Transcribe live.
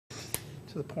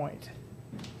to the point.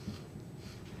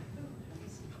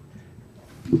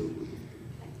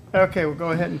 Okay, we'll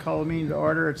go ahead and call the meeting to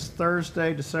order. It's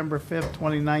Thursday, December 5th,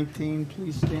 2019.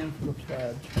 Please stand for the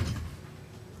pledge.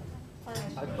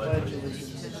 I pledge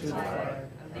allegiance to the flag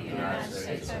of the United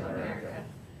States of America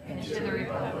and to the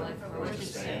republic for which it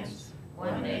stands,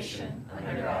 one nation,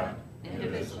 under God,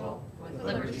 indivisible, with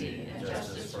liberty and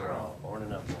justice for all. Born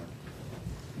enough one.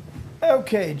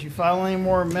 Okay, did you file any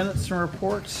more minutes and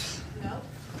reports? No.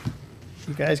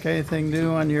 You guys got anything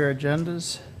new on your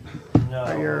agendas? No.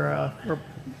 Or your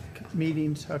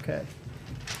meetings? Okay.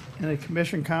 Any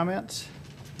commission comments?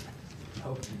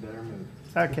 Hope you better move.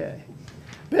 Okay.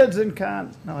 Bids and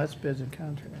no, that's bids and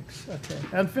contracts. Okay.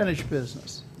 Unfinished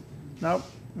business. Nope.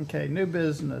 Okay, new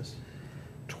business.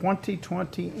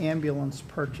 2020 ambulance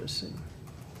purchasing.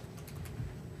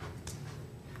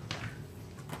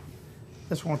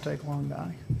 This won't take long,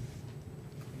 Donnie.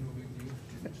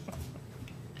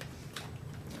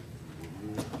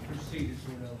 Proceed as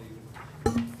soon as I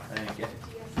leave. Thank you.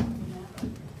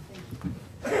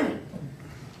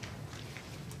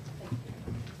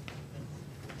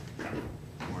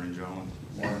 Morning, gentlemen.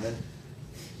 Morning.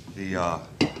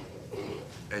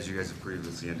 As you guys have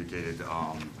previously indicated,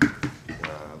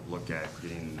 look at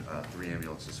getting 3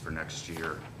 ambulances for next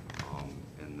year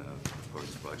in the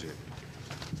proposed budget.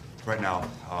 Right now,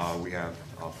 we have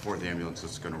a 4th ambulance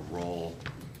that's going to roll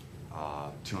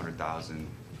 200,000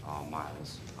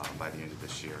 miles by the end of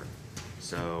this year.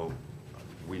 So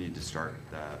we need to start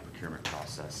the procurement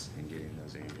process in getting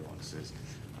those ambulances.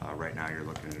 Right now, you're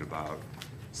looking at about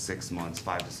 6 months,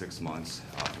 5 to 6 months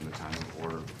from the time of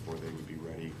order before they would be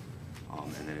ready.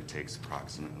 And then it takes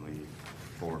approximately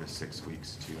 4 to 6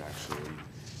 weeks to actually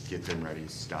get them ready,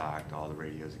 stocked, all the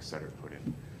radios, et cetera, put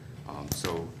in.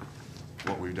 So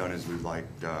what we've done is we've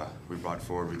brought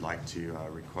forward, we'd like to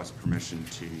request permission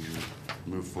to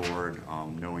move forward,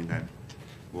 knowing that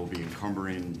we'll be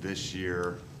encumbering this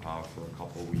year for a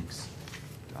couple of weeks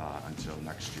until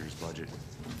next year's budget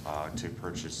to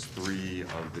purchase 3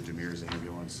 of the Demers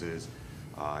ambulances.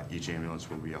 Each ambulance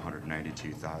will be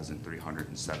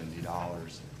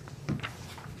 $192,370.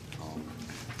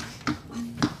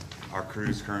 Our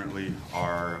crews currently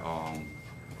are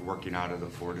working out of the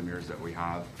 4 Demers that we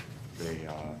have. They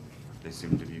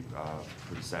seem to be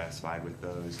pretty satisfied with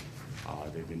those.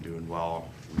 They've been doing well.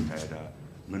 We've had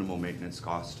minimal maintenance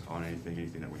cost on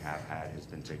anything that we have had has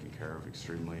been taken care of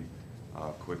extremely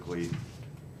quickly.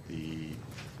 The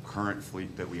current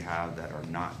fleet that we have that are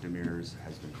not Demers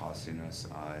has been costing us,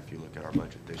 if you look at our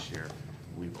budget this year,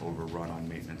 we've overrun on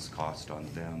maintenance cost on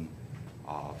them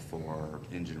for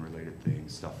engine related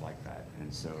things, stuff like that.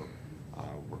 And so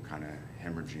we're kind of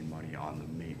hemorrhaging money on the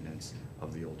maintenance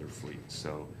of the older fleet.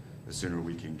 So the sooner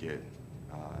we can get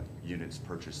units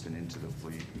purchased and into the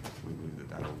fleet, we believe that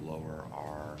that'll lower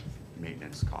our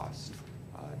maintenance cost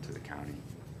to the county.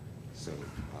 So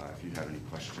if you have any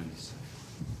questions.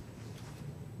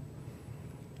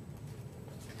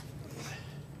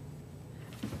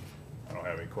 I don't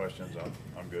have any questions.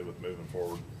 I'm good with moving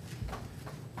forward.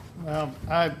 Well,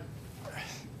 I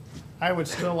would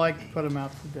still like to put them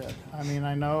out for bid. I mean,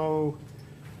 I know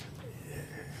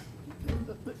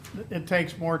it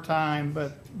takes more time,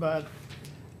 but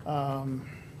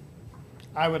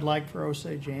I would like for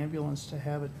Osage Ambulance to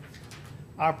have an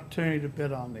opportunity to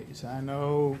bid on these. I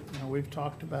know, we've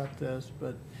talked about this,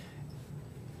 but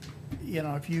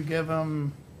if you give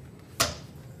them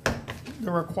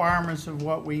the requirements of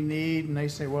what we need and they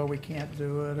say, well, we can't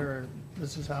do it, or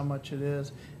this is how much it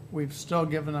is, we've still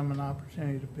given them an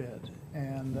opportunity to bid.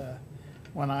 And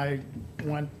when I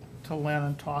went to Lynn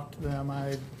and talked to them,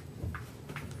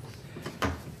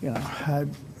 The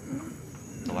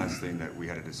last thing that we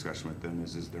had a discussion with them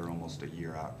is they're almost a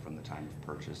year out from the time of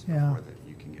purchase Yeah. before that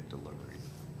you can get delivery.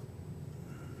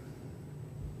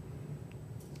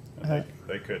 And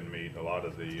they couldn't meet a lot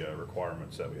of the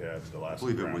requirements that we had the last I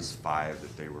believe it round. was 5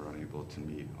 that they were unable to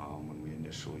meet when we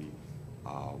initially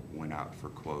went out for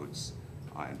quotes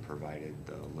and provided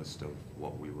the list of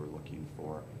what we were looking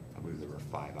for. I believe there were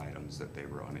 5 items that they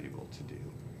were unable to do.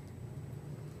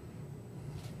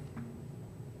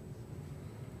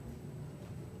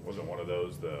 Wasn't one of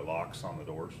those the locks on the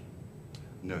doors?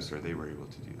 No, sir, they were able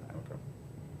to do that. Okay.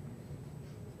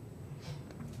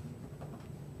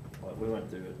 Well, we went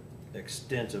through it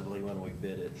extensively when we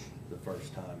bid it the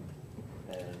first time,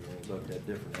 and we looked at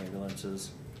different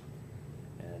ambulances.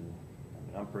 And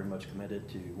I'm pretty much committed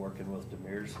to working with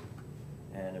Demers,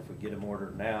 and if we get them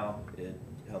ordered now, it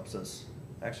helps us,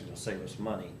 actually it'll save us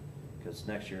money, because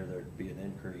next year there'd be an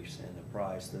increase in the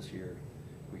price. This year,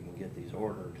 we can get these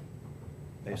ordered.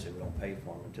 Basically, we don't pay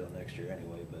for them until next year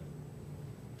anyway, but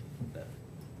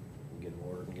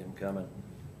coming.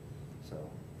 So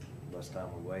less time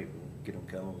we wait and get them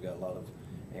coming. We got a lot of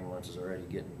ambulances already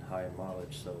getting high in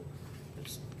mileage, so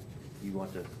it's, you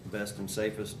want the best and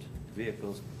safest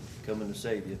vehicles coming to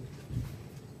save you.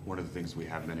 One of the things we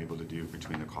have been able to do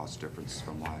between the cost difference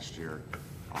from last year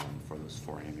for those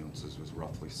 4 ambulances was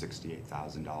roughly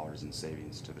 $68,000 in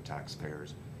savings to the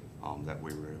taxpayers that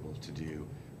we were able to do.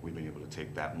 We've been able to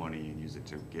take that money and use it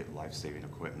to get life-saving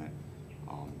equipment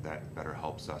that better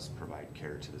helps us provide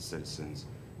care to the citizens.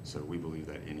 So we believe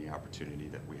that any opportunity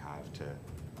that we have to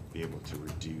be able to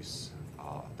reduce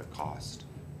the cost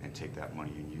and take that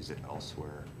money and use it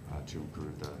elsewhere to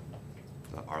improve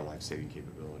our life-saving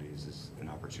capabilities is an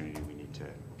opportunity we need to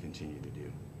continue to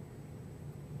do.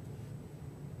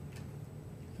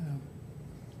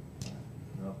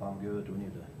 Well, if I'm good, do we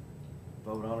need to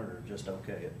vote on it or just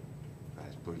okay it? I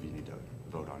believe you need to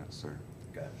vote on it, sir.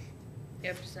 Okay. You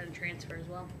have to send a transfer as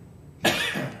well.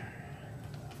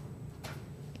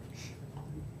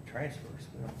 Transfers,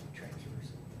 we don't do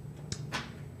transfers.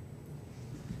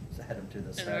 Just add them to the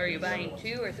And side. are you of the other buying ones.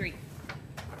 2 or 3?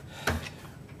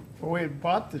 Well, we had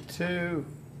bought the 2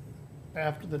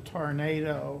 after the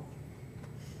tornado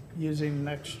using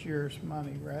next year's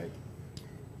money, right?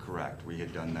 Correct. We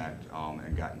had done that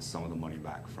and gotten some of the money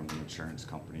back from the insurance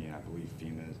company, and I believe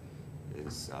FEMA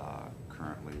is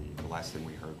currently, the last thing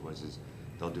we heard was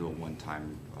they'll do a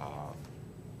one-time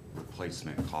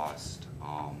replacement cost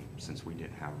since we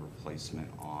didn't have replacement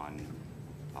on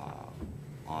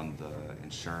the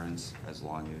insurance, as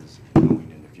long as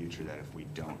knowing in the future that if we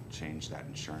don't change that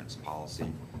insurance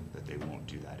policy, that they won't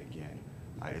do that again.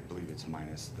 I believe it's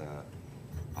minus the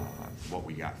what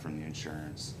we got from the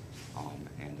insurance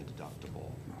and the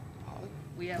deductible.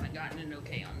 We haven't gotten an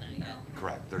okay on that yet.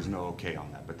 Correct. There's no okay on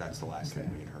that, but that's the last thing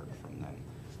we had heard from them.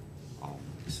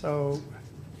 So,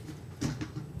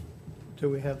 do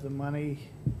we have the money?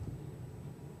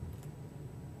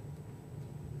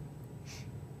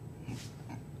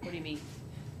 What do you mean?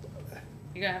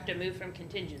 You're gonna have to move from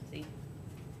contingency.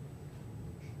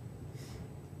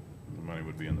 The money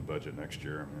would be in the budget next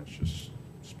year. I mean, it's just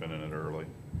spending it early,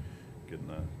 getting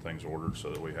the things ordered so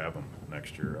that we have them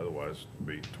next year. Otherwise, it'd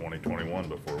be 2021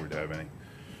 before we'd have any.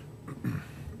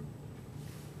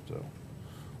 So,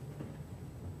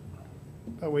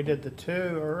 But we did the 2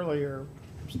 earlier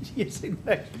using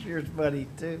next year's money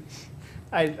too.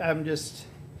 I'm just,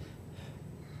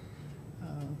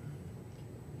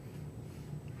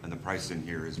 And the price in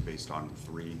here is based on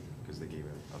 3, because they gave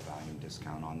a volume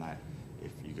discount on that.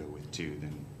 If you go with 2,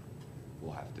 then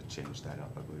we'll have to change that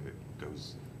up. I believe it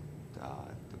goes,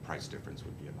 the price difference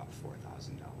would be about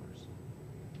 $4,000.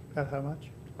 about how much?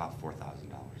 About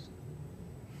 $4,000.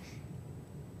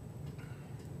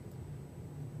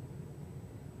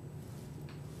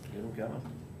 Get them coming.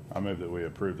 I move that we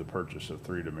approve the purchase of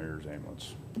 3 Demers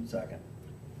ambulance. Second.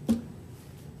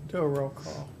 Do a roll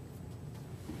call.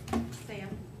 Sam,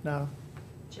 No?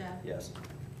 Jeff, Yes.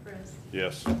 Chris,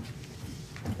 Yes.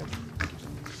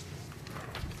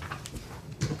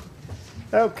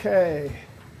 Okay,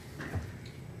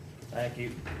 Thank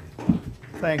you.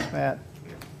 thanks, Matt.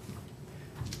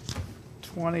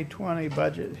 2020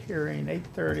 budget hearing,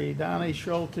 8:30, Donnie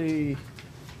Schulte.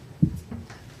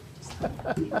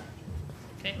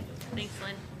 Okay, thanks,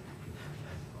 Lynn.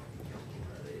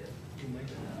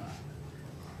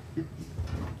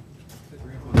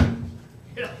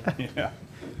 Yeah.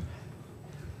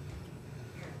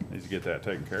 Needs to get that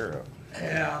taken care of.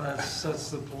 Yeah, that's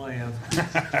the plan.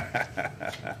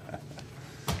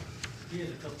 He has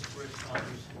a couple of fresh copies,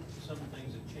 some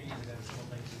things have changed, I got a couple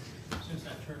things, since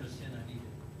I turned this in, I need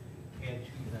to add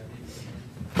to that I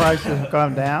didn't. Prices have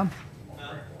gone down?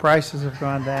 Prices have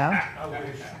gone down? I wish.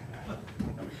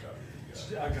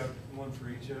 I got one for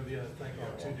each of you, I think,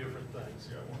 on 2 different things.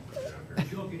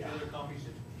 Did you all get the other copies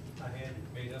that I had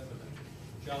made up of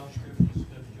the job descriptions,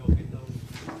 did you all get those? Is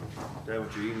that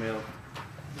what you emailed?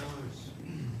 No, it's.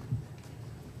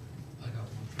 I got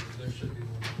one. There should be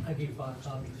one. I gave 5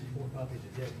 copies, 4 copies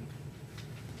to Debbie.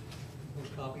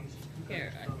 Those copies?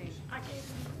 Here, I think. I gave him,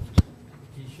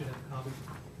 You should have copies.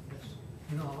 Yes.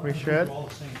 No, We I think should? they're all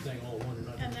the same thing, all one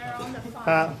another. and they're on the Uh,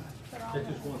 file. They're all That's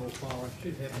just on one the- whole file, I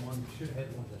should have one, should have had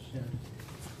one to send.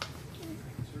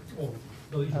 Oh,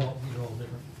 no, these are all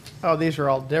different, Oh, these are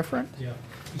all different? yeah.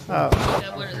 Oh, You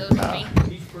got one of those for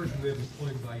me? Each person we have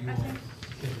employed by you I all. think-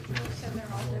 So they're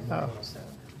all different, Oh. so.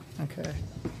 okay.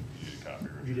 You need a copy,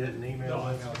 Richard. You didn't email No,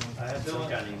 I it? got one. I had some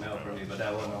kind of email from you, but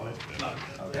that wasn't on it.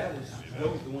 That was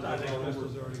the one I brought over.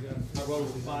 I wrote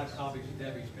over 5 copies of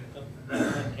Debbie's, half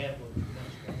of it.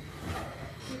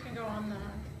 You can go on the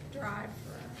drive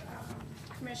for,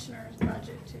 Commissioner's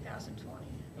budget 2020,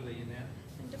 Are they in that?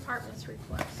 and department's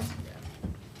request, yeah.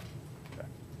 Okay.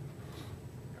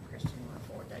 Christian, you want to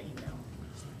forward that email?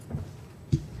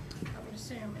 I would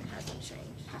assume it hasn't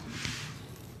changed.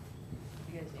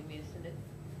 You guys need me to send it?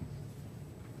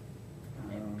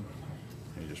 Can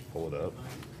you just pull it up?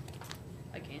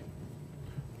 I can.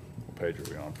 What page are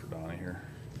we on for Donnie here?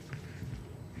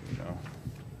 You know,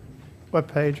 What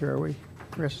page are we,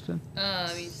 Kristen?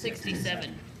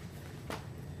 67.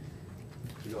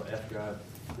 You go F drive,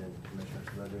 then commissioner's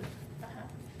budget, Uh-huh.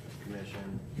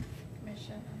 commission,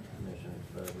 Commission, commissioner's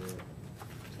budget,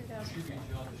 2020. Should be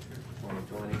job description.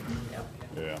 2020. Yep.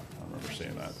 yeah, I remember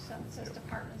seeing that. Some says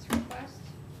department's request.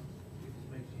 It just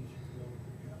makes it easier to go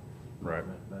figure out. Right.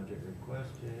 Department budget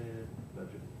requested,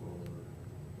 budget for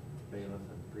bailiff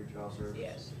and pretrial service.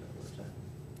 Yes. Is that what it's at?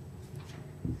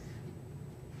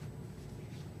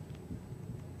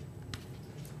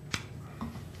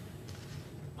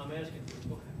 I'm asking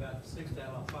for about $5,197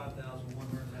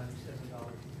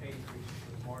 pay increases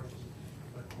for the marshals,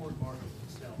 but court marshals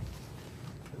itself.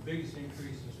 The biggest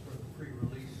increase is for the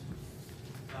pre-release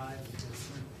guide.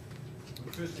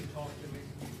 When Kristen talked to me,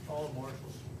 all the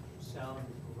marshals' salary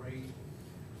was raised.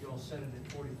 You all set it at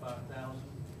 $45,000.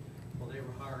 Well, they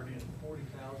were hired in at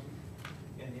 $40,000,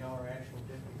 and they are actual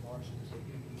deputy marshals. They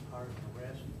do keep higher than the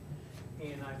rest.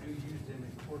 And I do use them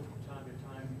in court from time to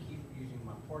time, to keep using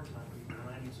my part-time people.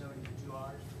 When I need somebody for 2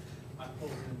 hours, I pull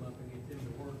them up and get them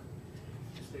to work,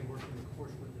 since they work in the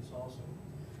courts with us also.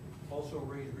 Also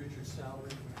raised Richard's salary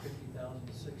from $50,000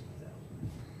 to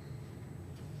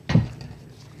 $60,000.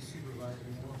 He's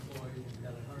supervising more employees, he's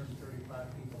got 135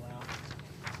 people out.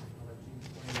 I'll let you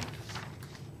explain.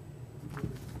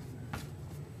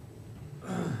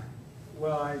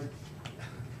 Well,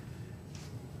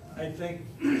 I think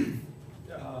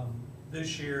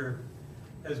this year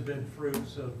has been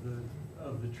fruits of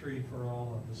the tree for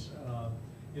all of us.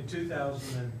 In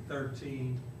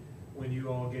 2013, when you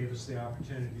all gave us the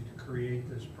opportunity to create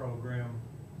this program,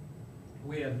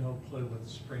 we had no clue what the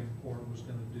Supreme Court was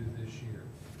going to do this year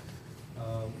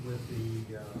with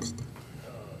the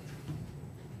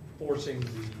forcing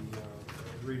the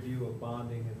review of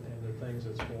bonding and the things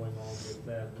that's going on with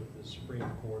that with the Supreme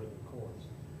Court and the courts.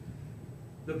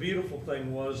 The beautiful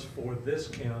thing was for this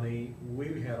county,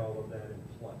 we had all of that in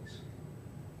place.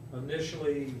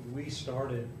 Initially, we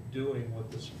started doing what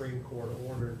the Supreme Court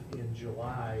ordered in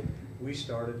July. We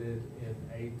started it in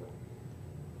April.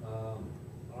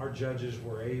 Our judges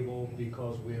were able,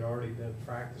 because we had already been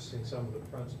practicing some of the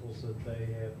principles that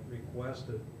they had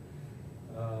requested.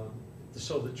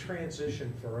 So the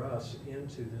transition for us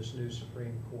into this new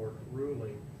Supreme Court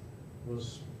ruling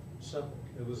was simple.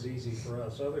 It was easy for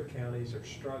us. Other counties are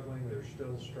struggling, they're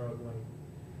still struggling.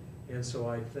 And so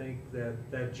I think that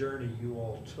that journey you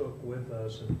all took with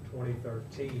us in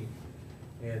 2013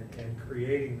 and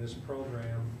creating this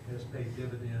program has paid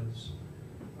dividends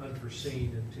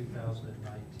unforeseen in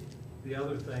 2019. The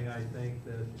other thing I think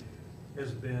that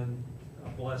has been a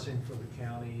blessing for the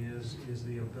county is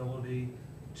the ability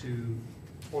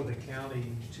for the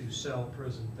county to sell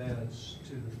prison beds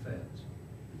to the feds.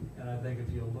 And I think if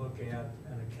you look at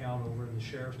an account over in the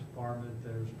Sheriff's Department,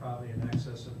 there's probably in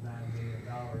excess of $9 million,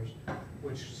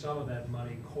 which some of that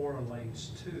money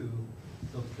correlates to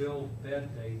the billed bed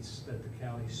dates that the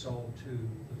county sold to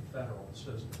the federal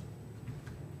system.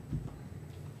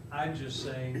 I'm just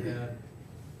saying that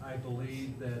I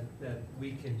believe that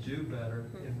we can do better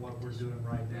in what we're doing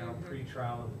right now,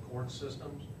 pretrial in the court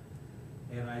systems.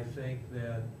 And I think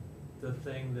that the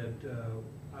thing that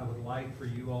I would like for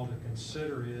you all to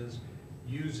consider is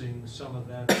using some of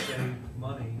that saved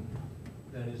money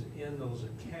that is in those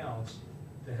accounts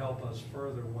to help us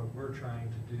further what we're trying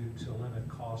to do to limit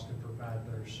cost and provide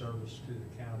better service to the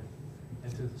county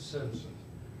and to the citizens.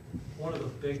 One of the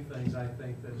big things I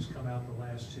think that has come out the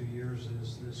last 2 years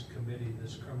is this committee,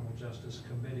 this criminal justice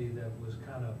committee that was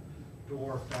kind of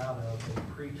dwarfed out of a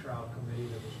pretrial committee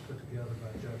that was put together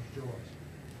by Judge Joyce.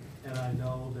 And I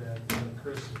know that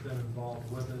Chris has been involved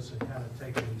with us and kind of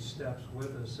taken these steps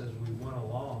with us as we went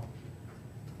along.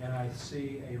 And I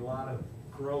see a lot of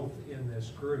growth in this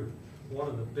group. One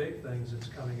of the big things that's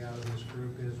coming out of this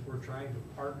group is we're trying to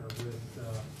partner with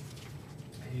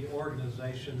an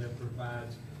organization that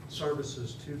provides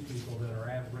services to people that are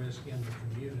at risk in the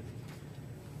community.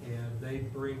 And they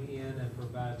bring in and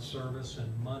provide service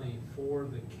and money for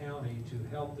the county to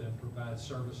help them provide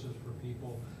services for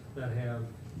people that have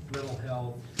mental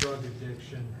health, drug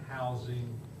addiction, housing,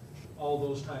 all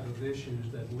those type of issues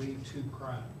that lead to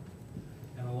crime.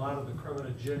 And a lot of the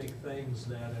criminogenic things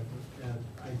that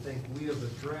I think we have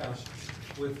addressed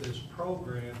with this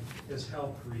program has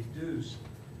helped reduce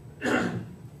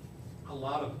a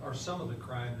lot of, or some of the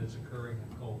crime that's occurring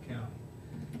in Cole County.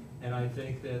 And I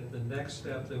think that the next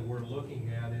step that we're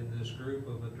looking at in this group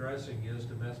of addressing is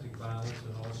domestic violence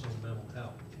and also mental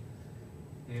health.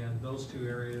 And those two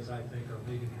areas, I think, are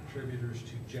leading contributors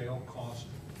to jail cost.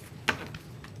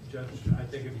 Judge, I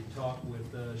think if you talk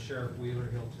with Sheriff Wheeler,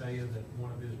 he'll tell you that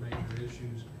one of his major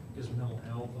issues is mental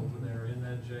health over there in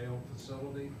that jail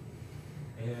facility.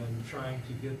 And trying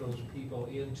to get those people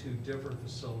into different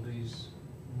facilities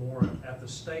more at the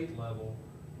state level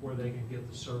where they can get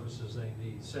the services they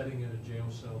need. Setting in a jail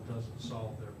cell doesn't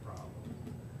solve their problem.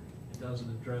 It doesn't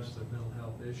address their mental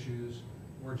health issues.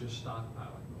 We're just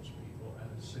stockpiling those people at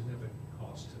a significant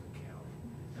cost to the county.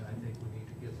 And I think we need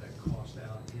to get that cost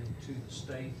out into the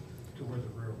state to where the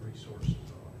real resources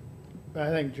are. I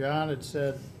think John had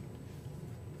said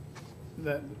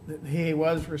that he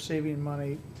was receiving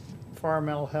money for our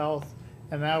mental health,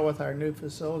 and now with our new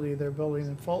facility they're building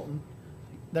in Fulton,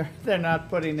 they're not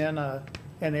putting in an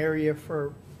area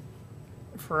for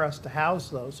us to house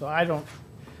those. So I don't,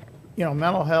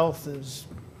 mental health is,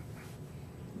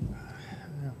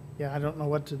 I don't know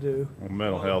what to do. Well,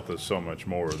 mental health is so much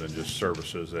more than just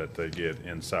services that they get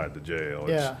inside the jail.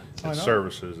 Yeah, I It's know.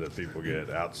 services that people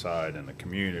get outside in the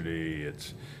community.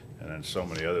 And then so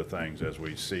many other things as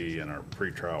we see in our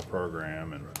pretrial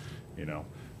program and,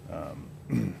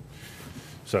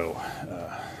 so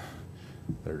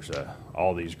there's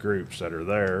all these groups that are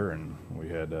there, and we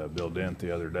had Bill Dent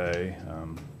the other day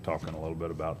talking a little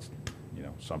bit about,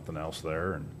 something else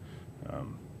there. And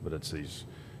but it's these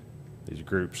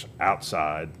groups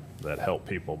outside that help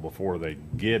people before they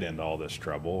get into all this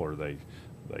trouble, or they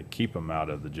keep them out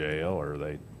of the jail, or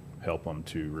they help them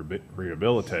to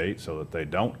rehabilitate so that they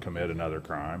don't commit another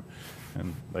crime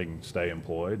and they can stay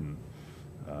employed. And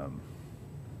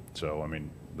so, I mean,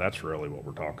 that's really what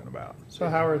we're talking about. So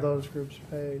how are those groups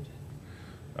paid?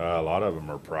 A lot of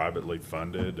them are privately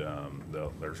funded.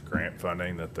 There's grant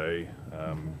funding that they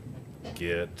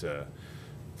get, and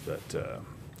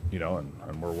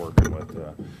we're working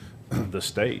with the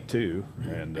state too,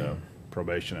 and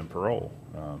probation and parole.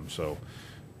 So,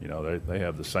 they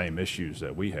have the same issues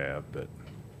that we have, but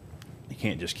you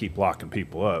can't just keep locking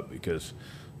people up because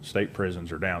state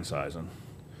prisons are downsizing.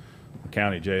 The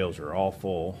county jails are all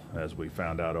full, as we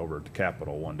found out over at the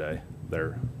Capitol one day.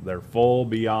 They're full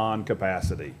beyond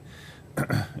capacity.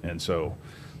 And so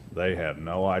they have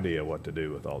no idea what to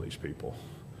do with all these people.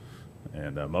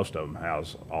 And most of them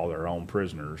house all their own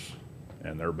prisoners,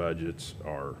 and their budgets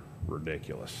are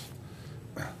ridiculous.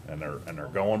 And they're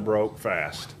going broke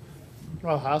fast.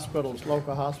 Well,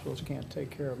 local hospitals can't take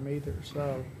care of them either,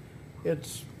 so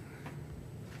it's,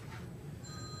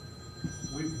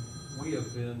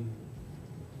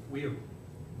 We have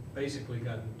basically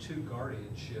gotten 2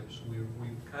 guardianships. We've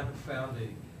kind of found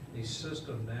a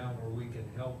system now where we can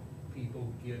help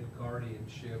people get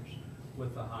guardianships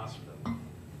with the hospital.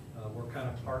 We're kind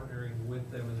of partnering with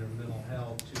them in their mental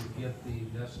health to get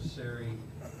the necessary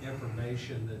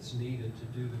information that's needed to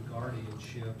do the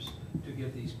guardianships, to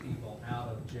get these people out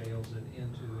of jails and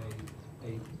into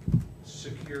a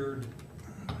secured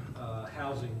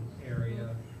housing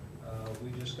area. We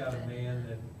just got a man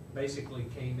that basically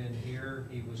came in here.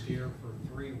 He was here for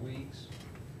 3 weeks,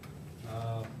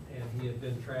 and he had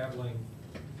been traveling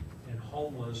and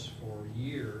homeless for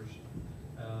years.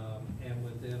 And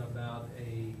within about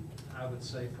I would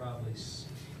say probably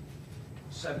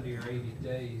 70 or 80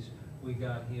 days, we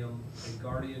got him a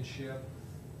guardianship,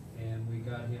 and we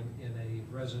got him in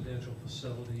a residential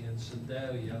facility in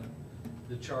Sedalia.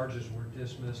 The charges were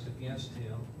dismissed against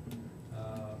him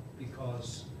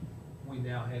because we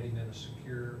now had him in a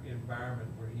secure environment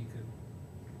where he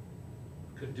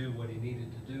could do what he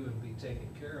needed to do and be taken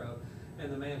care of,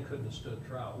 and the man couldn't have stood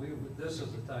trial. This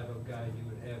is the type of guy you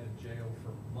would have in jail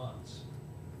for months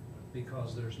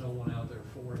because there's no one out there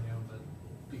for him, but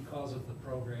because of the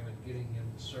program and getting him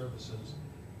the services,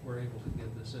 we're able to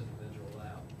get this individual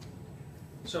out.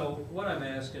 So what I'm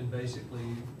asking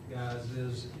basically, guys,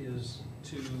 is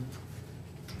to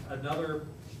another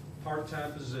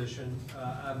part-time position.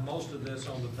 Most of this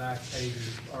on the back page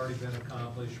has already been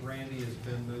accomplished. Randy has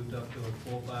been moved up to a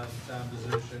full-time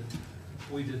position.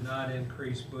 We did not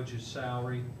increase Butch's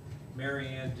salary. Mary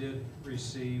Ann did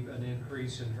receive an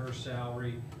increase in her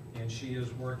salary, and she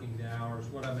is working the hours.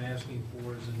 What I'm asking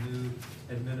for is a new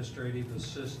administrative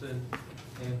assistant,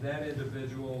 and that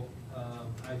individual,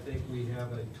 I think we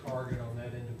have a target on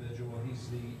that individual.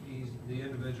 The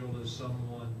individual is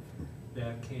someone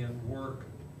that can work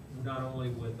not only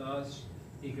with us,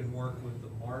 he can work with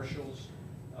the marshals,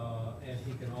 and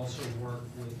he can also work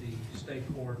with the state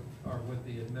court, or with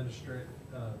the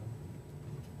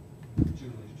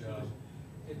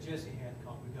Jesse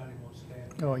Hancock, we got him on staff.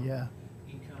 Oh, yeah.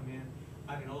 He come in.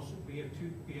 I can also, we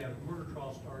have murder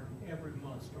trials starting every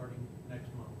month, starting next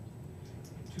month.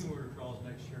 And 2 murder trials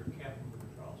next year, capital murder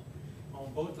trials. On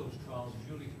both those trials,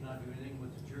 Julie cannot do anything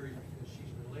with the jury because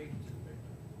she's related to the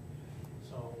victim.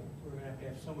 So we're gonna have to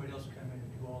have somebody else come in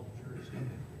and do all the jury stuff.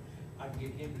 I can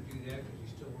get him to do that because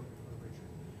he's still working for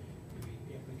Richard.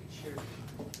 If we could share it.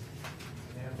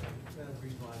 And that's the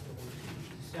reason why I thought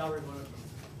the salary went up from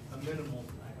a minimal,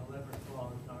 like 11 an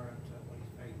hour up to what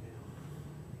he's paid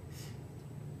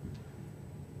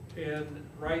now. And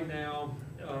right now,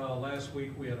 last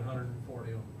week, we had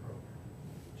 140 on the program,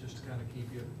 just to kind of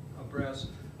keep you abreast.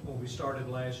 When we started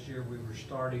last year, we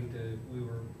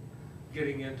were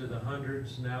getting into the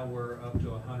hundreds. Now we're up to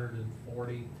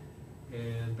 140,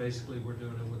 and basically we're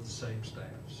doing it with the same staff.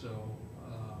 So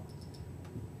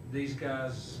these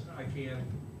guys, I can't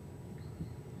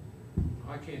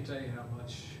tell you how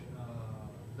much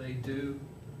they do.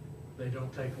 They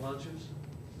don't take lunches.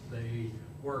 They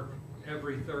work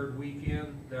every 3rd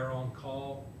weekend. They're on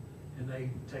call, and they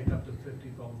take up to 50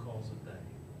 phone calls a day.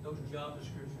 Those job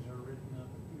descriptions are written up.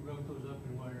 You wrote those up,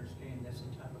 and you want to understand that's the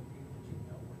type of people that you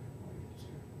know working for you this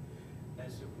year.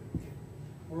 That's it.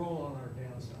 We're all on our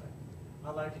downside.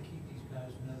 I'd like to keep these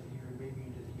guys another year, maybe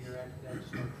into the year after that,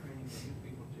 start training the new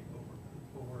people to take over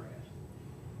where we're at.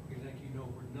 Because like you know,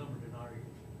 we're numbered in our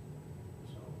years.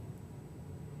 So.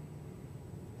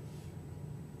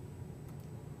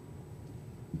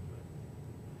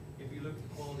 If you look at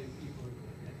the quality of people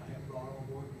that I have brought on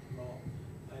board, we're all,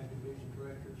 I have division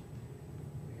directors,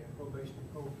 we have probation and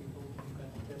parole people, we've got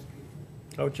the test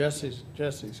people, Oh, Jesse's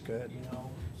good. you know,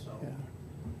 so Yeah.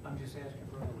 I'm just asking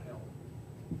for a little help.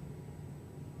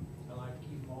 I'd like to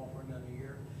keep them all for another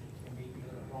year and maybe a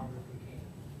little longer if we can.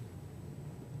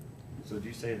 So did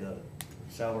you say the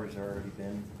salaries have already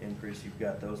been increased? You've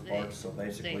got those They- parts, so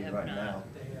basically they have right not. now.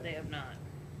 They have not.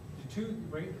 The two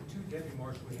deputy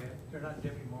marshals we have, they're not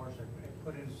deputy marshals, they're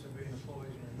put in civilian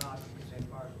employees and they're not because they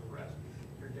fire the rest.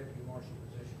 They're deputy marshal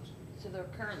positions. So they're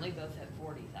currently both at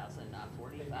 40,000, not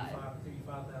 45.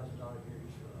 $35,000 a year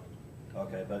each for those.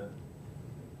 Okay, but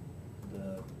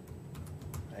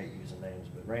I hate using names,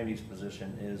 but Randy's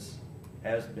position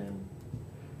has been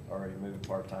already moved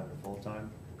part-time to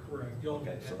full-time? Correct.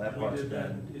 Okay, so that We part's did that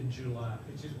done. in July.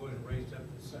 It just wasn't raised up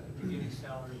to the beginning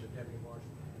salaries of deputy marshal.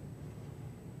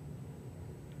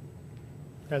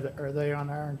 Are they on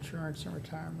our insurance and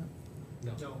retirement?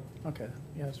 No, Okay,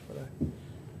 yes, what I,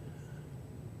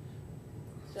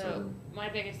 So my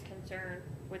biggest concern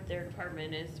with their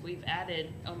department is we've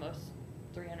added almost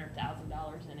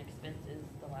 $300,000 in expenses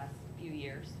the last few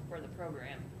years for the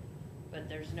program, but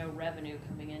there's no revenue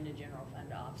coming into general fund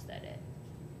to offset it.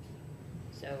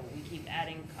 So we keep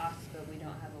adding costs, but we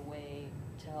don't have a way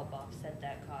to help offset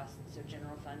that cost, so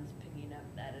general fund's picking up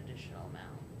that additional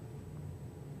amount.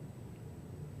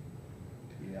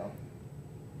 Yeah.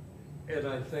 And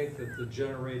I think that the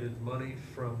generated money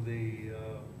from the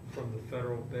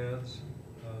federal beds,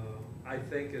 I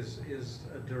think is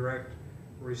a direct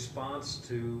response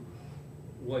to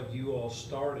what you all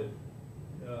started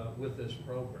with this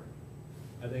program.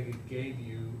 I think it gave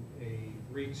you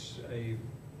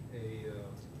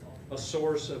a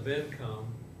source of income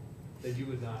that you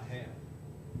would not have.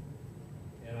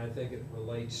 And I think it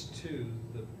relates to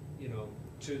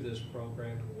to this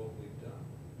program and what we've done.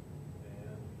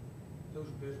 And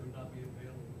those bids would not be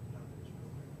available without this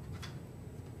program.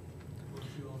 What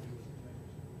you all do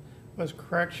with the was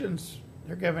corrections,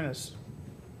 they're giving us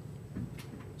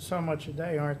so much a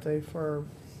day, aren't they, for,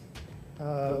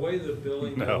 the way the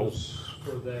billing No. goes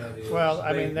for that is. well,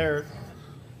 I mean, they're,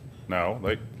 No,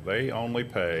 they only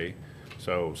pay,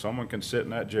 so someone can sit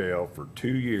in that jail for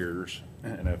 2 years,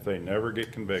 and if they never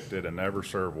get convicted and never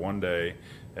serve 1 day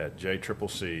at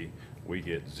JCCC, we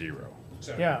get 0.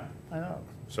 yeah, I know.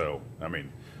 So, I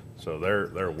mean, so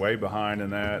they're way behind in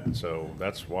that, and so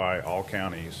that's why all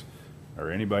counties, or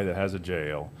anybody that has a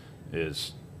jail,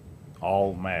 is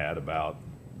all mad about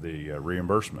the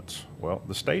reimbursements. Well,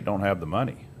 the state don't have the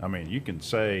money. I mean, you can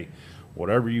say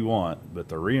whatever you want, but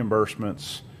the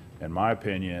reimbursements, in my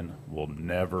opinion, will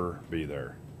never be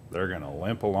there. They're gonna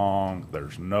limp along.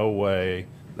 There's no way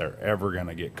they're ever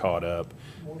gonna get caught up.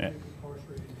 More And- people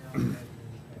incarcerated now than in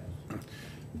the past.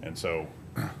 And so,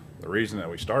 the reason that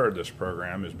we started this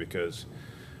program is because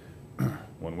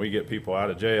when we get people out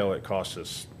of jail, it costs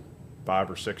us $5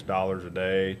 or $6 a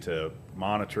day to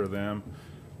monitor them.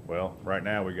 Well, right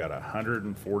now, we got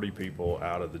 140 people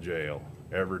out of the jail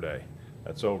every day.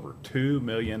 That's over $2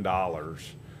 million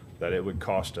that it would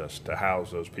cost us to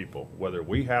house those people, whether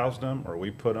we housed them or we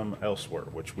put them elsewhere,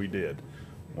 which we did.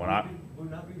 when I,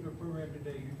 Would not be the program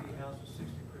today, you'd be housing 60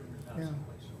 prisoners out Yeah.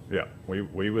 someplace else. yeah,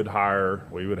 we would hire,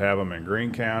 we would have them in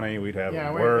Greene County, we'd have Yeah,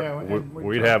 them we- where, yeah, and we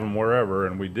we'd tried. have them wherever,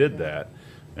 and we did Yeah. that.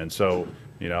 And so,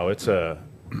 you know, it's a,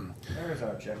 There's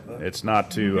our checkbook. it's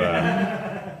not to,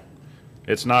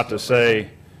 it's not to say,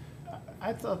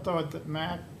 I thought though at the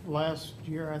MAC last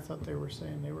year, I thought they were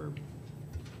saying they were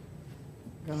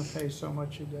gonna pay so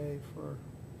much a day for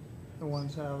the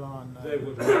ones out on. They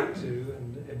would like to,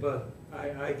 but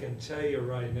I can tell you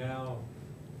right now,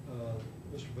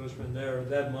 Mr. Bushman,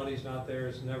 that money's not there,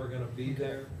 it's never gonna be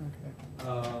there.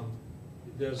 Okay.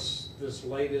 This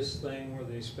latest thing where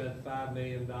they spent $5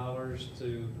 million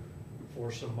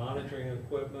for some monitoring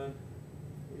equipment,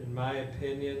 in my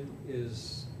opinion,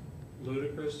 is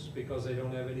ludicrous because they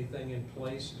don't have anything in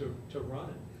place to run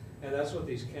it. And that's what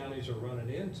these counties are running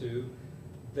into.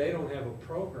 They don't have a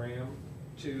program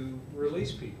to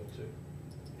release people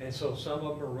to. And so some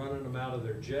of them are running them out of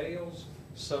their jails,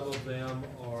 some of them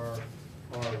are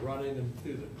running them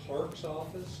through the clerk's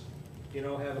office, you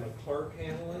know, having a clerk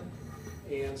handle it.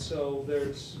 And so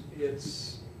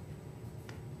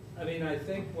I mean, I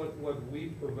think what we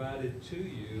provided to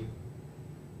you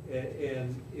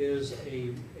and is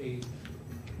a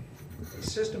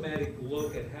systematic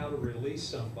look at how to release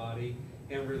somebody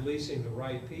and releasing the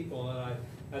right people. And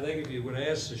I think if you would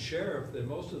ask the sheriff, that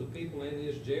most of the people in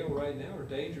his jail right now are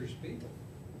dangerous people.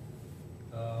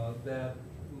 That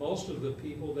most of the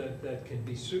people that can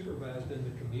be supervised in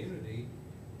the community,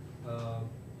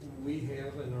 we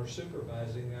have and are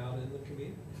supervising out in the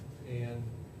community. And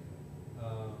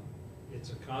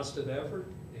it's a constant effort,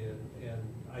 and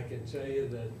I can tell you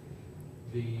that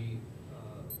the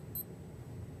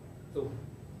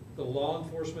law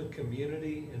enforcement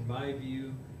community, in my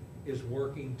view, is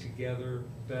working together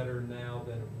better now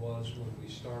than it was when we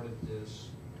started this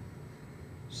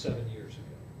 7 years ago.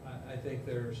 I think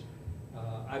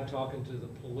I'm talking to the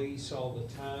police all the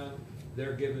time.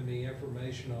 They're giving me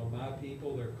information on my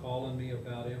people. They're calling me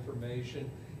about information.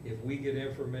 If we get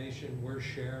information, we're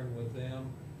sharing with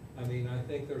them. I mean, I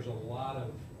think there's a lot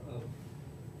of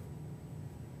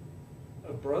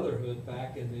brotherhood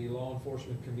back in the law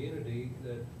enforcement community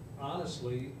that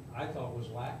honestly I thought was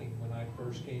lacking when I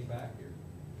first came back here.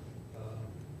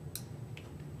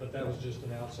 But that was just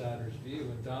an outsider's view,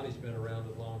 and Donnie's been around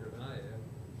it longer than I have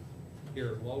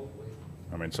here locally.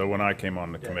 I mean, so when I came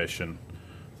on the commission,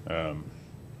 you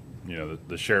know,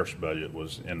 the sheriff's budget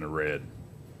was in the red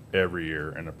every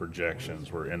year, and the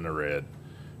projections were in the red.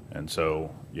 And so,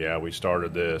 yeah, we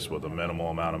started this with a minimal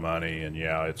amount of money, and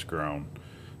yeah, it's grown.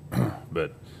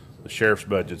 But the sheriff's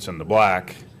budget's in the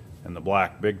black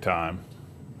big time.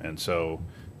 And so,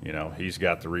 you know, he's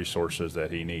got the resources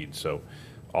that he needs. So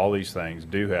all these things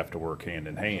do have to work hand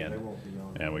in hand.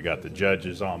 And we got the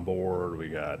judges on board, we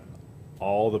got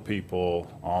all the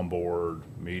people on board,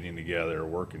 meeting together,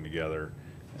 working together.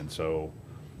 And so,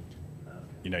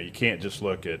 you know, you can't just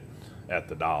look at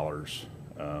the dollars.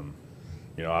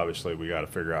 You know, obviously we got to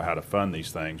figure out how to fund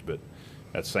these things, but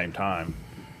at the same time,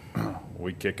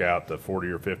 we kick out the 40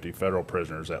 or 50 federal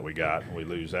prisoners that we got, we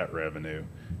lose that revenue,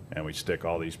 and we stick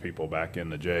all these people back in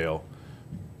the jail.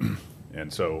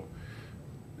 And so,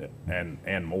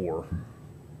 and more.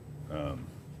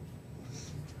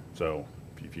 So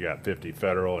if you got 50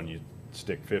 federal and you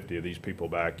stick 50 of these people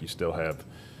back, you still have,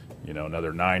 you know,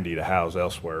 another 90 to house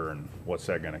elsewhere, and what's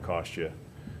that gonna cost you?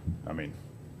 I mean,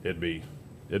 it'd be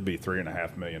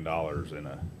 $3.5 million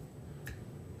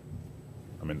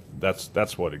I mean,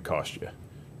 that's what it'd cost you.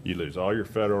 You lose all your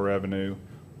federal revenue,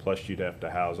 plus you'd have to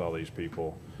house all these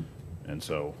people, and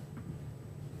so.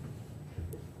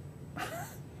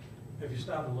 If you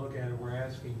stop and look at it, we're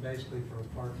asking basically for a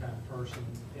part-time person,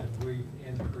 and we've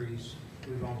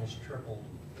almost tripled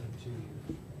in 2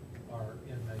 years our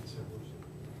inmates that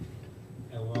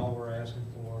we're, and all we're asking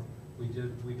for, we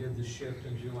did the shift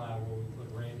in July where we put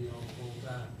Randy on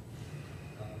full-time.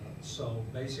 So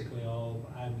basically all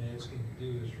I'm asking to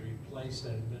do is replace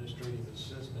that administrative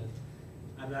assistant.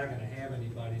 I'm not gonna have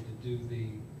anybody to do the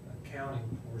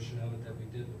accounting portion of it that we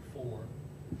did before.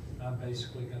 I'm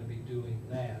basically gonna be doing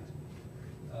that.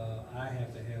 I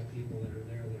have to have people that are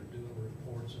there that are doing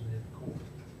reports and in court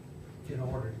in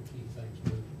order to keep things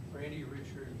moving. Randy,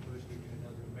 Richard, and Bush, we do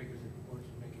another, making reports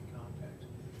and making contacts.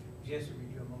 Jesse, we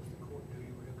do most of the court duty,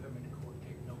 where he'll come into court,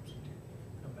 take notes, and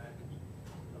come back and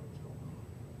know what's going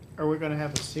on. Are we gonna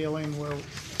have a ceiling where,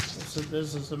 so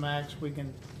this is the max we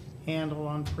can handle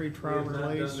on We pretrial have not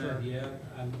release? done that or- yet.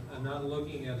 I'm not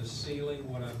looking at a ceiling.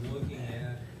 What I'm looking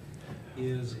at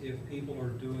is if people are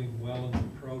doing well in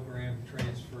the program,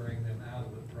 transferring them out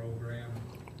of the program,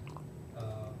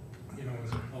 you know,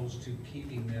 as opposed to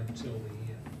keeping them till the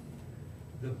end.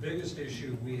 The biggest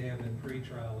issue we have in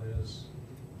pretrial is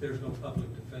there's no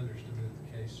public defenders to move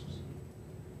the cases.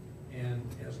 And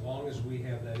as long as we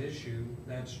have that issue,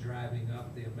 that's driving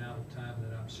up the amount of time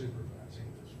that I'm supervising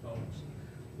those folks,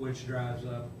 which drives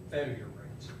up failure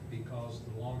rates, because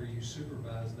the longer you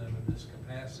supervise them in this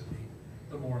capacity,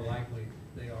 the more likely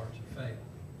they are to fail.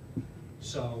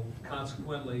 So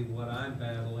consequently, what I'm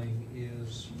battling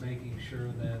is making sure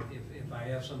that if I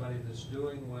have somebody that's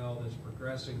doing well, that's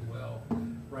progressing well,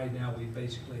 right now we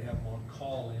basically have them on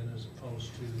call in as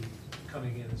opposed to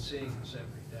coming in and seeing us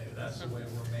every day. That's the way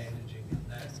we're managing it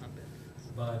now.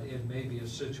 But it may be a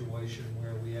situation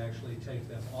where we actually take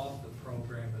them off the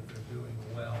program if they're doing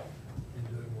well and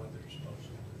doing what they're supposed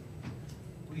to do.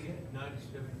 We had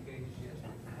 97 cases yesterday,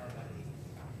 about 80.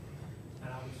 And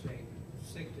I would say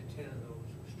 6 to 10 of those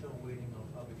are still waiting on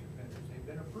public defenders. They've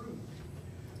been approved,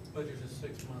 but there's a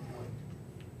 6-month wait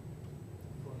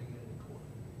before they get into court.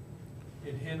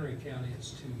 In Henry County,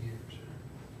 it's 2 years.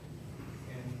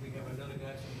 And we have another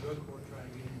guy from drug court trying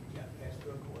to get him, got past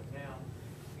drug court now,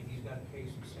 and he's got a case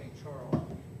in St. Charles,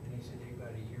 and he said they've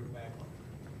got a year back on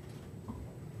it.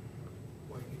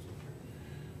 Before he gets it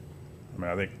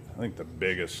turned. I mean, I think the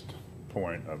biggest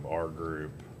point of our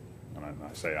group, and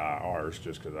I say ours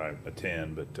just because I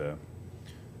attend, but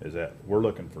is that we're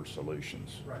looking for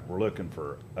solutions. Right. We're looking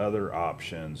for other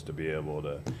options to be able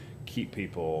to keep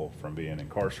people from being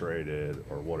incarcerated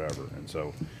or whatever. And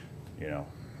so, you know,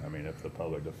 I mean, if the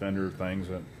public defender things,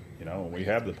 that you know, we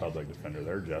have the public defender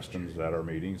there, Justin's at our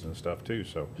meetings and stuff too.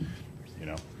 So, you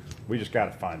know, we just got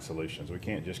to find solutions. We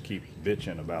can't just keep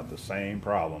bitching about the same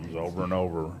problems over and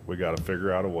over. We got to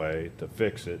figure out a way to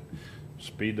fix it,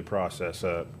 speed the process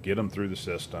up, get them through the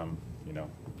system, you know,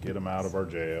 get them out of our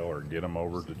jail or get them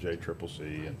over to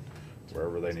JCCC and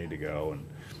wherever they need to go. And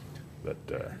but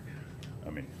I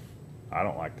mean, I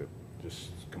don't like to just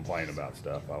complain about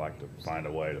stuff. I like to find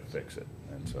a way to fix it.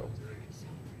 And so,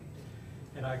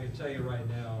 And I can tell you right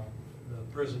now, the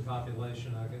prison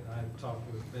population, I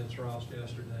talked with Vince Ross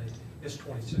yesterday, it's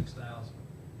 26,000.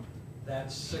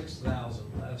 That's 6,000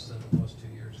 less than it was 2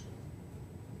 years ago.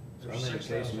 So There's how many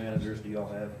 6,000. case managers do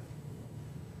y'all have?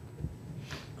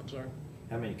 I'm sorry?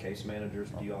 How many case managers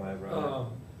do y'all have right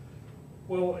now?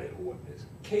 Well,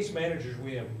 case managers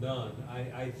we have none.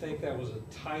 I think that was a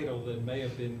title that may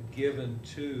have been given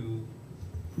to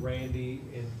Randy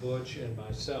and Butch and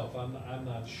myself. I'm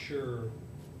not sure.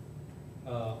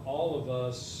 All of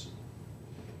us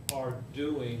are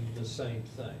doing the same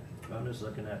thing. I'm just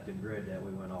looking at the grid that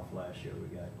we went off last year.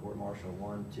 We got court martial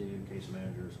 1, 2, case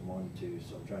managers 1, 2,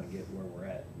 so I'm trying to get where we're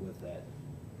at with that.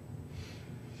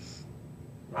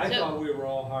 I So- thought we were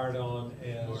all hired on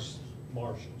as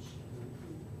marshals.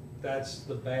 That's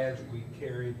the badge we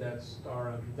carried, that was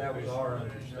our But I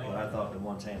understanding. thought the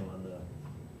ones handling the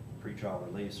pretrial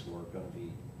release were gonna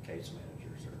be case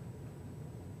managers or.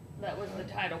 That was the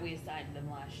title we assigned them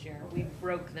last year. We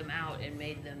broke them out and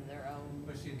made them their own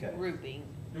But see, Okay. grouping.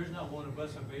 there's not one of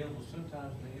us available.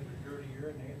 Sometimes they have a dirty year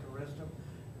and they have to arrest them.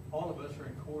 All of us are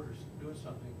in court or doing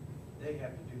something, they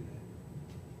have to do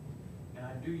that. And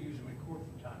I do use them in court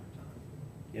from time to time.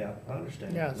 Yeah, I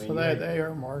understand. Yeah, I mean, so they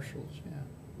are marshals, yeah.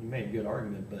 You made a good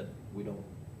argument, but we don't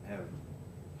have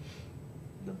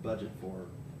the budget for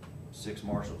 6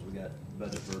 marshals. We got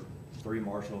budget for 3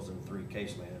 marshals and 3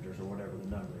 case managers or whatever the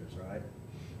number is, right?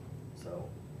 So,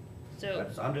 So,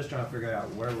 I'm just trying to figure out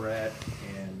where we're at,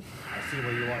 and I see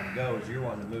where you're wanting to go, is you're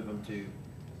wanting to move them to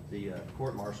the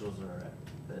court marshals that are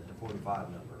at the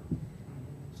 45 number.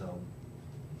 So,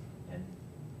 and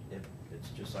if, it's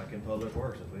just like in public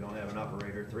works, if we don't have an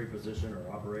operator 3 position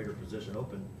or operator position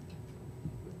open,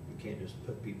 we can't just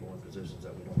put people in positions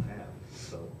that we don't have,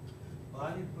 so. Well,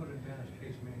 I didn't put it down as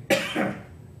case manager.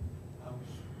 I was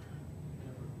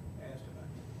never asked about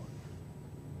that part.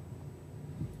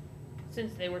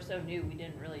 since they were so new, we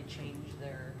didn't really change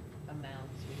their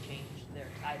amounts. We changed their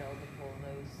title to pull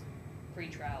those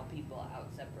pretrial people out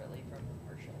separately from the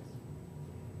marshals.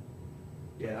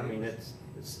 Yeah, I mean, it's,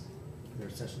 they're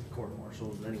essentially court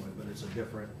marshals anyway, but it's a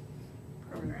different,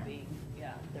 Grouping,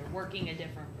 yeah, they're working a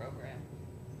different program.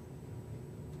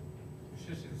 It's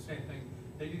just the same thing.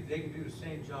 They can do the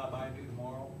same job I do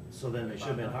tomorrow. so then they should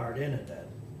have been hired in at that,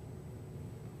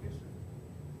 Yes,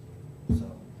 sir.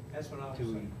 so. That's what I was do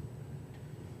we- saying.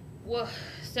 Well,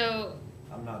 so,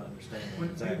 I'm not understanding When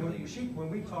exactly. when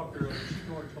we talked earlier, she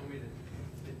told me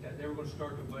that they were gonna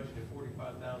start the budget at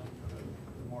 45,000 for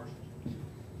the marshals.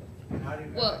 And I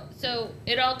didn't. well, so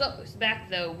it all goes back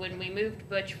though, when we moved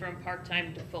Butch from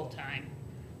part-time to full-time,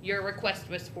 your request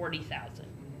was 40,000.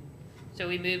 So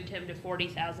we moved him to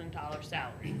 $40,000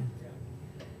 salary.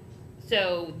 Yeah.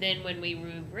 So then when we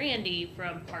moved Randy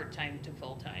from part-time to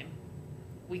full-time,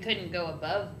 we couldn't go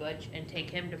above Butch and take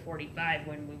him to 45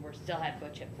 when we were still had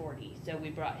Butch at 40. So we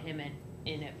brought him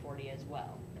in at 40 as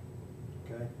well.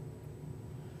 Okay.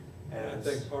 And I As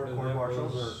think part of court that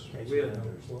marshals was, or case we had no,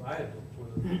 managers? well, I had no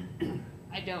clue.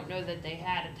 I don't know that they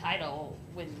had a title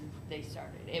when they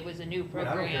started. It was a new I mean,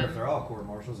 I don't care if they're program. all court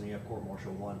marshals and you have court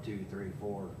marshal 1, 2, 3,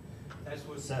 4, That's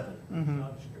what. 7. Mhm.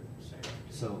 Job description was saying.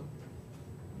 So,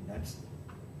 I mean, that's,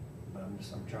 but I'm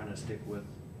trying to stick with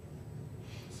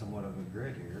somewhat of a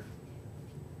grid here.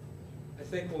 I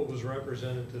think what was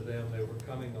represented to them, they were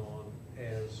coming on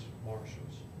as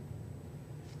marshals.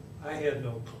 I had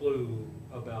no clue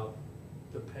about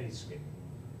the pay scheme.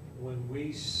 When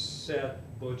we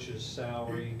set Butch's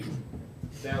salary,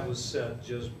 that was set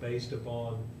just based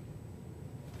upon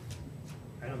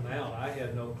an amount. I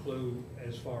had no clue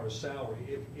as far as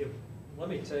salary. Let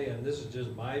me tell you, and this is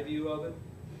just my view of it,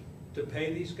 to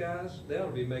pay these guys, they ought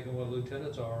to be making what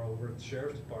lieutenants are over at the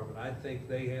sheriff's department. I think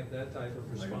they have that type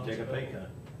of They're gonna take a pay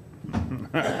responsibility.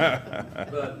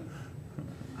 cut. But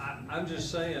I'm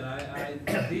just saying,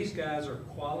 these guys are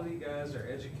quality guys, they're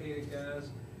educated guys,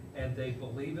 and they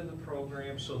believe in the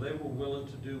program, so they were willing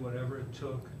to do whatever it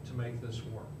took to make this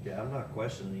work. Yeah, I'm not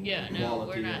questioning the Yeah, no,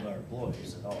 quality we're of not. our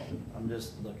employees at all. I'm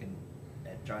just looking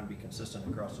at trying to be consistent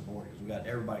across the board, because we got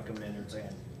everybody coming in here and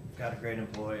saying, got a great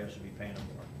employee, I should be paying them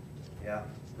more. Yeah,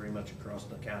 pretty much across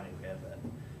the county we have that.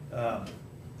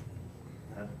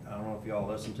 I don't know if y'all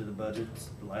listened to the budgets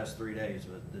the last 3 days,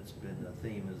 but it's been the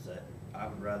theme is that I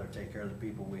would rather take care of the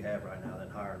people we have right now than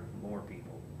hire more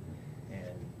people.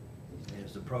 And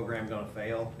is the program gonna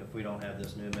fail if we don't have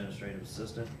this new administrative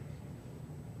assistant?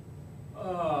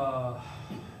 Well,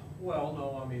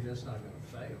 no, I mean, it's not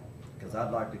gonna fail. Because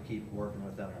I'd like to keep working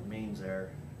within our means there.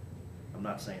 I'm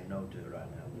not saying no to it right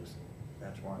now, just,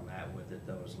 that's where I'm at with it,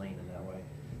 though, is leaning that way.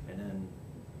 And then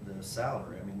the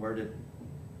salary, I mean, where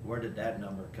did that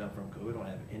number come from? Because we don't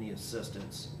have any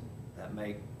assistants that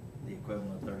make the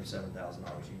equivalent of $37,000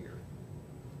 a year.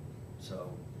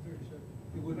 So 37.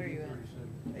 It wouldn't Where be you at?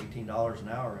 37. $18 an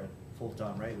hour at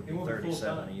full-time rate would It be won't be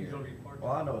 37 full-time, a year. it's gonna be part-time.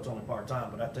 Well, I know it's only part-time,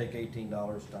 but I take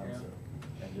 $18 times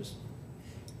Yeah. and just,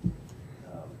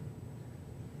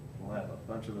 we'll have a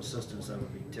bunch of assistants that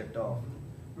would be ticked off.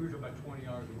 We were talking about 20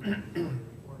 hours a week.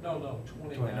 No,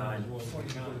 29 is what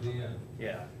we put in.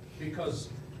 Yeah. Because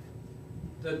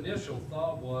the initial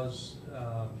thought was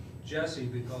Jesse,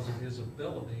 because of his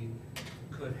ability,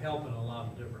 could help in a lot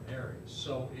of different areas.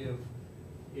 So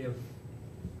if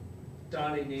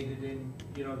Donnie needed him,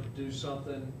 to do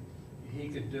something, he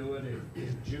could do it.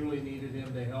 If Julie needed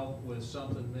him to help with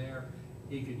something there,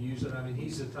 he could use it. I mean,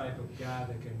 he's the type of guy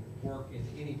that can work in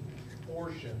any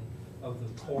portion of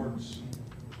the courts.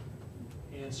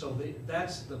 And so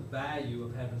that's the value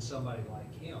of having somebody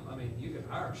like him. I mean, you can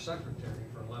hire a secretary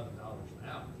for $11 an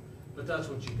hour, but that's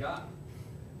what you got.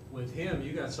 With him,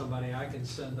 you got somebody I can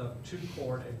send up to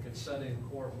court and can sit in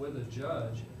court with a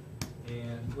judge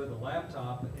and with a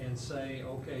laptop and say,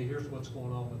 okay, here's what's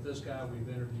going on with this guy, we've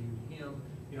interviewed him.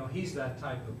 He's that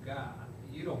type of guy.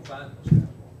 You don't find those guys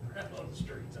walking around on the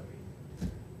streets, I mean.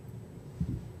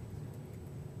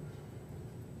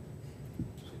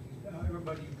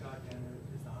 Everybody you got down there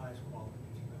is the highest quality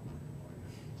you got working for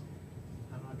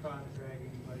you. I'm not trying to drag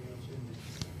anybody else in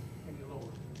any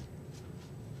lower.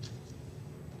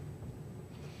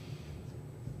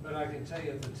 But I can tell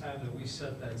you at the time that we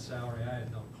set that salary, I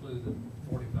had no clue that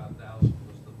 45,000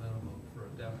 was the minimum for a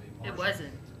deputy marshal. It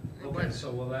wasn't. It Okay, wasn't. so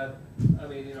I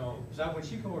mean, So when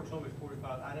she come over and told me 45,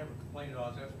 I never complained at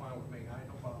all, that's fine with me, I had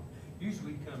no problem.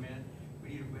 Usually we'd come in,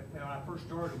 when I first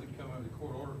started, we'd come in with a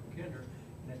court order from Kinder,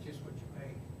 and that's just what you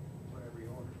pay, whatever you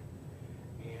order.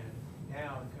 And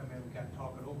now, we come in, we got to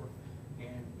talk it over,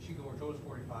 and she go over and told us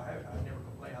 45, I never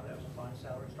complained, that was a fine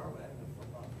salary to start with, I had no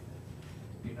problem with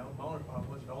that. My only problem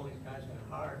was that all these guys got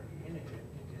hired in it,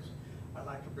 I'd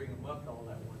like to bring them up to all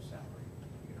that one salary.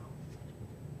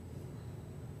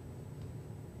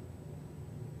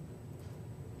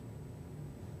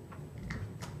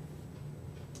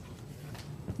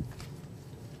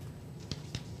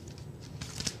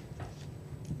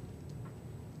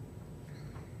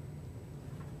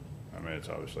 I mean, it's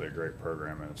obviously a great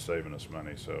program and it's saving us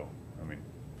money, so, I mean,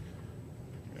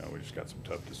 we just got some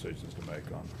tough decisions to make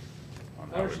on I how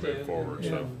we understand. move forward,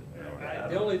 so.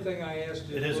 The only thing I asked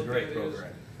you It to is a look great at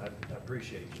program. I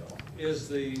appreciate y'all. is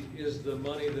the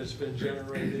money that's been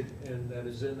generated and that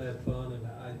is in that fund, and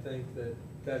I think that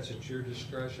that's at your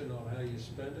discretion on how you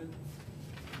spend it.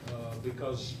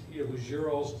 Because it was your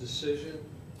all's decision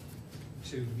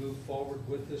to move forward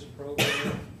with this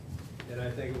program. And I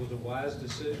think it was a wise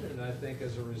decision, and I think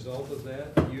as a result of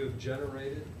that, you have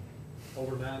generated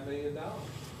over $9 million.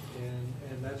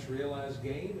 And that's realized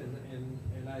gain,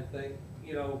 and I think,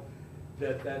 you know,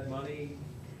 that money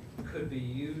could be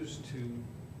used to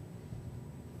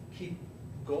keep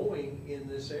going in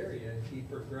this area and keep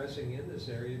progressing in this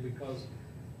area, because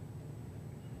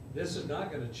this is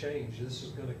not gonna change, this is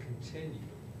gonna continue.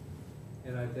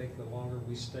 And I think the longer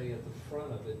we stay at the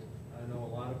front of it, I know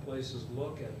a lot of places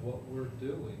look at what we're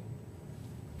doing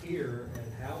here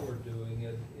and how we're doing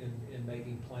it in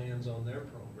making plans on their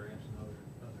programs and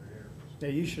other areas. Yeah,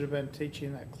 you should have been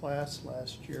teaching that class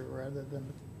last year rather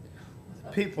than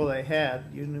the people they had.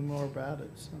 You knew more about it,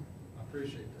 so. I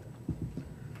appreciate that.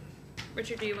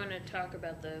 Richard, do you want to talk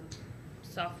about the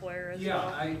software as Yeah,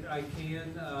 well? I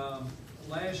can.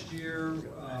 Last year,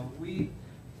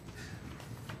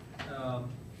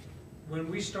 when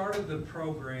we started the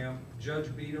program,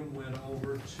 Judge Beadham went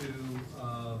over to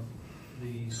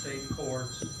the state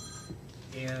courts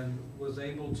and was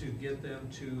able to get them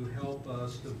to help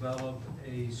us develop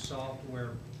a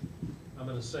software, I'm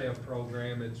gonna say a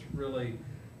program, it's really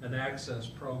an access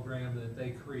program that they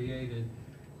created.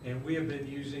 And we have been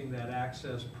using that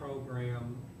access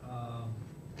program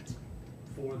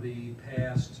for the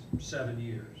past 7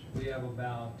 years. We have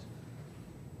about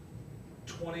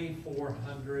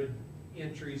 2,400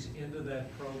 entries into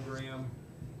that program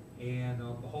and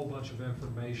a whole bunch of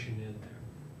information in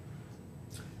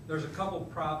there. There's a couple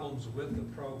problems with the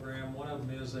program. One of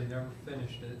them is they never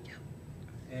finished it.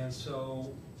 And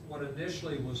so what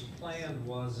initially was planned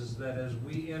is that as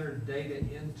we entered data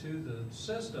into the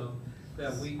system,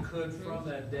 that we could, from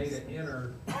that data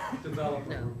enter, develop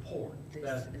a report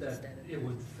that it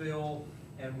would fill,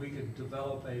 and we could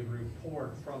develop a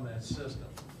report from that system.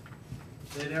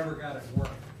 They never got it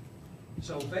working.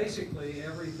 So basically,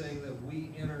 everything that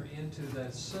we enter into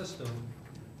that system,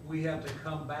 we have to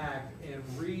come back and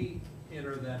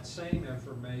re-enter that same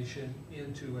information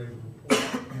into a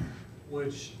report,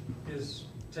 which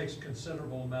takes a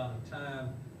considerable amount of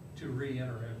time to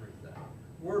re-enter everything.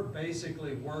 We're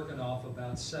basically working off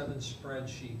about 7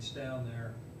 spreadsheets down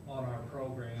there on our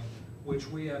program, which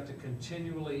we have to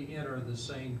continually enter the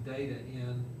same data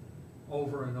in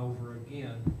over and over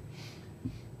again,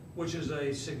 which is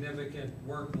a significant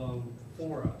workload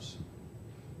for us.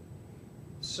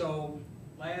 So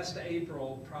last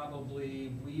April,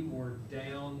 probably we were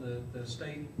down, the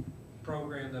state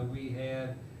program that we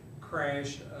had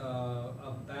crashed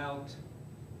about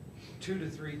 2 to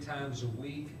 3 times a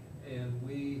week, and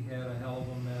we had a hell of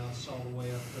a mess all the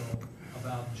way up till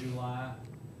about July.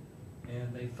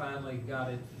 And they finally got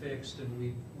it fixed,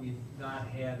 and we've not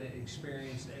had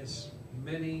experienced as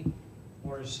many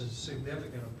or as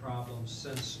significant a problem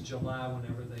since July,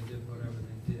 whenever they did whatever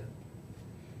they did.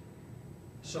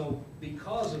 So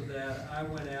because of that, I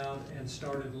went out and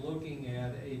started looking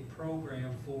at a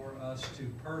program for us to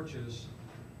purchase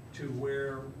to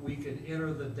where we could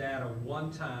enter the data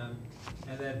one time,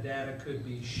 and that data could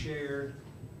be shared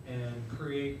and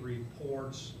create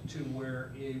reports to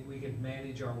where we could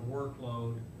manage our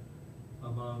workload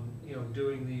among,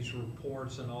 doing these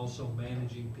reports and also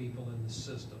managing people in the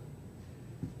system.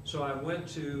 So I went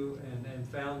to and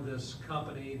found this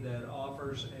company that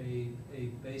offers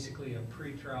basically a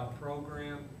pretrial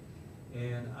program,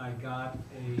 and I got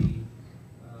a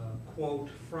quote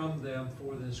from them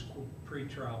for this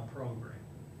pretrial program.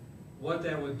 What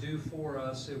that would do for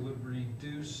us, it would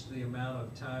reduce the amount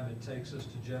of time it takes us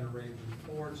to generate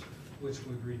reports, which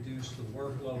would reduce the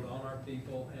workload on our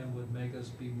people and would make us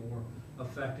be more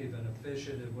effective and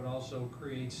efficient. It would also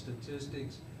create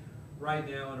statistics. Right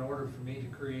now, in order for me to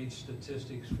create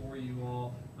statistics for you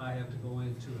all, I have to go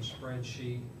into a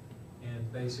spreadsheet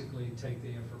and basically take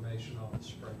the information off the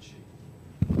spreadsheet,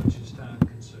 which is time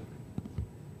consuming.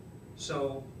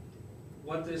 So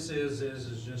what this is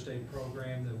just a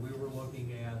program that we were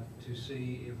looking at to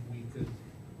see if we could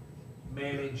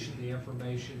manage the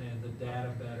information and the data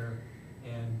better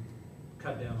and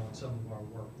cut down on some of our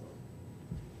workload.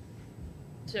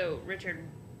 So, Richard,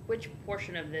 which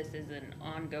portion of this is an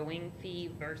ongoing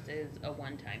fee versus a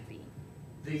one-time fee?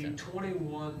 The So-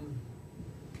 21.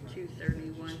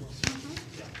 231.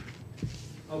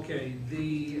 Okay,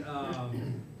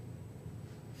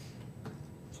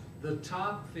 the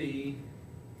top fee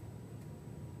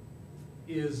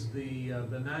is the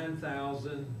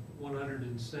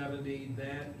 9,170.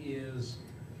 That is,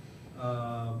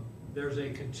 there's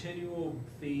a continual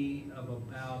fee of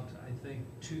about, I think,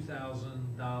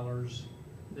 $2,000.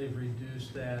 They've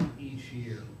reduced that each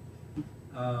year.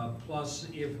 Plus,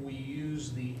 if we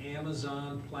use the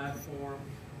Amazon platform,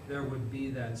 there would be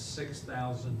that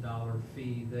 $6,000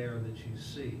 fee there that you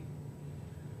see.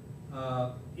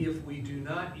 If we do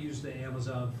not use the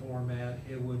Amazon format,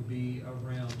 it would be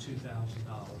around $2,000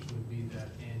 would be that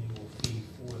annual fee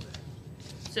for that.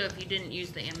 So if you didn't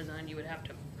use the Amazon, you would have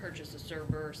to purchase a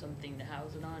server or something to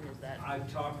house it on, is that? I've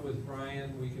talked with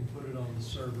Brian, we can put it on the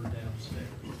server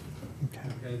downstairs.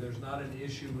 Okay, there's not an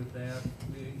issue with that.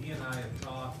 He and I have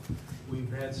talked,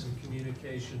 we've had some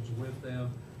communications with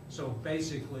them. So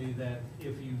basically that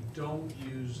if you don't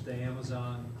use the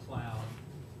Amazon cloud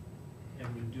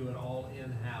and we do it all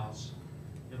in-house,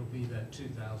 it'll be that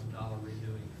 $2,000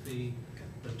 renewing fee.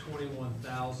 The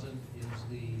 $21,000 is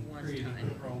the One creating time.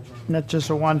 the program. That's just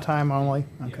a one-time only?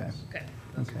 Okay. Yes, Okay.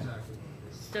 that's Okay. exactly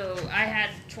what it is. So I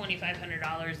had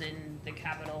 $2,500 in the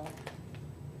capital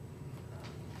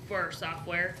for our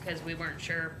software, because we weren't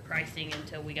sure pricing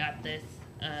until we got this.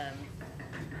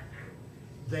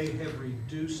 They have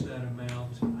reduced that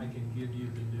amount. I can give you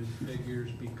the new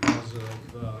figures because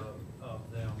of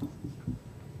them.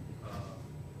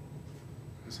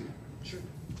 Sure.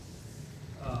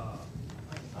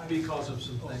 Because of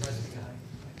some things.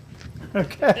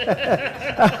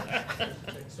 Okay.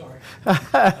 Sorry. I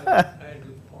had to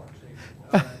do the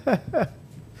parks.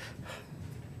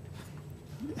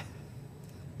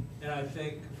 And I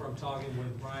think from talking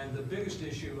with Brian, the biggest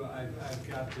issue I've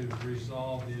got to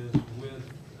resolve is with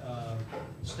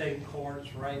state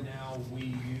courts. Right now,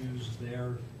 we use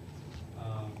their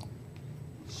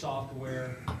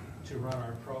software to run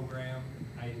our program.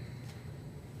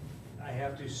 I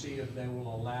have to see if they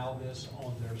will allow this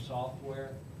on their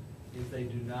software. If they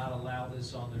do not allow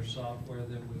this on their software,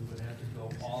 then we would have to go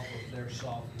off of their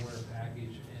software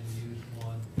package and use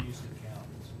the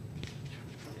accountants.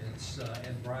 It's,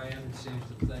 and Brian seems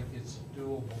to think it's a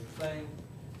doable thing.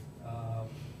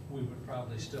 We would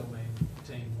probably still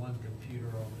maintain one computer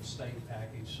on the state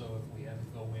package, so if we had to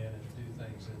go in and do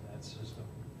things in that system,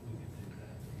 we could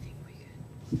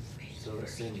do that. So it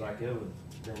seems like it would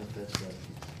benefit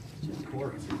the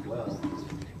courts as well,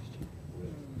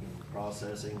 with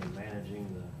processing and managing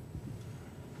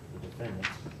the defendants.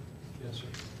 Yes, sir.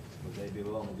 Would they be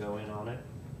willing to go in on it?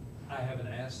 I haven't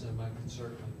asked them, I can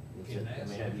certainly can I ask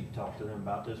mean, have them. you talked to them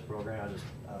about this program?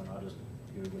 I don't know, I just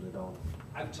Googled it on.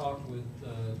 I've talked with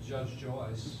Judge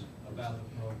Joyce about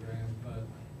the program, but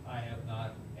I have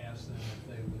not asked them if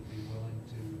they would be willing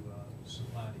to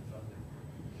supply any funding.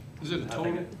 Is it a I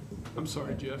think total? I'm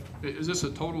sorry, Jeff. Is this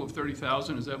a total of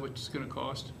 30,000? Is that what it's gonna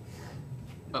cost?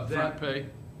 Upfront That- pay?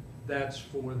 That's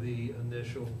for the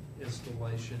initial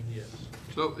installation, yes.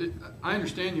 So I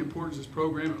understand the importance of this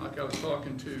program, like I was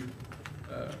talking to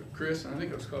Chris, and I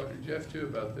think I was talking to Jeff too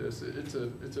about this. It's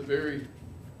a very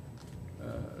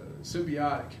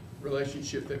symbiotic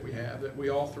relationship that we have, that we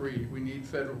all three, we need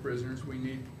federal prisoners, we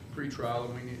need pretrial,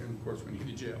 and of course, we need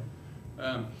the jail.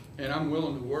 And I'm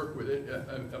willing to work with it.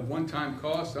 A one-time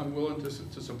cost, I'm willing to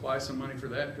supply some money for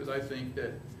that, because I think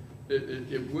that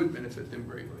it would benefit them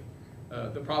greatly.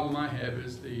 The problem I have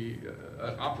is the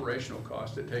operational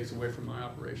cost it takes away from my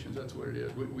operations. That's what it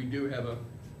is. We do have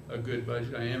a good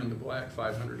budget. I am in the black,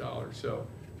 $500. So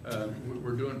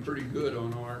we're doing pretty good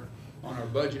on our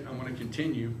budget. I want to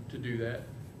continue to do that.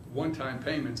 One-time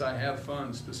payments, I have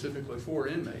funds specifically for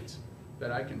inmates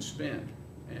that I can spend,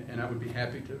 and I would be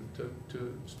happy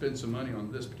to spend some money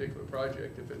on this particular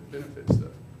project if it benefits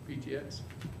the PTS.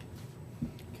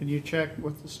 Can you check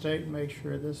with the state and make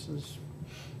sure this is,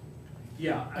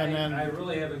 Yeah, And then- I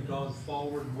really haven't gone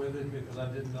forward with it because I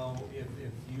didn't know if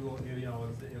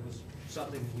it was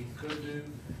something we could do.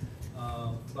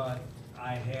 But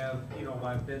I have,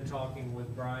 I've been talking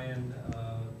with Brian,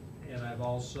 and I've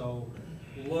also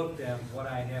looked at what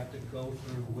I have to go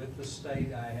through with the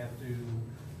state. I have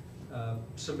to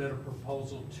submit a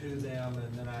proposal to them,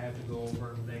 and then I have to go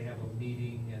over, and they have a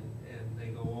meeting, and they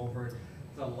go over it.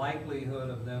 The likelihood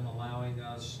of them allowing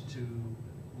us to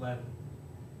let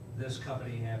this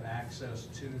company have access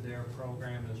to their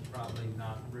program is probably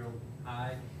not real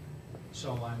high.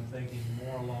 So I'm thinking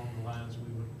more along the lines,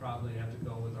 we would probably have to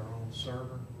go with our own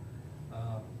server.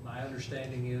 My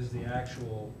understanding is the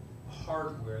actual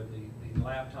hardware, the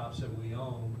laptops that we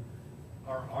own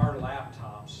are our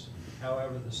laptops.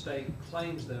 However, the state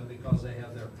claims them because they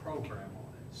have their program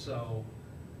on it. So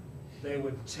they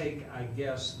would take, I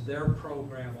guess, their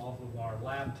program off of our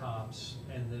laptops,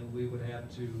 and then we would have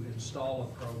to install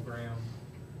a program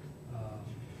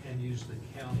and use the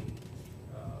county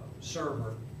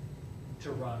server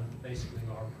to run basically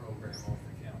our program off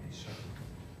the county server.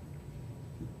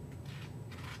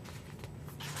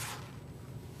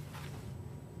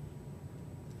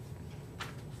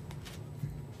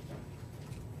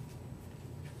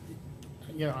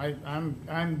 you know,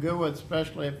 I'm good with,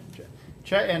 especially if,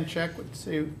 check with,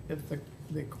 see if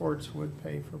the courts would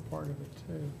pay for part of it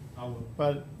too. I would,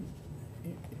 But,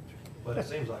 But it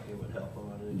seems like it would help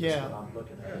them, I mean, just Yeah. when I'm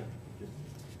looking at it, just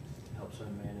helps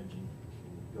them manage and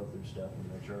go through stuff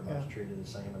and make sure everybody's Yeah. treated the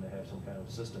same and they have some kind of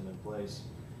system in place.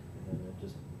 And then it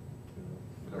just, you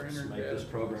know, helps Grander make this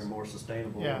data. program more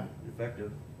sustainable Yeah. and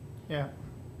effective. yeah,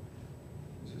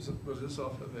 Was this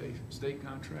off of a state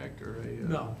contract or a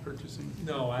No. purchasing?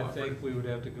 no, I cooperative? think we would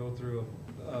have to go through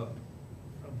a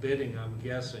bidding, I'm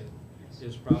guessing,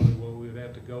 is probably what we would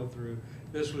have to go through.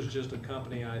 This was just a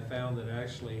company I found that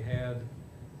actually had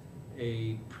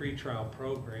a pretrial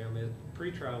program.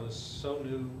 Pretrial is so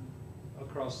new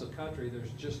across the country,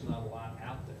 there's just not a lot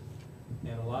out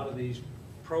there. And a lot of these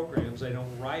programs, they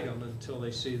don't write them until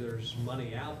they see there's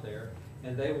money out there,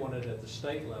 and they want it at the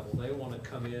state level. They want to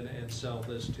come in and sell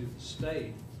this to the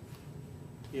state,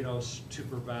 you know, to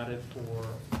provide it for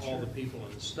all the people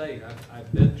in the state.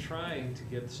 I've been trying to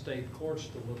get the state courts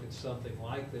to look at something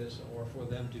like this, or for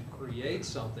them to create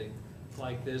something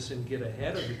like this and get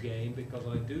ahead of the game, because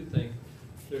I do think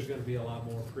there's gonna be a lot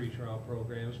more pretrial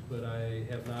programs, but I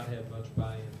have not had much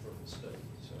buy-in from the state,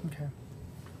 so. okay.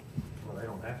 Well, they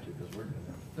don't have to, because we're doing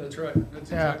it. That's right,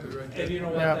 that's Yeah. exactly right. And you know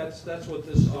what, Yeah. that's what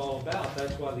this is all about.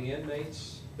 That's why the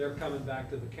inmates, they're coming back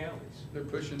to the counties. They're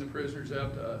pushing the prisoners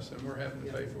out to us, and we're having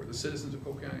to pay for it. The citizens of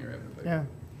Cole County are having to pay for it. Yeah.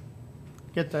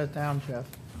 Get that down, Jeff.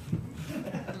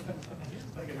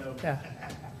 Yeah,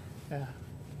 yeah.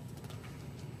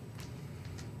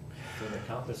 So the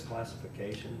compass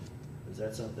classification, is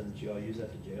that something that you all use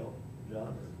at the jail, John? Or,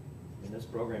 I mean, this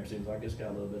program seems like it's got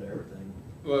a little bit of everything.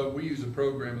 Well, we use a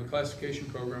program, the classification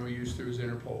program we use through is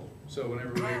Interpol. So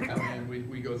whenever they come in,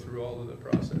 we go through all of the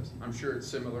process. I'm sure it's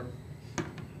similar.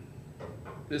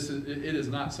 It is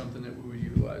not something that we would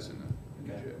utilize in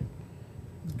the Okay. jail.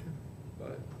 Okay.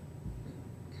 But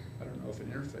I don't know if an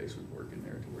interface would work in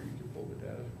there to where you could pull the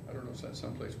data. I don't know if that's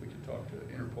someplace we could talk to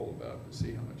Interpol about to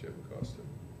see how much it would cost to.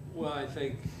 Well, I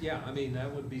think, yeah, I mean,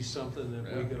 that would be something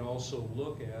that we Yeah. could also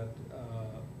look at,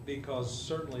 because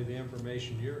certainly the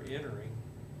information you're entering,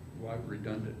 Why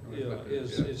redundant? you know,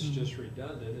 is, Yeah. it's just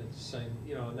redundant. It's the same,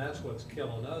 you know, and that's what's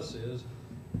killing us is,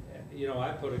 you know,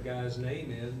 I put a guy's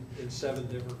name in 7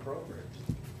 different programs,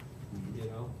 you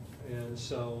know? And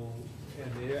so,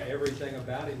 and everything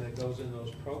about him that goes in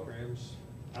those programs,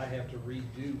 I have to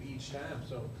redo each time.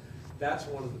 So that's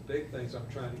one of the big things I'm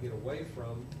trying to get away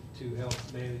from to help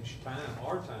manage time,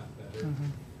 our time better,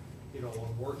 you know,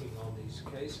 when working on these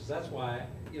cases. That's why,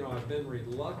 you know, I've been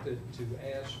reluctant to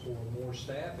ask for more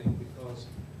staffing, because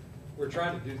we're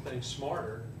trying to do things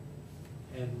smarter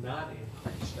and not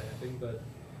increase staffing, but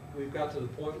we've got to the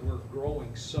point where we're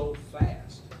growing so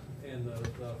fast, and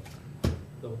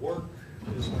the work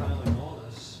is piling on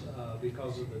us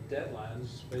because of the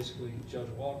deadlines. Basically, Judge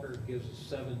Walker gives us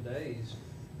 7 days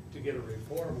to get a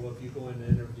report. Well, if you go in and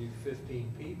interview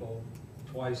 15 people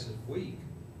twice a week,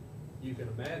 you can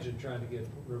imagine trying to get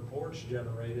reports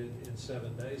generated in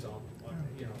 7 days on,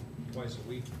 you know, twice a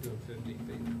week doing 15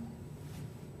 people.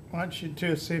 Why don't you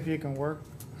two see if you can work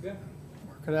Yeah.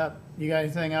 it out? You got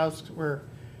anything else? We're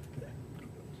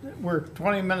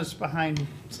 20 minutes behind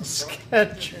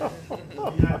schedule.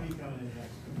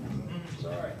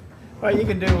 Sorry. Well, you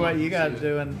can do what you gotta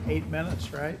do in 8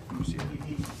 minutes, right?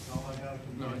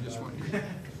 No, I just want you, so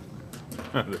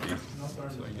I can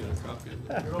get a copy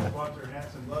of it. Girls bought their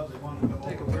hats and gloves, they wanted to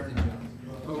come over there.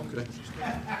 Okay.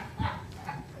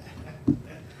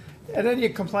 And then you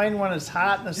complain when it's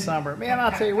hot in the summer. Man,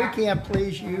 I'll tell you, we can't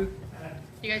please you.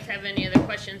 Do you guys have any other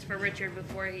questions for Richard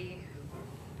before he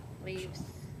leaves?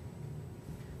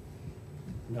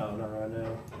 No, not right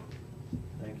now.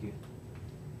 Thank you.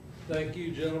 Thank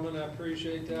you, gentlemen. I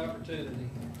appreciate the opportunity.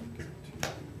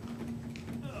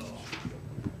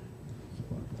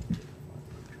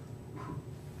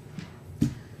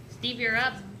 Steve, you're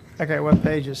up. Okay, what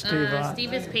page is Steve on?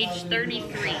 Steve is page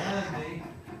 33. I'd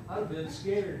have been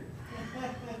scared.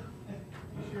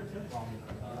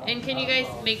 And can you guys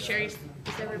make sure, is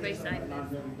everybody signed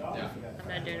this? Yeah. I'm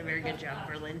not doing a very good job,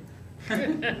 Berlin. I'm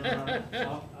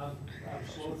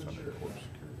slow and sure.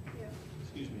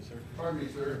 Excuse me, sir. Pardon me,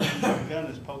 sir. The gun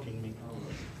is poking me. Are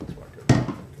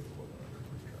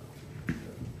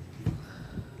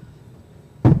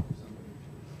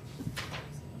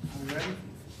we ready?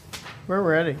 We're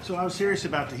ready. So I was serious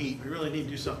about the heat. We really need to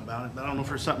do something about it, but I don't know if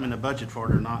there's something in the budget for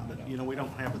it or not, but you know, we don't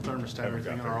have a thermostat or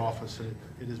anything in our office.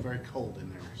 It is very cold in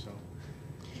there, so.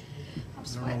 I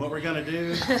don't know what we're gonna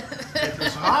do.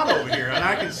 It's hot over here, and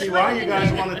I can see why you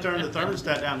guys want to turn the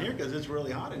thermostat down here, because it's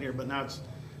really hot in here, but now it's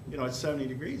you know, it's 70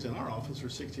 degrees in our office or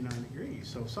 69 degrees,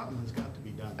 so something has got to be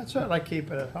done. That's what I keep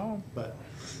it at home. But,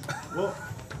 well,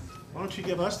 why don't you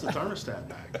give us the thermostat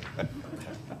back?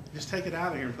 Just take it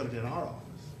out of here and put it in our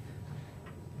office.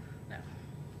 No.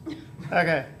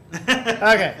 Okay,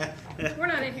 okay. We're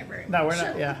not in here very much. No, we're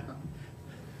not, yeah.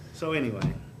 So anyway,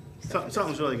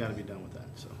 something's really gotta be done with that,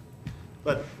 so.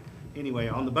 But anyway,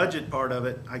 on the budget part of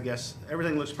it, I guess,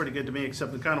 everything looks pretty good to me,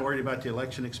 except I'm kinda worried about the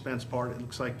election expense part. It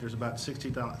looks like there's about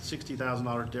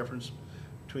 $60,000 difference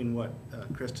between what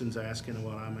Kristen's asking and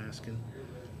what I'm asking.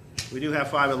 We do have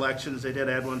 5 elections. They did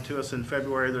add one to us in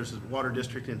February. There's a water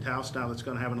district in Taos now that's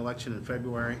gonna have an election in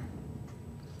February.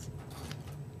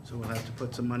 So we'll have to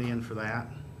put some money in for that.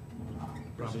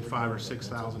 Probably $5,000 or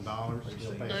 $6,000.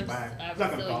 We'll pay it back. It's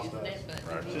not gonna cost us.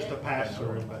 It's just a pass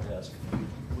through, but Yes.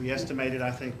 we estimated, I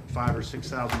think, $5,000 or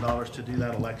 $6,000 to do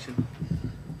that election.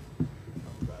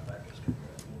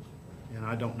 And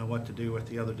I don't know what to do with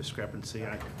the other discrepancy.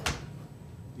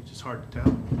 It's just hard to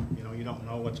tell. You know, you don't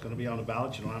know what's gonna be on the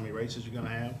ballot. You don't know how many races you're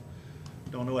gonna have.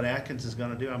 Don't know what Atkins is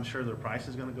gonna do. I'm sure their price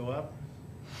is gonna go up.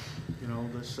 You know,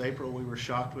 this April, we were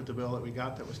shocked with the bill that we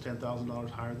got that was $10,000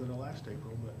 higher than the last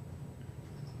April, but,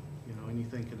 you know,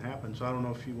 anything can happen. So I don't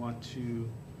know if you want to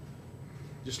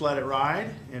just let it ride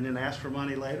and then ask for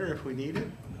money later if we need it,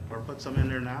 or put some in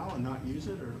there now and not use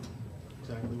it, or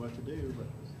exactly what to do, but.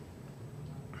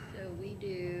 So we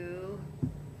do,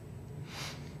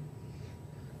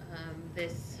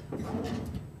 this,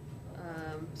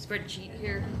 spreadsheet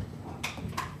here,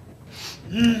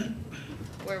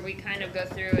 where we kind of go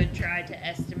through and try to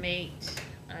estimate,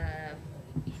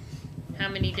 how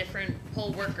many different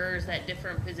poll workers at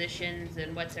different positions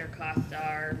and what their costs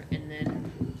are, and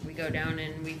then we go down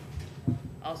and we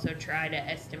also try to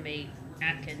estimate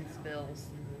Atkins bills,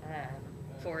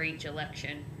 for each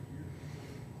election.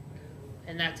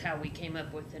 And that's how we came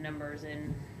up with the numbers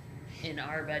in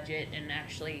our budget, and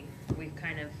actually, we've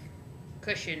kind of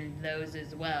cushioned those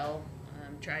as well,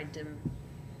 tried to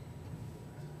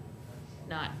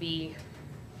not be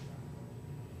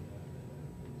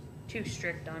too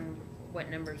strict on what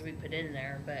numbers we put in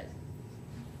there, but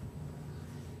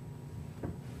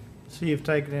So you've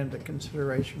taken into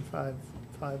consideration five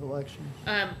elections.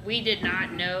 we did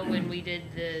not know when we did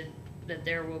that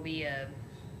there will be a,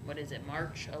 what is it,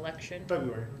 March election?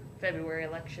 February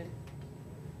election.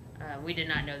 We did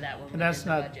not know that when we And did that's the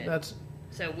not, budget. that's,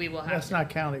 So we will have that's to, not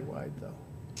countywide though.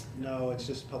 No, it's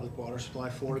just public water supply,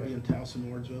 Florida being Taos and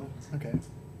Wardsville. Okay.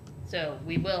 so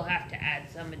we will have to add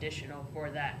some additional for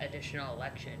that additional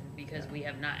election, because we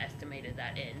have not estimated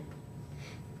that in.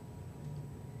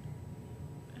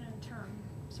 And in turn,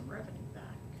 some revenue back,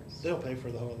 'cause They'll pay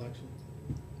for the whole election.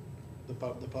 The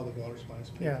public water supplies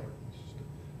pay for Yeah. it.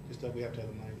 It's just that we have to have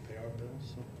the money to pay our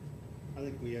bills, so. I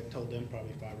think we had told them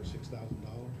probably $5,000 or $6,000.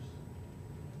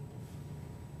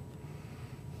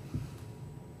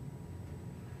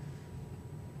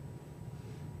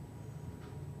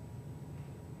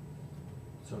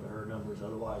 So do her numbers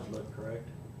otherwise look correct?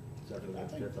 Except for I the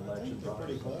think- fifth I think election they're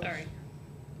pretty process? close. Sorry,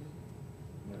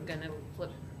 I'm gonna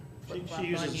flip She flop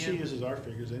on she you. uses our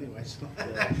figures anyway, so.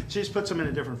 Yeah. She just puts them in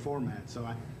a different format, so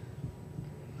I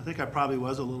think I probably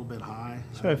was a little bit high.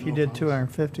 I So don't if you know did I was-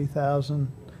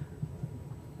 250,000,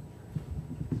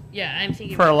 Yeah, I'm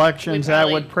thinking. For elections, that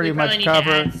would pretty much We cover-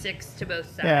 probably need to add 6 to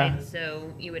both Yeah. sides,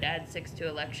 so you would add 6 to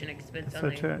election expense So on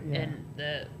the, to- yeah. and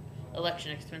the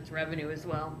election expense revenue as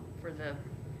well for the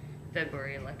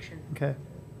February election. okay.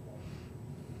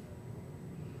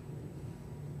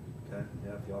 Okay,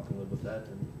 yeah, if y'all can live with that,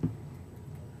 then.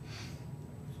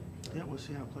 Yeah, we'll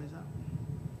see how it plays out.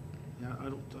 Yeah, I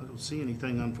don't see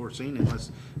anything unforeseen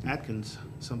unless Atkins,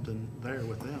 something there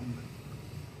with them.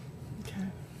 Okay.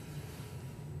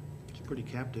 It's pretty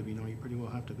captive, you know, you pretty well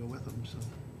have to go with them, so.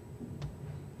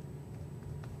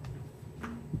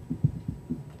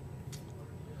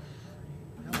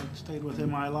 Well, I stayed within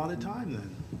my allotted time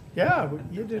then. Yeah,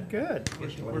 you did good.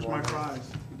 Where's my prize?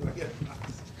 Do I get a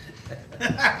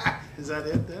prize? Is that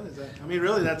it then? Is that, I mean,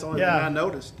 really, that's the only thing Yeah. I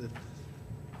noticed, that,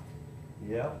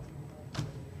 Yeah.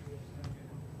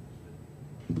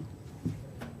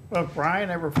 Well, if Brian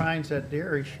ever finds that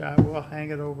deer he shot, we'll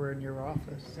hang it over in your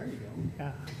office. there you go,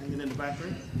 Yeah. hanging in the back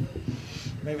room.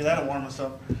 Maybe that'll warm us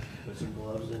up. Put some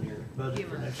gloves in your budget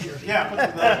for next year. Yeah, put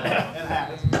the glove and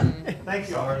hat. Thank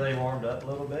you. So are they warmed up a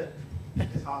little bit?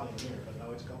 It's hot in here, but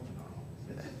no, it's cold in our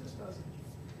office. It just doesn't.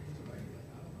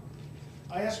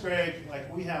 I asked Greg,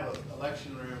 like, we have an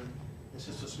election room, it's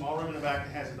just a small room in the back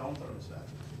that has its own thermostat.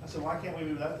 I said, why can't we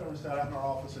move that thermostat out in our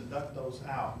office and duct those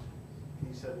out? And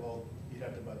he said, well, you'd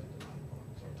have to budget the money for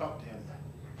it. So I talked to him,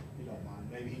 if you don't mind.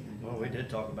 maybe he can do Well, we that. did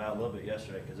talk about it a little bit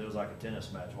yesterday, cause it was like a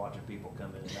tennis match, watching people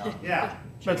come in and out. Yeah.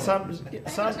 But somewhere,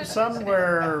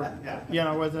 Yeah. you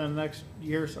know, within the next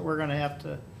year, or so we're gonna have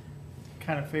to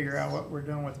kind of figure out what we're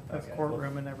doing with the fifth Okay.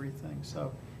 courtrum and everything,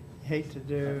 so hate to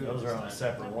do. Those are on a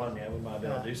separate one, yeah, we might be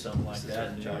able to do something like that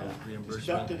and try to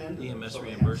Ducked it into EMS so we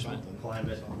have reimbursement. something. climb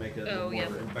it and make it a Oh, little yeah,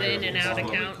 more the in and out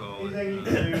invariable. account. Anything you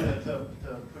can do to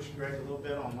push Greg a little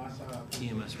bit on my side?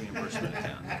 EMS reimbursement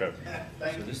account. Okay.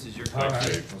 Thank So you. this is your All copy.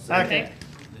 right. Okay,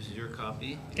 This is your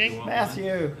copy. Okay. You want Matthew.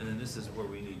 one? And then this is where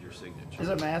we need your signature. is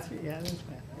it Matthew? Yeah, it is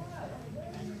Matthew.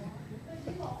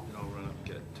 And I'll run up and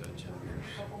get Jen here.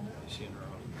 Is she in her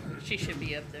office? She should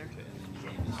be up there. Okay, and then you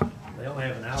need this. They only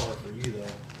have an hour for you though,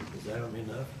 does that mean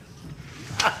enough?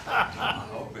 I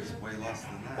hope it's way less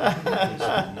than that. These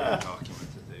are the new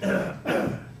documents that they.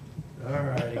 All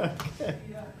righty, Okay.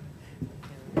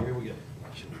 here we go.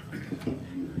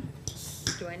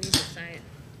 Do I need to sign it?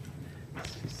 No.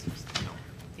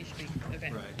 You should be,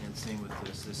 okay. Right, and same with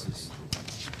this, this is,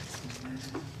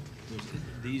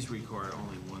 these require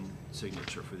only one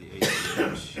signature for the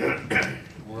ACH.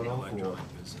 One on four.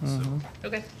 Electronic business, so.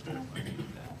 Okay, And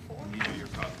these are your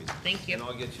copies. Thank you. And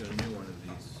I'll get you a new one of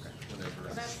these,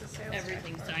 whenever. That's the sales tax,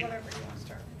 Everything's or signed. whatever you want to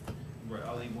start. Right,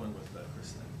 I'll leave one with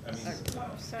Kristen. I mean,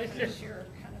 So here's your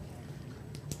kind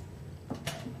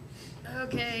of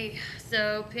okay,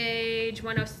 so page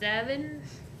 107.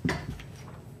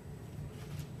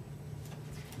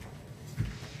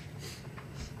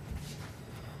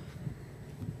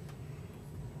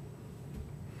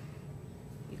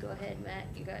 You go ahead, Matt,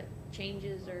 you got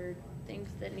changes or things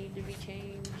that need to be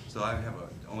changed? So I have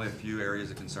only a few areas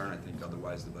of concern. I think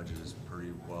otherwise the budget is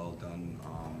pretty well done.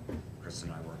 Kristen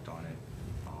and I worked on it,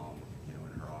 you know,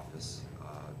 in her office,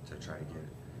 to try to get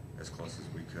as close as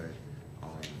we could.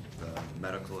 The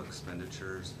medical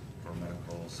expenditures for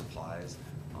medical supplies,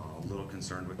 a little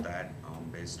concerned with that,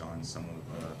 based on some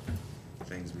of the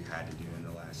things we had to do in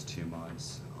the last 2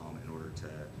 months, in order to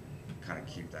kind of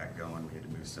keep that going. We had to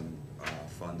move some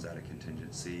funds out of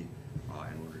contingency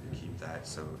in order to keep that.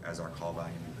 So as our call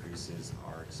volume increases,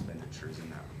 our expenditures in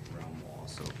that realm will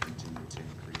also continue to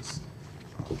increase.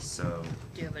 So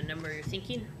Do you have a number you're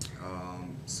thinking?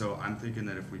 so I'm thinking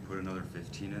that if we put another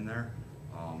 15 in there,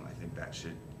 I think that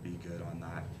should be good on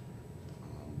that.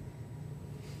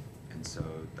 And so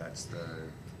that's the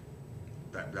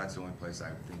only place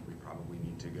I think we probably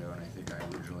need to go. And I think I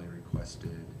originally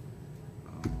requested,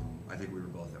 I think we were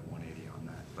both at 180 on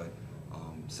that. But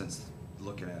since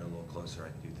looking at it a little closer, I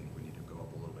do think we need to go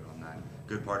up a little bit on that.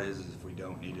 Good part is if we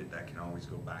don't need it, that can always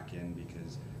go back in,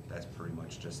 because that's pretty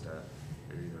much just it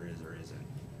either is or isn't.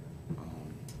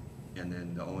 And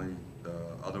then the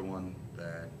other one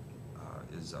that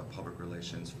is public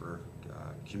relations for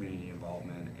community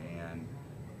involvement and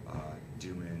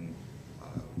doing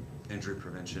injury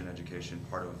prevention education.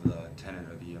 Part of the tenet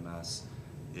of EMS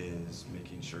is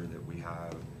making sure that we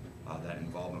have that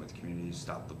involvement with the community,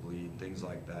 stop the bleed, things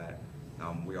like that.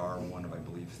 We are one of, I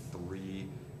believe, 3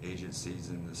 agencies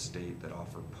in the state that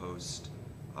offer post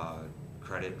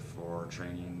credit for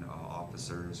training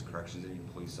officers, corrections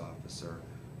and police officer.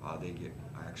 They get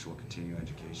actual continuing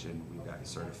education. We've gotten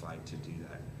certified to do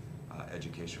that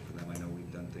education for them. I know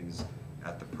we've done things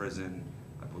at the prison.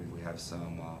 I believe we have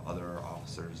some other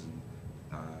officers and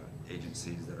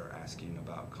agencies that are asking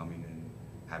about coming and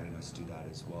having us do that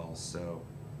as well. So,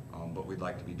 but we'd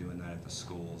like to be doing that at the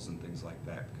schools and things like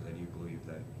that, because I do believe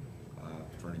that,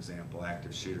 for an example,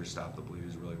 active shooter stop the bleed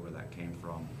is really where that came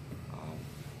from.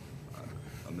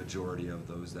 A majority of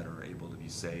those that are able to be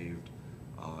saved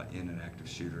in an active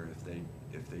shooter,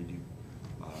 if they do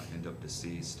end up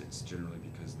deceased, it's generally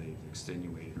because they've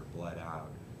extenuated or bled out.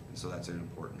 And so that's an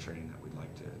important training that we'd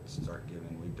like to start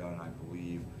giving. We've done, I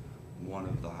believe, one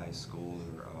of the high school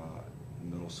or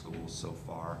middle schools so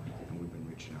far, and we've been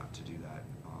reaching out to do that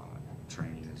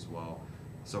training as well.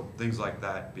 So things like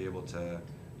that, be able to,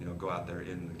 you know, go out there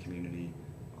in the community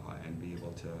and be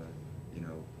able to, you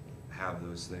know, have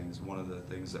those things. One of the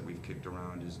things that we've kicked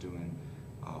around is doing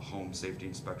home safety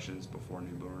inspections before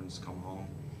newborns come home,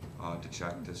 to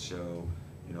check to show,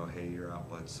 you know, hey, your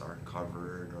outlets aren't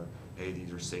covered, or hey,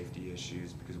 these are safety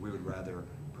issues, because we would rather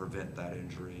prevent that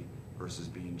injury versus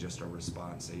being just a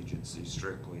response agency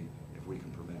strictly. If we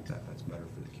can prevent that, that's better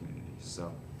for the community.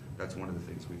 So that's one of the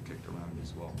things we've kicked around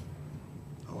as well.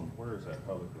 Where is that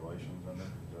public relations under?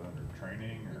 Is it under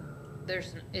training or?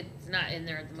 It's not in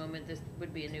there at the moment. This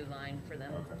would be a new line for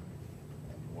them. Okay.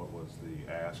 And what was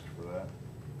the ask for that?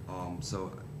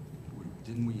 So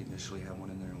didn't we initially have one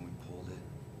in there and we pulled it?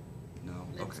 No?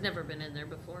 It's Okay. never been in there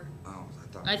before. Oh, I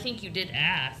thought. I think you did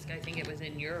ask. I think it was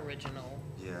in your original.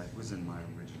 Yeah, it was in my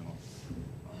original.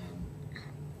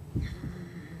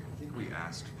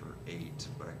 asked for 8,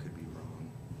 but I could be wrong.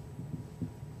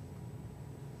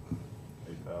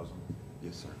 8,000?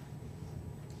 Yes, sir.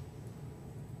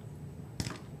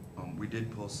 We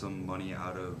did pull some money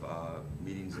out of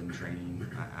meetings and training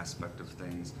aspect of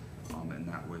things, and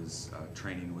that was,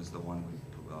 training was the one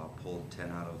we pulled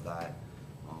 10 out of that.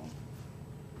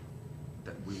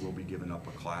 That we will be giving up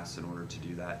a class in order to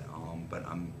do that, but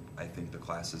I think the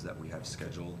classes that we have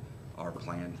scheduled are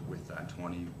planned with that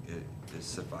 20.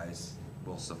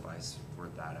 Will suffice for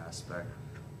that aspect.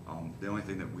 The only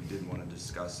thing that we did want to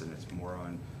discuss, and it's more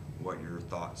on what your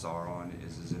thoughts are on,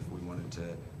 is if we wanted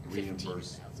to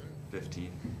reimburse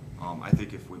 15. I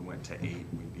think if we went to 8,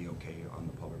 we'd be okay on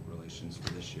the public relations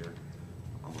for this year.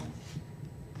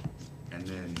 And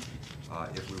then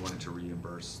if we wanted to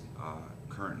reimburse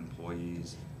current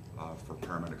employees for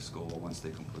paramedic school, once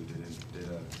they completed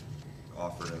and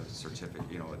offered a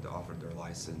certificate, offered their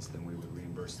license, then we would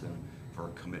reimburse them for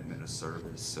a commitment of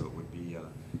service. So it would be,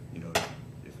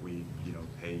 if we,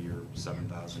 pay your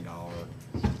 $7,000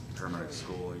 paramedic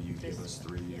school, you give us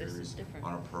 3 years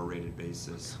on a prorated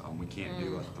basis. We can't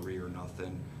do a 3 or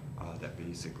nothing. That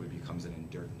basically becomes an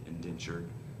indentured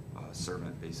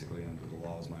servant, basically, under the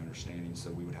law, is my understanding.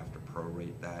 So we would have to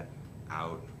prorate that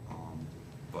out.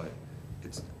 But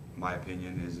my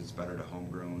opinion is it's better to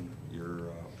homegrown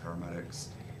your paramedics.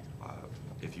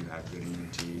 If you have good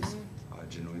EMTs,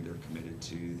 generally they're committed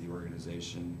to the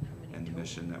organization and the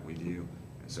mission that we do.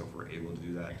 And so if we're able to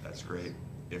do that, that's great.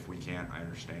 If we can't, I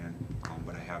understand.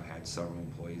 But I have had several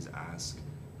employees ask,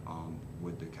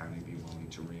 would the county be willing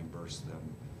to reimburse them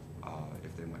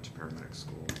if they went to paramedic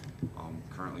school?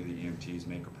 Currently, the EMTs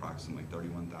make approximately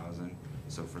 $31,000.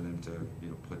 So for them to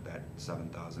put that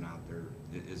 $7,000 out there,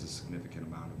 it is a significant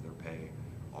amount of their pay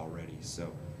already.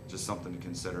 So just something to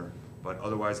consider. But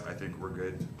otherwise, I think we're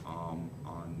good on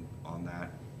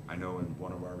that. I know in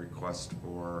one of our requests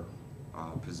for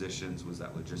positions was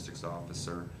that logistics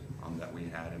officer that we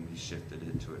had, and we shifted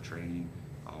it to a training.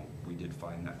 We did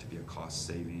find that to be a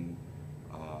cost-saving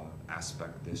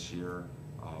aspect this year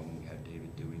when we had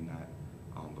David doing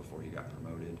that before he got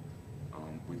promoted.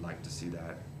 We'd like to see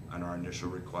that. On our initial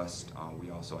request, we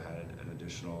also had an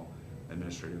additional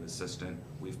administrative assistant.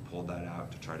 We've pulled that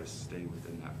out to try to stay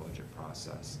within that budget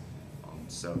process.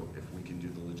 So if we can do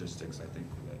the logistics, I think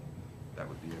that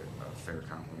would be a fair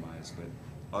compromise. But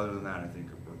other than that, I think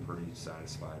we're pretty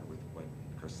satisfied with what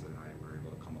Krista and I were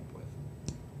able to come up with.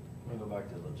 I'm gonna go back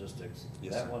to the logistics.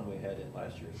 Yes, That sir. one we had in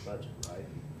last year's budget, right?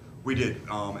 We did,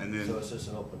 and then So it's just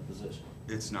an open position.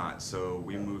 it's not. So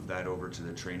we moved that over to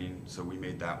the training. So we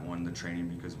made that one the training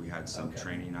because we had some Okay.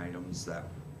 training items that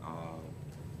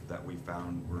we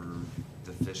found were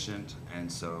deficient, and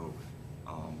so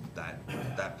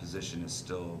that position is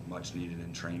still much needed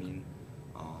in training.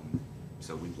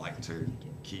 So we'd like to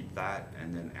keep that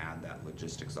and then add that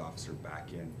logistics officer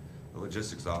back in. The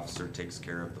logistics officer takes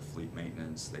care of the fleet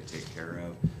maintenance. They take care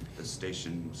of the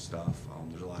station stuff.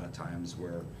 There's a lot of times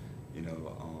where,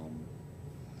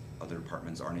 other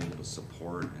departments aren't able to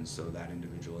support, and so that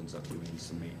individual ends up doing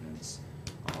some maintenance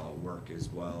work as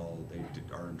well. They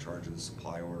are in charge of the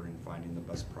supply order and finding the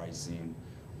best pricing.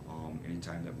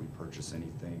 Anytime that we purchase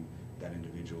anything, that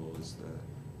individual is the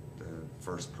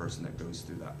first person that goes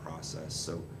through that process.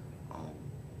 So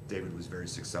David was very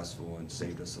successful and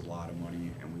saved us a lot of money,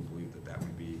 and we believe that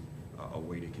would be a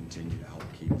way to continue to help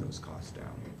keep those costs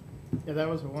down. Yeah, that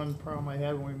was the one problem I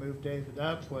had when we moved David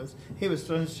up, was he was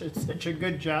doing such a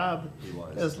good job He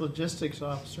was. as logistics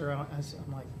officer. I'm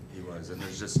like, He was, and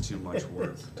there's just too much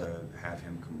work to have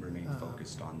him remain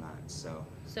focused on that, so.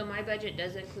 So my budget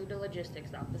does include a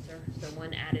logistics officer, so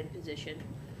one added position.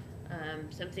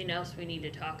 Something else we need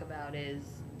to talk about is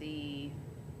the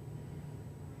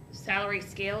salary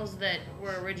scales that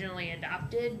were originally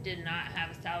adopted did not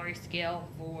have a salary scale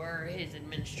for his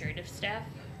administrative staff.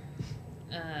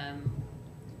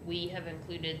 We have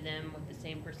included them with the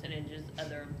same percentage as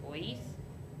other employees,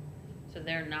 so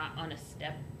they're not on a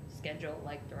step schedule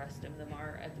like the rest of them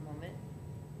are at the moment.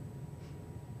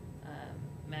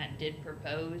 Matt did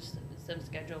propose some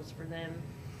schedules for them,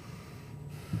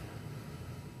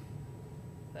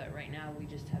 but right now we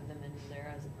just have them in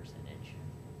there as a percentage.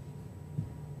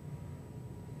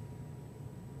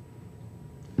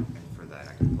 And for that,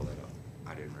 I can pull that up.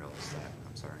 I didn't realize that,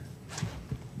 I'm sorry.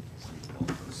 All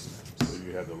those steps. So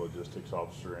you have the logistics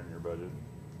officer in your budget?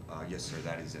 Yes, sir,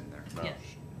 that is in there. No. Yes,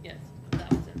 yes, that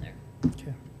was in there.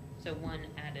 okay. So one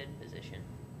added position.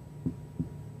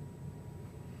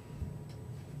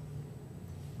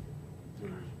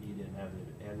 You didn't have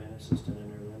the admin assistant in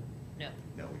there then?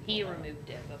 No, No, we he pulled that. removed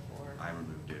it before. I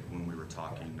removed it when we were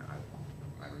talking,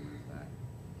 I removed that.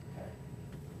 Okay.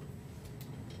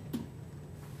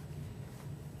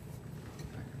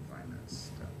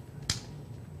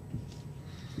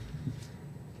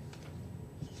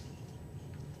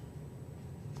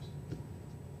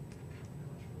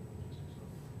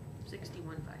 $61,500.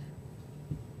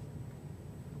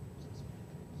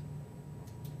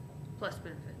 Plus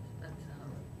benefits, that's how.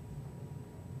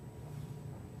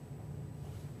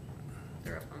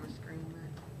 They're up on the screen,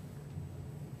 Matt.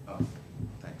 Oh,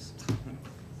 thanks.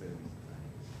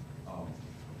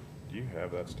 Do you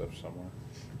have that stuff somewhere?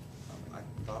 I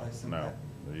thought I sent No. that.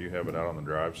 Do you have it out on the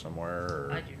drive somewhere,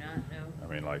 or? I do not know. I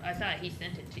mean, like, I thought he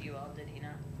sent it to you all, did he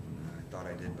not? I thought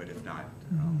I did, but if not,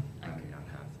 I may not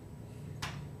have.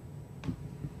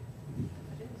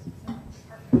 It is, it's not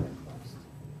department request.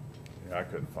 yeah, I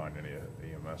couldn't find any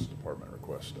EMS department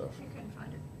request stuff. You couldn't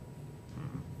find it.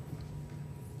 Mhm.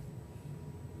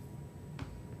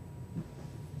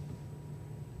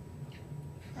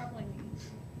 Probably needs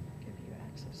to give you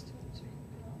access to it so you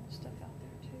can put all the stuff out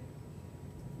there too.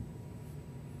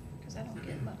 Cause I don't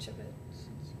get much of it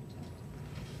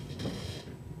sometimes.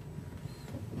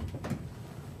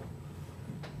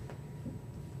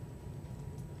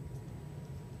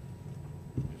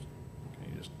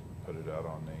 Can you just put it out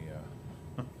on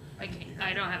the, I can't,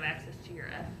 I don't have access to your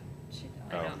F. She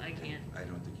I Oh. don't, I can't. I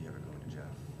don't think you have it going to Jeff.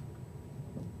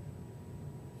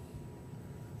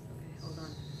 Okay, hold on.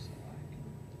 So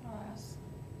I'll ask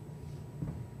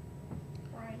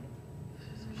Brian. So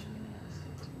she can ask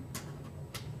it too.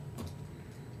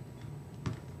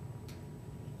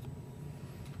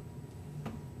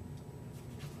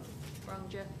 Wrong,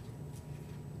 Jeff.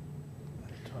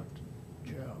 I talked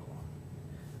to Joe.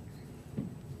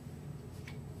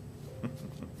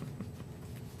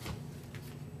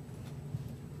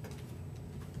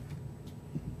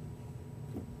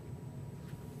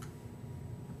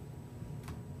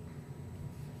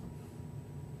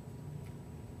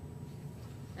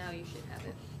 Now you should have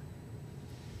it.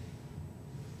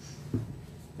 you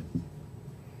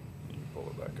can pull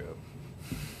it back up.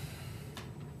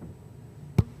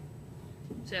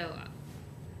 So,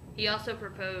 he also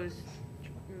proposed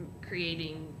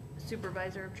creating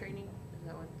supervisor of training. Is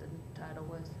that what the title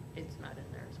was? It's not in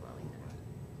there as well either.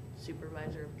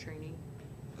 Supervisor of training.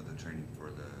 For the training for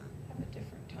the, Have a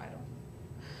different title.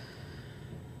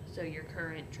 So your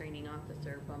current training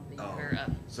officer bumping oh, her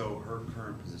up. so her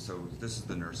current position, so this is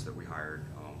the nurse that we hired,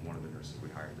 one of the nurses we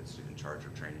hired that's in charge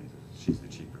of training. She's the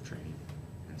chief of training.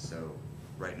 And so,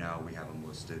 right now, we have them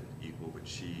listed equal, but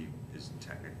she is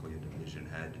technically a division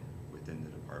head within the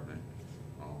department.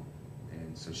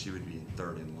 And so she would be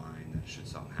third in line, that should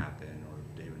something happen, or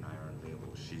if Dave and I are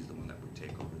unavailable, she's the one that would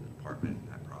take over the department in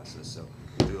that process. So,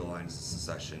 through the lines of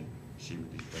succession, she would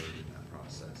be third in that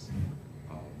process.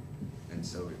 And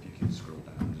so if you can scroll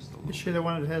down just a little. Is she the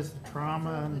one that has the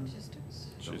trauma and Logistics.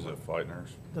 She's a flight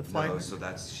nurse. the flight? No, so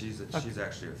that's, she's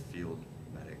actually a field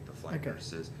medic, the flight Okay.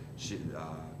 nurse is. She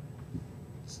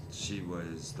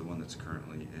was the one that's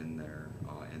currently in there,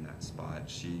 in that spot.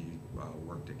 She,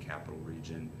 worked at Capital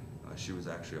Region. She was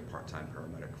actually a part-time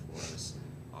paramedic for us,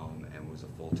 and was a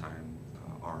full-time,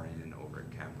 RN over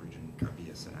at Cap Region,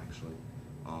 BSN actually.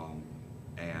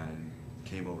 And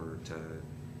came over to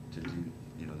do,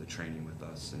 the training with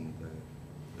us and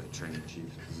the training chief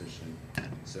position.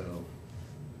 So,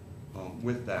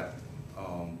 with that,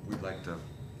 we'd like to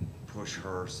push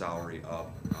her salary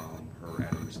up, her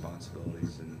added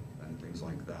responsibilities and things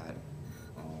like that.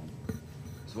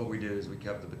 So what we did is we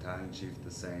kept the battalion chief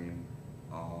the same.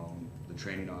 The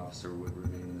training officer would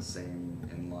remain the same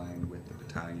in line with the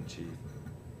battalion chief.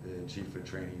 The chief of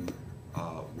training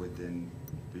would then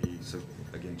be, so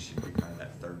again, she'd be kind of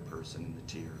that third person in the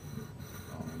tier.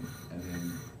 And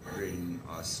then creating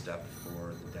a step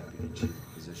for the deputy chief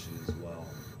position as well.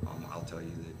 I'll tell you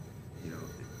that,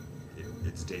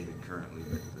 it's David currently,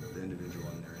 but the individual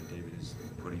in there, and David is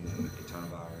putting in a ton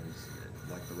of hours,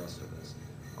 like the rest of us.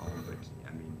 But,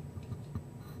 I mean,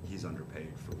 he's underpaid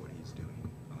for what he's doing,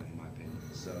 in my opinion.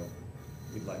 So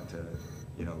we'd like to,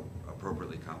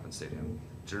 appropriately compensate him.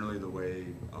 Generally, the way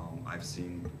I've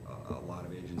seen a lot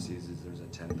of agencies is there's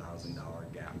a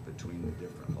 $10,000 gap between the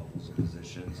different levels of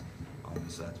positions.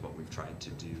 So that's what we've tried to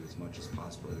do as much as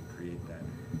possible to create that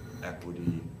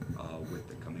equity with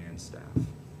the command staff.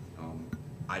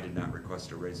 I did not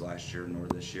request a raise last year nor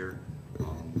this year,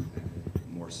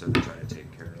 more so to try to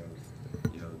take care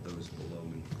of those below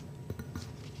me.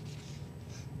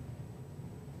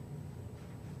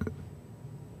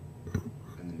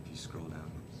 And then if you scroll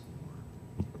down some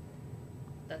more.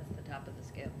 That's the top of the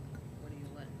scale. What do you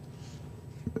want?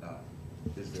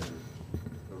 Is there,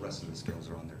 the rest of the scales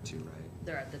are on there too, right?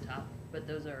 They're at the top, but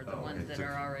those are the Oh, ones okay. that So-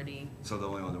 are already, So the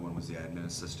only other one was the admin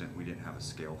assistant. We didn't have a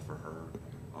scale for her.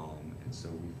 And so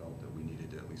we felt that we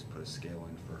needed to at least put a scale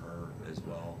in for her as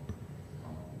well.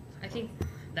 I think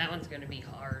that one's gonna be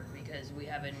hard because we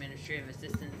have administrative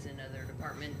assistants in other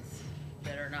departments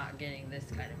that are not getting this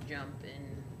kind of jump in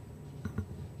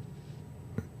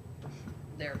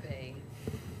their pay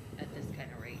at this kind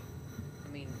of rate.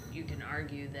 I mean, you can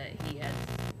argue that he has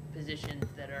positions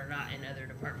that are not in other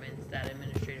departments. That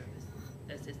administrative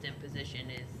assistant position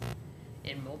is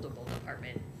in multiple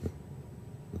departments.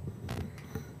 The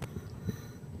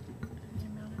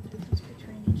amount of difference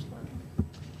between each level.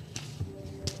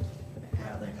 I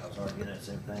think I was already getting that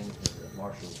same thing, because the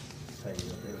marshals pay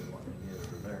what they would want to give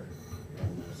for their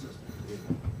admin assistant too.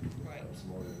 Right. That's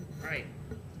more than. Right.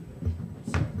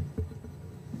 So.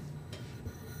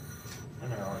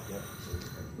 And there are differences,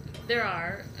 There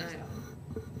are,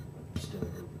 but still.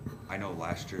 I know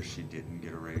last year she didn't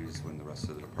get a raise when the rest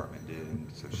of the department did, and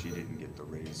so she didn't get the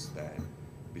raise that,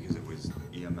 because it was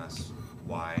EMS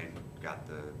wide, got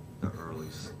the early,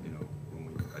 when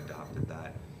we adopted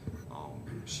that.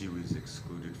 She was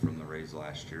excluded from the raise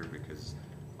last year because,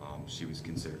 she was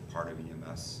considered part of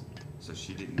EMS, so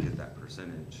she didn't get that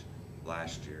percentage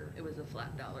last year. it was a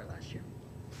flat dollar last year.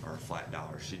 Or a flat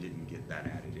dollar, she didn't get that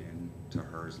added in to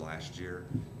hers last year,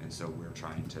 and so we're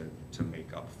trying to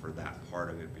make up for that part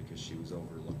of it because she was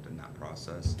overlooked in that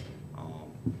process.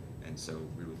 And so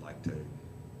we would like to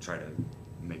try to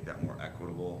make that more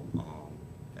equitable,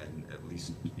 and at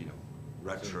least,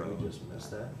 retro. So did we just miss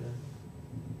that then?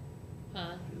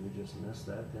 Huh? Did we just miss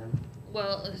that then?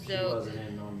 Well, If she so. wasn't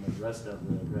in on the rest of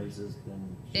the raises,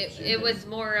 then. It was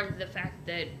more of the fact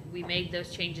that we made those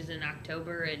changes in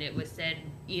October and it was said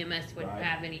EMS wouldn't Right.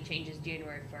 have any changes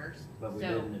January 1st. But we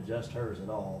So didn't adjust hers at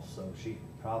all, so she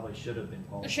probably should have been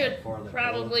qualified should, for the.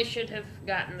 probably should have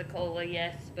gotten the COLA,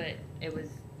 yes, but it was,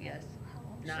 yes, How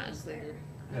long not she was there? included.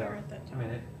 I Yeah, heard at that I mean,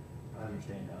 time. I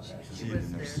understand how that. She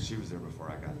was there. She was there before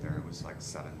I got there. It was like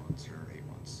 7 months or 8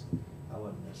 months. I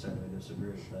wouldn't necessarily disagree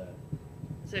with that.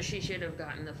 So she should have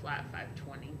gotten the flat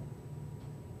 520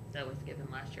 that was given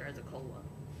last year as a COLA.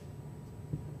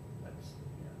 That's,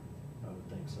 yeah, I would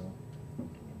think so.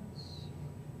 Give us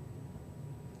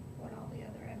what all the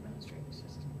other administrative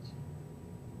assistants.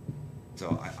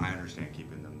 So I understand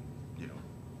keeping them,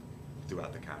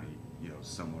 throughout the county,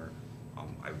 similar.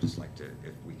 I would just like to,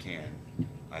 if we can,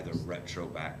 either retro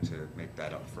back to make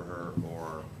that up for her,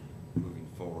 or moving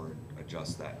forward,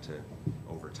 adjust that to,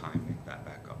 over time, make that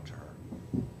back up to her.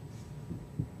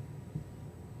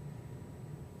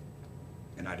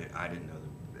 And I didn't know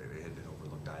that it had been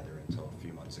overlooked either until a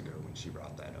few months ago when she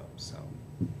brought that up, so.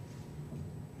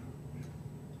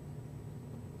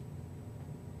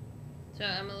 So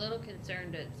I'm a little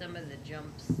concerned at some of the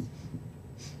jumps.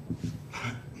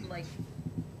 Like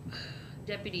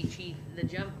deputy chief, the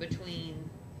jump between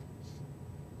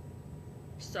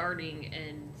starting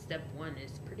and step 1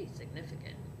 is pretty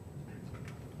significant.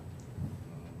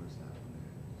 Where's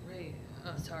that? Right.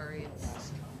 Oh, sorry,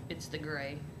 it's the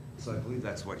gray. So I believe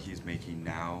that's what he's making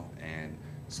now, and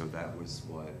so that was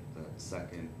what, the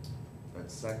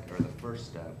first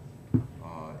step,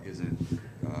 isn't,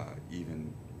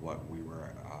 even what we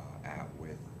were, at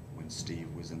with when Steve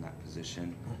was in that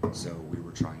position. So we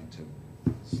were trying to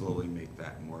slowly make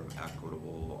that more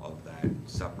equitable of that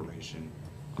separation,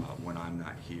 when I'm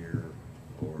not here,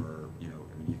 or,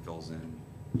 he fills in,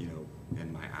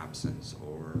 in my absence,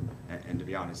 or, and to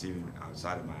be honest, even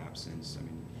outside of my absence,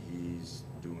 he's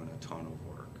doing a ton of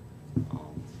work.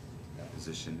 That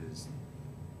position is,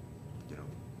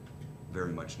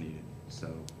 very much needed.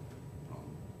 So,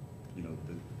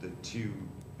 the two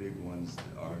big ones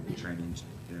are the training,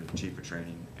 the chief of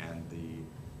training and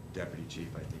the deputy chief,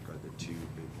 I think, are the two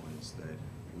big ones that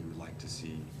we would like to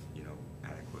see,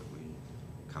 adequately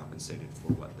compensated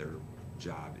for what their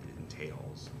job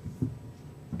entails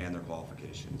and their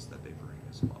qualifications that they bring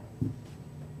as well.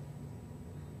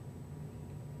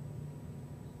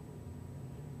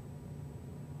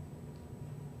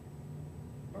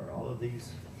 Are all of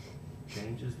these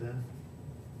changes then?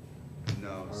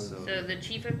 No, So the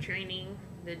chief of training,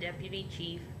 the deputy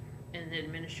chief, and the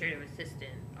administrative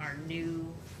assistant are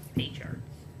new pay charts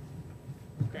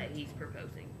that he's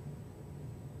proposing.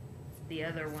 The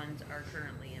other ones are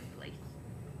currently in place.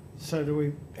 So do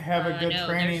we have a good No,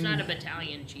 training there's not a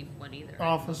battalion chief one either.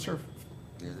 officer?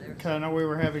 Yeah, there's- Cause I know we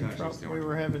were having Can I just the we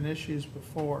were having issues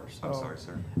before, so. I'm sorry,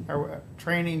 sir. Our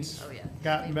training's Oh, yeah.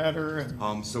 gotten better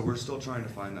and, So we're still trying to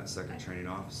find that second training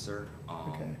officer.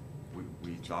 Okay.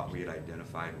 We thought we had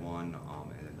identified one,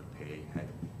 and then the pay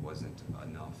wasn't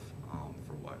enough,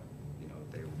 for what,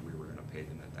 we were gonna pay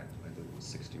them at that, I think it was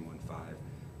 61.5.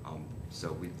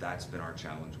 So that's been our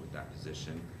challenge with that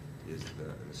position, is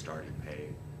the starting pay.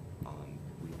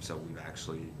 So we've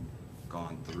actually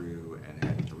gone through and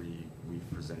had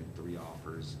we've presented 3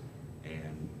 offers,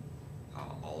 and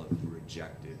all of them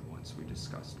rejected once we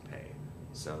discussed pay.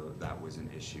 So that was an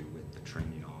issue with the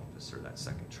training officer, that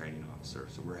second training officer.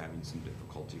 So we're having some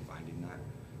difficulty finding that.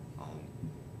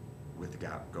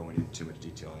 Without going into too much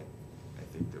detail, I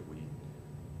think that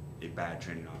a bad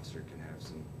training officer can have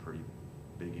some pretty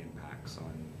big impacts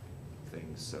on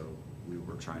things. So we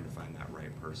were trying to find that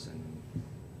right person, and,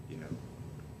 you know,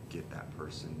 get that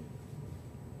person.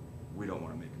 We don't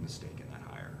want to make a mistake in that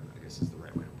hire, I guess is the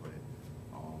right way to put it.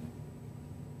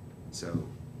 So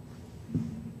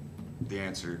the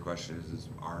answer to your question is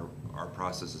our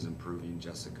process is improving.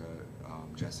 Jessie,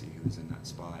 who's in that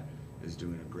spot, is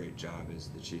doing a great job as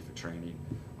the chief of training.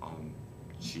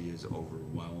 She is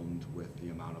overwhelmed with the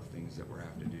amount of things that we're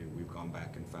having to do. We've gone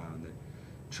back and found that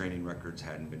training records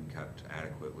hadn't been kept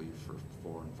adequately for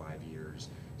 4 and 5 years.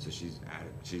 So she's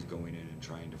going in and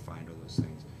trying to find all those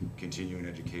things. Continuing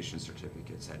education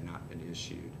certificates had not been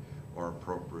issued or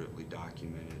appropriately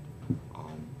documented.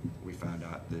 We found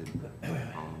out that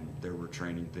there were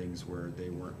training things where they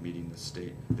weren't meeting the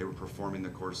state. They were performing the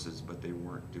courses, but they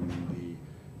weren't doing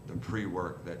the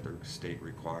pre-work that the state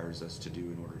requires us to do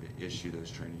in order to issue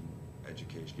those training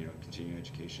education, you know, continuing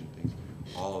education things.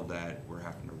 All of that, we're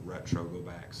having to retro go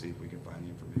back, see if we can find the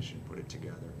information, put it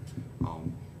together.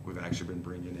 We've actually been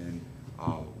bringing in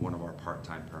one of our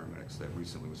part-time paramedics that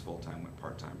recently was full-time, went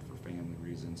part-time for family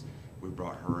reasons. We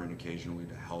brought her in occasionally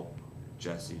to help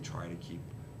Jessie try to keep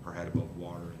her head above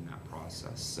water in that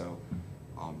process. So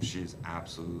she is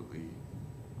absolutely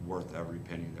worth every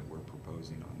penny that we're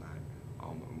proposing on that.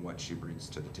 And what she brings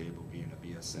to the table, being a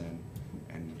BSN,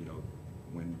 and you know,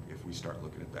 if we start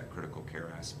looking at that critical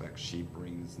care aspect, she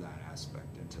brings that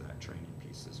aspect into that training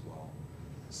piece as well.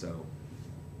 So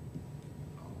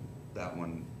that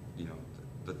one, you know,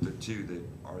 the two that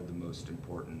are the most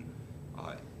important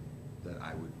that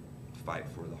I would fight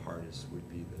for the hardest would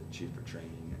be the chief of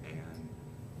training and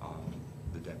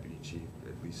the deputy chief,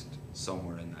 at least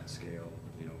somewhere in that scale.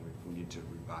 You know, if we need to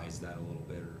revise that a little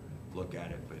bit or look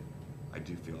at it, but I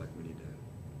do feel like we need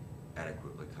to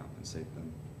adequately compensate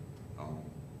them.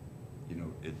 You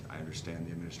know, I understand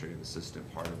the administrative assistant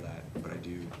part of that, but I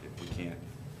do, if we can't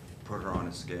put her on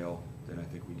a scale, then I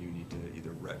think we do need to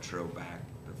either retro back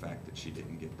the fact that she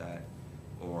didn't get that,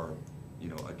 or, you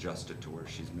know, adjust it to where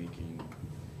she's making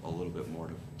a little bit more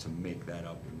to make that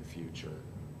up in the future,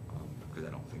 because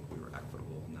I don't think we were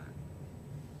equitable in that.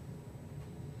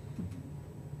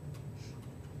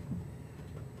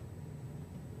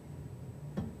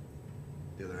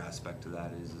 The other aspect to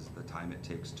that is the time it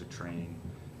takes to train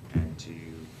and to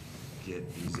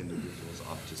get these individuals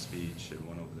up to speed. Should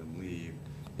one of them leave,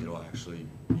 it'll actually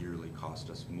yearly cost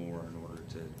us more in order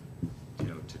to, you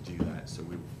know, to do that. So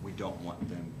we don't want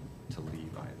them to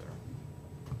leave either.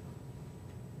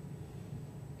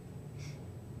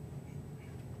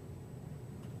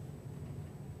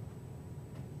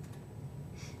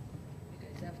 You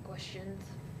guys have questions?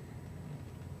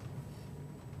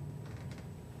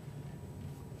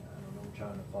 I don't know, I'm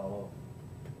trying to follow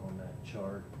on that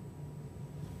chart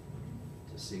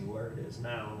to see where it is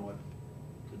now and what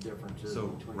the difference is So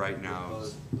between. right the now,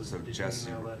 proposed. so Did you Jesse-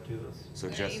 email that to us? So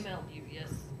I Jess, emailed you, yes.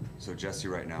 so Jessie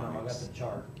right now No, I got makes, the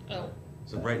chart. Oh.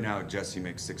 so right now Jessie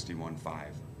makes 61.5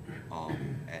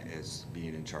 as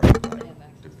being in charge of I have that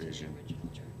access to the division. original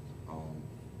chart.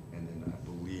 And then I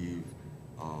believe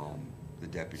the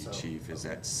deputy So- chief is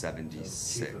at So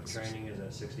 76. chief of training is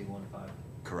at 61.5.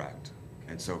 Correct.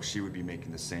 And so she would be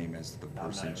making the same as the I'm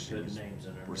person not she putting was names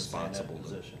in there, I'm just saying that responsible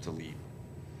position. to lead.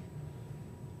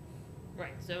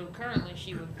 Right, so currently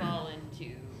she would fall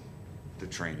into The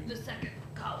training. the second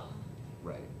column.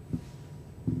 Right.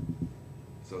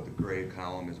 So the gray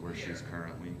column is where she's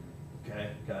currently, Okay,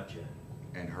 gotcha.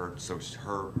 and her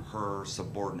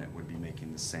subordinate would be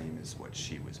making the same as what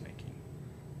she was making.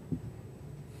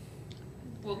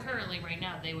 Well, currently, right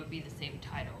now, they would be the same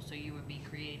title, so you would be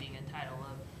creating a title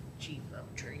of chief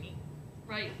of training,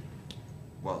 right?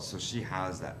 Well, so she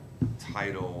has that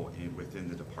title within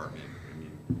the department. I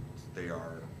mean, they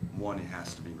are, one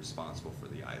has to be responsible for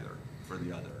the other. I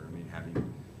mean,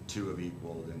 having two of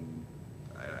equal, then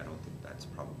I don't think that's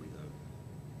probably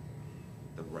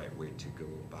the right way to go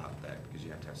about that, because you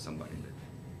have to have somebody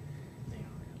that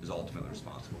is ultimately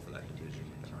responsible for that division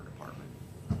within our department.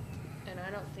 And I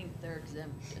don't think they're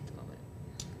exempt at the moment.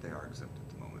 They are exempt at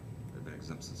the moment. They've been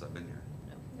exempt since I've been here.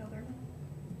 No, No, they're not.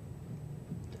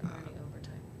 they're earning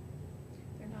overtime.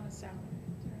 They're not a salary,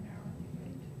 they're an hourly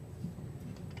wage.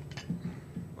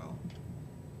 Well,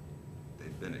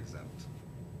 they've been exempt.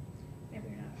 Maybe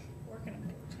you're not working them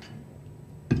full-time,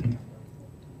 but they don't work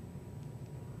full-time.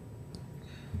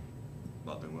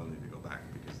 Well, I've been willing to go back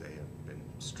because they have been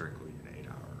strictly an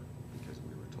 8-hour, because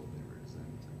we were told they were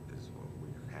exempt, is what we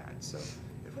had. So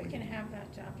if We can have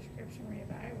that job description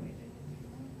reevaluated.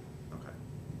 Okay.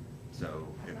 So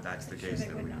if that's the I'm sure case, they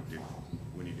then would we not need to, fall.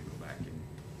 we need to go back and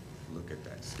look at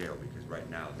that scale, because right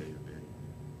now they've been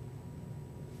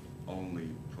only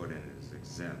put in as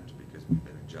exempt because we've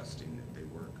been adjusting that they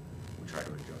work. We try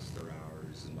to adjust their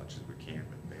hours as much as we can,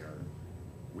 but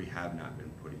we have not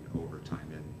been putting overtime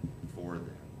in for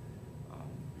them,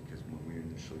 because when we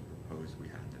initially proposed, we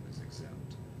had them as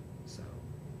exempt. So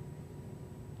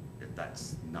if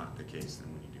that's not the case,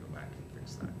 then we need to go back and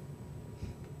fix that.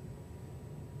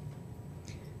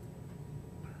 You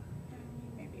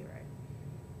may be right.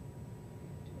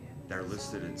 Do we have it They're as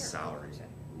listed in or salary. what is it?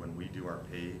 When we do our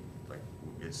pay, like,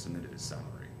 it's submitted as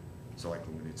salary. So like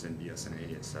when it's in BSNA,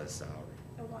 it says salary.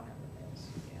 A lot of it is,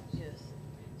 yes. Yes.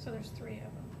 So there's 3 of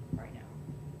them right now.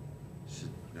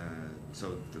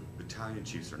 So the battalion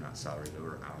chiefs are not salary, they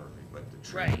were hourly, but the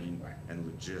Right. training Right. and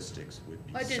logistics would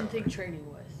be I salary. didn't think training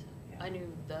was. Yeah. I knew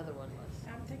the other one was.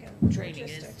 I'm thinking Training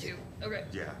is logistics. too. Okay.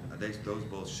 Yeah, those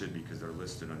both should be, because they're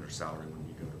listed under salary when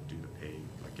you go to do the pay,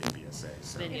 like in BSA,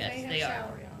 so. Then It yes, may have they are.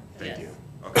 salary on it. They Yes.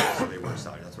 do. Okay, so they were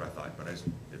salary, that's what I thought, but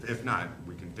if not,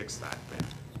 we can fix that then.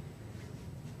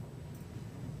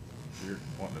 You're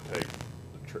wanting to take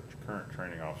the current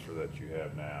training officer that you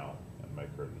have now and make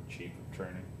her the chief of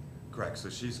training? Correct, so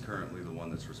she's currently the one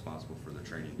that's responsible for the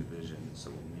training division, so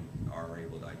when we are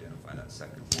able to identify that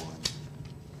second one,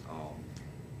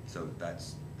 so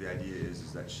that's, the idea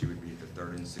is that she would be the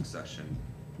third in succession.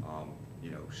 You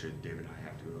know, should David and I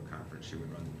have to go to a conference, she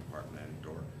would run the department,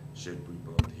 or should we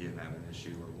both, he have an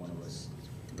issue, or one of us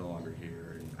no longer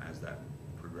here, and as that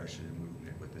progression and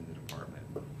movement within the department.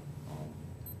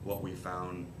 What we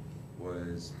found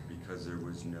was, because there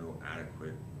was no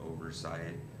adequate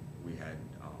oversight, we had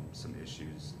some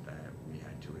issues that we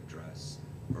had to address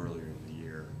earlier in the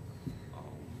year.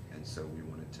 And so we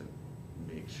wanted to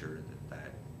make sure that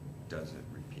that doesn't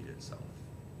repeat itself.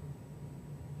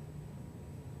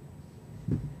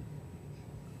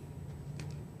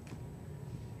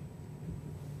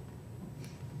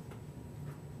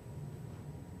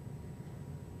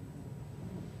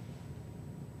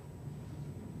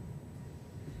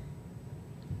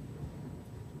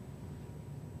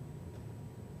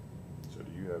 So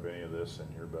do you have any of this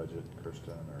in your budget,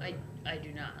 Kristen, or? I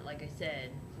do not, like I said,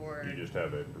 for, You just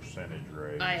have a percentage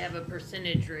raise? I have a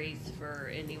percentage raise for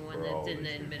anyone For all that's in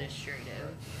these the people.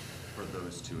 administrative. For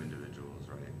those two individuals,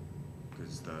 right?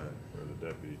 Because the For the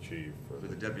deputy chief, For for the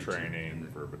the deputy chief and training,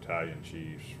 the- for battalion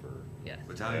chiefs, for. Yes.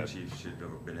 battalion Yeah. chiefs should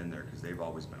have been in there, because they've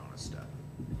always been on a step.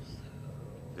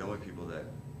 The only people that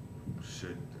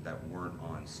that weren't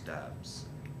on steps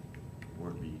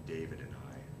would be David and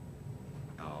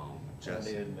I. And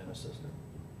Jesse. the admin assistant.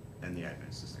 And the admin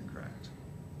assistant, correct.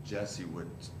 Jesse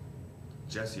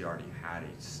already had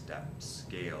a step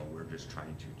scale, we're just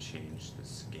trying to change the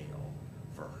scale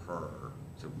for her.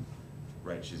 So,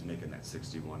 right, she's making that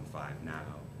 61.5 now.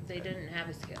 They didn't have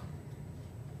a scale.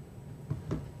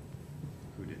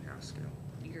 Who didn't have a scale?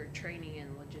 Your training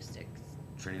and logistics.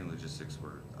 Training and logistics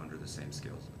were under the same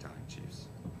scale as battalion chiefs.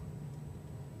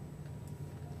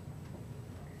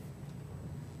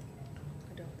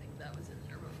 I don't think that was in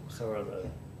there before. So are the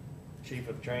chief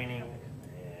of training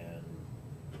and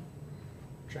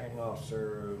training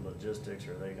officer, logistics,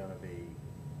 are they gonna be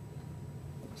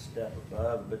a step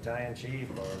above battalion chief,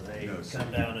 or they No,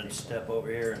 come down and step over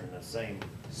here in the same?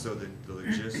 So the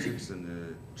logistics and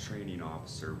the training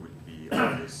officer would be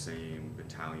under the same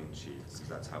battalion chief, because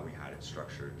that's how we had it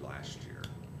structured last year.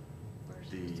 Where's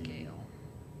The the scale?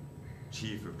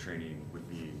 chief of training would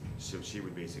be, so she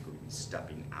would basically be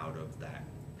stepping out of that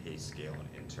pay scale and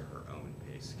into her own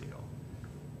pay scale.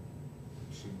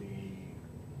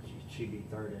 She'd be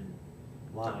third in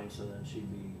line, so then she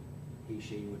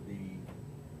would be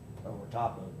over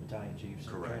top of battalion chiefs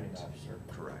and training Correct. officer.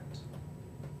 Correct.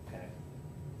 Okay.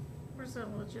 Where's the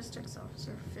logistics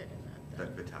officer fit in that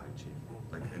That battalion chief,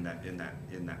 like in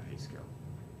that pay scale.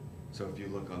 So if you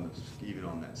look on even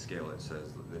on that scale, it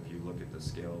says, if you look at the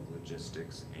scale of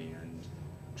logistics and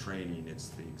training, it's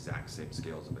the exact same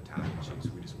scale as a battalion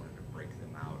chiefs. We just wanted to break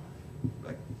them out,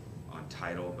 like on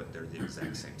title, but they're the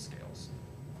exact same scales.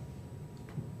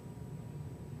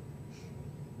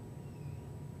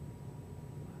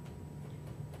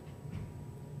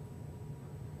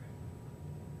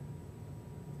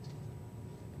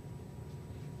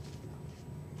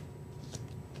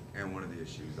 And one of the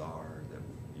issues are that,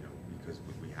 you know, because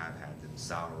we have had them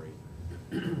salary,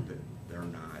 that they're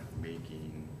not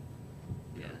making,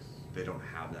 you know, Yes. they don't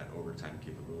have that overtime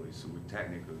capability. So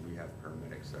technically, we have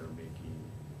paramedics that are making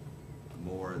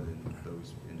more than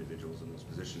those individuals in those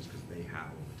positions because they have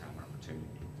overtime opportunity.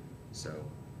 So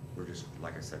we're just,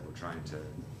 like I said, we're trying to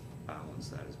balance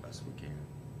that as best we can.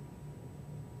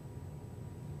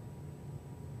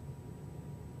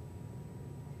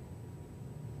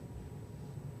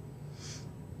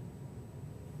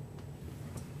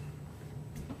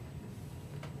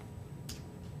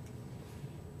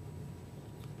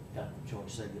 Kind of a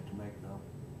choice they get to make though.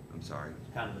 I'm sorry.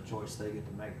 Kind of a choice they get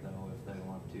to make though, if they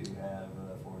want to have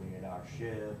a 48-hour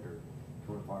shift or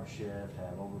 24-hour shift,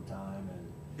 have overtime and.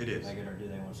 It is. Make it, or do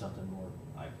they want something more,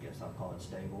 I guess I'll call it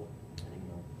stable, and, you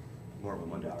know. More of a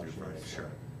Monday 8-hour through Friday, shifts,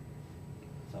 sure.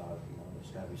 So, you know,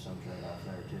 there's gotta be some trade-off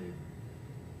there too.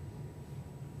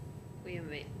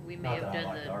 We may Not have that I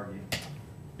done like to argue.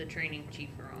 the training chief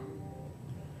wrong.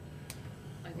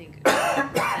 I think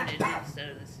percentage instead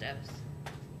of the steps.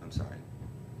 I'm sorry.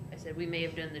 I said we may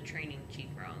have done the training chief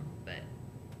wrong, but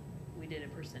we did a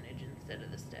percentage instead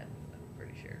of the step, I'm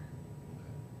pretty sure.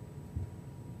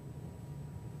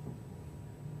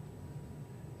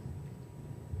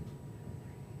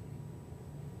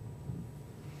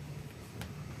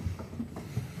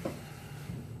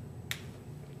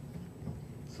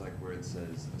 It's like where it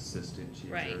says assistant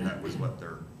chief, Right. that was what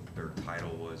their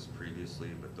title was previously,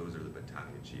 but those are the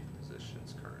battalion chief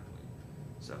positions currently.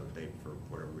 So they, for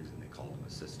whatever reason, they called them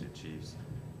assistant chiefs,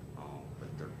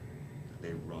 but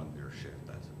they run their shift,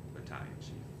 that's a battalion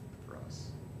chief for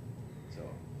us. So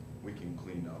we can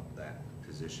clean up that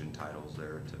position titles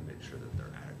there to make sure that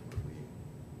they're adequately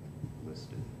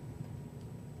listed.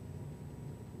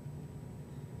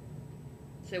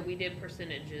 So we did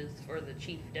percentages for the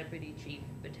chief, deputy chief,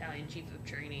 battalion chief of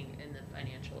training, and the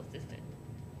financial assistant.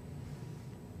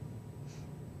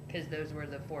 Cause those were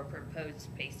the 4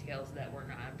 proposed pay scales that were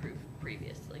not approved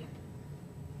previously.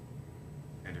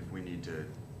 And if we need to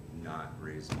not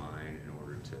raise mine in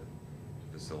order to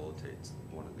facilitate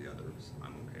one of the others,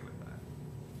 I'm okay with that.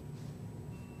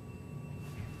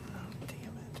 Oh,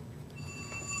 damn it.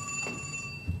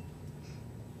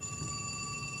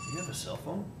 You have a cell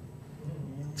phone?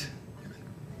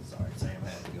 Sorry, Sam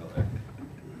had to go there.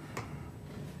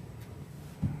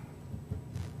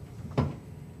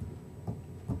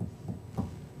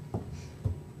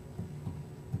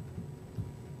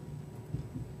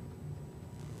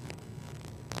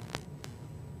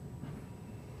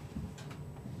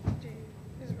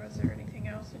 Was there anything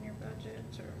else in your budget,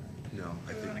 or No,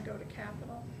 I do we think, wanna go to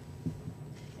capital?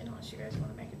 Unless you guys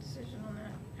wanna make a decision on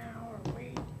that now, or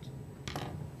wait?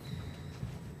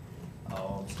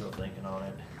 Oh, I'm still thinking on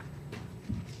it.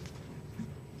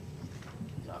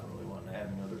 Not really wanting to have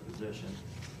another position.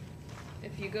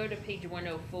 If you go to page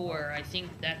 104, I think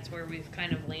that's where we've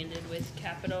kind of landed with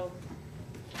capital.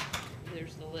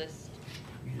 There's the list.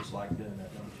 You just like doing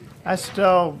that, don't you? I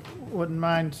still wouldn't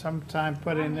mind sometime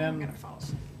putting I'm in gonna fall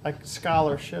asleep. like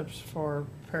scholarships for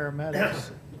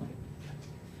paramedics.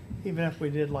 Even if we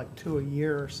did like 2 a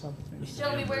year or something.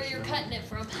 Show me where you're cutting it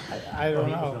from. I don't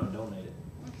He was gonna know. donate it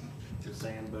to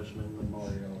Sam Bushman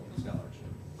Memorial Scholarship.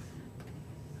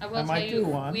 I will I tell might do you,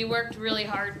 one. we worked really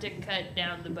hard to cut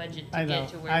down the budget I to know, get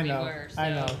to where I we know, were, I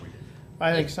know. so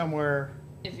I think somewhere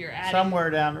if you're adding. somewhere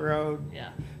down the road.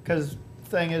 Yeah, Because the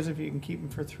thing is, if you can keep them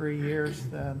for 3 years,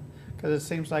 then, because it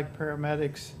seems like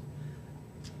paramedics,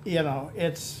 you know,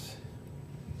 it's,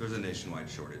 there's a nationwide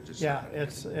shortage. yeah,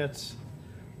 it's, Is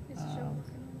Joe Um,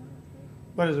 working on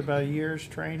what is it, about a year's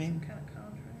training? that? Some kind of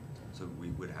contract? So we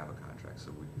would have a contract,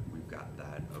 so we've got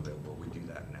that available. We do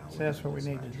that now. So with that's what we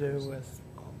need to do dispatchers. with,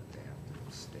 They have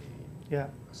to stay yeah,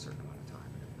 a certain amount of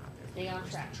time, and if not, they have to Stay on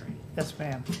miss the track. training. yes,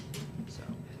 ma'am. So,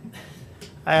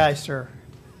 Aye, aye, sir.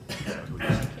 Came up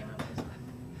with-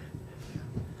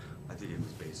 I think it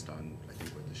was based on, I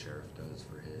think what the sheriff does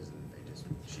for his, and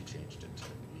she changed it to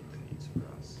meet the needs for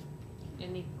us.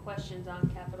 any questions on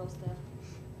capital stuff?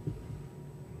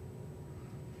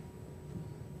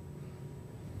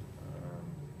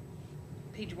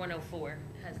 Page 104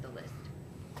 has the list.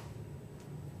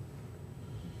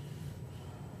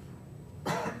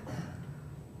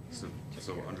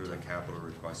 So under the capital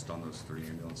request on those 3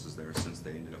 ambulances there, since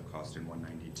they ended up costing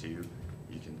 192,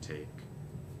 you can take,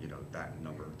 you know, that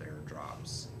number there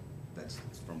drops. That's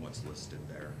from what's listed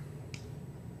there.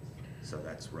 So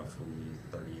that's roughly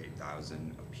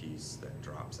 38,000 a piece that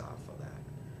drops off of that.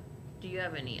 Do you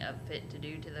have any upfit to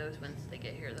do to those once they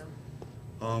get here though?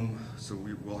 So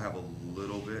we will have a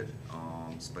little bit,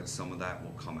 but some of that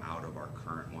will come out of our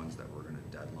current ones that we're gonna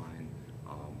deadline.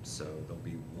 So there'll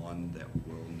be one that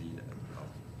will need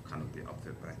kind of the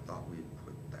upfit, but I thought we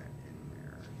put that in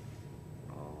there.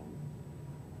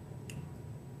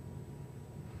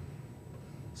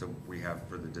 So we have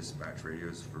for the dispatch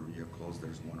radios for vehicles,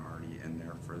 there's one already in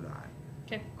there for that.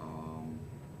 Okay.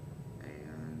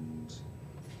 And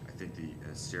I think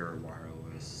the Sierra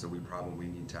Wireless, so we probably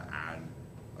need to add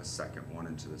a second one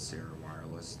into the Sierra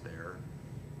Wireless there.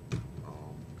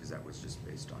 Because that was just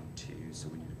based on 2, so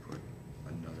we need to put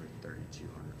another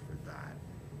 3,200 for that.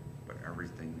 But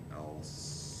everything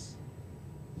else,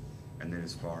 and then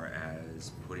as far as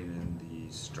putting in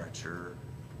the stretcher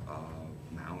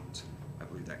mount, I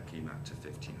believe that came out to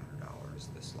 $1,500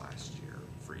 this last year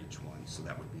for each one, so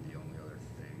that would be the only other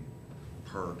thing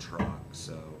per truck,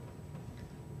 so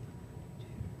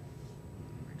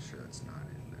make sure that's not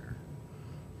in there.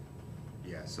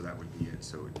 Yeah, so that would be it,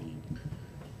 so it would be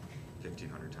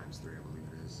 1,500 times 3, I believe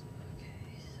it is.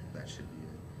 That should be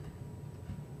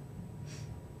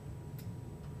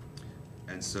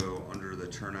it. And so under the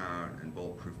turnout and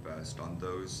bulletproof vest, on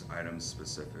those items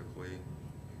specifically,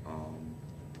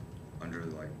 under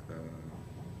like the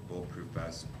bulletproof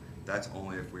vest, that's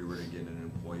only if we were to get an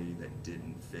employee that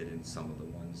didn't fit in some of the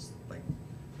ones, like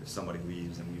if somebody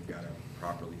leaves and we've got to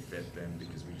properly fit them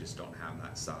because we just don't have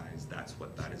that size, that's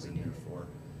what that is in there for.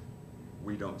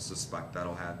 We don't suspect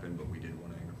that'll happen, but we did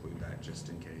want to include that just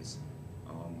in case.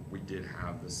 We did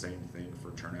have the same thing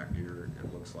for turnout gear.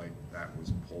 It looks like that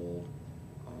was pulled.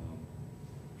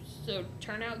 So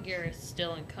turnout gear is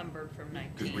still encumbered from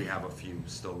 19. Because we have a few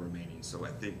still remaining, so I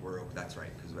think we're, that's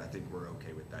right, because I think we're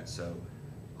okay with that. So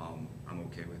I'm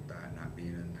okay with that not being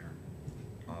in there.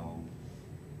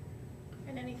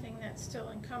 And anything that's still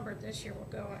encumbered this year will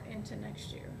go into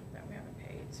next year that we haven't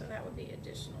paid, so that would be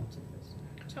additional to this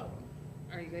total.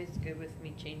 Are you guys good with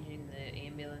me changing the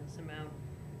ambulance amount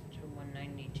to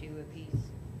 192 apiece?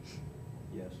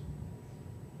 Yes.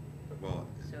 Well,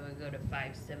 So it go to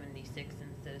 576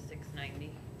 instead of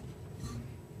 690?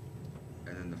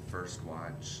 and then the first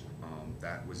watch,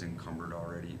 that was encumbered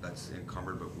already. That's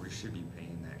encumbered, but we should be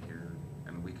paying that here.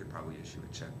 I mean, we could probably issue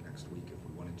a check next week if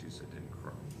we wanted to, so it didn't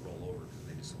roll over because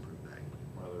they just approved that.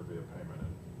 Well, there'd be a payment in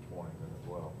 20 then as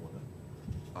well, wouldn't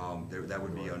it? That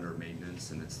would be under maintenance,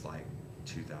 and it's like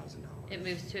 $2,000. It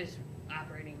moves to his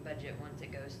operating budget once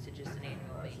it goes to just an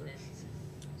annual I see. maintenance.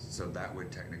 So that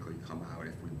would technically come out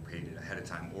if we paid it ahead of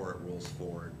time, or it rolls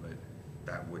forward, but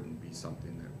that wouldn't be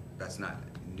something that's not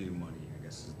new money, I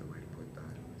guess is the way to put that.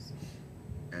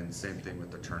 And same thing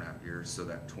with the turnout gear, so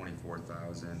that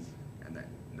 24,000 and that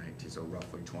 19, so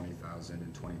roughly 20,000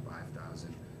 and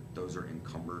 25,000, those are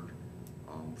encumbered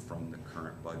from the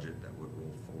current budget that would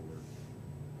roll forward.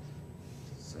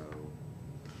 So,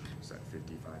 was that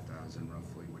 55,000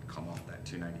 roughly would come off that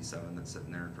 297 that's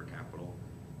sitting there for capital.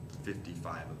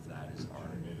 55 of that is You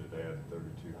already. needed to add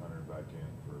 3,200 back in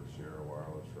for Sierra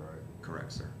Wireless, right?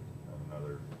 Correct, sir. And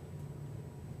another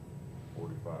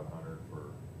 4,500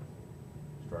 for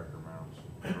striker mounts.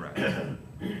 Correct. Okay,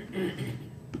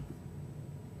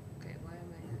 why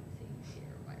am I not seeing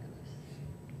Sierra Wireless?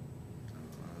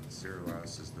 Sierra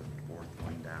Wireless is the 4th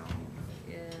one down,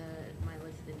 Yeah, my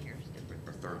list in here is different.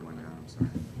 or than 3rd that one down, I'm sorry.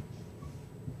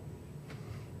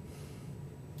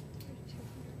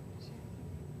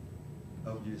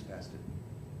 Oh, you just passed it.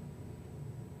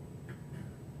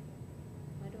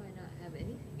 Why do I not have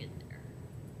anything in there?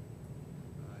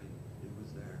 It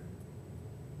was there.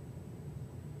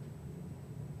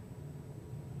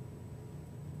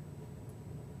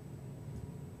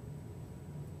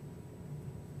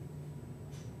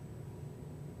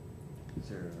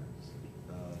 Sarah,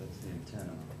 that's the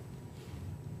antenna.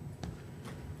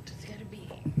 It's gotta be.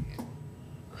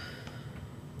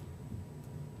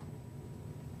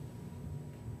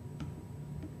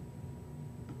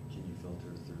 Can you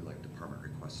filter through like department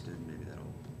requested? Maybe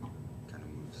that'll kind of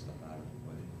move stuff out of the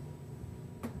way.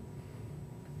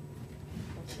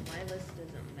 Well, so my list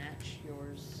doesn't match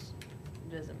yours,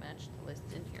 doesn't match the list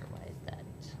in here, why is that?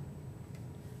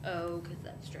 Oh, cause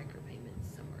that striker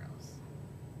payment's somewhere else.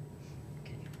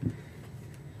 Okay.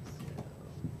 So.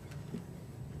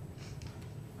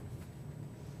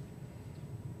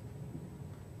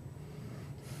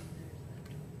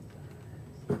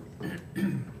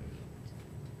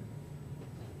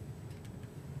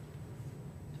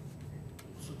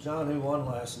 So John, who won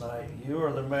last night? You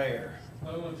or the mayor?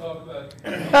 I don't wanna talk about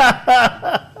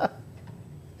it.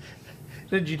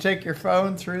 Did you take your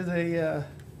phone through the,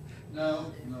 No,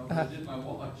 I did my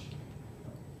watch.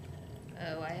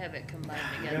 Oh, I have it combined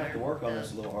You're together. gonna have to work on The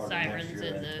this a little harder next Sirens year,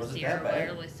 and man. the Was it Sierra that bad?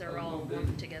 Wireless are all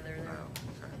lumped together there.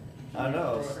 Oh, okay. I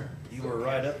know, you were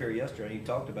right up here yesterday, you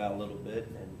talked about it a little bit,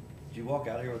 and did you walk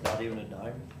out here without even a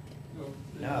dime?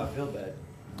 Now I feel bad.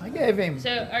 I gave him,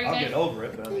 So are you I'll get guys, over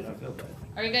it, but I mean, I feel bad.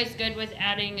 are you guys good with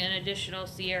adding an additional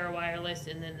Sierra Wireless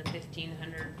and then the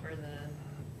 1,500 for the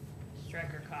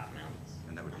striker cot mounts?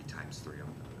 And that would be times 3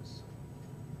 on those.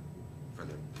 For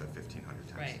the 1,500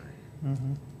 times Right. 3.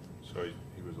 mhm. So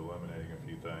he was eliminating a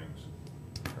few things,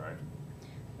 right?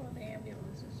 Well, the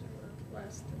ambulances are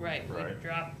less than. Right, we Right.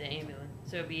 dropped the ambulance,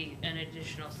 so it'd be an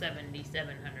additional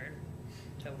 7,700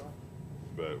 total.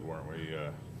 But weren't we,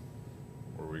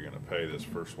 were we gonna pay this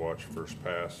first watch, first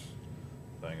pass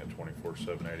thing at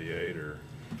 24,788, or?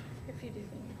 If you do,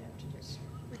 then you'd have to just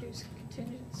reduce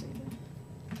contingency then.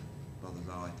 Well,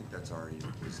 no, I think that's already,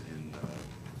 was in,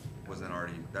 wasn't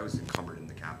already, that was encumbered in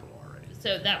the capital already.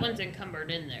 So that one's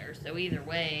encumbered in there, so either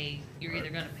way, you're either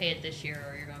Right. gonna pay it this year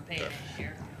or you're gonna pay it Okay. next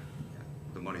year. Yeah.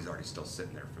 The money's already still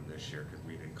sitting there from this year, cause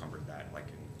we'd encumbered that like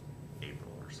in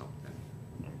April or something.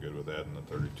 I'm good with adding the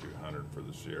 3,200 for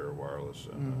the Sierra Wireless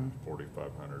and Mhm.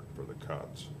 4,500 for the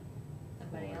COTS.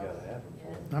 Somebody We else? gotta have them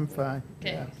for it. I'm fine,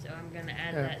 Okay, yeah. so I'm gonna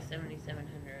add Yeah. that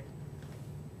 7,700.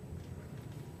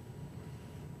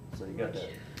 So you got that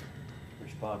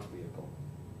response vehicle.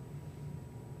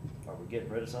 Are we getting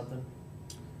rid of something?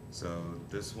 So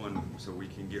this one, so we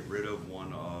can get rid of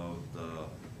one of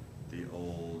the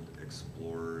old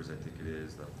Explorers, I think it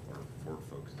is, or Ford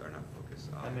Focus, or not Focus.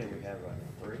 How many we have right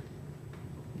now? 3?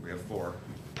 We have 4.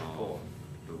 4.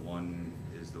 The one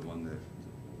is the one that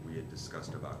we had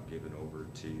discussed about giving over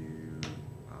to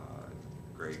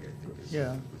Greg, I think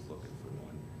Yeah. was looking for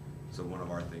one. So one of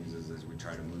our things is as we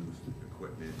try to move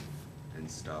equipment and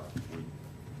stuff,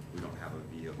 we don't have a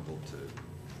vehicle to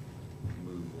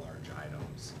move large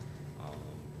items.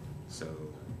 So,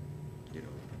 you know,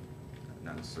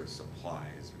 not necessarily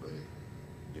supplies, but,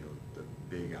 you know, the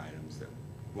big items that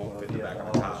won't Well, fit if the you back have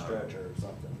of a a haul Tahoe. stretcher or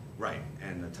something. Right,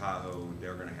 and the Tahoe,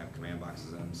 they're gonna have command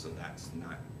boxes in them, so that's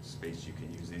not space you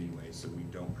can use anyway, so we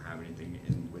don't have anything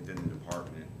within the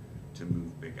department to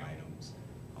move big items.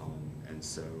 And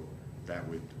so that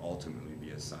would ultimately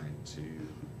be assigned to.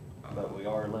 But we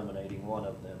are eliminating one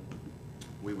of them.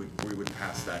 We would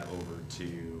pass that over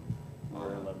to.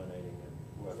 We're eliminating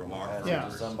it. Whether From we our pass it Yeah,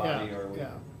 to somebody yeah, or we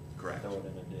yeah. Correct. throw it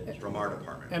in a ditch. From our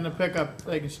department. And the pickup,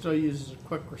 they can still use as a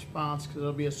quick response, cause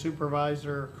it'll be a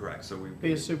supervisor, Correct, so we.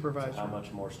 be a So supervisor. how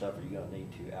much more stuff are you gonna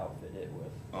need to outfit it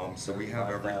with? So we have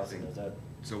 35,000, everything. Is that,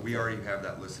 So we already have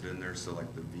that listed in there, so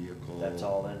like the vehicle. that's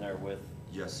all in there with,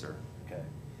 Yes, sir. okay.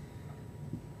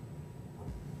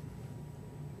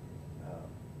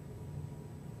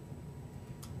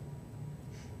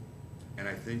 And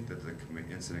I think that the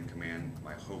incident command,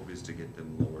 my hope is to get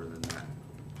them lower than that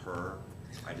per.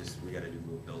 We gotta do a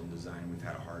little build and design. We've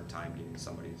had a hard time getting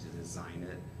somebody to design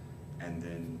it and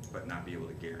then, but not be able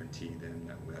to guarantee them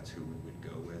that that's who we would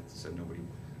go with. So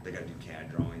they gotta do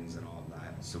CAD drawings and all of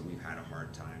that. So we've had a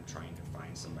hard time trying to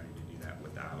find somebody to do that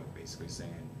without basically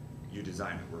saying, you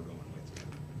design it, we're going with you.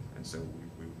 And so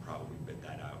we would probably bid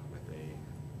that out with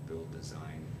a build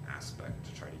design aspect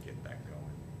to try to get that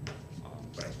going.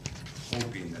 But I'm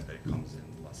hoping that comes in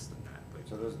less than that, but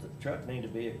So does the truck need to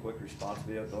be a quick response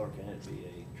vehicle or can it be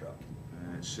a truck?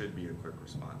 it should be a quick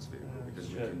response vehicle because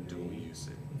we Should can dual be. use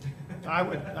it. I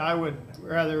would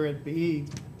rather it be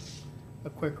a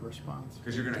quick response.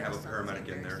 Because you're gonna have a paramedic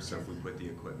in there, so if we put the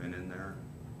equipment in there,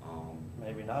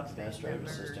 Maybe not, the administrative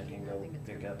assistant can go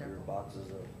pick up your boxes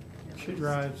of She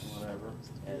drives. whatever.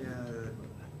 yeah, And,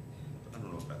 I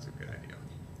don't know if that's a good idea.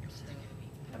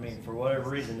 I mean, for whatever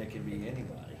reason, it can be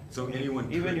anybody. So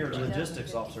anyone Even could your drive.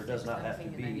 logistics officer does not have to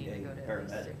be a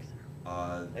paramedic.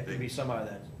 It They- could be somebody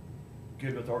that's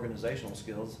good with organizational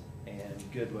skills and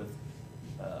good with,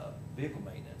 vehicle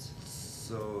maintenance.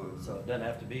 So, So it doesn't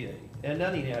have to be and it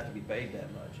doesn't even have to be paid that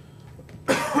much.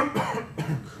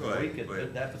 We could, could put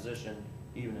but that position,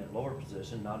 even at lower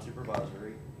position,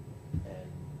 non-supervisory,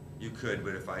 and you could,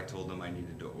 but if I told them I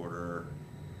needed to order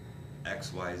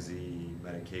XYZ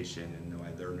medication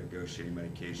and they're negotiating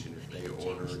medication, if they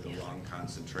order the wrong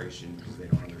concentration because they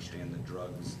don't understand the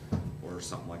drugs or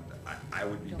something like that, I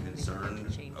would be concerned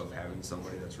of having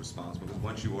somebody that's responsible, because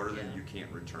once you order them, you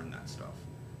can't return that stuff.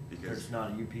 Because, there's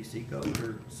not a UPC code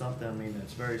or something, I mean,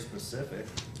 that's very specific.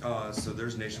 so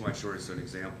there's nationwide shortage, so an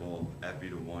example, Epi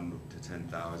to 1 to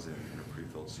 10,000 in a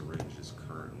prefilled syringe is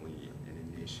currently in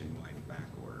a nationwide back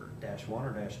order. -1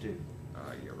 or -2?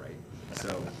 You're right.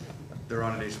 So they're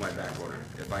on a nationwide back order.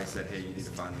 If I said, hey, you need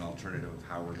to find an alternative of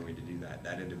how we're going to do that,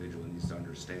 that individual needs to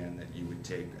understand that you would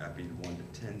take Epi 1 to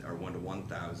 10 or 1 to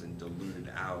 1,000, dilute it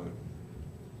out,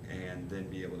 and then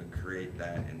be able to create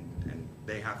that. And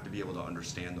they have to be able to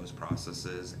understand those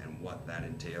processes and what that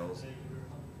entails.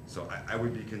 So I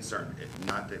would be concerned,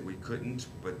 not that we couldn't,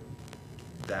 but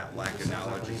that lack of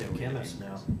knowledge. We is need a what we chemist need.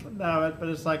 now. No, but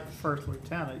it's like the first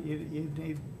lieutenant,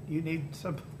 you need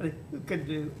somebody who can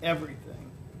do everything.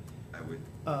 I would,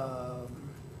 Um,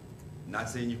 not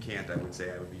saying you can't, I would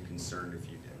say I would be concerned if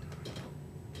you did.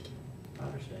 I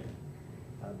understand.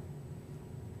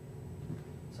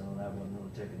 wasn't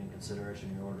really taking into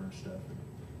consideration your order and stuff.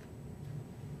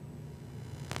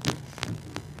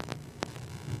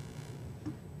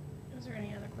 Is there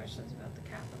any other questions about the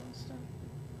capital stuff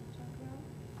to talk about?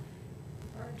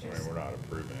 Or I just? mean, we're not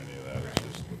approving any of that,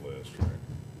 it's just the list,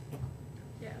 right?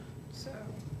 Yeah, so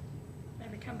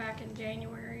maybe come back in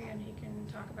January and he can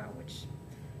talk about which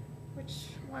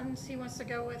ones he wants to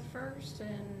go with first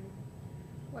and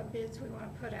what bids we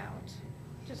want to put out,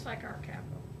 just like our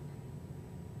capital.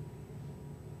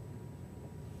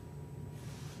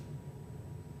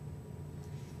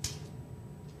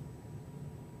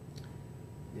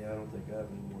 Yeah, I don't think I have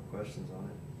any more questions on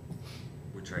it.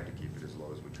 We tried to keep it as low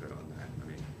as we could on that. I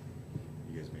mean,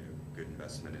 you guys made a good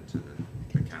investment into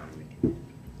the county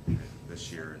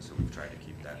this year, and so we've tried to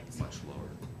keep that much lower.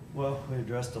 Well, we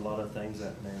addressed a lot of things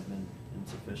that may have been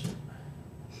insufficient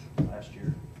last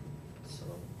year, so.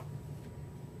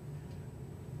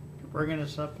 Bringing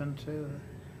us up into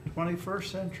the 21st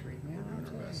century, man. We're I doing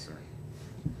tell our you. best, sir.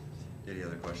 Any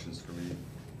other questions for me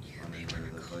on any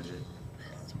of the budget?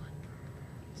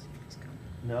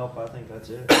 Nope, I think that's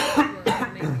it. I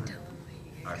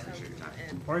appreciate your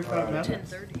time. 45 minutes.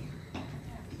 10:30.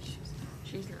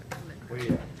 She's not coming.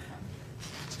 We,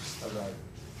 as our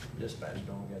dispatch,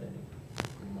 don't get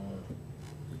any more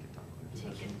We can talk about it. Take it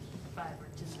positions. 5 or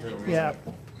 10 Still minutes. Yeah.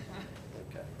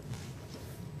 Okay.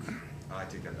 I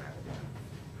take that back.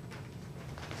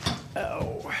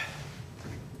 Oh.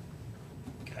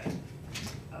 Okay.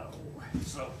 Oh.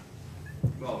 So,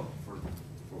 Well, for,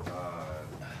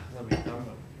 I'm gonna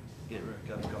get rid of a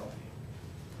cup of coffee.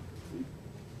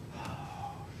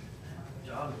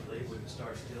 John would leave, we can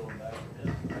start stealing back from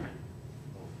him.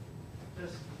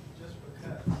 Just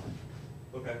because.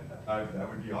 okay, that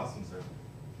would be awesome, sir.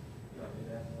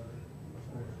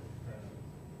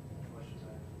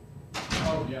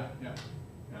 Oh, yeah, no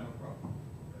problem.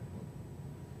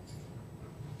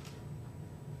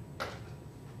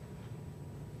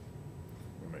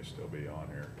 We may still be on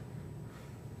here.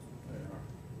 They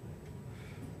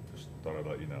are. Just thought I'd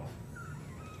let you know.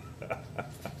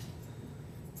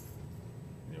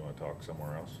 You wanna talk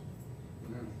somewhere else?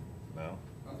 No, No?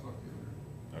 I'll talk to you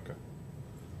later. Okay.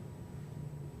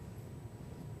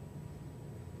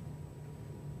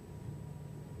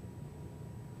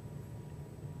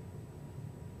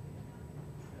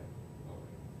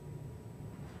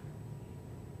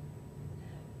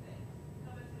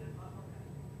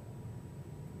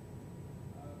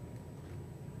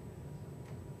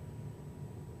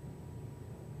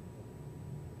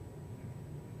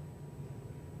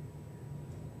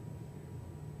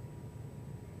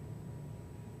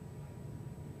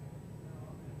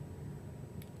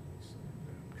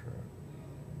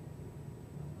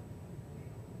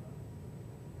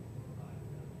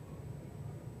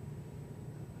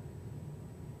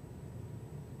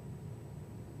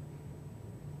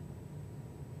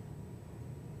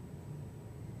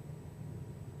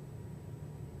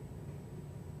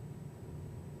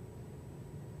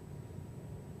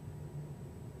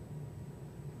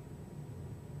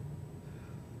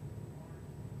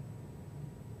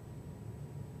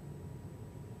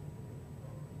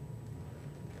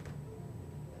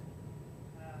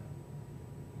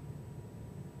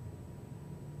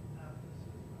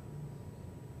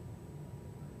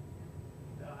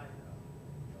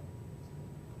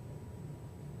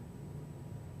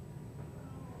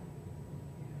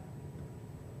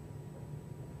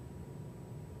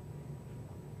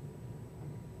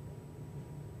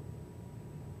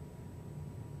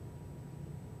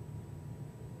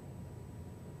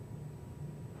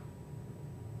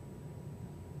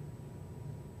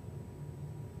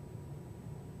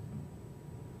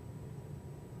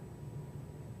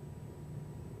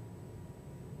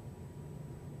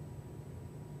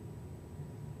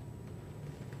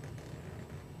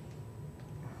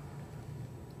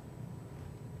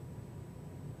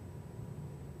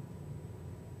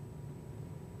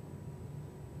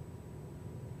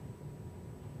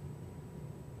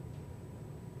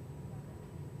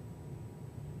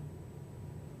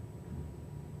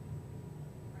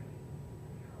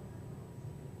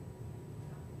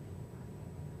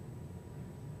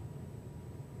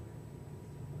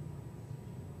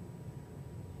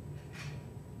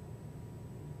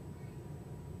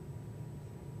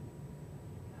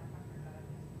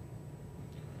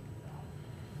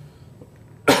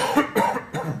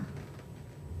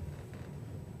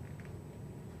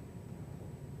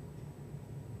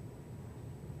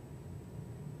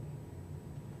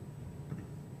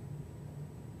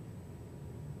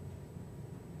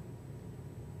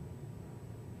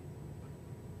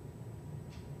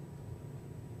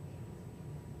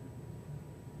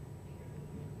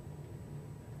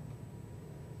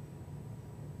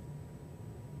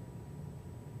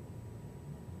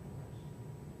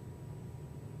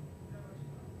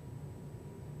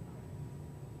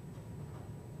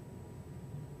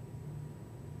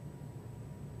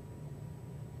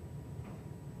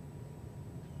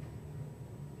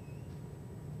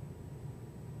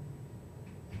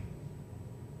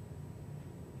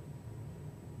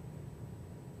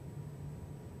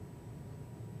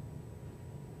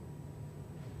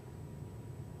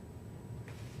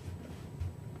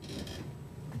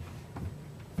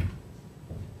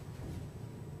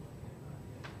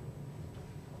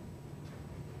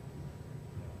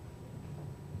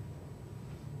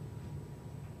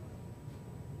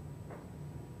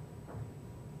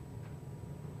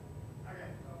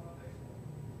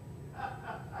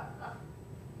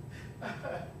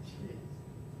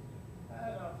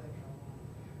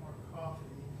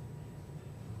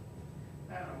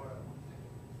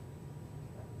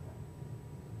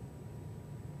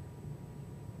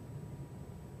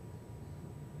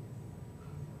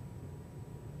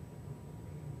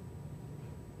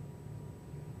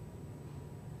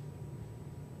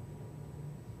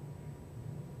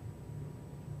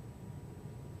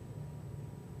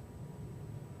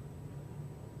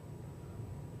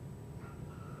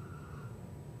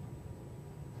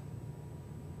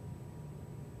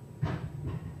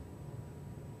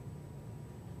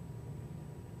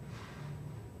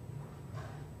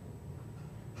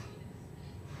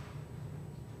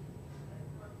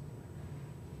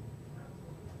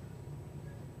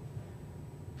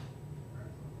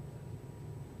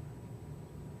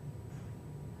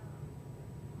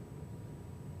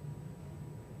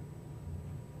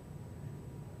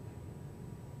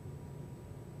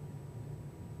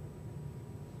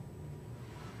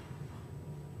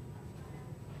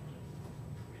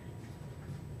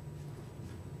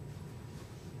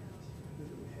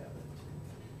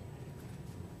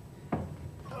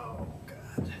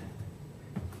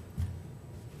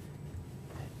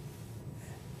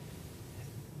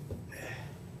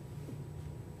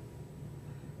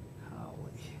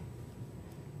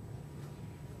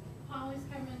 Molly's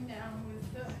coming down with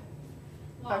the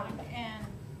log, and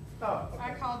Oh,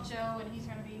 I called Joe, and he's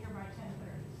gonna be here by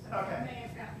 10:30. So Okay. I may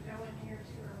have gotten Joe in here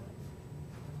too early,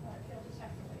 but he'll just have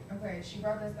to wait. Okay, she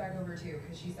brought this back over too,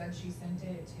 cause she said she sent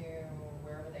it to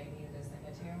wherever they needed to send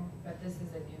it to, but this is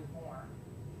a new form.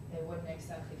 They wouldn't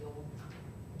accept the old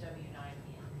W-9.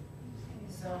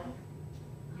 So,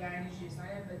 yeah, I need you to sign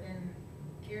it, but then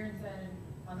Karen said,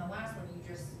 on the last one, you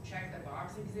just check the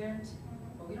box exempt,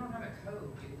 but we don't have a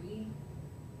code, do we?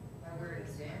 That we're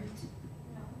exempt?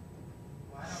 No.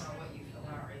 Well, I don't know what you fill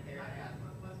out right there.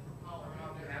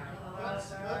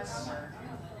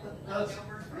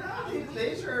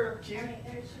 These are cute I mean,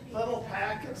 there should be- little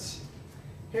packets.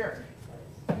 Here.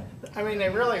 I mean, they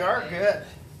really are good.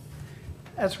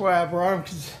 That's why I brought them,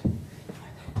 because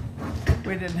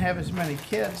we didn't have as many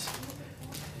kids.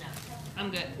 No,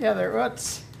 I'm good. Yeah, they're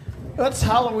Utz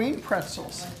Halloween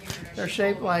pretzels. They're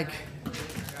shaped like,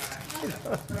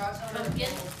 Pumpkin?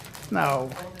 no.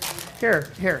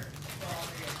 Here.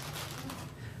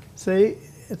 See,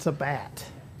 it's a bat.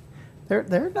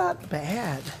 They're not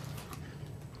bad.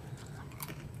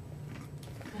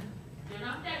 They're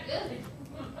not that good.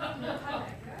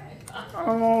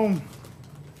 Um,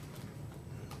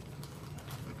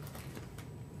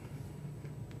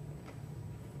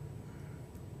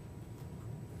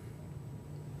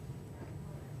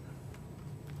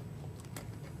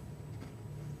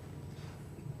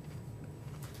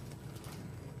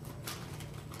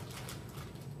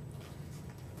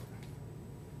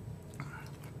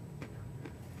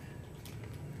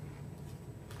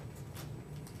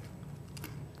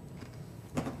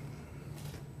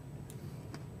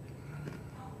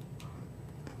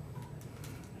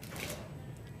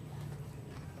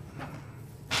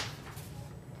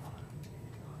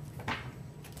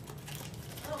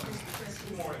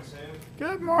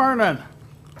 Good morning.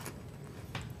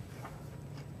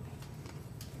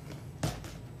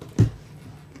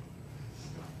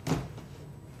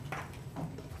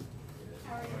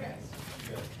 How are you guys?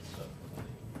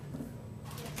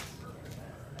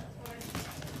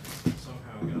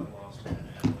 Somehow got lost in an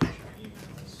avalanche of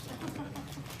emails.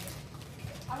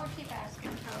 I will keep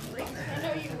asking, probably. I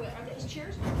know you will. Are these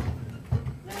chairs?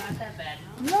 They're not that bad.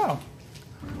 No.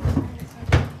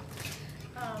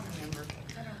 I don't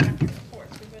have your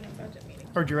reports. We've been in budget meetings.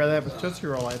 Or would you rather have a Tootsie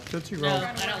Roll? I have Tootsie No, Roll I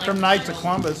don't like from Tootsie Knights of Rolls.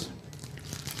 Columbus.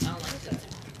 I don't like the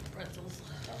pretzels.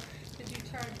 Did you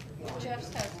try,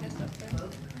 Jeff's has his up there?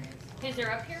 His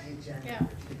are up here? Yeah.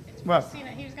 What? Seen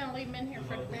it. He was gonna leave them in here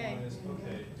for today. Okay, do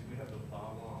we have the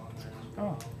bottle on there?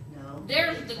 Oh,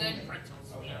 There's the good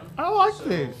pretzels, you know. I like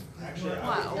these. Actually, This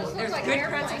Wow, looks there's like good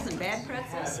airplanes. pretzels and bad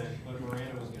pretzels? but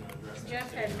Miranda was gonna address that.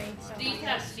 Jeff had made some. These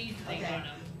have seasoning on them.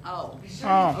 Oh,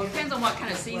 Oh, depends on what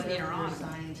kind of seasoning are on them.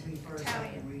 Sign to me first, I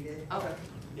can read it. Oh,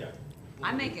 Yeah.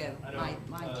 I make a, I know,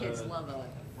 my kids love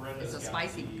Brenda's it's a got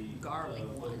spicy the, garlic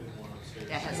one. loaded one upstairs.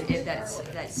 That has, that's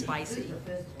This spicy. is the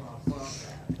fifth one.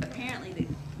 Apparently,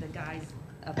 the guys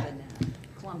up in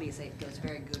Columbia say it goes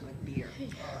very good with beer.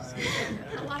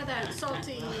 A lot of that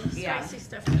salty, Yeah. spicy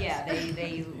stuff. Yeah,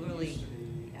 they really,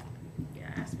 yeah.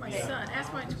 Yeah, ask my son,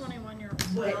 ask my 21-year-old.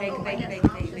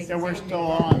 They. yeah, we're still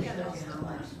on.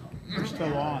 We're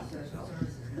still on.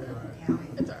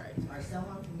 It's all right. Or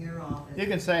someone from your office. You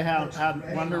can say how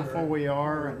wonderful we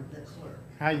are and The clerk.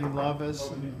 how you love us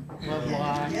and love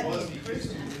life. Debbie and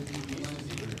Kristen would be the ones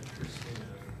Christina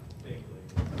Bingley.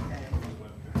 Okay.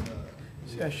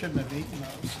 See, I shouldn't have eaten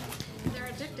those. They're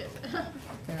addictive.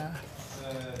 Yeah.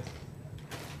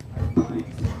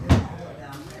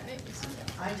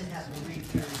 I just happened to read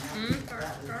through.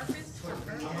 Garfield or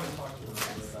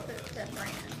That's that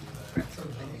brand. Pretzel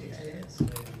thing that is.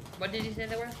 What did you say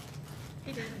they were?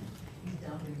 He didn't.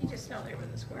 He just smelled it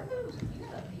with a square.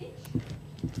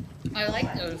 I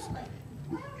like those.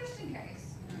 Just in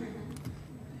case.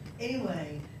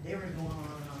 Anyway, they were going on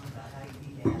and on about how you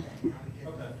need to have that now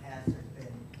because in the Okay. past there's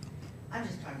been, I'm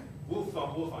just trying to, We'll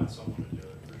find someone to do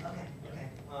it. for sure. okay, okay.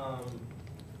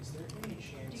 Is there any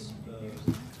chance of is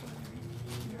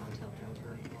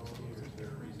there a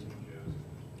reason Joe's?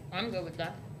 I'm good with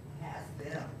that. Ask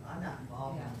them, I'm not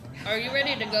involved in it. Are you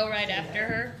ready to go right after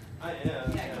her? I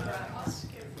am,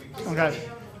 if we could. Okay.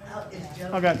 Is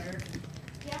Joe Okay. here?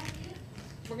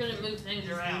 We're gonna move things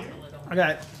around a little.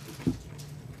 Okay.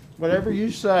 Whatever you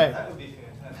say. That would be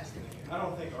fantastic. I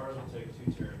don't think ours will take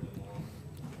too terribly long.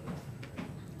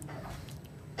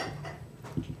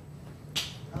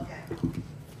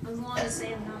 Okay. As long as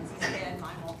Sam nods his head,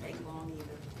 mine won't take long either.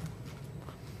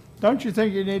 Don't you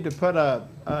think you need to put a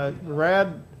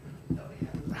rad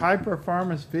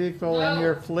high-performance vehicle in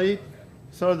your fleet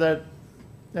so that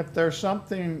if there's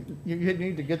something, you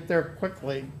need to get there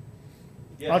quickly?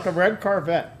 Like a red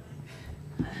Corvette.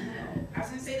 I was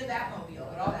gonna say the Batmobile,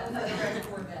 but all those other red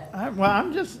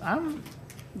Corvettes.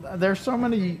 Well, there's so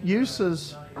many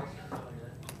uses.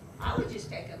 I would just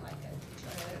take it like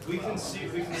a. We can see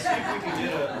if we can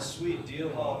get a sweet deal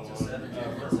on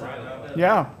one.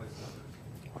 Yeah.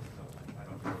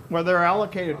 Well, they're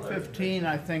allocated 15,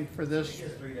 I think, for this,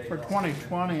 for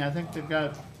 2020. I think they've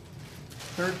got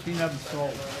 13 of them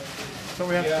sold. So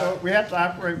we have to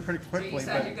operate pretty So you quickly.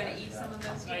 said But you're gonna eat some of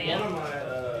those? I am. One of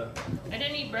my, I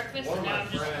didn't eat breakfast one and of now my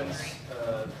I'm just friends,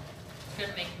 hungry. It's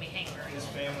gonna make me his hangry.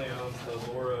 family owns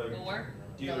the Laura More?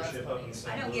 dealership up in I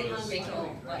St. don't get Louis. hungry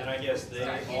till like. And I guess start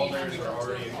all getting theirs hungry are till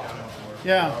already 2 o'clock. accounted for.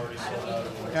 Yeah. They're already sold out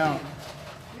of the yeah,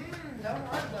 No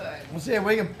hardwood. we'll see if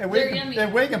we can They're yummy.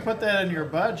 if we can put that in your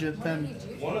budget. Then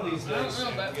One of these I don't days, know,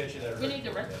 we'll but get you that we recipe. need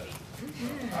the recipe.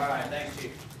 Alright, thanks,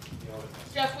 Chief. You want it?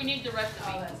 Jeff, we need the Oh,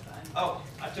 recipe. that's fine. Oh,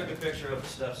 I took a picture of the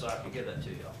stuff so I could give that to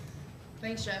y'all.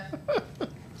 Thanks, Jeff.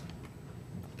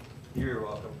 You're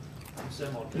welcome.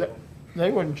 Send one to Th- them.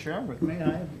 they wouldn't share with me.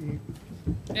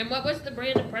 And what was the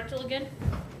brand of pretzel again?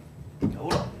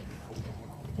 Hold on.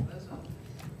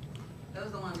 Those are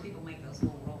the ones people make those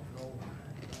little roll.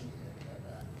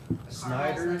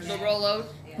 Snyder's. The Rolos?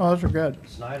 Oh, those are good.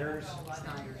 Snyder's,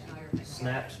 Snyder.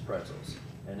 Snaps pretzels,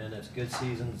 and then it's good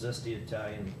seasoned zesty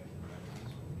Italian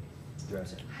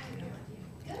dressing,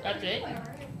 That's it?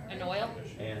 And oil?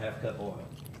 and half cup oil.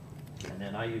 And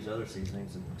then I use other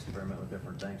seasonings and experiment with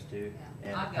different things too,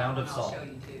 and a I've got pound one, of I'll salt. show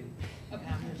you too. A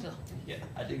pound or so. Yeah,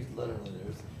 I do literally,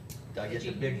 I get the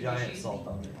you- big you giant shoot salt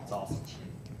me? on it, it's awesome.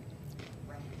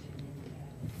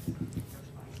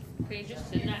 Can you just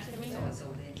send that to me?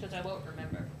 Cause I won't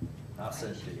remember. I'll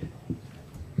send it to you.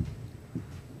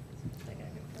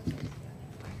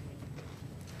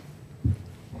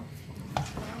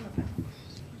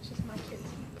 It's just my kids.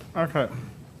 Okay.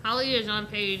 Holly is on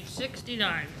page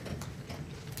 69.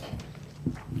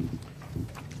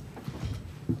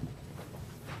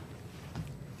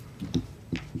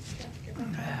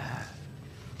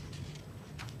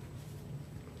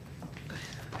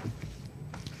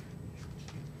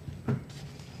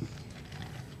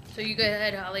 So you go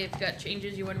ahead, Holly, if you got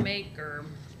changes you wanna make, or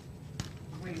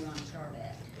Where do you want to start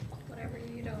at? Whatever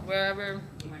you don't. wherever.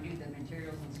 You want to do the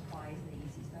materials and supplies, the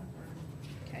easy stuff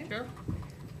first? Okay. Sure.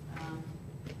 Um,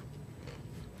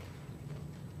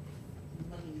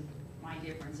 Looking at my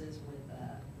differences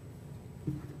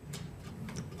with,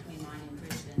 between mine and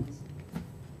Kristen's,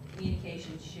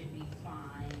 communications should be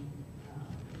fine.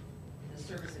 The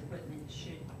service equipment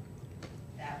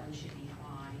that one should be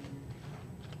fine.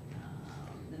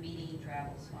 The meeting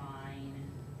travel's fine.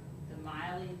 The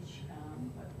mileage,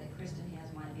 that Kristen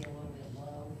has might be a little bit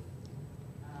low.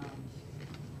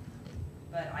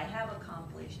 But I have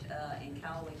accomplished in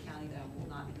Callaway County that I will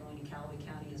not be going to Callaway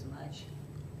County as much.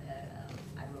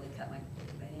 I really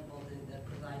been able to, the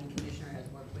presiding commissioner has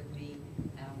worked with me,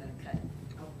 and I'm gonna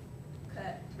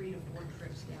cut 3 to 4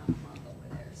 trips down a month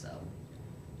over there, so.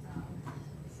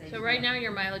 So right now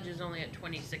your mileage is only at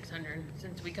 2,600.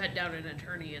 Since we cut down an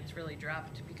attorney, it's really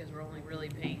dropped because we're only really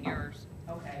paying yours.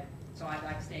 Okay, so I'd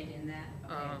like to stay in that?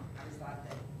 Okay, Uh-huh. I just thought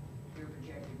that your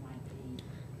projected might be,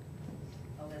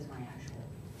 that's my actual.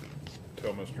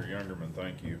 Tell Mr. Youngerman,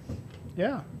 thank you.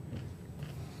 Yeah.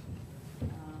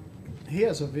 Um, He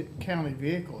has a county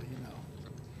vehicle, you know.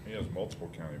 He has multiple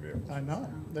county vehicles, I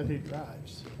know that he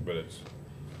drives. but it's,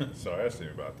 so I asked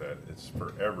him about that. It's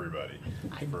for everybody,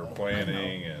 for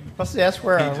planning and, Plus, that's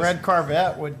where He a just- red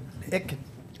Corvette it could,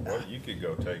 well, you could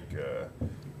go take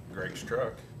Greg's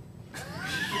truck.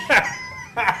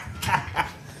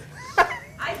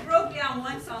 I broke down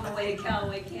once on the way to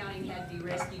Callaway County and had to be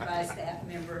rescued by a staff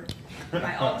member.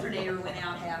 My alternator went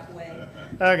out halfway.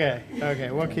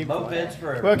 okay, we'll keep going. Mopeds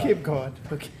for We'll everybody. keep going.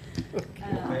 Okay.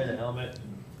 Wear the helmet,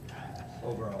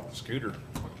 overall. Scooter.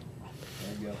 There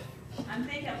you go. I'm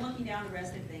looking down the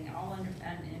rest of the thing, all under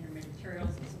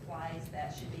materials and supplies,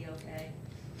 that should be okay.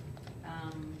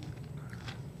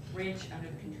 Rich, under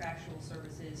the contractual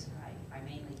services, I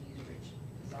mainly use Rich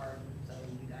Bizarre, so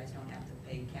you guys don't have to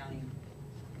pay county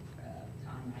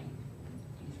time. I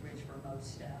use Rich for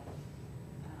most stuff,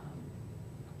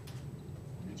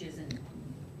 which isn't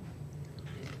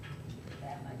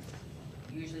that much.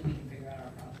 Usually we can figure out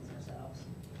our problems ourselves.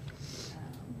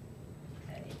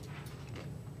 Okay.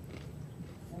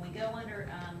 When we go under,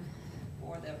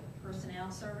 for the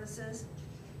personnel services,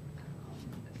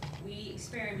 we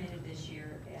experimented this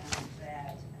year and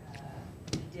that,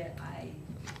 I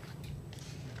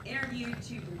interviewed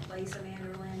to replace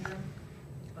Amanda Landrum,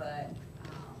 but,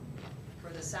 for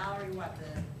the salary,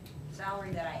 the salary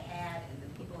that I had and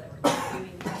the people that were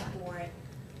doing for it,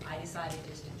 I decided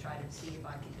just to try to see if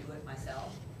I could do it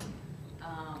myself.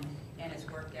 And it's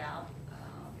worked out,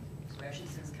 especially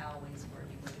since Callaway's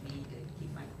working with me to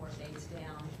keep my court dates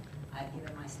down. I've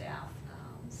given my staff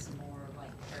some more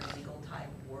like paralegal type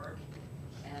work,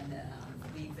 and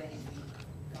we've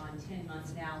gone 10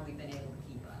 months now, we've been able to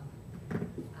keep up.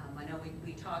 I know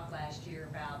we talked last year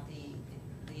about the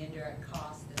indirect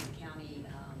costs that the county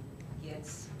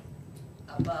gets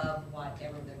above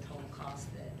whatever their total cost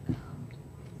that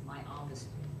my office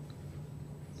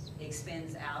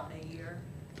expends out a year.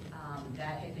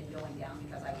 That had been going down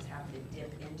because I was having to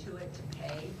dip into it to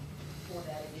pay for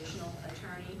that additional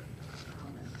attorney.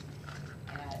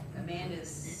 At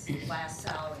Amanda's last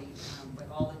salary, with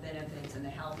all the benefits and the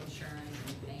health insurance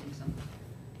and paying some,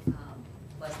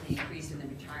 plus the increase in the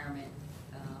retirement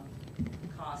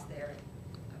cost there,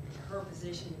 her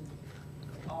position,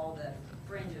 with all the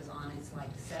fringes on, it's like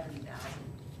 $70,000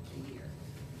 a year.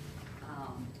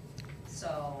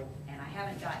 So, and I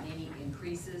haven't gotten any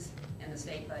increases in the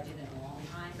state budget in a long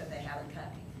time, but they haven't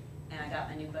cut me. And I got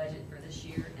my new budget for this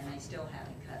year, and they still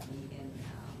haven't cut me.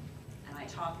 And I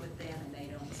talked with them, and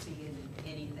they don't see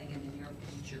anything in the near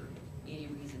future, any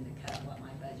reason to cut what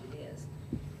my budget is.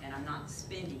 And I'm not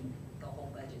spending the whole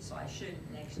budget, so I should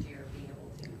next year be able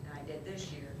to, and I did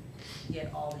this year,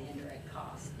 get all the indirect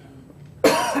costs.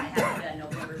 And I haven't done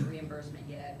November's reimbursement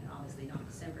yet, and obviously not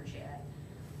December's yet,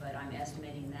 but I'm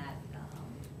estimating that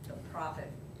the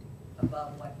profit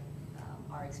above what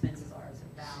our expenses are is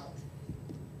about,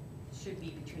 should be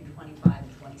between 25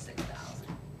 and 26,000.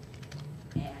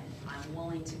 And I'm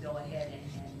willing to go ahead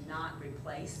and not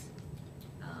replace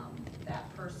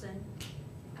that person,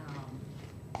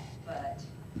 but,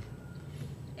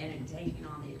 and in taking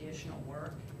on the additional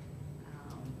work,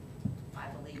 I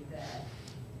believe that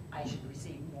I should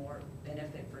receive more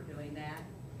benefit for doing that.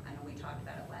 I know we talked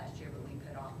about it last year, but we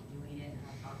put off doing it, and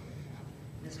I talked with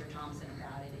Mr. Thompson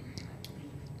about it, and I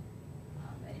believe,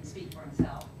 I didn't speak for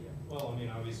himself. Yeah. Well, I mean,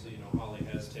 obviously, Holly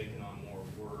has taken on more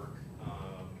work,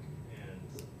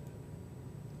 and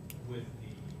with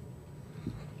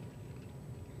the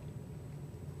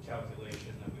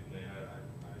calculation that we've made,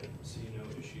 I see no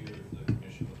issue if the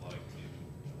commission would like to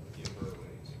give her a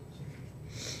raise.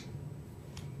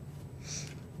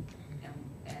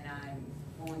 And I'm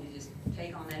willing to just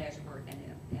take on that extra work, and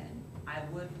I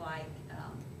would like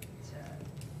to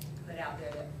put out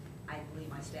there that I believe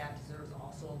my staff deserves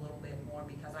also a little bit more,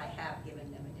 because I have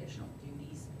given them additional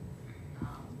duties.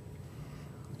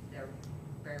 They're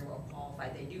very well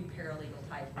qualified. They do paralegal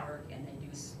type work, and they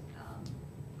do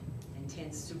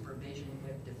intense supervision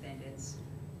with defendants,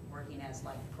 working as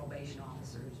like probation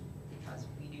officers, because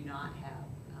we do not have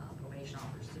probation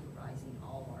officers supervising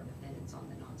all of our defendants on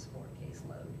the non-sport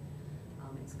caseload.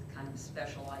 It's kind of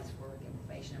specialized work, and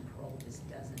probation and parole just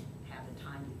doesn't have the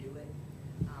time to do it.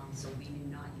 So we do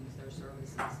not use their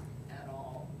services at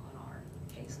all on our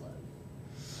caseload.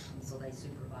 So they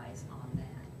supervise on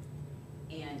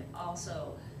that. And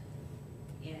also,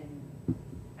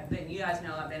 you guys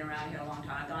know I've been around here a long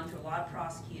time. I've gone to a lot of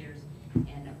prosecutors,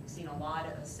 and I've seen a lot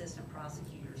of assistant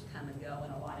prosecutors come and go,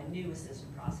 and a lot of new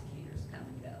assistant prosecutors come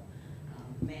and go.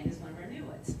 Amanda's one of our new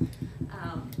ones.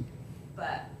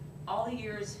 But all the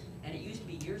years, and it used to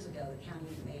be years ago, the county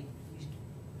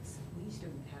we used to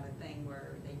have a thing where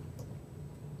they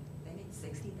made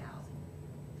 60,000,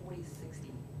 40 to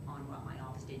 60 on what my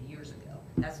office did years ago.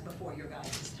 That's before your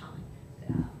guys' time.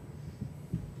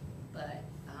 But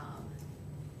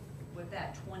with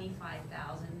that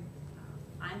 25,000,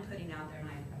 I'm putting out there, and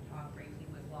I talked briefly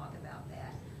with Locke about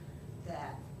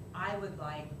that I would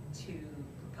like to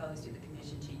propose to the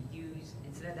commission to use,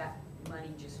 instead of that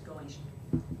money just going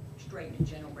straight to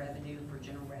general revenue for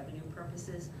general revenue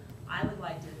purposes, I would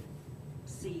like to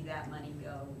see that money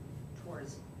go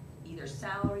towards either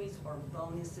salaries or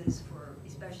bonuses for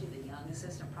especially the young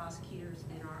assistant prosecutors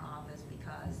in our office,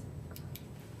 because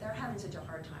they're having such a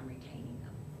hard time retaining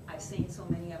them. I've seen so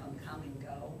many of them come and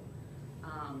go.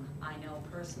 I know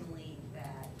personally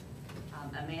that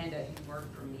Amanda, who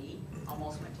worked for me,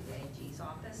 almost went to the AG's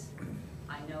office.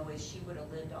 I know if she would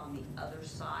have lived on the other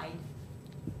side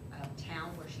of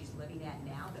town where she's living at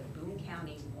now, that Boone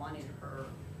County wanted her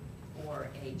for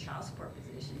a child support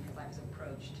position, because I was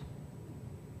approached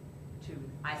to,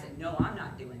 I said, no, I'm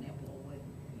not doing it. Well, would,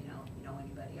 you know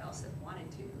anybody else that wanted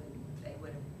to, and they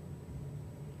would have,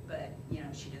 but,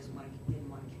 she didn't want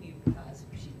to commute because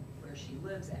where she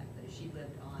lives at. But if she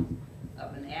lived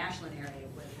up in the Ashland area, it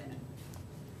would have been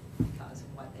because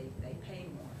of what they pay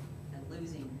more, and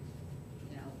losing,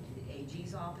 to the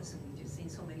AG's office, and we've just seen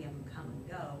so many of them come and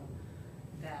go,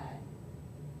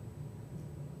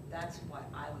 that's what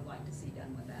I would like to see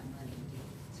done with that money,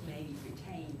 to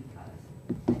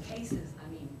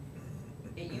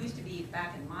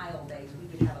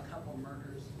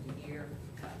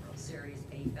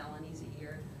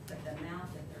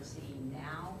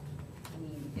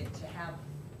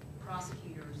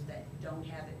don't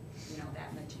have,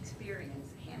 that much experience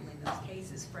handling those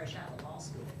cases fresh out of law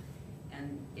school.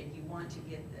 And if you want to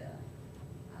get the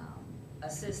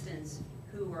assistants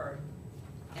who are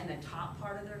in the top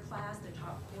part of their class, the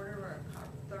top quarter or top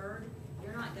third,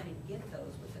 you're not gonna get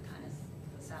those with the kind of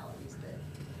salaries that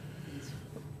these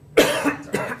ones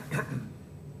are.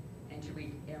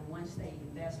 And once they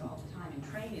invest all the time in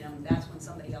training them, that's when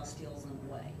somebody else steals them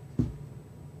away.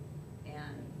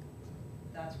 And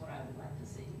that's what I would like to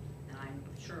see. And I'm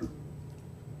sure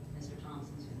Mr.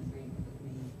 Thompson's in agreement with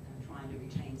me. I'm trying to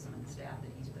retain some of the staff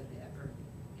that he's put the effort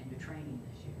into training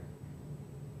this year.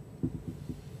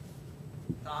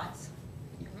 Thoughts?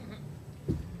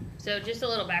 So just a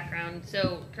little background.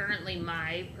 So currently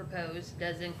my proposed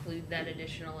does include that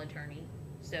additional attorney.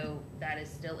 So that is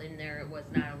still in there. It was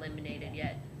not eliminated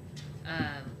yet.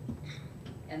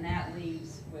 And that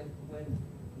leaves with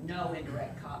no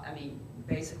indirect cost. I mean,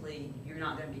 basically, you're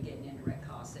not gonna be getting indirect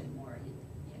costs anymore.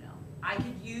 I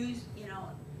could use,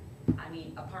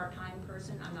 a part-time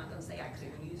person. I'm not gonna say I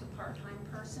could use a part-time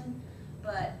person,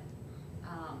 but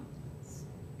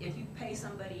if you pay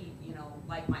somebody,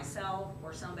 like myself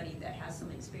or somebody that has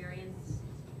some experience,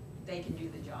 they can do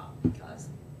the job because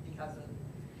of,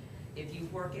 if you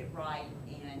work it right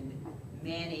and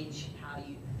manage how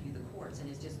you do the courts, and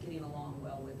it's just getting along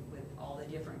well with all the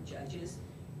different judges.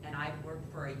 And I've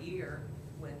worked for a year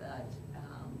with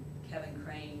Kevin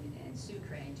Crane and Sue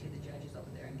Crane, two of the judges over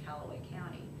there in Callaway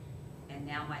County. And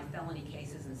now my felony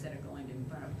cases, instead of going in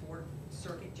front of 4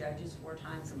 circuit judges 4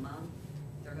 times a month,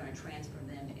 they're gonna transfer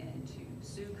them into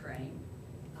Sue Crane,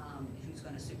 who's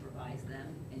gonna supervise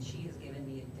them. And she has given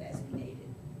me a designated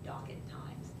docket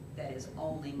times that is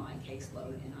only my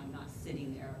caseload, and I'm not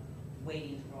sitting there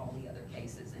waiting for all the other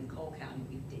cases. In Cole County,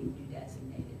 we do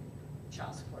designated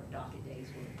child support docket days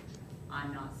where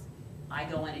I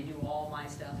go in and do all my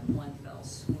stuff in one fell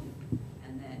swoop,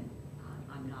 and then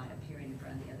I'm not appearing in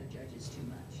front of the other judges too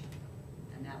much.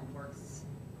 And that works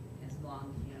as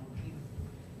long,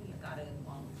 you've got to get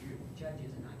along with your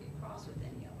judges and not get cross with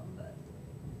any of them, but.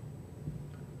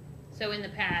 So in the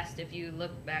past, if you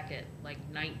look back at like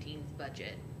 19's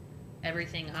budget,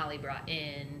 everything Holly brought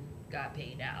in got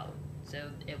paid out.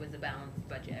 So it was a balanced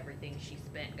budget. Everything she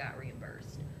spent got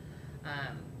reimbursed.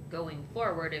 Going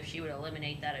forward, if she would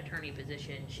eliminate that attorney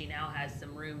position, she now has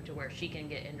some room to where she can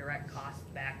get indirect costs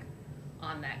back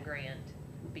on that grant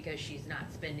because she's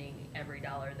not spending every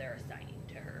dollar they're assigning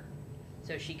to her.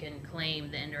 So she can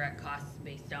claim the indirect costs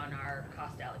based on our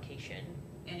cost allocation.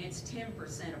 And it's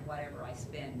 10% of whatever I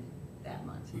spend that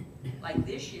month. Like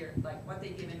this year, like what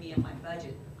they've given me in my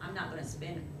budget, I'm not gonna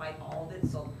spend quite all of it,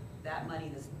 so that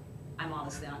money, I'm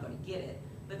obviously not gonna get it,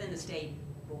 but then the state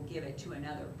will give it to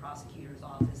another prosecutor's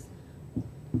office.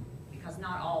 Because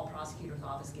not all prosecutor's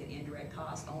office get indirect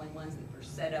costs, only ones that were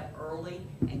set up early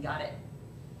and got it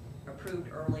approved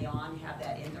early on have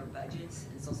that in their budgets.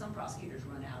 And so some prosecutors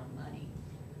run out of money.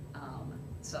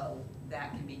 So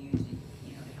that can be used to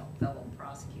help fellow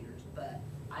prosecutors. But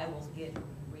I will get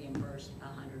reimbursed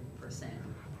 100%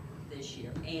 this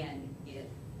year and get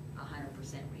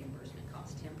 100% reimbursement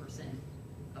cost, 10%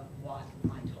 of what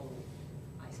my total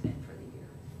I spend for the year.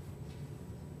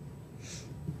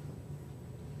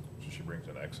 So she brings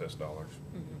in excess dollars.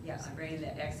 Mm-hmm. Yes, I'm bringing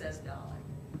the excess dollar.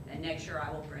 And next year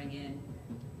I will bring in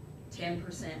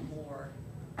 10% more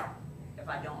if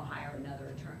I don't hire another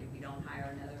attorney. If we don't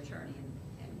hire another attorney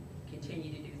and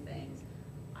continue to do things,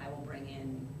 I will bring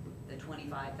in the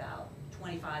 25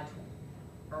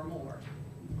 or more.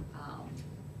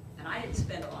 And I didn't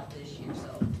spend a lot this year,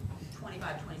 so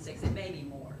 25, 26, it may be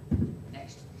more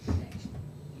next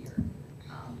year.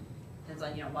 Depends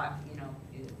on, if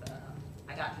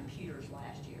I got computers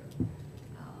last year.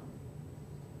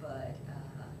 But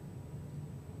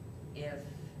if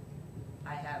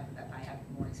I have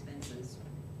more expenses,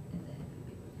 and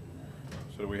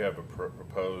then So do we have a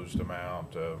proposed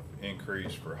amount of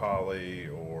increase for Holly,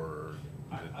 or?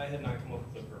 I had not come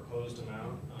up with a proposed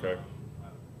amount. Okay.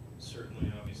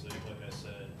 Certainly, obviously, like I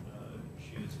said,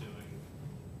 she is doing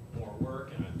more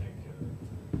work, and I think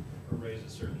a raise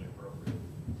is certainly appropriate.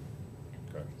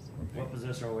 Okay. What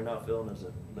position are we not filling as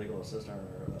a legal assistant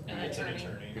or? It's an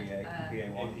attorney.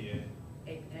 PA one?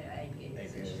 APA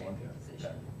position. one, yeah.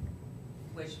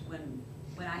 Which when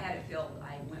I had it filled,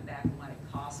 I went back and what it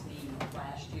cost me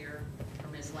last year for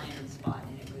Ms. Landon's spot,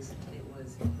 and it was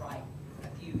right a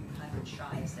few hundred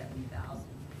shy of 70,000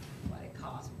 what it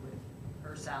cost with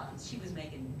her salary. She was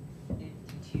making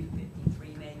 52,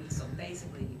 53 maybe, so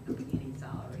basically the beginning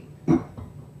salary, at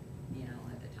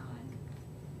the time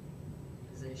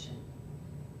position.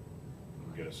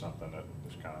 Get us something that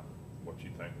is kind of what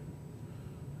you think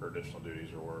her additional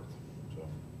duties are worth.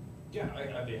 Yeah,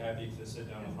 I'd be happy to sit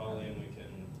down with Holly and we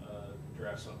can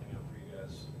draft something up for you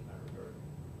guys in that regard.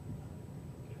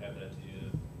 Could have that to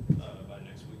you by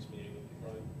next week's meeting if you'd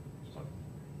like.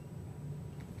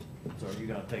 So are you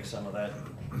gonna take some of that?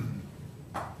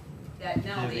 That,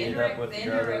 no, Divvy it up with the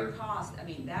your other- indirect cost, I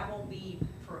mean, that won't be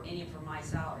for my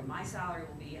salary. My salary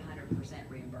will be 100%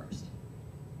 reimbursed.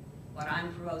 What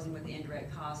I'm proposing with the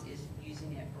indirect cost is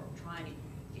using it for trying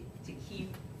to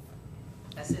keep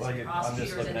Well, assistant I'm just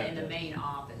prosecutors looking at in the main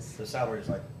office. The salary's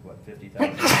like, what,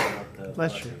 50,000?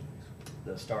 Bless you.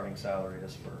 The starting salary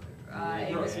is for.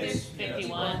 It was It's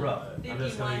 51. rough. I'm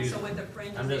just gonna 51, use- so with the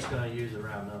fringes. I'm just gonna use a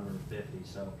round number of 50,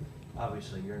 so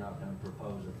obviously you're not gonna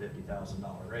propose a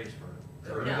 $50,000 raise for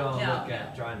her. Are you No, gonna no, look at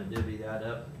no. trying to divvy that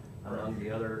up among the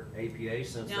other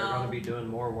APAs since they're No. gonna be doing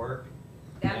more work?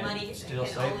 That and money still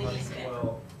can save only money? be spent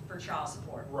Well- for child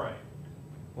support. Right.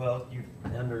 Well, you,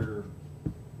 under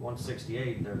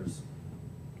 168, there's,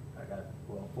 I got,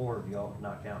 well, 4 of y'all,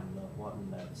 not counting the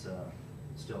one that's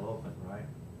still open, right?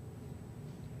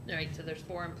 All right, so there's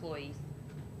 4 employees.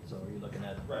 So you're looking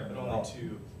at. Right, but Oh, only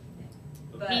 2.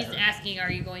 But- He's asking,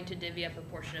 are you going to divvy up a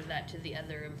portion of that to the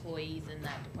other employees in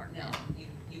that department? No,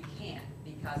 you can't,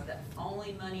 because the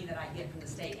only money that I get from the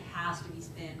state has to be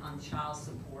spent on child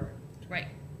support Right,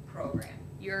 program.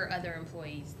 your other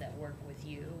employees that work with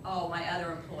you. Oh, my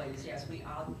other employees, yes, we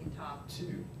all can talk.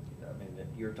 Two. I mean, if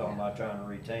you're talking about trying to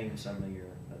retain some of your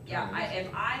Yeah, attorneys.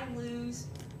 if I lose,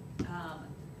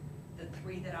 the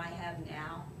 3 that I have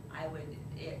now, I would,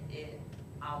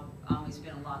 I'll only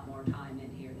spend a lot more time in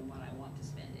here than what I want to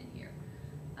spend in here.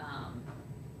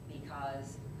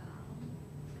 Because,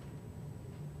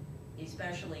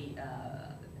 especially,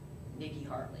 Nikki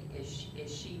Hartley, is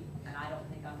she, and I don't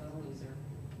think I'm gonna lose her,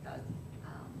 because,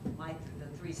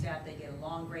 the 3 staff, they get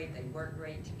along great, they work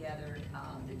great together,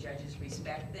 the judges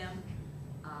respect them.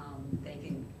 They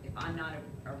can, if I'm not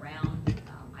around,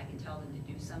 I can tell them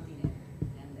to do something,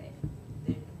 and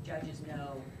the judges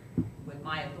know with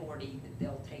my authority that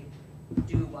they'll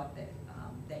do what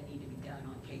they need to be done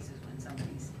on cases when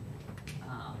somebody's,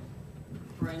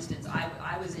 for instance,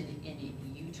 I was in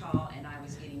Utah and I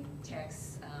was getting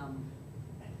texts,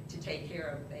 to take care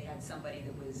of, they had somebody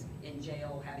that was in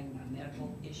jail having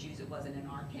medical issues, it wasn't in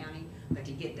our county, but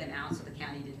to get them out so the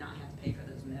county did not have to pay for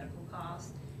those medical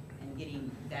costs, and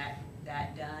getting that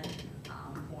done,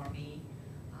 for me.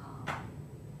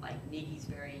 Like Nikki's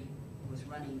was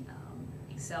running,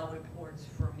 Excel reports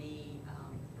for me,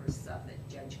 for stuff that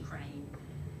Judge Crane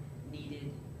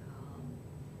needed.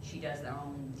 She does their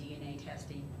own DNA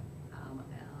testing,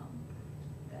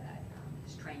 that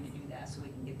is trained to do that, so we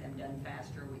can get them done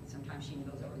faster. Sometimes she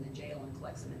goes over in the jail and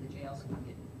collects them in the jail, so we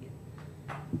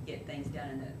can get things done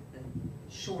in the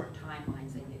short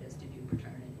timelines they get us to do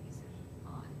paternities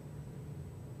on.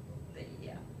 But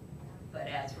yeah, but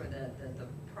as for the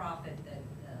profit that,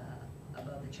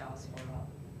 above the child support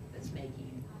that's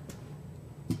making,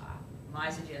 my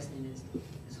suggestion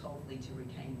is hopefully to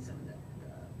retain some of the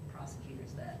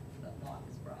prosecutors that Locke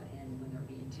has brought in when they're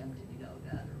being tempted to go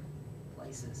to other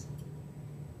places.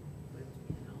 With,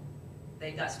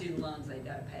 they've got student loans they've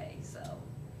got to pay, so,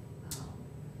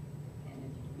 and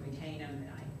if you retain them,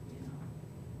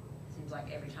 it seems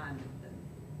like every time the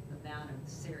amount of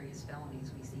serious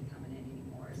felonies we see coming in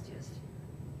anymore is just.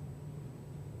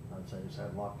 I'd say just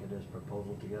have Locke get his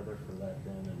proposal together for that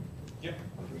then, and. Yeah,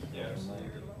 yeah, absolutely.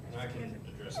 And I can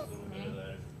address a little bit of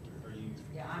that. Are you?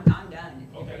 Yeah, I'm done.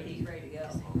 Okay. He's ready to go.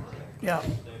 Yeah.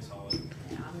 Thanks, Holly.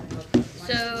 And I'm gonna go.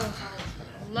 So,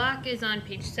 Locke is on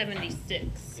page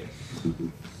 76. Yes.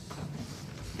 And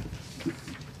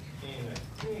I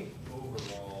think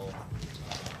overall,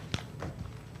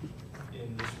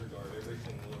 in this regard,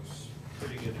 everything looks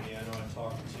pretty good to me. I know I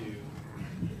talked to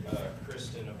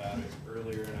Kristen about it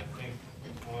earlier, and I think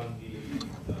on the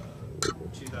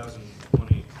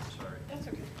 2020,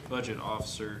 budget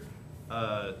officer,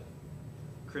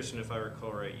 Kristen, if I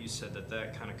recall right, you said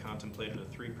that kind of contemplated a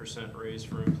 3% raise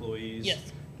for employees.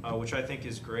 Yes. Which I think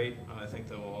is great. I think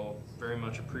they'll all very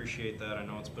much appreciate that. I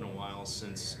know it's been a while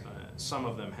since some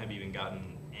of them have even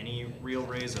gotten any real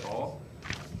raise at all.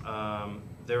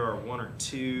 There are 1 or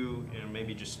 2,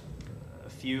 maybe just a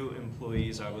few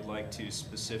employees I would like to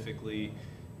specifically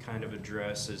kind of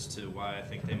address as to why I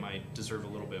think they might deserve a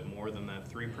little bit more than that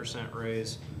 3%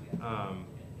 raise.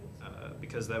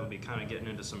 Because that would be kind of getting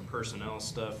into some personnel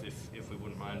stuff, if we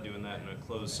wouldn't mind doing that in a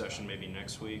closed session maybe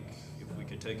next week, if we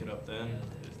could take it up then,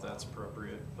 if that's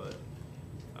appropriate, but,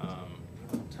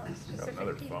 Got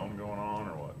another phone going on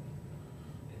or what?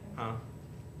 huh?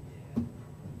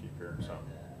 Keep hearing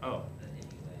something. Oh,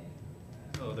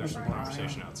 there's some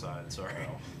conversation outside, sorry.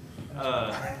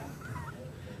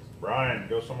 Brian,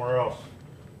 go somewhere else.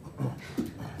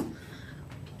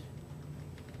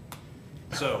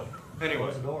 So, anyway,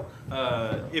 Close the door.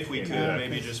 if we Can't could, do that.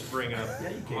 maybe just bring up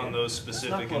Yeah, you can. on those It's not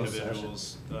specific closed session.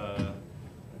 individuals, It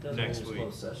doesn't mean next it's week.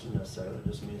 closed session necessarily, it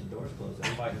just means the door's closed,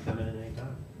 anybody can come in at any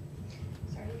time.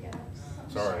 Sorry, you got something?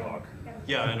 Sorry, Locke.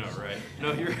 Yeah, I know, right?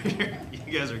 No, you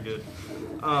guys are good.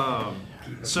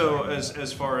 So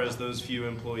as far as those few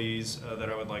employees that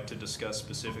I would like to discuss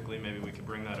specifically, maybe we could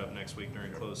bring that up next week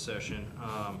during closed session.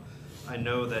 I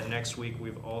know that next week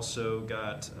we've also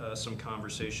got some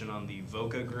conversation on the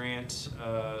VOCA grant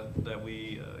that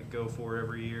we go for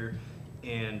every year.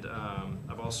 And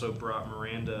I've also brought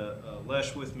Miranda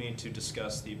Lesh with me to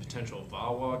discuss the potential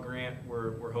VAWA grant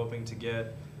we're hoping to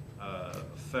get,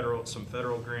 some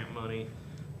federal grant money.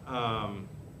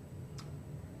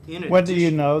 When do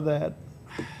you know that?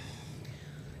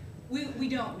 We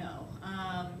don't know.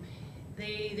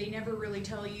 They never really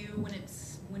tell you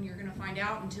when you're gonna find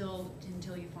out until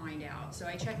you find out. So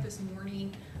I checked this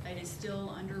morning, it is still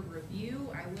under review.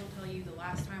 I will tell you, the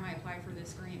last time I applied for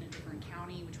this grant in a different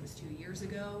county, which was 2 years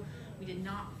ago, we did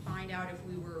not find out if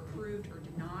we were approved or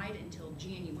denied until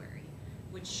January,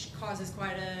 which causes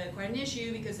quite an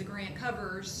issue because the grant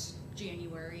covers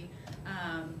January.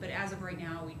 But as of right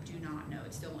now, we do not know.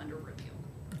 It's still under review.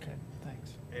 Okay,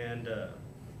 thanks.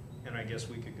 And I guess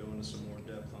we could go into some more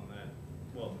depth on that,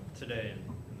 well, today and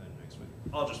then next week.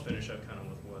 I'll just finish up kind of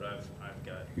with what I've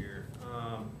got here.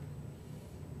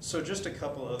 So just a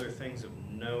couple other things of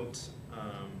note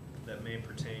that may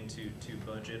pertain to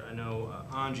budget. I know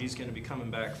Anji's going to be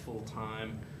coming back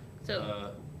full-time.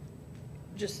 So,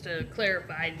 just to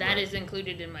clarify, that is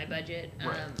included in my budget.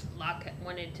 Right. Locke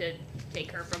wanted to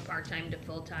take her from part-time to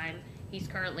full-time. He's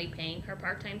currently paying her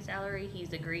part-time salary.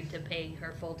 He's agreed to pay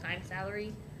her full-time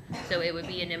salary. So it would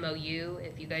be an MOU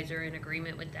if you guys are in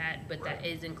agreement with that, but that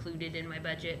is included in my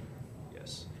budget.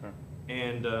 Yes.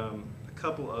 And a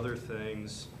couple other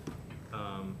things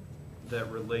that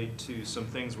relate to some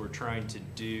things we're trying to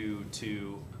do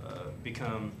to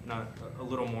become a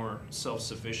little more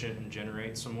self-sufficient and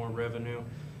generate some more revenue.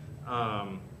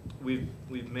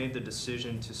 We've made the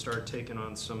decision to start taking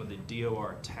on some of the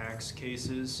DOR tax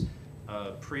cases.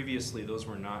 Previously, those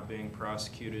were not being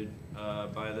prosecuted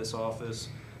by this office.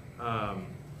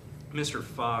 Mr.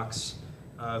 Fox,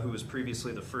 who was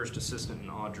previously the first assistant in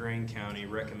Audrain County,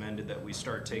 recommended that we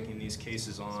start taking these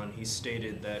cases on. He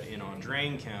stated that in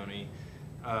Audrain County,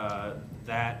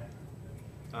 that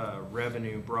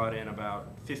revenue brought in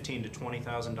about $15,000 to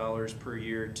 $20,000 per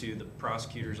year to the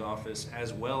prosecutor's office,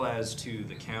 as well as to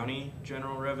the county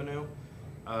general revenue.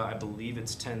 I believe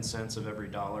it's 10 cents of every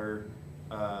dollar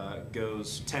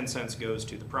 10 cents goes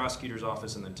to the prosecutor's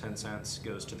office, and then 10 cents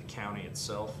goes to the county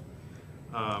itself.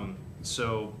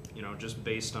 So, just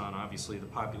based on obviously the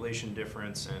population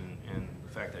difference and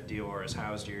the fact that DOR is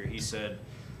housed here, he said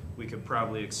we could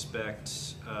probably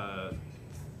expect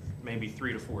maybe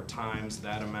 3 to 4 times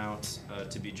that amount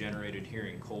to be generated here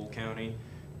in Cole County,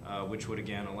 which would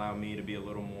again allow me to be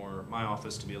my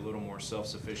office to be a little more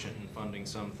self-sufficient in funding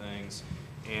some things,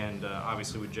 and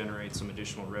obviously would generate some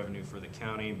additional revenue for the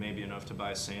county, maybe enough to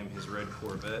buy Sam his red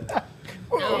Corvette.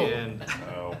 And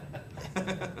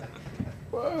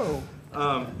Whoa.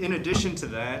 in addition to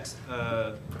that,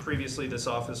 previously this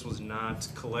office was not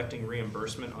collecting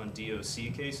reimbursement on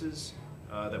DOC cases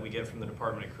that we get from the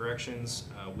Department of Corrections.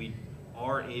 We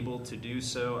are able to do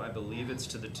so. I believe it's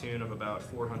to the tune of about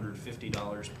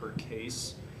 $450 per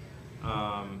case.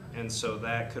 And so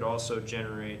that could also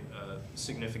generate a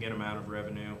significant amount of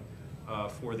revenue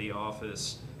for the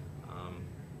office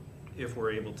if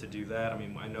we're able to do that. I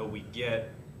mean, I know we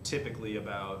get typically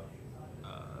about,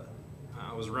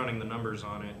 I was running the numbers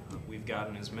on it, we've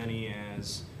gotten as many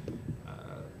as,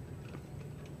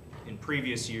 in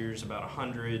previous years, about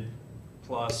 100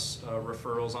 plus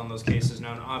referrals on those cases.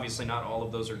 Now, obviously not all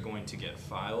of those are going to get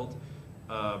filed,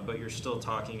 but you're still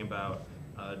talking about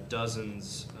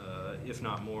dozens, if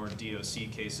not more,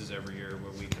 DOC cases every year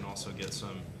where we can also get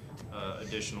some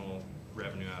additional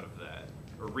revenue out of that,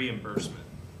 or reimbursement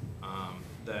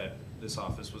that this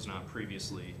office was not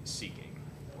previously seeking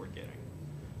or getting.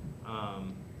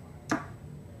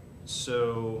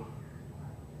 So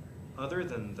other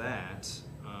than that,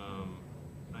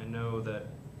 I know that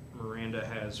Miranda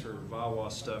has her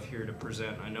VAWA stuff here to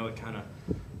present. I know it kind of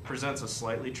presents a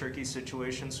slightly tricky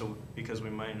situation, so because we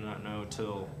might not know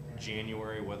till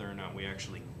January whether or not we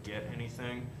actually get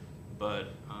anything, but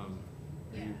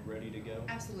are you ready to go?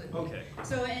 Absolutely. Okay.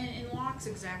 So, and Locke's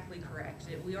exactly correct.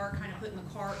 We are kind of putting the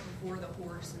cart before the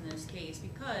horse in this case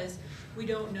because we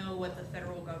don't know what the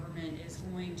federal government is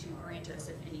going to grant us,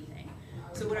 if anything.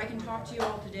 So what I can talk to you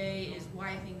all today is why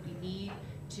I think we need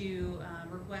to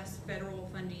request federal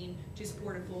funding to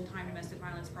support a full-time domestic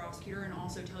violence prosecutor, and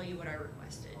also tell you what I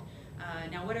requested.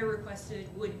 Now, what I requested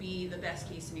would be the best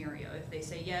case scenario. If they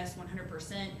say yes,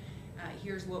 100%,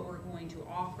 here's what we're going to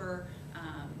offer.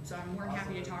 So I'm more than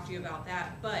happy to talk to you about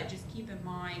that, but just keep in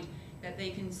mind that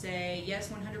they can say yes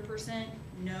 100%,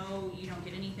 no, you don't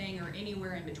get anything, or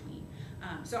anywhere in between.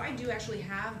 So I do actually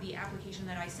have the application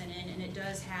that I sent in, and it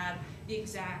does have the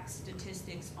exact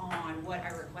statistics on what I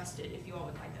requested, if you all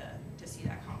would like to see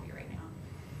that copy right now.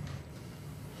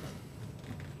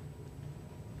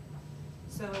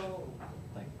 So,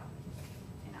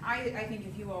 and I think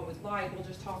if you all would like, we'll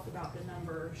just talk about the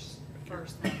numbers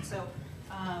first then. So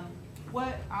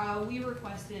what we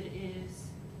requested is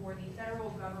for the federal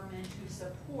government to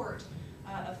support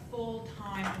a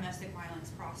full-time domestic violence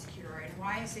prosecutor. And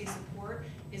why I say support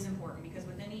is important, because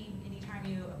with any time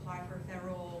you apply for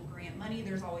federal grant money,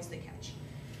 there's always the catch.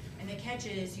 And the catch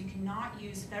is you cannot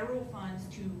use federal funds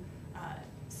to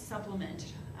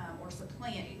supplement or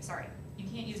supplant, sorry, you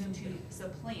can't use them to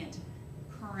supplant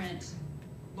current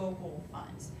local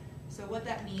funds. So what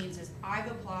that means is I've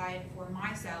applied for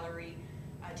my salary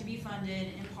to be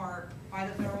funded in part by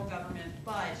the federal government,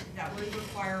 but that would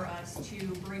require us to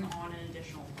bring on an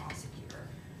additional prosecutor.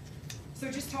 So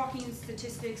just talking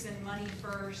statistics and money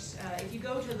first, if you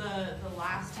go to the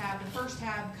last tab, the first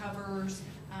tab covers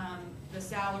the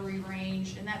salary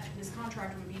range, and this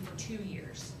contract would be for 2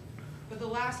 years. But the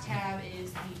last tab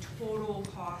is the total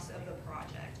cost of the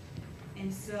project.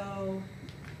 And so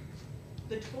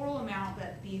the total amount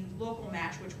that the local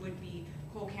match, which would be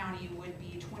Cole County, would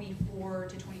be 24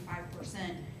 to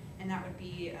 25%, and that would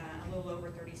be a little over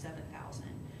 $37,000.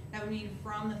 That would mean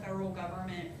from the federal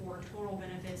government for total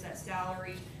benefits, that's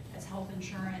salary, that's health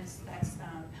insurance, that's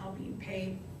helping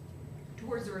pay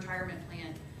towards the retirement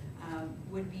plan,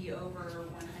 would be over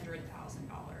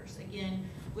 $100,000. Again,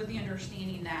 with the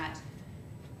understanding that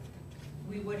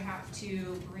we would have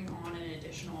to bring on an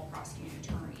additional prosecuting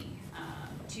attorney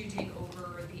to take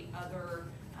over the other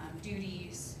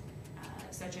duties,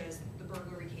 such as the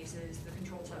burglary cases, the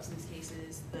controlled substance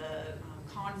cases, the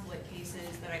conflict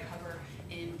cases that I cover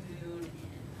in Boone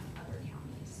and other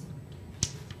counties.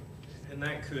 And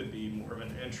that could be more of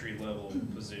an entry-level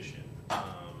position,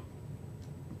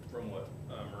 from what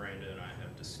Miranda and I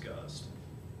have discussed.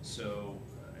 So,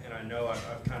 and I know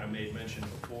I've kind of made mention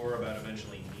before about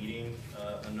eventually needing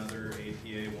another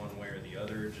APA one way or the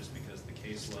other, just because the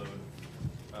caseload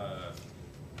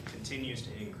continues to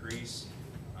increase.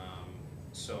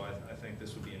 So I think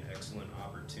this would be an excellent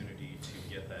opportunity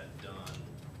to get that done.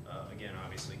 Again,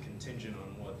 obviously contingent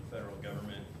on what the federal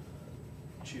government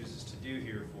chooses to do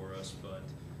here for us, but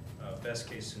best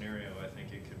case scenario, I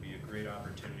think it could be a great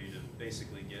opportunity to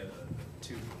basically get a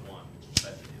 2-for-1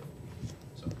 type of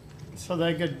deal. So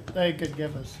they could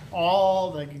give us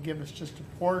all, they could give us just a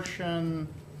portion.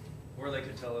 Or they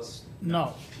could tell us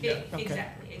No. Yeah. Okay.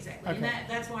 Exactly. And Okay.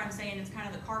 that's why I'm saying it's kind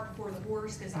of the cart before the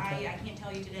horse, because Okay. I can't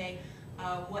tell you today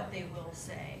what they will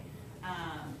say.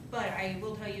 But I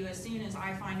will tell you, as soon as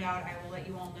I find out, I will let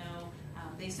you all know.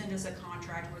 They send us a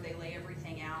contract where they lay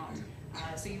everything out.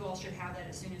 So you all should have that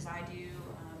as soon as I do.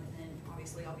 And then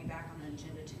obviously I'll be back on the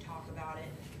agenda to talk about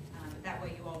it. But that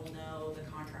way you all will know the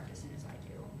contract as soon as I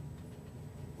do.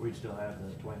 We'd still have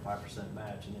the 25%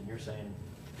 match, and then you're saying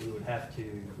we would have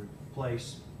to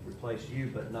replace you,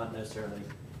 but not necessarily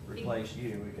replace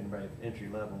you. We can write entry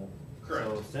level. Correct.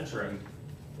 So essentially, Correct.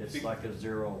 it's like a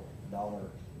 $0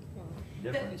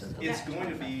 difference. It's going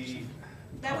to be.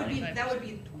 That would be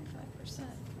 25%.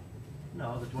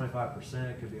 No, the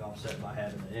 25% could be offset by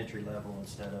having an entry level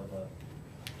instead of a.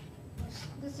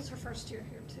 This is her first year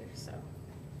here too, so.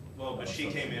 Well, but she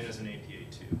came in as an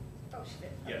APA too. Oh, she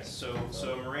did. Yes, so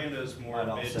Miranda's more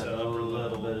Might mid offset to a upper little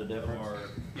level bit of difference. our,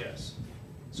 yes.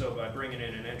 So by bringing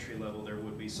in an entry level, there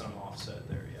would be some offset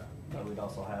there, yeah. But we'd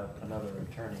also have another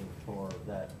attorney for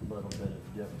that little bit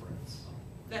of difference.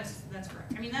 That's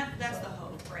correct. I mean, that's the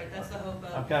hope, right? That's the hope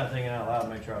I'm of, kind of thinking out loud,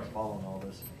 make sure I was following all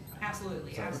this.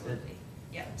 absolutely, So it- absolutely.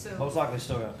 Yeah, so. Most likely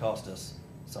still gonna cost us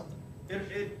something.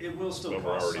 It will still But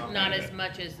we're cost already- something. Not as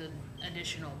much as the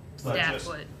additional But staff just-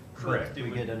 would. Correct. We It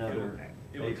get would- another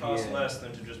It would cost APA. less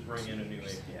than to just bring in a new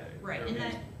APA. Right,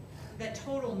 and that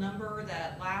total number,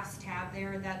 that last tab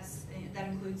there, that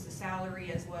includes the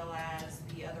salary as well as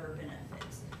the other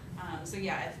benefits. So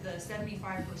yeah, if the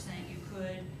 75% you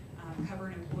could cover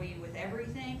an employee with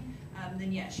everything,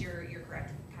 then yes, you're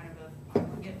correct, kind of a buy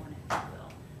one, get one, if you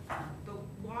will. But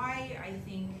why I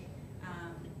think,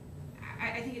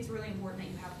 I think it's really important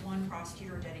that you have one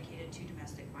prosecutor dedicated to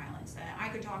domestic violence. I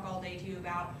could talk all day to you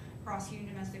about prosecuting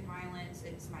domestic violence.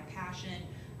 It's my passion.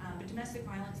 But domestic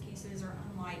violence cases are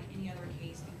unlike any other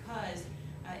case because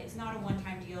it's not a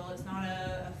one-time deal. It's not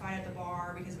a fight at the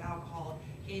bar because of alcohol.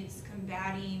 It's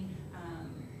combating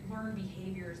learned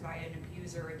behaviors by an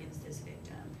abuser against his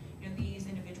victim. You know, these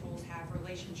individuals have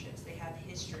relationships. They have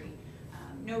history.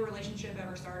 No relationship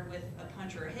ever started with a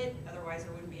punch or a hit. Otherwise,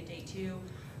 there wouldn't be a date two.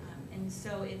 And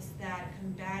so it's that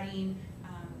combating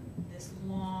this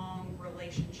long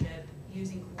relationship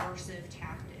using coercive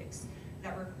tactics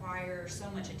that require so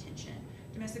much attention.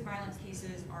 Domestic violence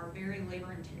cases are very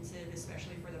labor intensive,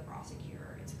 especially for the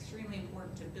prosecutor. It's extremely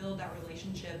important to build that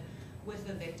relationship with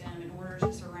the victim in order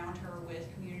to surround her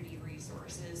with community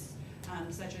resources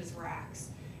such as RACs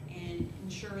and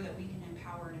ensure that we can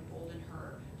empower and embolden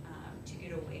her to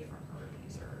get away from her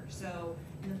abuser. So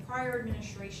in the prior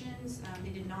administrations,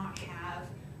 they did not have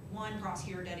one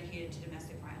prosecutor dedicated to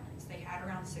domestic violence. They had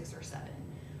around 6 or 7.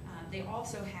 They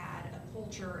also had a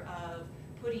culture of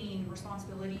putting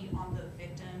responsibility on the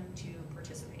victim to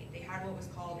participate. They had what was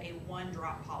called a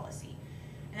one-drop policy.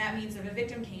 And that means if a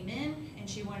victim came in and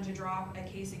she wanted to drop a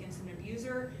case against an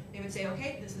abuser, they would say,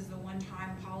 okay, this is the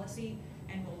one-time policy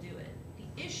and we'll do it.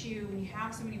 The issue when you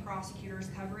have so many prosecutors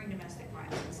covering domestic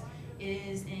violence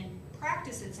is in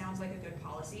practice it sounds like a good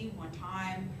policy, one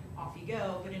time, off you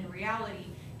go, but in reality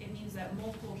it means that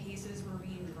multiple cases were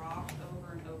being dropped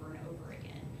over and over and over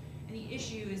again. And the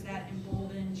issue is that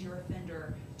emboldens your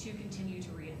offender to continue to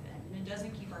reoffend. And it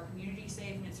doesn't keep our community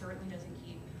safe, and it certainly doesn't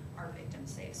keep our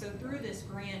victims safe. So through this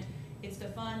grant, it's to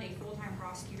fund a full-time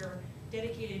prosecutor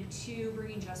dedicated to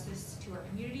bringing justice to our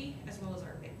community as well as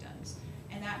our victims.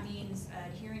 And that means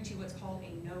adhering to what's called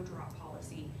a no-drop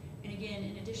policy. And again,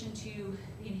 in addition to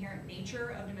the inherent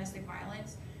nature of domestic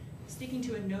violence, sticking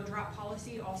to a no-drop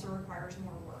policy also requires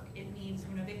more work. It means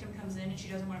when a victim comes in and she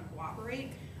doesn't want to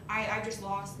cooperate, I just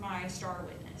lost my star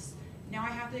witness. Now I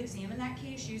have to examine that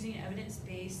case using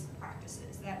evidence-based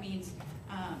practices. That means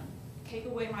take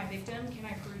away my victim, can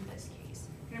I prove this case?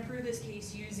 Can I prove this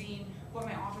case using what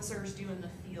my officers do in the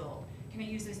field? Can I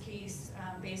use this case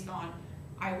based on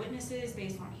eyewitnesses,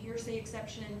 based on hearsay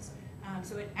exceptions?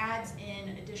 So it adds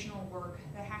in additional work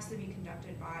that has to be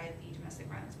conducted by the domestic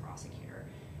violence prosecutor.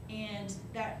 And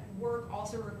that work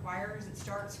also requires, it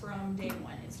starts from day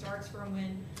one. It starts from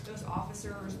when those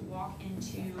officers walk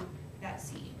into that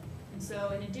scene. And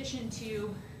so in addition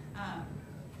to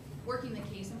working the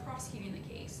case and prosecuting the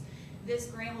case, this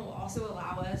grant will also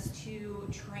allow us to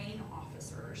train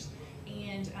officers.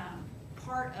 And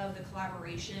part of the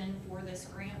collaboration for this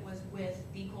grant was with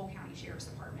the Cole County Sheriff's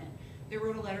Department. They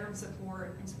wrote a letter of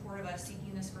support in support of us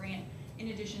seeking this grant, in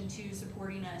addition to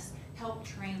supporting us help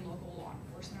train local law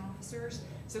enforcement officers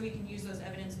so we can use those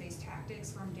evidence-based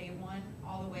tactics from day one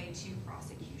all the way to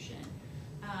prosecution.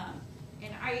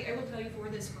 And I will tell you, for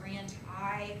this grant,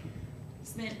 I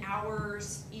spent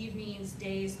hours, evenings,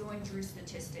 days going through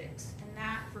statistics. And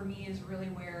that, for me, is really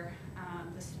where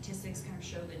the statistics kind of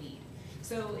show the need.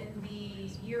 So in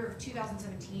the year of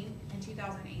 2017 and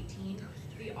 2018,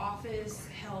 the office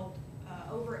helped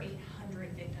over 800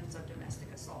 victims of domestic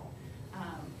assault.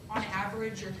 On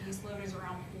average, your caseload is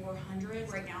around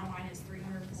 400. Right now, mine is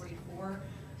 344.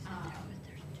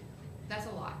 That's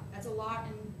a lot. That's a lot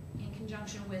in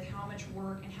conjunction with how much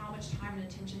work and how much time and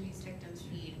attention these victims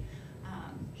need.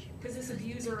 Because this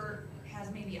abuser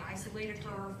has maybe isolated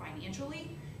her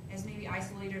financially, has maybe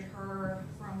isolated her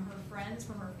from her friends,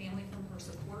 from her family, from her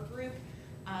support group.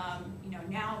 You know,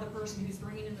 now the person who's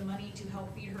bringing in the money to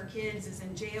help feed her kids is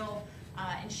in jail,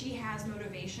 and she has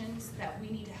motivations that we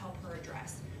need to help her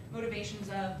address. Motivations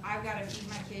of, I've got to feed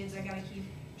my kids, I've got to keep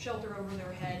shelter over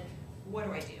their head, what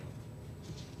do I do?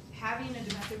 Having a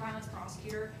domestic violence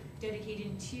prosecutor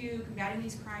dedicated to combating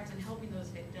these crimes and helping those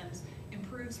victims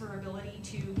improves her ability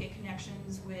to get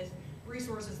connections with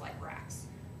resources like RACs.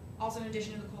 Also, in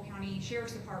addition to the Cole County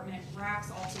Sheriff's Department, RACs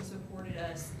also supported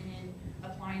us in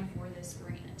applying for this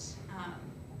grant.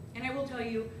 And I will tell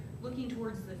you, looking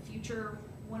towards the future,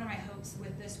 one of my hopes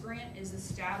with this grant is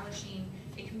establishing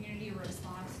a community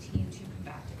response team to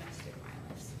combat domestic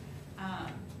violence.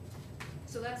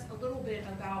 So that's a little bit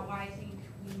about why I think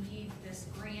we need this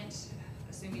grant,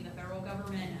 assuming the federal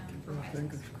government provides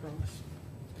Fingers us. crossed.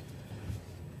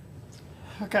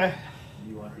 Okay, Do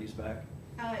you want these back?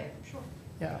 Sure.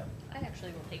 yeah. I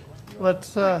actually will take one.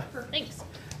 Let's, Thanks.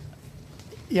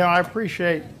 you know, I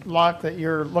appreciate, Locke, that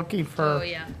you're looking for Oh,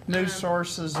 yeah. new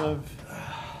sources of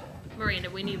Miranda,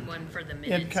 we need one for the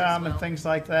minutes as income and well. things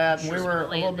like that. And we Sure. were a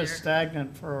Lay little it bit there.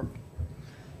 stagnant for,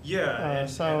 Yeah,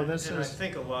 so this and is- I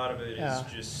think a lot of it yeah.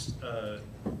 is just,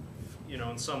 you know,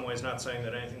 in some ways, not saying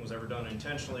that anything was ever done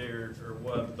intentionally or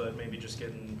what, but maybe just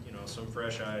getting, you know, some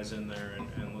fresh eyes in there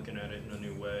and looking at it in a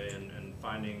new way and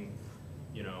finding,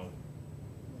 you know,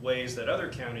 ways that other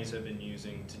counties have been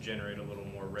using to generate a little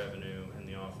more revenue in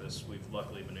the office. We've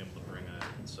luckily been able to bring that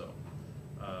in, so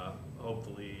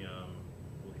hopefully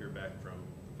we'll hear back from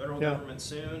federal government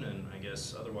soon, and I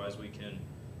guess otherwise we can,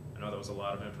 I know that was a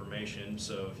lot of information,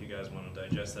 so if you guys want to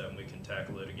digest that, and we can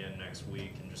tackle it again next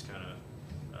week and just kind of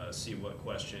see what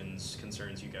questions,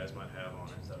 concerns you guys might have on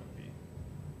it, that would be.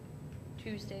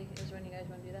 Tuesday is when you guys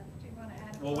wanna do that? Do you wanna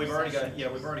add a Well, we've closed already got, session?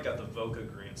 yeah, we've already got the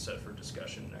VOCA grant set for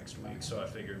discussion next week, so I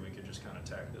figured we could just kind of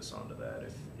tack this onto that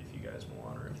if you guys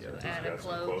want, or if you have. Add a Got some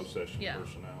closed closed, session yeah,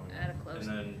 personnel, yeah. add a closed.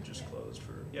 And then just closed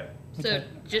for, yeah. So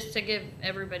just to give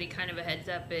everybody kind of a heads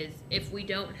up is if we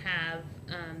don't have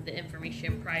the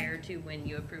information prior to when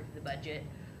you approve the budget,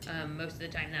 most of the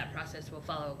time that process will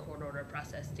follow a court order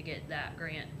process to get that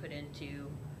grant put into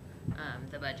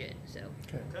the budget, so.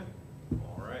 Okay,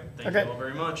 all right, thank Okay. you all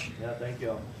very much. Yeah, thank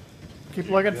you all. Keep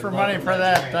looking for money for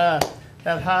that,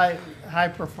 that high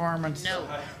performance. No.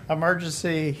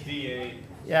 Emergency, V8.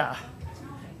 yeah.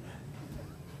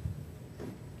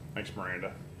 Thanks,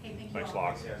 Miranda. Hey, thank you Thanks, all.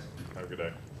 Locke. Have a good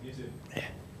day. You too.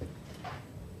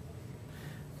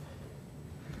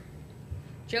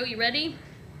 Joe, you ready?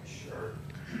 Sure.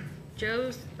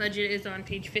 Joe's budget is on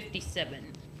page 57.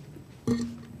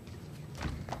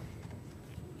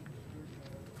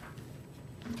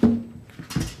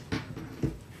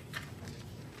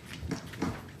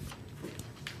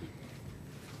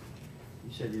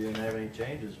 You said you didn't have any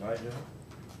changes, right, Joe?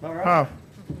 All Oh, right.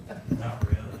 Not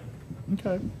really.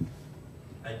 okay.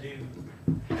 I do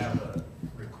have a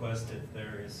request if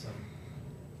there is some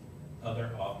other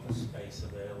office space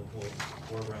available.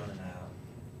 We're running out.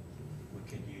 We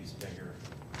could use bigger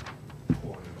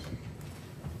quarters.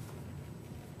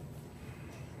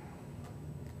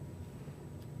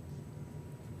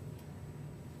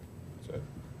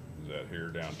 Is that here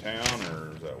downtown,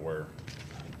 or is that where?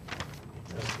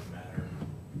 Doesn't matter.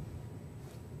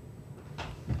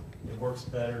 It works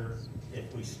better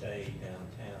if we stay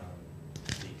downtown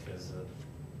because of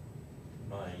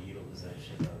my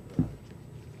utilization of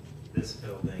this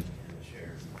building and the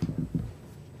sheriff's department.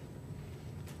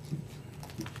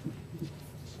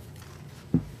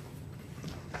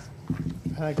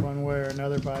 I think one way or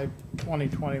another by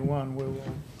 2021, we will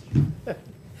have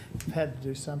had to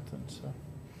do something, so.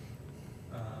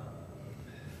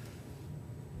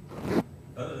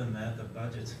 Other than that, the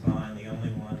budget's fine. The only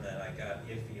one that I got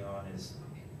iffy on is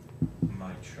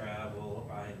my travel.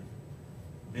 I've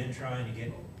been trying to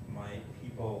get my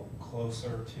people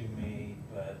closer to me,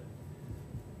 but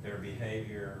their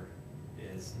behavior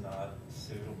is not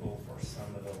suitable for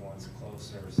some of the ones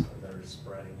closer, so they're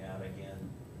spreading out again.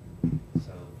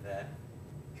 So that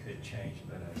could change,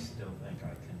 but I still think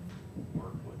I can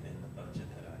work within the budget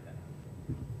that I have.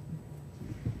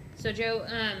 So Joe,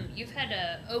 you've had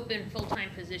a open full-time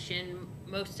position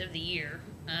most of the year.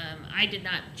 I did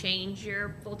not change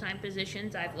your full-time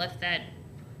positions. I've left that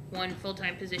one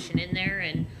full-time position in there,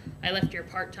 and I left your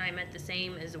part-time at the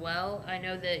same as well. I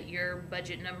know that your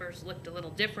budget numbers looked a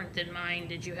little different than mine.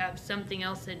 Did you have something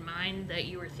else in mind that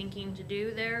you were thinking to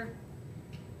do there?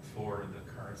 For the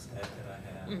current staff that I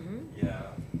have, Mhm.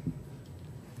 yeah,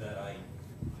 that I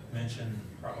mentioned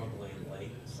probably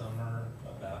late summer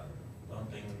about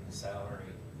bumping the salary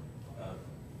of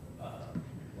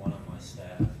one of my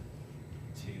staff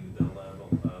to the level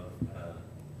of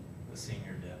the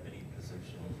senior deputy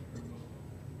position.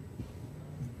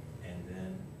 And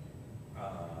then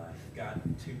I've got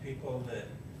two people that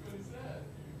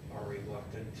are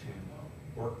reluctant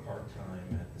to work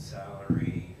part-time at the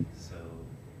salary, so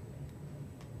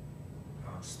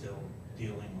I'm still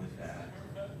dealing with that.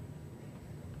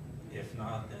 If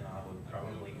not, then I would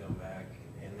probably go back,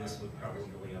 and this would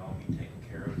probably all be taken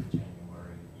care of in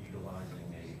January, utilizing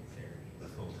the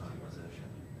full-time position.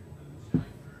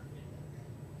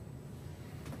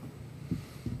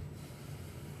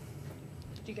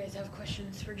 Do you guys have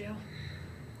questions for Joe?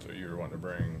 So you're wanting to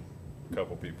bring a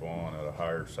couple people on at a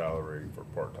higher salary for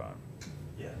part-time?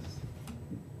 Yes.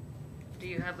 Do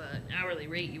you have an hourly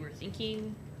rate you were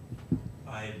thinking?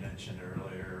 I had mentioned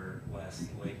earlier,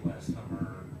 late last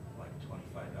summer, like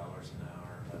 $25 an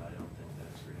hour, but I don't think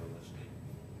that's realistic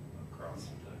across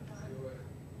the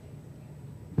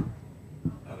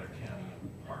other county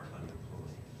part-time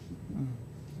employees.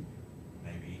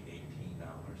 Maybe $18 an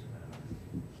hour.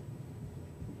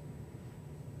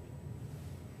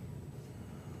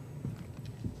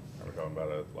 Are we talking about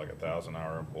like a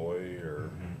 1,000-hour employee, or?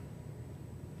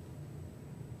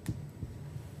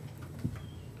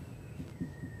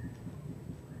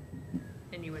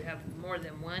 have more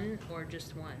than one or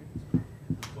just one?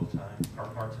 Full-time or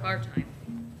part-time? Part-time.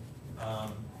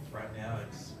 Right now,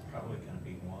 it's probably gonna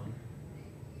be one.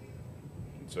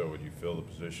 And so would you fill the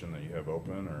position that you have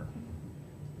open, or?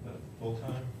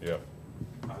 Full-time? Yep.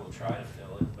 I will try to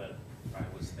fill it, but I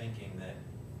was thinking that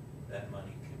that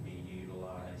money could be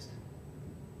utilized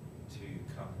to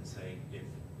compensate if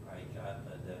I got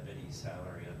a deputy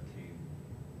salary up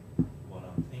to what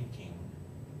I'm thinking.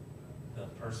 The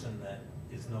person that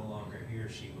is no longer here,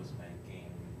 she was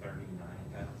making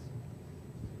 $39,000.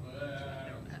 I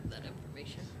don't have that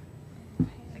information.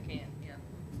 I can't, yeah.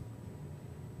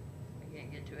 I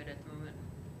can't get to it at the moment.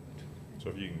 So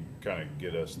if you can kind of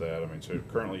get us that, I mean, so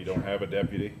currently you don't have a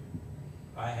deputy?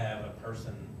 I have a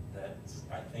person that's,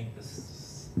 I think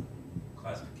this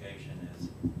classification is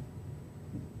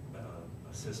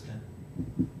assistant.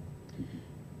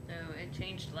 No, it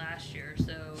changed last year,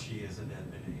 so. She is a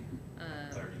deputy,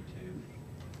 32.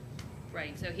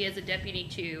 Right, so he has a deputy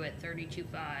 2 at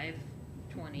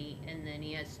 32,520, and then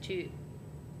he has two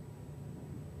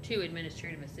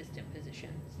administrative assistant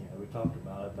positions. Yeah, we talked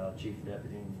about chief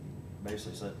deputy, and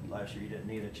basically said last year you didn't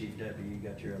need a chief deputy, you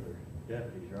got your other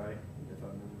deputies, right? If I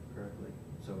remember correctly.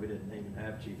 So we didn't even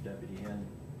have chief deputy in.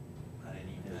 I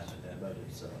didn't even have a deputy.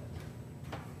 Budget, so.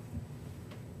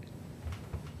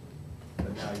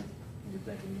 But now you're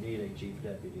thinking you need a chief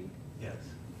deputy. Yes.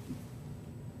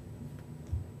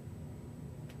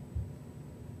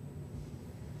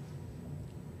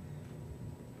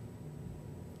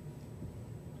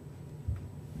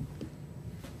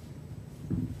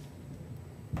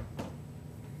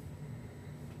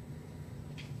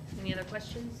 Any other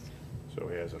questions? So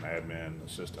he has an admin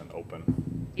assistant open?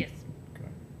 Yes. Okay.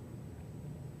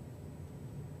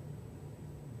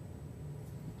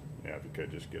 Yeah, if you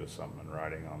could just get us something in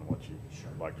writing on what you'd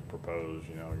like to propose,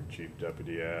 you know, your chief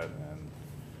deputy at, and,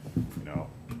 you know,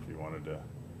 if you wanted to,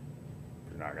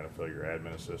 if you're not gonna fill your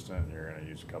admin assistant, and you're gonna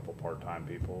use a couple part-time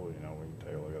people, you know, we can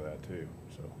take a look at that too,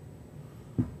 so.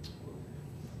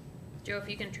 Joe, if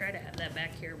you can try to have that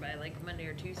back here by like Monday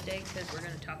or Tuesday, because we're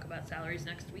gonna talk about salaries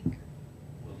next week.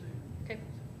 Will do. Okay.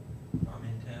 I'm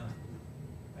in town,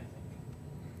 I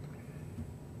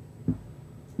think.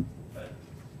 But,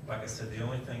 like I said, the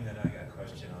only thing that I got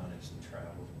question on is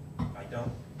travel. I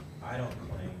don't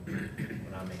claim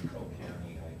when I'm in Cole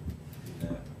County, I do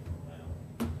that on my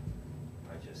own.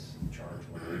 I just charge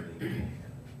when I leave.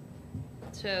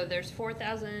 So there's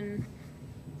 4,000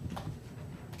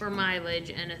 for mileage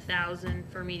and 1,000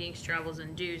 for meetings, travels,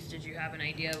 and dues. Did you have an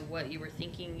idea of what you were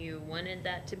thinking you wanted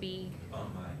that to be?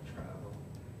 On my travel.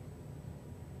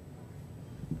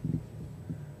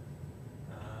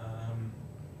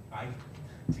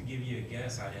 To give you a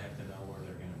guess, I'd have to know where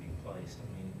they're gonna be placed. I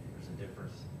mean, there's a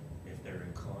difference if they're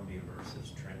in Columbia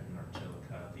versus Trenton or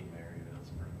Chillicothe, Maryville,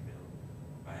 Springfield.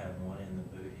 I have one in the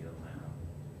Boot Hill now.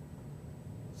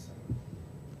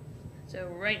 So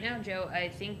right now, Joe, I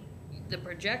think the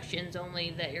projection's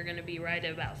only that you're gonna be right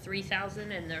at about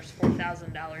 3,000, and there's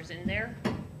 $4,000 in there.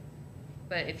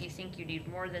 But if you think you need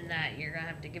more than that, you're gonna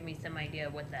have to give me some idea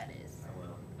of what that is. I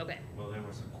will. Okay. Well, there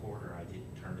was a quarter I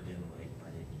didn't turn it in late. I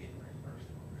didn't get reimbursed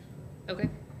for, so. Okay.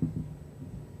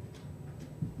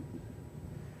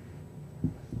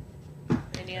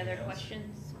 Any other Anything else?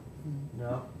 questions?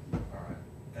 No? All right.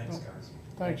 Thanks, guys.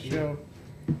 Thanks, Thank you. Joe.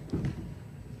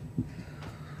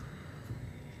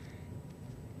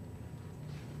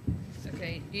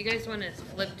 Okay, do you guys wanna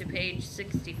flip to page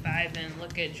 65 and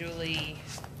look at Julie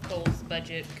Cole's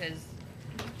budget, cause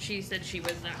she said she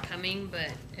was not coming,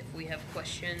 but if we have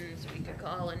questions, we could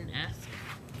call and ask.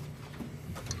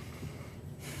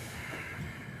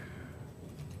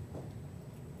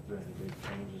 Is there any big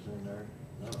changes in there?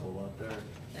 Not a whole lot there.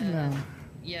 No.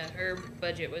 Yeah, her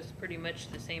budget was pretty much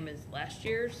the same as last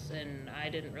year's, and I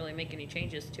didn't really make any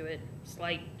changes to it,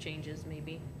 slight changes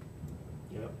maybe.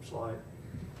 Yep, slight.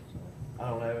 So, I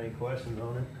don't have any questions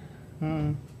on it.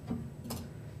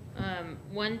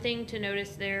 One thing to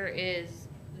notice there is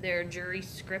their jury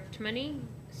script money.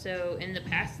 So in the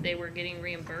past, they were getting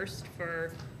reimbursed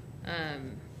for,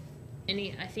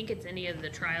 I think it's any of the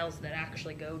trials that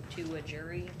actually go to a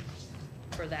jury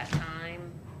for that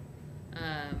time.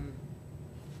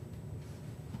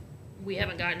 We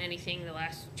haven't gotten anything the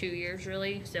last 2 years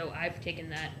really, so I've taken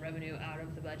that revenue out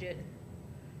of the budget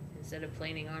instead of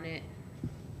planning on it.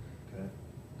 Okay.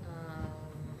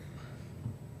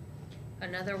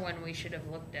 Another one we should have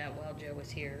looked at while Joe was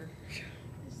here.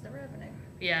 Is the revenue.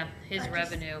 Yeah, his I just-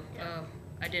 revenue. yeah. Oh,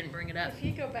 I didn't bring it up. If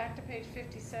you go back to page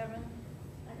 57,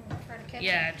 I'm gonna try to catch it.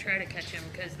 Yeah, try to catch him,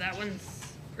 cause that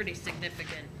one's pretty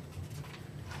significant.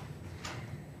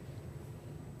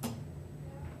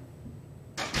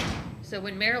 So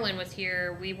when Marilyn was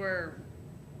here, we were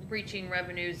reaching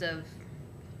revenues of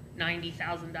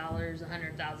 $90,000,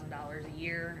 $100,000 a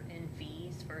year in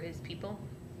fees for his people.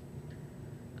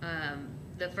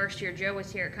 The first year Joe was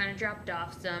here, it kind of dropped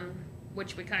off some,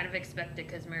 which we kind of expected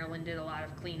because Marilyn did a lot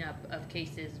of cleanup of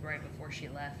cases right before she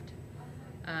left.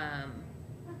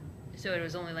 So it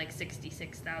was only like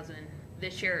 66,000.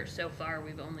 This year so far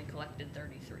we've only collected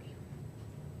 33.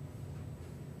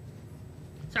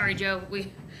 Sorry, Joe,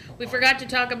 we forgot to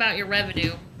talk about your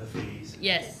revenue. The fees.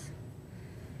 Yes.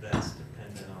 That's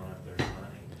dependent on if there's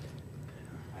money.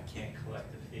 I can't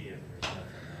collect a fee if there's nothing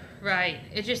there. Right.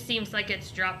 It just seems like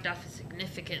it's dropped off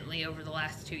significantly over the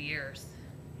last 2 years.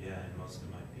 Yeah, and most of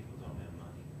my people don't have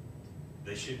money.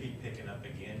 They should be picking up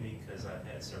again because I've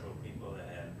had several people that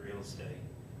had real estate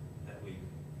that we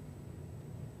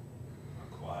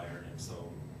acquired and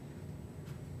sold.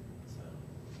 So,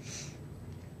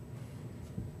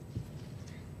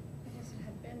 Because it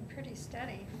had been pretty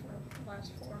steady for the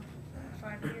last 4 or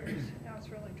 5 years. Now it's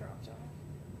really dropped off.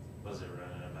 was it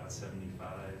running about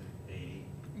 75, 80?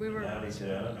 We were- Now it's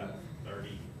down about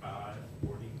 35,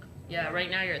 40. Yeah, right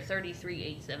now you're at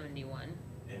 33,871.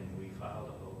 And we filed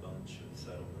a whole bunch of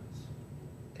settlements.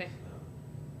 Okay.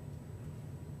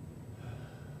 So,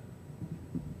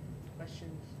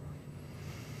 Questions?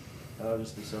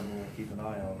 Just be something we'll keep an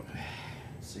eye on,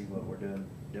 see what we're doing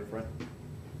different,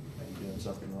 maybe doing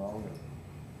something wrong,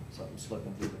 or something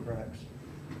slipping through the cracks.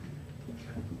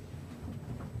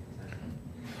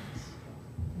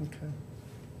 Okay.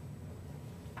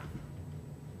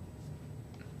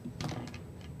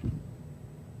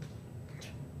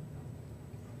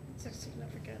 It's a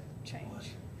significant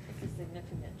change. It's a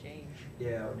significant change.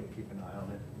 Yeah, we need to keep an eye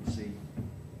on it and see.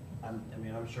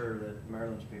 I'm sure that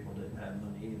Maryland's people didn't have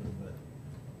money either, but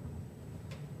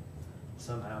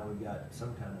somehow we got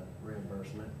some kind of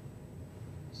reimbursement.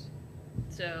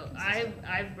 So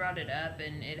I've brought it up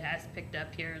and it has picked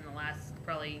up here in the last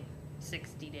probably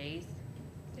 60 days.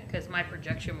 Yeah. Because my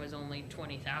projection was only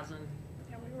 20,000.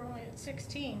 Yeah, we were only at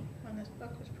 16 when this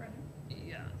book was printed.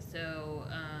 Yeah, so,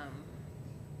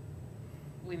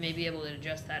 we may be able to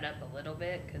adjust that up a little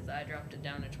bit, cause I dropped it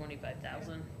down to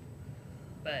 25,000.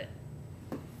 But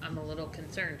I'm a little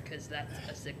concerned, cause that's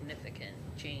a significant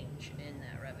change in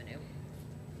that revenue.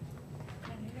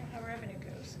 And you know how revenue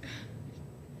goes.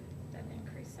 Doesn't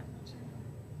increase that much anymore.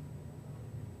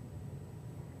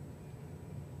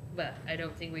 But I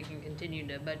don't think we can continue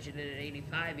to budget it at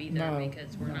 85 either, No,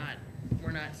 because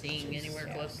we're not seeing anywhere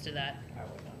Yeah. close to that. I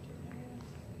would not do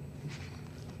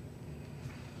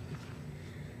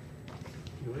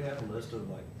Do we have a list of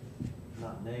like,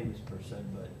 not names per se,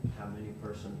 but how many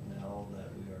personnel that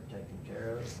we are taking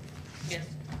care of? Yes.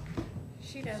 that.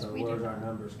 She does, So we what do. are our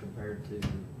numbers compared to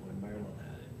when Maryland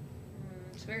had it?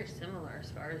 It's very similar as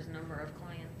far as number of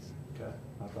clients. Okay,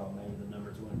 I thought maybe the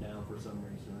numbers went down for some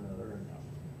reason or another, and,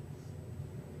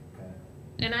 okay.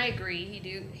 And I agree,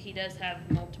 he does have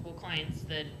multiple clients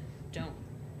that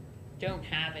don't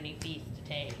have any fees to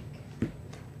take.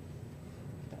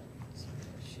 So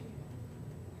she-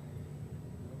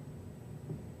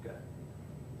 Okay.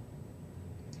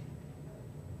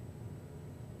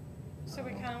 So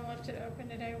we kind of left it open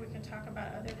today. We can talk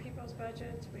about other people's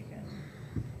budgets. We can,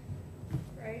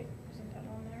 right? Isn't that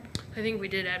on there? I think we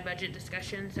did add budget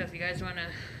discussion, so if you guys wanna,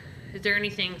 is there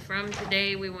anything from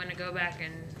today we wanna go back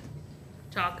and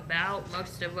talk about?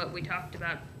 Most of what we talked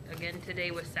about again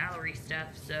today was salary stuff,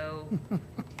 so,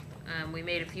 we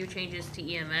made a few changes to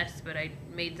EMS, but I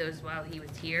made those while he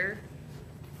was here.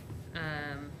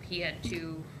 He had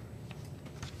two.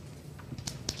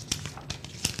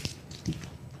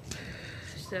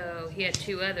 So he had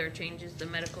two other changes, the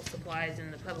medical supplies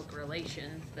and the public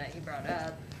relations that he brought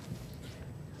up.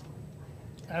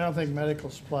 I don't think medical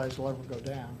supplies will ever go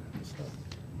down, so.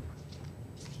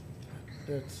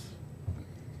 It's,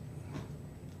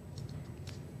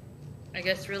 I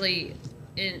guess really,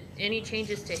 in any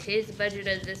changes to his budget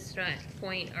at this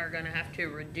point are gonna have to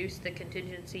reduce the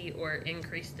contingency or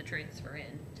increase the transfer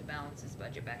in to balance his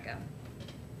budget back out.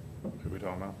 Who we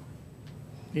talking about?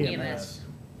 EMS.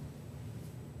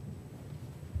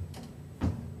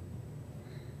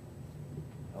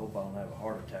 I hope I don't have a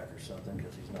heart attack or something,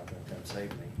 cause he's not gonna come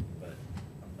save me, but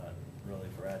I'm not really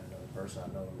for adding another person I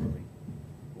know really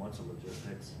wants the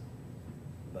logistics.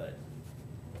 But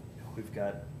we've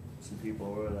got some people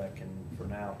over there that can, for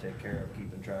now, take care of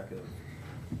keeping track of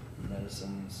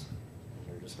medicines.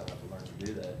 They're just gonna have to learn to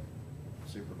do that.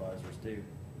 Supervisors do,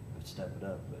 have to step it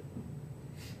up, but.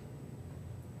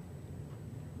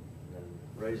 Then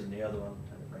raising the other one,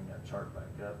 and bring that chart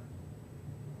back up.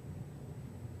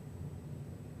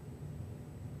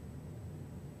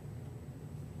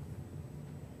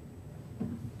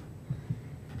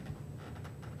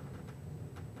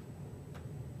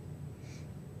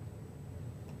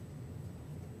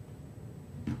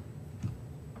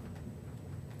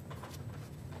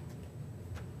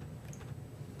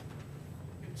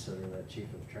 consider that chief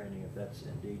of training if that's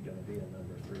indeed gonna be a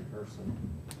number 3 person.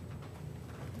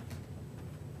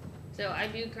 So I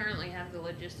do currently have the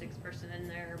logistics person in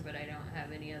there, but I don't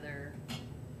have any other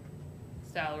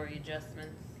salary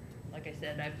adjustments. Like I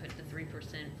said, I put the 3%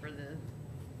 for the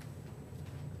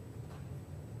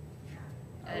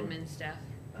admin staff.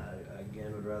 I,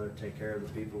 again, would rather take care of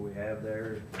the people we have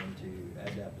there than to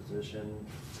add that position.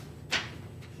 If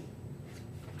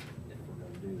we're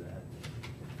gonna do that.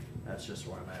 That's just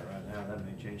where I'm at right now. That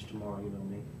may change tomorrow, you know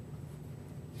me.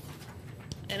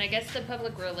 And I guess the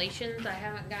public relations, I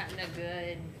haven't gotten a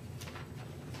good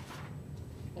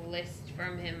list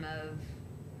from him of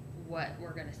what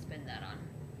we're gonna spend that on.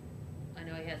 I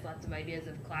know he has lots of ideas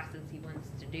of classes he wants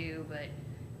to do, but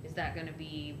is that gonna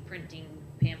be printing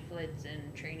pamphlets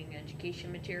and training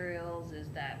education materials? Is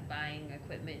that buying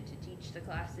equipment to teach the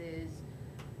classes?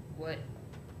 What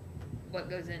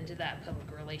goes into that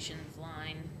public relations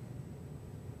line?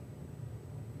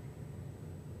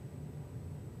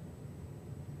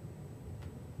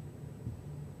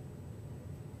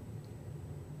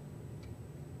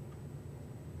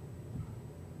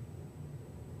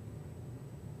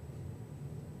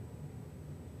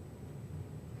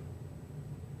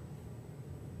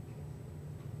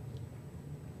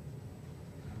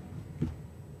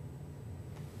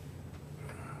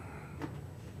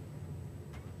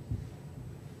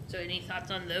 So any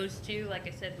thoughts on those two? Like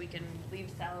I said, we can leave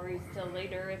salaries till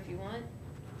later if you want.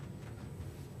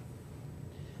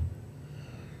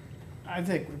 I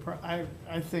think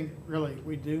I think really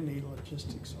we do need a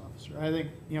logistics officer. I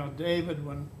think, you know, David,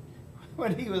 when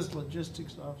he was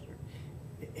logistics officer,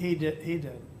 he did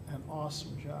an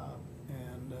awesome job,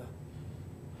 and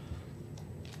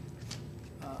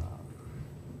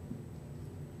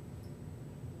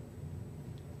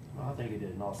Well, I think he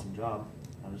did an awesome job.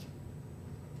 I just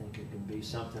think it can be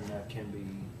something that can be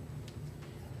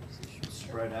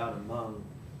spread out among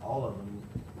all of them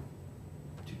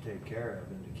to take care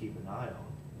of and to keep an eye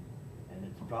on. And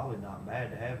it's probably not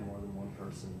bad to have more than one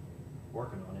person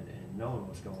working on it and knowing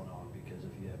what's going on, because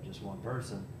if you have just one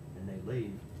person and they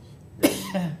leave,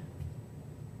 then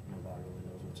nobody really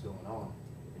knows what's going on,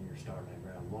 and you're starting at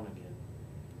ground one again.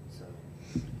 So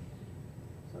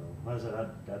like I said,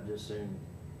 I'd just soon,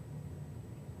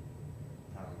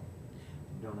 I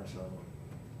don't necessarily want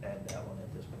to add that one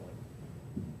at this point.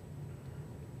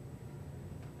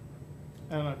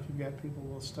 I don't know if you've got people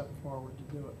who will step forward to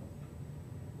do it.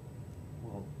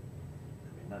 Well,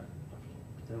 I mean, not,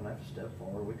 they don't have to step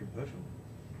forward, we can push them.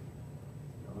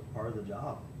 You know, it's part of the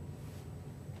job.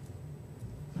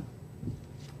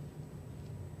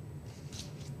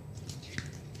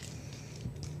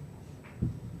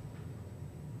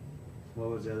 What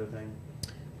was the other thing?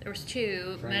 There was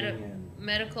two, Training and-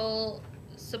 medical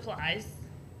supplies,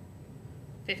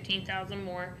 15,000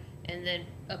 more, and then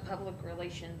a public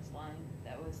relations line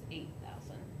that was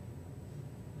 8,000.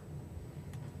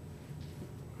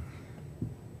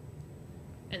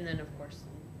 And then, of course,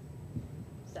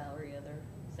 other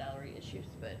salary issues,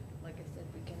 but like I said,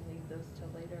 we can leave those till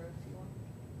later if you want.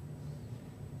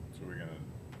 So we're gonna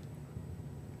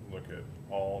look at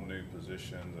all new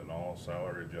positions and all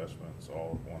salary adjustments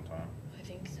all at one time? I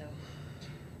think so.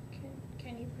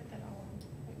 Can you put that all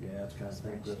on? Yeah, that's kind of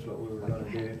think that's what we were gonna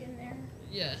do. In there?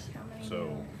 Yes. How many So,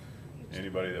 new-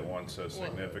 anybody that wants a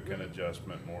significant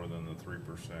adjustment more than the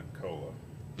 3% COLA,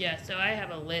 Yeah, so I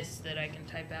have a list that I can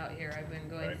type out here. I've been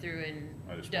going Right. through I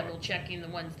and just double wanna- checking the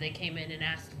ones they came in and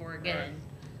asked for again.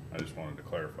 I just wanted to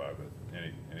clarify, but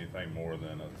anything more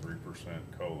than a 3%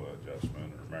 COLA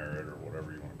adjustment or merit or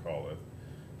whatever you wanna call it,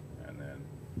 and then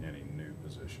any new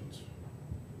positions.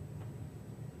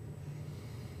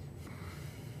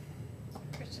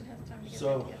 Kristen has time to get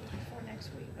So- that together before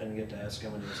next week. I didn't get to ask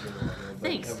him when he was here. but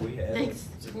Thanks. Have we had a Thanks.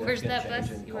 Where's significant that change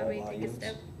bus? in You want call me to take a volumes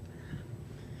step?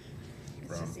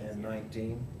 From, in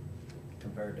 19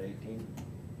 compared to 18?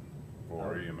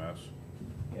 for EMS,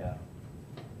 Yeah.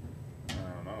 I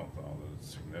don't know, though, that it's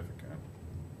significant.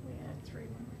 We had 3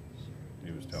 members.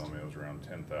 He was telling me it was around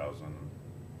 10,000,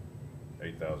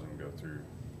 8,000 go through,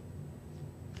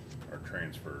 are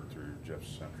transferred through Jeff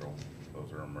Central.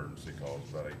 Those are emergency calls,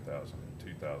 about 8,000, and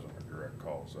 2,000 are direct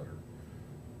calls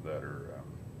that are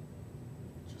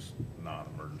just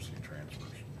non-emergency transfers.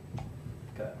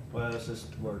 Okay, well, it's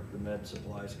just where the med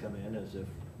supplies come in, is if,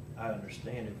 I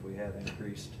understand if we have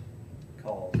increased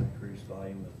calls, increased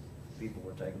volume of people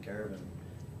we're taking care of and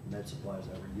med supplies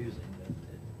that we're using,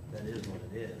 that is what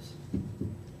it is.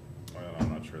 Well, I'm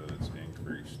not sure that it's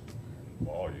increased in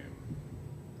volume.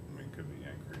 I mean, it could be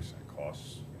increase in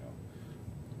costs,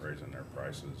 raising their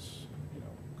prices,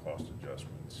 cost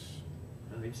adjustments.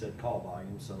 he said call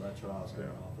volume, so that's what I was going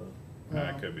off of.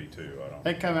 That could be too, I don't.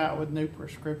 They come out with new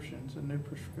prescriptions and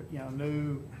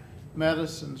new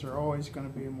medicines are always gonna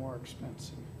be more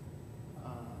expensive.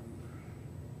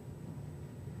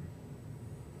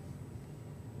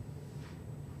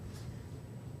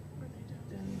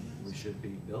 Then we should be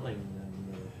billing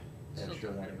them the Still extra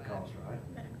that talking it about costs, right?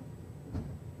 Medical.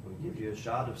 We give you a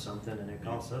shot of something and it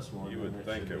costs us more. You then would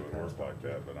think should it be would work passed. like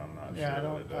that, but I'm not Yeah, I sure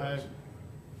that it don't, I, does.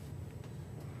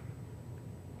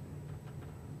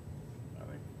 I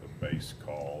think the base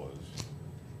call is,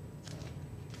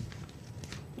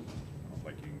 I don't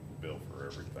think you can bill for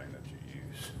everything that you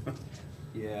use.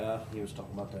 Yeah, he was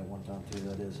talking about that one time too,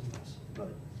 that is a mess,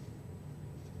 but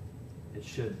it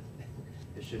should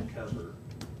cover,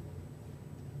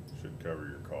 Should cover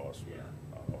your costs, but Yeah.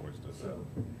 not always does that. so.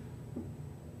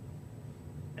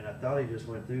 And I thought he just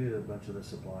went through a bunch of the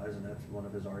supplies, and that's one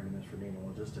of his arguments for being a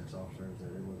logistics officer, is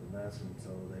that it was a mess, and so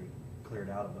they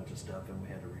cleared out a bunch of stuff and we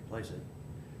had to replace it.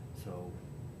 So,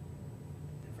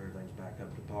 if everything's back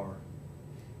up to par.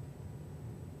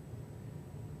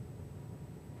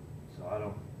 So I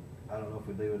don't know if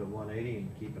we leave it at 180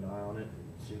 and keep an eye on it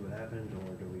and see what happens,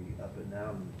 or do we up it now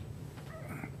and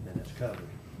then it's covered?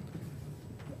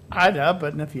 I'd up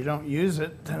it, and if you don't use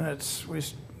it, then it's, Okay,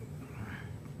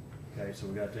 so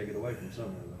we gotta take it away from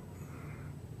somewhere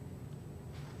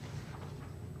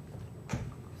though.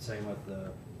 Same with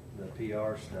the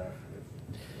PR stuff.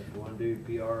 If one dude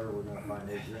PR, we're gonna find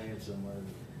 $8,000 somewhere,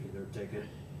 either take it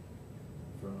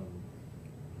from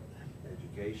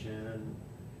education,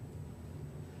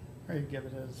 or you give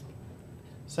it as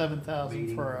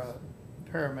 7,000 for a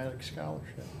paramedic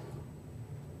scholarship.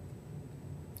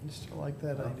 I still like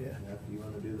that well, idea. if you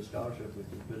wanna do the scholarship, we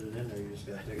can put it in there, you just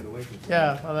gotta take it away from somewhere.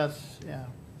 Yeah, well, that's, yeah.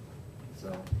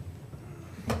 So,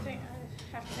 I think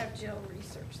I have to have Jill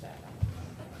research that. I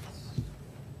don't know if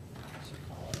I should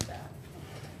call it that.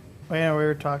 Well, yeah, we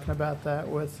were talking about that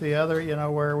with the other,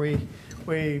 where we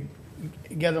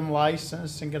get them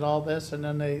licensed and get all this, and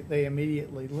then they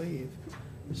immediately leave.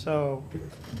 So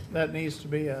that needs to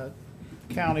be a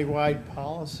county-wide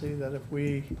policy that if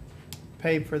we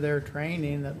pay for their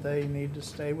training, that they need to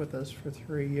stay with us for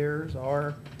 3 years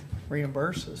or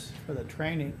reimburse us for the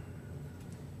training.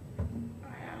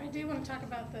 I do want to talk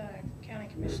about the county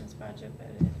commission's budget, but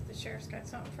if the sheriff's got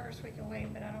something first, we can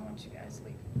wait, but I don't want you guys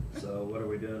leaving. so what are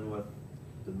we doing with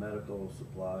the medical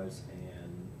supplies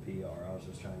and PR? I was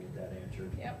just trying to get that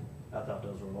answered. Yep, I thought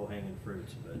those were low-hanging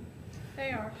fruits, but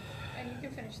they are, and you can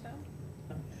finish them.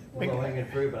 We can- low-hanging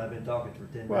fruit, but I've been talking for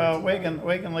 10 minutes. Well, we about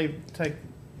it. can take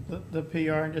the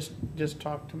PR and just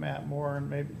talk to Matt Moore and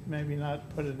maybe not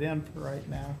put it in for right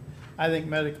now. I think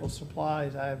medical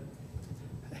supplies,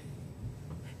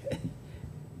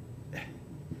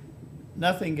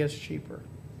 nothing gets cheaper.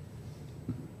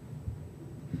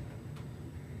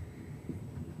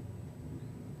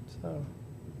 So.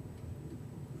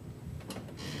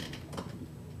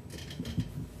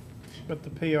 But the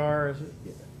PR is,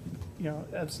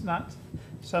 that's not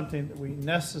something that we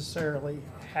necessarily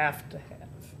have to have.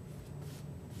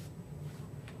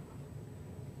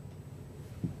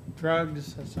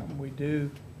 Drugs, that's something we do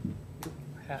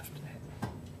have to have.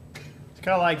 It's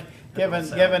kind of like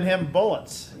giving him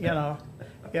bullets, You don't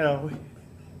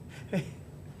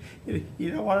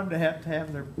want them to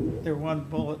have their one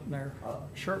bullet in their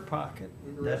shirt pocket.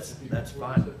 That's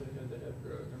fine. Had to have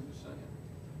drugs, I'm just saying.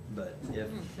 But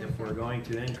if we're going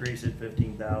to increase it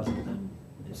 15,000, then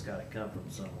it's gotta come from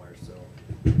somewhere, so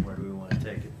where do we wanna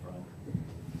take it from?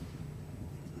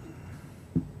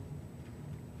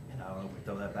 And I don't know if we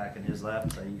throw that back in his lap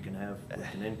and say we can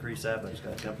increase that, but it's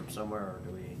gotta come from somewhere, or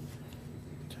do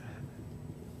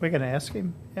We can ask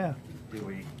him, yeah. we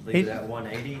leave it at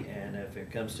 180, and if it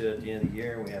comes to it at the end of the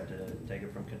year, and we have to take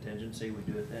it from contingency, we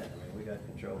do it then. I mean, we got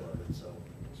control of it, so.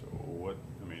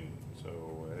 So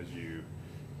as you're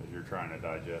trying to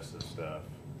digest this stuff,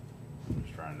 I'm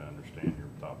just trying to understand your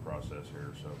thought process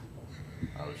here. So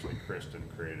obviously Kristen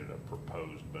created a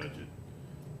proposed budget.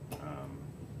 And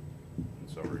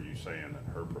so are you saying that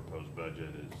her proposed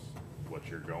budget is what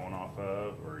you're going off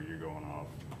of, or are you going off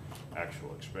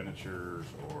actual expenditures,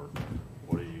 or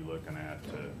what are you looking at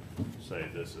to say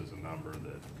this is a number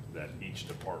that each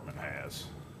department has?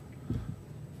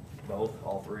 Both,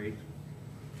 all three.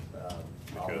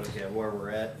 I'll look at where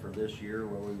we're at for this year,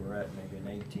 where we were at maybe in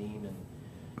 18, and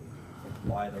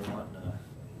why they're wanting to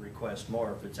request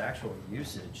more. If it's actual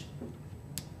usage,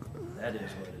 that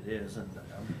is what it is, and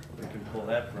we can pull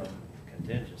that from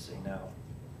contingency. Now,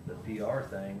 the PR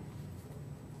thing,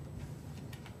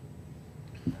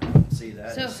 I don't see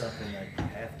that as So- something that you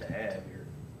have to have here.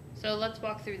 So let's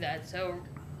walk through that. So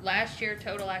last year,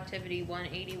 total activity,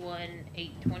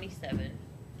 181,827.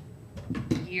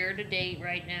 Year to date,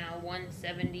 right now,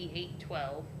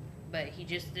 170,812. But he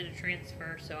just did a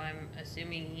transfer, so I'm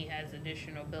assuming he has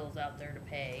additional bills out there to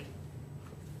pay.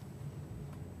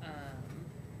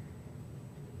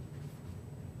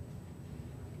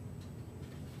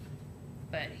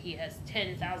 But he has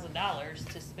 $10,000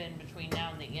 to spend between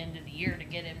now and the end of the year to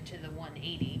get him to the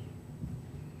 180.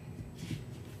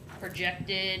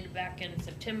 Projected back in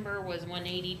September was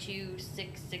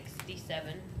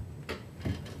 182,667.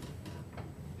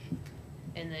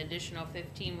 And the additional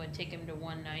 15 would take him to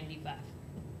 195.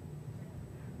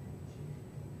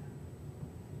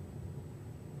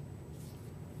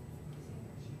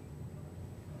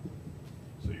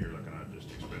 So you're looking at just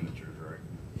expenditures, right?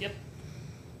 Yep.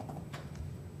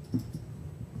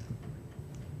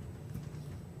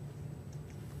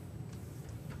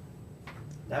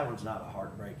 That one's not a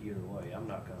hard break either way. I'm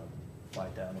not gonna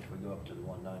fight that if we go up to the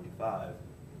 195,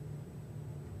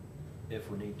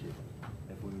 if we need to.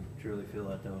 If we truly feel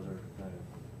that those are gonna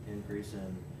increase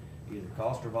in either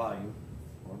cost or volume,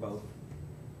 or both,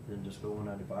 then just go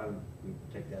 195 and we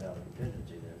take that out of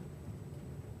contingency then.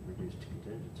 Reduce to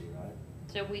contingency, right?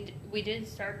 So we did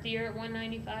start the year at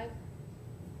 195.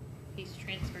 He's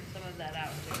transferred some of that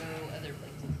out to go other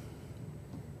places.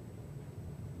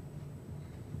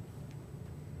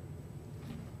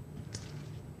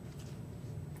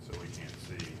 So we can't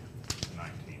see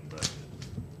 19 budget.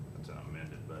 That's an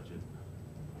amended budget.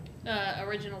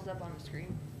 Original's up on the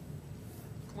screen.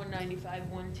 195,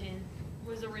 110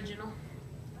 was original.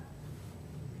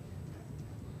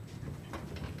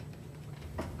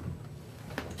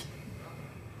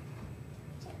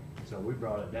 So we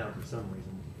brought it down for some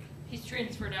reason. He's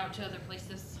transferred out to other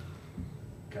places.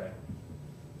 Okay.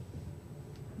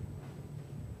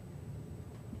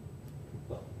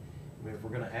 Well, I mean, if we're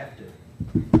gonna have to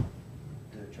do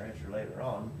a transfer later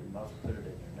on, we might as well put it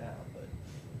in there now, but.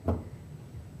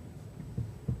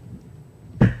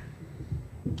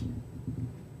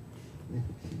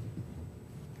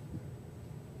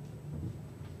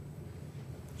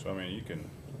 So I mean, you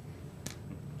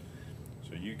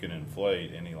can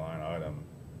inflate any line item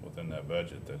within that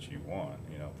budget that you want,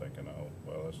 you know, thinking, oh,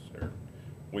 well,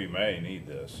 we may need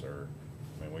this, or,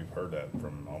 I mean, we've heard that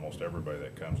from almost everybody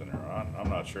that comes in there. I'm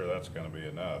not sure that's gonna be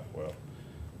enough. Well,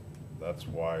 that's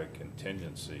why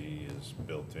contingency is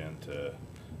built into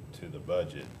the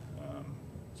budget.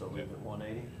 So leave it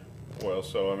 180? Well,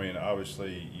 so I mean,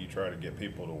 obviously, you try to get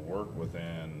people to work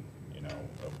within, you know,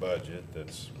 a budget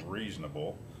that's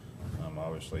reasonable.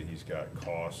 Obviously, he's got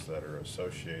costs that are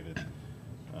associated,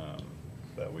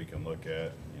 that we can look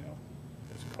at, you know.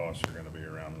 His costs are gonna be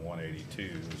around 182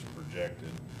 is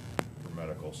projected for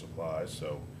medical supplies,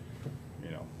 so, you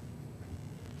know,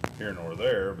 here nor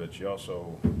there, but I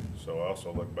also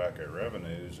look back at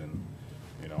revenues and,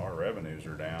 you know, our revenues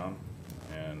are down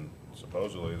and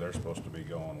supposedly they're supposed to be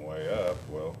going way up.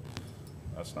 Well,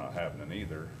 that's not happening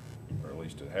either, or at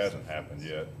least it hasn't happened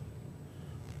yet.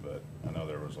 But I know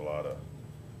there was a lot of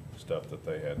stuff that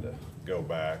they had to go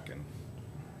back, and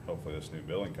hopefully this new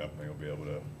billing company will be able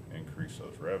to increase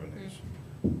those revenues.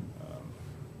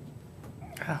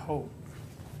 I hope.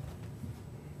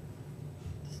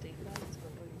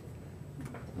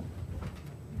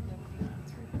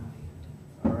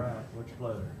 All right, what's your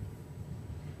pleasure?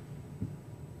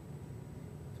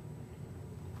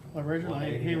 Originally,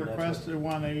 180, he and that's what- requested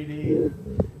 180.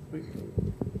 We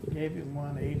gave him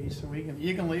 180, so you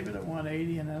can leave it at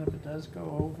 180, and then if it does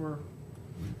go over,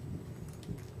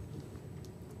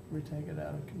 we take it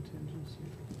out of contingency.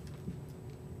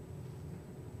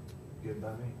 Good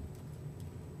by me?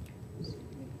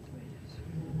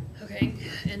 Okay,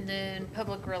 and then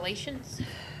public relations.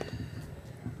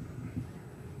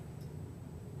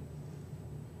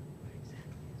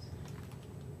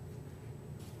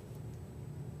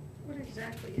 What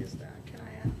exactly is that, can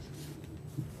I ask?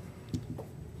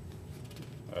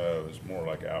 It was more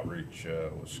like outreach,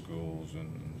 with schools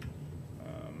and,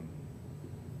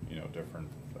 you know, different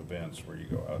events where you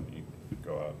go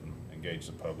out and engage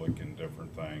the public in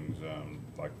different things,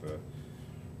 like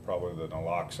probably the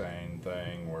naloxone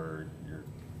thing where you're,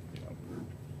 you know,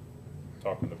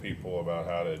 talking to people about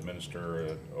how to administer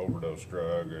an overdose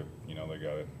drug, if, you know, they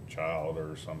got a child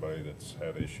or somebody that's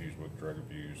had issues with drug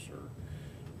abuse, or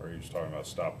he was talking about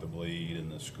Stop the Bleed in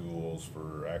the schools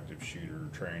for active shooter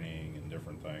training and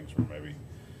different things, or maybe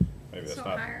that's So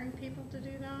not. hiring people to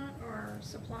do that, or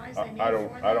supplies they need for I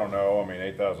that? don't know. I mean,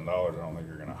 $8,000, I don't think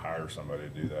you're gonna hire somebody to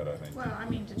do that, I think. Well, I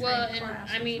mean, to Well, train and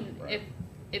class. I mean, Right.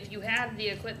 if you have the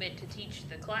equipment to teach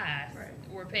the class, Right.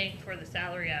 we're paying for the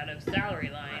salary out of salary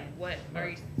line. What are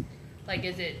you, Like,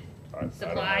 is it I don't know.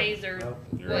 supplies or Nope.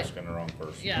 You're what? asking the wrong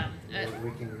person. Yeah.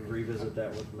 We can revisit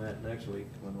that with Matt next week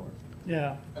when we're.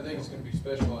 Yeah, I think it's gonna be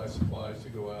specialized supplies to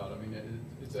go out. I mean,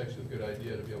 it's actually a good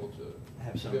idea to be able to.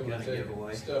 Have to some be able to kind of take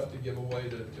giveaway. Stuff to give away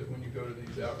to when you go to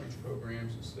these outreach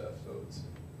programs and stuff, so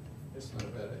it's not a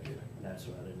bad idea. And that's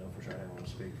what I didn't know for sure. I didn't want to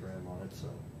speak for him on it, so,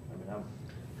 I mean,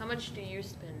 How much do you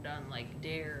spend on like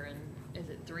DARE and is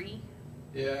it 3?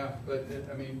 Yeah, but,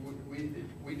 I mean,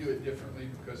 we do it differently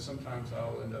because sometimes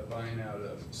I'll end up buying out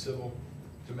of civil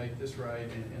to make this right,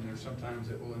 and there's sometimes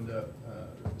it will end up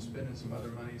spending some other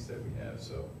monies that we have,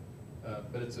 so.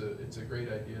 But it's a great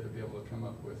idea to be able to come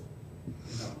up with,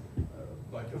 you know,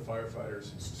 like the firefighters,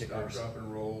 stop, Stickers. drop,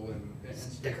 and roll, and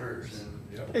stickers,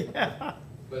 and, Yeah.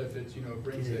 But if it's, you know,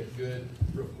 brings that good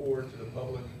rapport to the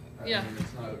public, I mean, Yeah.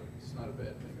 it's not a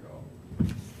bad thing at all.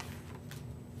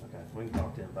 okay, we can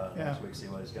talk to him about it next Yeah. week, see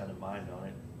what he's got in mind on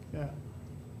it. yeah.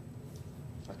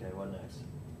 Okay, what next?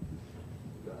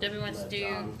 Debbie wants to Let do,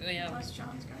 John- yeah. Unless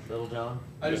John's got. Little John?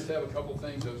 I just have a couple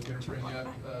things I was gonna bring up,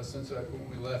 when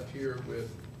we left here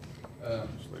with,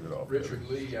 Just leave it off. Richard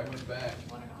Lee, I went back,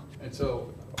 Want it on? and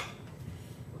so,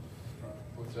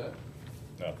 what's that?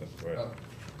 Nothing. Go ahead.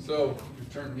 So, you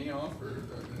turned me off, or?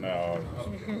 No.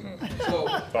 Okay. So,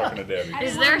 Talking to Debbie.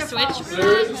 Is there a switch for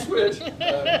there is a that? switch.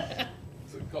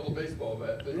 It's called a baseball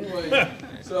bat, but anyway,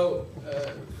 so,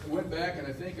 I went back and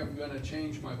I think I'm gonna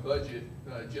change my budget,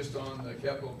 just on the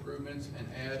capital improvements and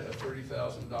add a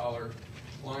 $30,000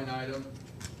 line item,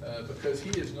 because he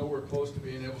is nowhere close to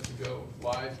being able to go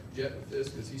live yet with this,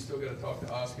 because he's still gotta talk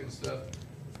to Oscar and stuff.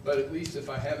 But at least if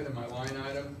I have it in my line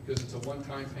item, because it's a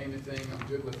one-time payment thing, I'm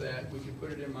good with that. We can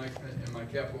put it in my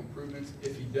capital improvements.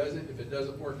 If it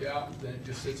doesn't work out, then it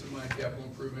just sits in my capital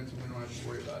improvements and we don't have to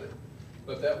worry about it.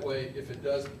 But that way, if it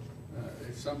does,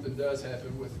 if something does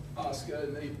happen with Oscar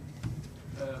and they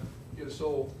get a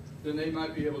sold, then they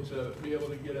might be able to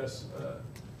get us,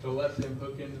 to let them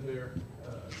hook into their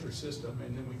system,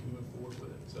 and then we can move forward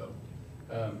with it. So,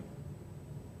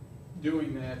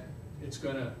 doing that, it's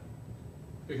gonna,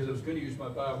 because I was gonna use my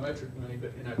biometric money,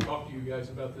 and I talked to you guys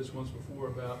about this once before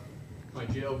about my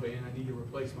jail van. I need to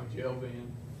replace my jail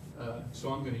van,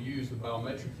 so I'm gonna use the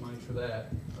biometric money for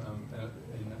that.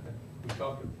 We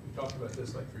talked about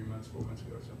this like 4 months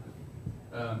ago or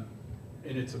something.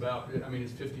 And it's about, I mean,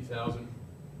 it's 50,000.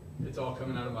 It's all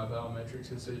coming out of my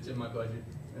biometrics. It's in my budget,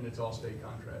 and it's all state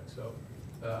contract. So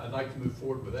I'd like to move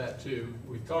forward with that too.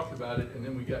 We talked about it, and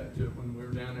then we got into it when we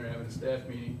were down there having a staff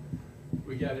meeting.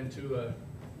 We got into a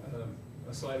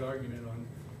slight argument on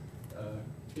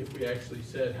if we actually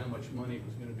said how much money it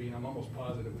was going to be. And I'm almost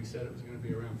positive we said it was going to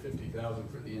be around 50,000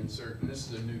 for the insert. And this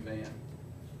is a new van,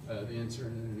 the insert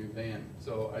in a new van.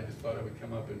 So I just thought I would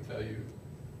come up and tell you,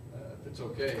 if it's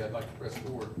okay, I'd like to press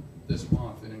forward this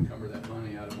month and encumber that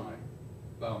money out of my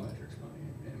biometrics money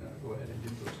and go ahead and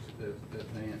get those to that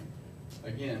van.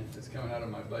 Again, it's coming out of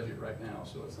my budget right now,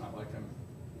 so it's not like I'm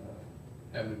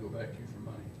having to go back to you for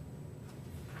money.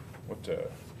 What,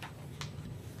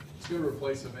 It's gonna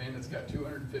replace a van that's got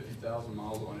 250,000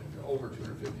 miles on it, over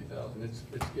 250,000. It's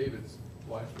gave its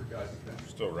life for guys and families.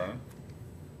 still running?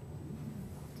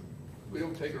 We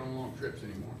don't take it on long trips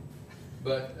anymore,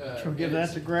 but. Should we give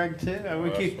that to Greg too? We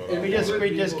Well, keep, that's what we I- just, would we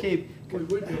be just able- keep, We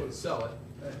would be able to sell it.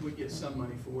 We'd get some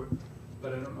money for it,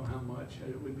 but I don't know how much.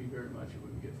 It would be very much it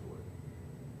wouldn't get for it.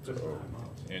 But it's So, 9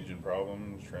 miles. engine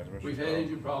problems, transmission We've had problems?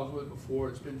 engine problems with it before,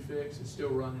 it's been fixed, it's still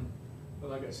running. But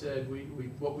like I said,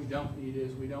 what we don't need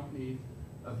is, we don't need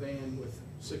a van with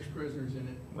 6 prisoners in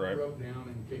it. Right. Broke down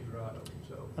in Cape Dorado,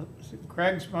 so.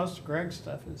 most of Greg's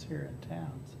stuff is here in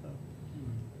town, so.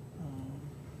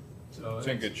 So It's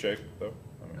in good shape, though?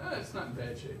 I mean, It's not in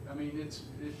bad shape. I mean, it's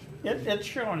It's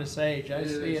showing its age. I It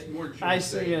is. see It's it, more than I showing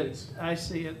see its it, age. I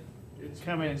see it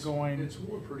coming and going. It's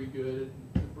wore pretty good.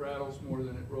 It rattles more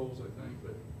than it rolls, I think,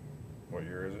 but, what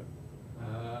year is it?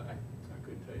 I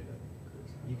couldn't tell you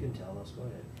that. You can tell us, go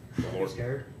ahead. Lord. Don't be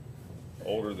scared.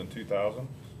 Older than 2000?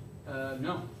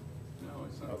 No,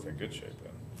 it's not. That's in good shape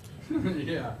then.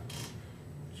 Yeah.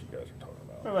 What you guys are talking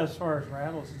about. Well, as far as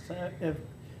rattles, it's that, if,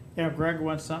 Greg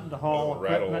wants something to haul It'll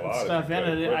rattle a equipment and lot if stuff you in put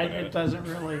it, equipment in it it. doesn't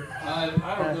really. I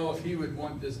don't know if he would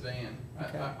want this van.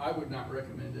 Okay. I would not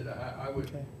recommend it. I would,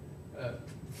 Okay.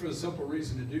 for the simple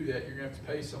reason to do that, you're gonna have to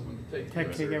pay someone to take. the Take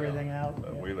rest everything out.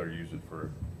 yeah. Wheeler used it for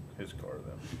his car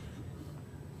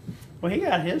then. Well, he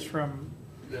got his from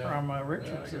Yeah. from I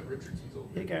Richardson. got Richardson's old.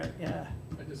 He got, yeah.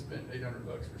 I just spent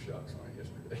 $800 for shocks on it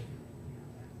yesterday.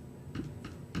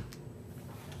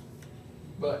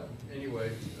 But anyway,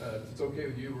 if it's okay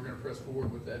with you, we're gonna press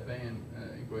forward with that van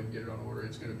and go ahead and get it on order.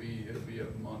 It'll be a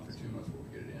month or 2 months before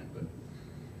we get it in, but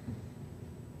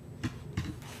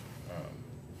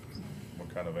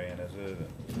What kind of van is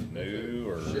it? New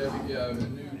or? Chevy, yeah, a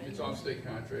new, it's off state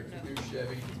contract, a new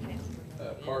Chevy,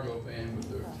 cargo van with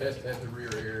the, has to have the rear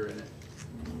air in it.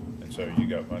 And so you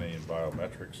got money in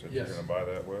biometrics that you're Yes. gonna buy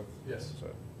that with? Yes. So,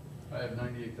 I have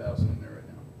 98,000 in there right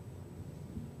now.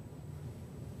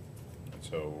 and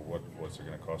so what's it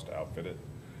gonna cost to outfit it?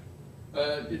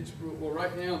 Well,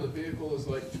 right now, the vehicle is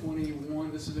like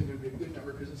 21, this isn't gonna be a good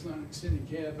number because it's not an extended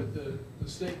cab, but the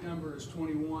state number is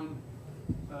 21,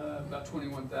 about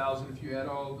 21,000 if you add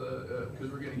all the,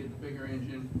 because we're gonna get the bigger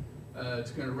engine.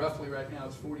 It's gonna roughly, right now,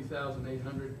 it's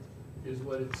 40,800 is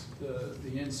what it's, the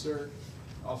insert,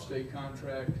 off-state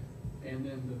contract, and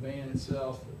then the van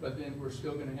itself, but then we're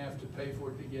still gonna have to pay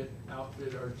for it to get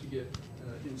outfitted or to get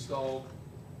installed.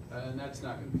 And that's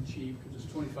not gonna be cheap, because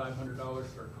it's $2,500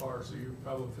 for a car, so you're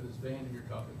probably, for this van, you're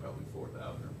talking probably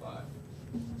 4,000 or 5.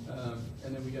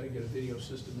 And then we gotta get a video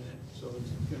system in it, so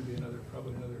it's gonna be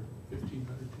probably another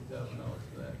 $1,500, $2,000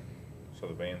 for that. So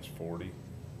the van's 40?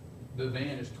 The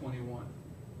van is 21.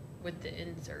 With the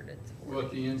insert, it's 40. Well,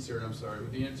 with the insert, I'm sorry,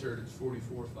 with the insert, it's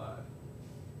 44.5.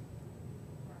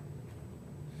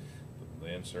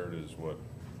 The insert is what?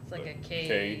 It's like the a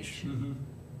cage.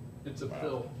 It's a Wow.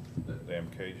 pill. Damn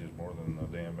cage is more than the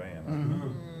damn van.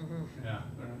 Yeah,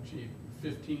 they're not cheap.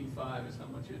 15.5 is how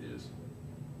much it is.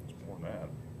 It's more than that.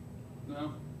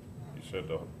 No? You said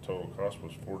the total cost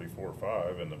was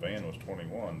 44.5 and the van was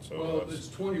 21, so Well, that's. it's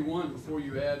 21 before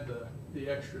you add the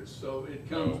extras, so it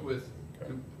comes Oh, with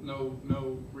okay.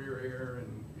 no rear air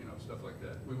and, you know, stuff like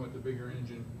that. We want the bigger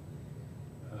engine,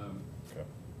 Okay.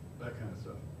 that kind of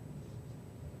stuff.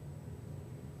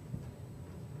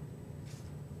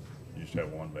 You just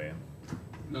have one van?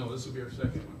 No, this will be our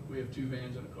second one. We have 2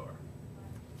 vans and a car.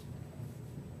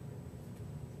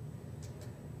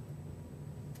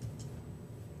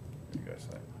 What do you guys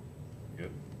think?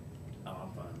 Good? Oh,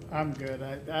 I'm fine with it.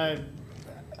 I'm good.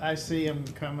 I see them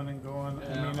coming and going.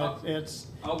 I Yeah, mean, it's,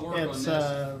 I'll work on it's,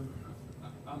 this.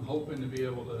 I'm hoping to be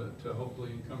able to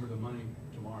hopefully encumber the money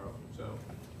tomorrow, so,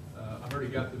 I've already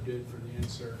got the bid for the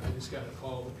insert. I just gotta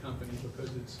call the company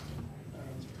because it's,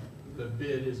 the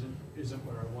bid isn't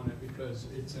where I want it because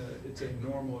it's a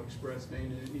normal express van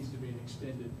and it needs to be an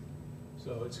extended.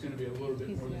 So it's gonna be a little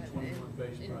bit more than 21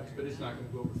 base price, but it's not gonna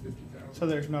go over 50,000. so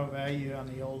there's no value on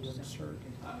the old insert.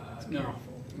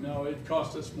 No, it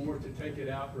cost us more to take it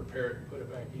out, repair it, and put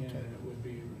it back in, and it would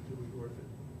be worth it.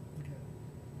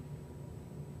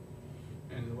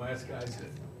 And the last guys that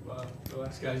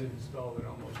installed it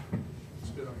almost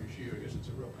spit on your shoe. I guess it's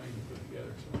a real pain to put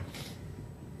together, so.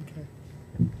 Okay.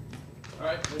 All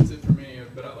right, that's it for me,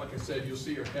 but like I said, you'll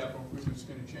see our capital improvements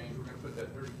gonna change. We're gonna put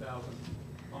that 30,000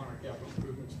 on our capital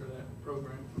improvements for that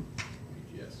program for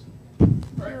PGS. All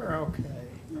right. You're okay.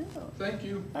 Thank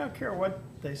you. I don't care what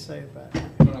they say about you.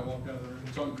 When I walk out of the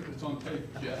room, it's on tape,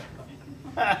 Jeff.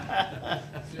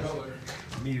 See y'all later.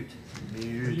 Mute.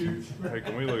 Hey,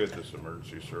 can we look at this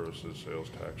emergency services sales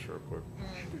tax real quick?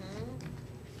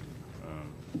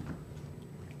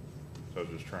 So I was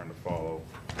just trying to follow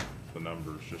the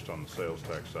numbers just on the sales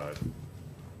tax side.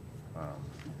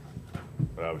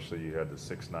 But obviously you had the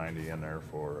 690 in there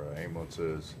for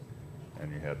ambulances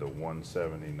and you had the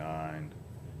 179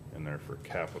 in there for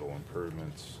capital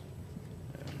improvements.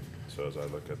 And so as I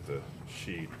look at the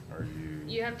sheet, are you?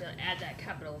 You have to add that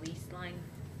capital lease line.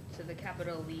 So the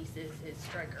capital lease is his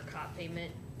striker cop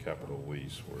payment. Capital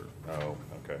lease were, oh,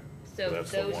 okay. So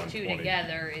that's the those 120. two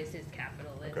together is his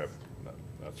capital list. Okay,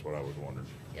 that's what I was wondering.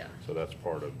 Yeah. So that's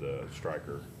part of the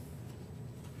striker,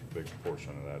 big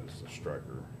portion of that is the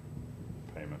striker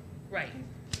payment, Right.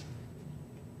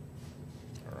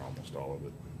 or almost all of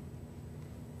it.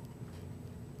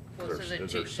 Well, so the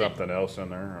Is there two- something else in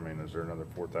there? I mean, is there another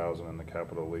 4,000 in the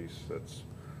capital lease that's,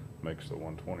 makes the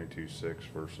 122.6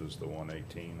 versus the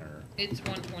 118, or? It's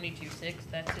 122.6,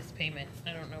 that's his payment.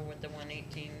 I don't know what the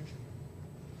 118,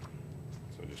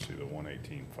 So just see the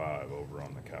 118.5 over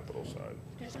on the capital side.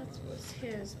 Yeah, that was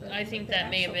his, but. I think the that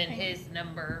may have actual been payment- his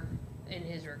number in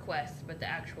his request, but the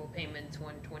actual payment's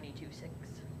 122.6.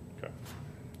 Okay,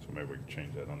 so maybe we can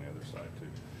change that on the other side too,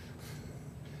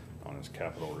 on his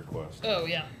capital request. Oh,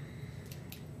 yeah.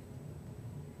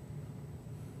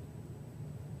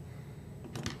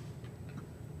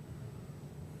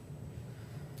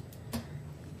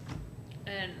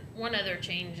 And one other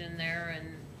change in there, and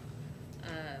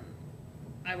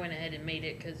I went ahead and made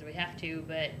it because we have to,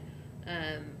 but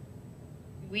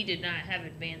we did not have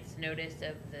advance notice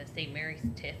of the St. Mary's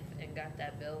TIF and got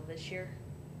that bill this year.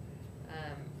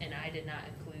 And I did not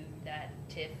include that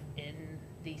TIF in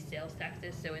the sales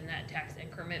taxes, so in that tax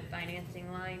increment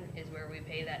financing line is where we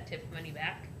pay that TIF money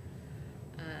back.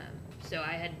 So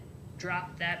I had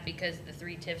dropped that because the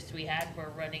 3 TIFs we had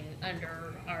were running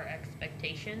under our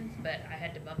expectations, but I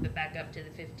had to bump it back up to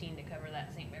the 15 to cover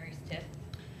that St. Mary's TIF.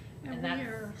 And we that's-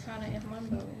 are kind of in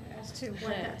limbo as to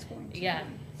what that's going to be. Yeah,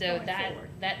 so going that, forward.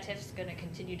 that TIF's gonna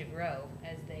continue to grow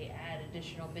as they add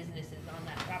additional businesses on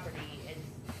that property.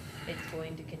 It's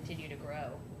going to continue to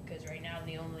grow, cause right now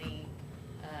the only,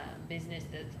 business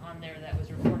that's on there that was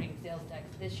reporting sales tax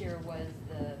this year was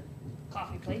the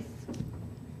coffee place.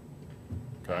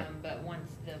 Okay. But once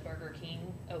the Burger King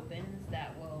opens,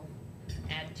 that will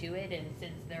add to it, and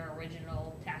since their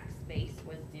original tax base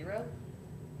was 0,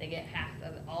 they get half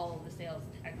of all of the sales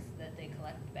tax that they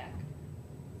collect back.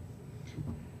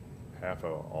 Half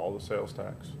of all the sales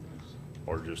tax,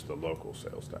 or just the local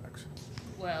sales tax?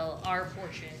 Well, our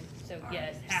portion, so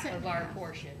yes, half of our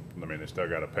portion. I mean, they still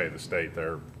gotta pay the state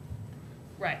their,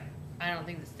 Right, I don't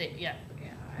think the state, yeah.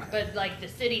 Yeah, But like the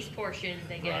city's portion,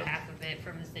 they get Right. half of it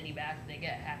from the city back, they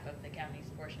get half of the county's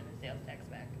portion of sales tax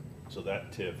back. so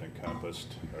that TIF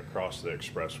encompassed across the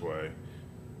expressway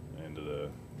into the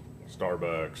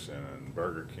Starbucks and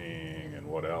Burger King and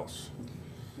what else?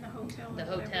 The hotel. The and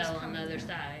whatever's hotel on coming the other there.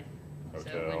 side, so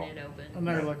Hotel. when it opens. And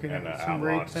they're looking And at the some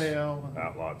outlots- retail. and-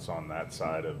 Outlots on that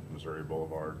side of Missouri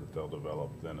Boulevard that they'll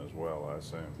develop then as well, I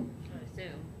assume. I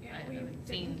assume. I Yeah, we haven't didn't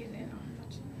seen. get in on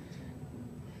much of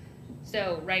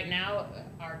So right now,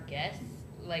 our guess,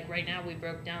 like right now, we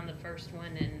broke down the first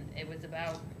one and it was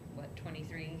about, what,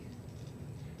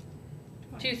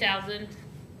 2,000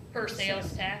 per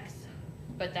sales tax.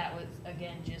 But that was,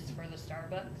 again, just for the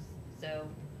Starbucks. So,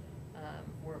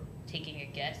 we're taking a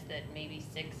guess that maybe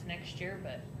 6 next year,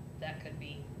 but that could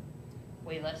be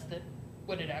way less than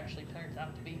what it actually turns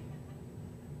out to be.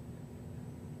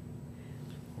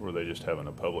 Were they just having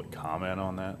a public comment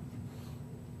on that?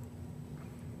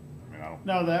 I mean,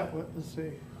 No, that was, let's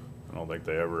see. I don't think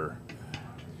they ever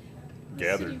The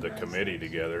gathered city the was. committee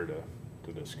together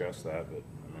to discuss that, but,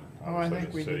 I mean, Oh, I obviously think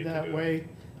the we city did could that do it. way.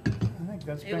 I think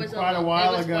that's It been was quite a it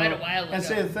while was ago. quite a while And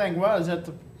see, ago. the thing was, at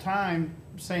the time,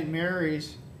 St.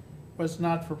 Mary's was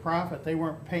not-for-profit. They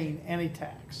weren't paying any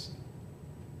tax.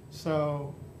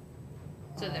 So.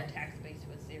 So their uh, tax base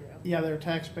was 0. Yeah, their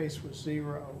tax base was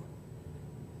 0.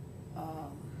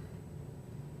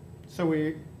 So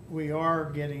we are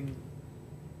getting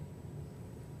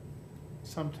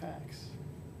some tax.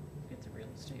 It's the real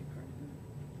estate part of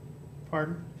it.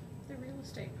 Pardon? The real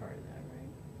estate part of that, right?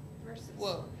 Versus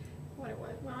Well- what it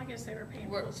was. Well, I guess they were paying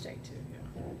We're- real estate too,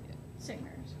 yeah. St.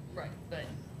 Mary's. Right, but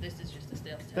this is just a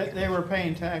sales tax. They were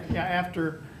paying tax, yeah,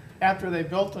 after they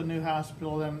built the new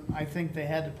hospital, then I think they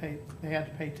had to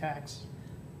pay tax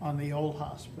on the old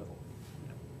hospital,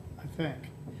 I think.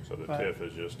 So the But- TIF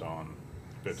is just on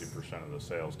 50% of the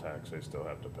sales tax, they still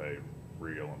have to pay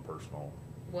real and personal.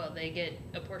 Well, they get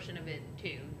a portion of it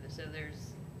too, so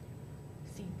there's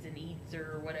seats and eats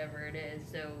or whatever it is,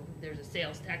 so there's a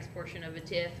sales tax portion of a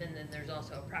TIF, and then there's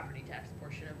also a property tax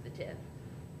portion of the TIF.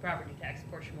 Property tax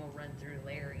portion will run through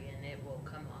Larry, and it will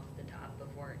come off the top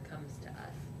before it comes to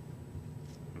us.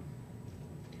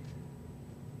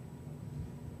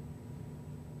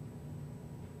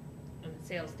 On the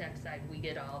sales tax side, we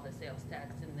get all the sales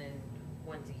tax, and then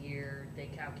once a year, they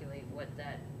calculate what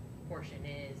that portion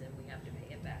is, and we have to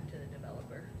pay it back to the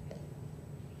developer.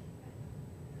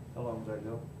 How long does that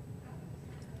go?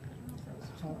 I don't know if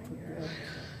that Oh, was 20 for years. God.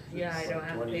 Yeah, I don't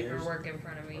have 20 years? paperwork in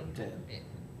front of me. Or 10?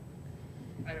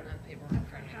 I don't have paperwork in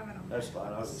front I of have it on. That's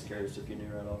fine, I was just curious if you knew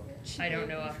right off. me. I don't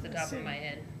know off the top of my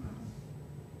head.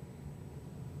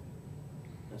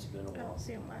 It's been a I while. don't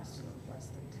see them less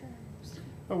than 10.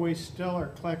 But we still are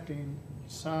collecting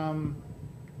some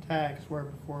tax where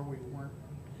before we weren't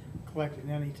collecting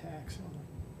any tax on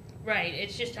it. Right,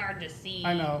 it's just hard to see.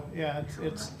 I know, yeah,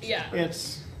 Yeah.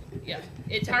 Yeah,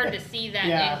 it's hard to see that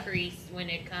Yeah. increase when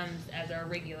it comes as our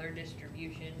regular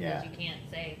distribution, Yeah. because you can't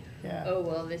say, Yeah. oh,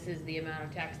 well, this is the amount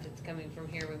of tax that's coming from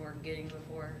here we weren't getting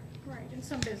before. Right, and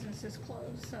some businesses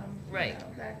close, some, you Right. know,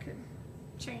 that could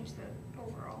change the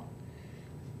overall.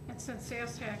 And since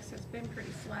sales tax has been pretty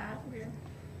flat, we're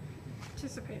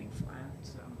anticipating flat,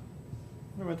 so.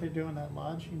 What about they doing that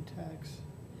lodging tax?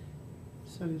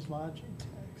 City's lodging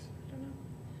tax. I don't know.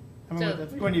 I mean, So-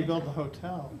 that's when you build the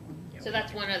hotel. So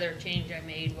that's one other change I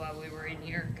made while we were in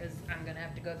here, cause I'm gonna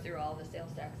have to go through all the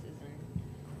sales taxes and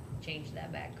change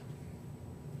that back.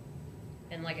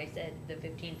 And like I said, the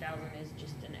 15,000 is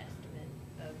just an estimate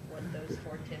of what those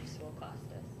 4 TIFs will cost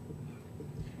us.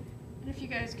 And if you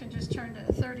guys can just turn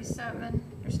to 37,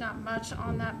 there's not much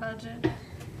on that budget.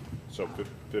 So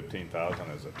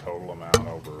 15,000 is a total amount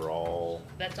overall.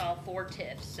 That's all 4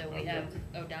 TIFs, so we Okay. have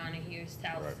O'Donoghue, Right,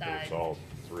 South but Side. it's all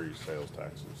 3 sales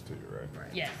taxes too,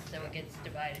 right? Yes, so it gets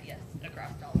divided, yes,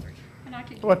 across all 3. And I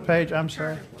could What give you page? a I'm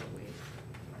chart sorry. of what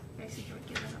we've basically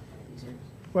given up all these years.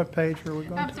 What page are we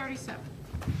going to? 37.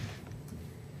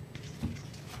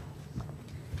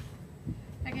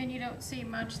 Again, you don't see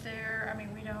much there. I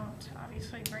mean, we don't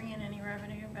obviously bring in any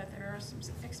revenue, but there are some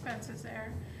expenses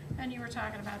there. And you were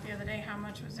talking about the other day how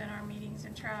much was in our meetings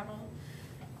and travel.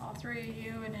 All 3 of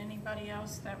you and anybody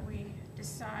else that we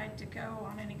decide to go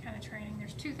on any kind of training,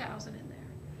 there's 2,000 in there.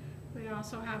 We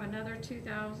also have another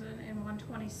 2,000 and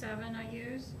 127 I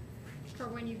use for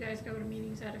when you guys go to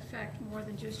meetings that affect more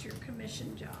than just your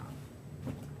commission job.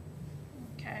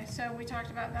 Okay, so we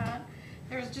talked about that.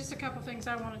 There's just a couple things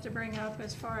I wanted to bring up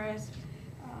as far as,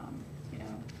 you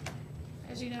know,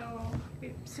 as you know,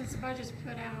 since the budget's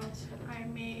put out, I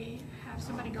may have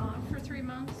somebody gone for 3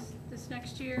 months this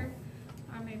next year.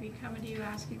 I may be coming to you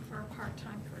asking for a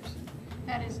part-time person.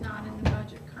 That is not in the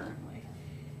budget currently.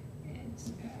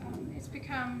 It's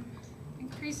become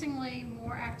increasingly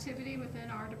more activity within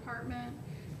our department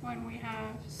when we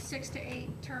have 6 to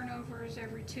 8 turnovers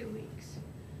every 2 weeks.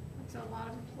 It's a lot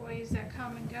of employees that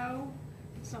come and go.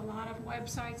 It's a lot of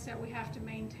websites that we have to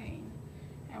maintain.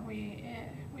 And we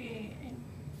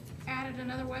added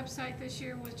another website this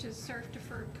year, which is Surf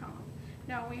Deferred Comp.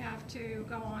 Now we have to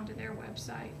go onto their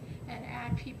website and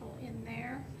add people in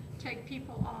there, take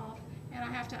people off, and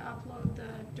I have to upload the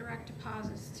direct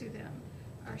deposits to them,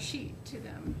 or sheet to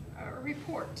them, or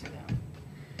report to them.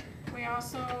 We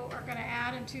also are gonna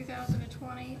add in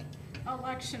 2020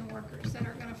 election workers that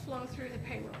are gonna flow through the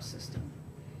payroll system.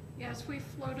 Yes, we've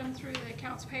flowed them through the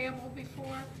accounts payable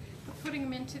before, but putting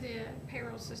them into the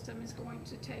payroll system is going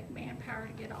to take manpower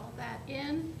to get all that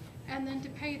in, and then to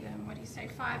pay them, what do you say,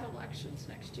 5 elections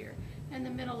next year, in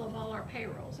the middle of all our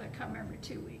payrolls that come every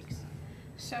 2 weeks.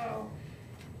 So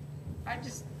I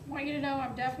just want you to know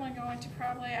I'm definitely going to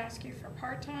probably ask you for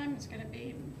part-time. It's gonna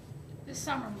be the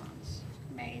summer months,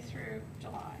 May through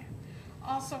July.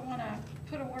 Also want to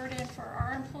put a word in for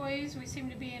our employees. We seem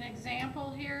to be an example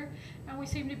here, and we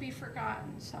seem to be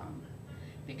forgotten some,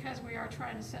 because we are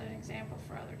trying to set an example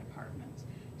for other departments.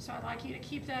 So I'd like you to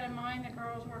keep that in mind. The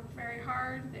girls work very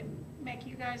hard. They make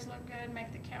you guys look good,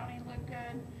 make the county look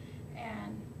good,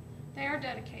 and they are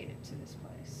dedicated to this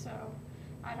place. So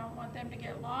I don't want them to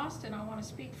get lost, and I want to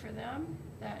speak for them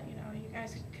that, you know, you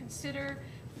guys consider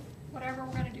whatever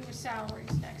we're going to do with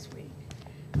salaries next week.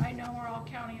 I know we're all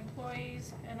county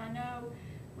employees, and I know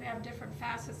we have different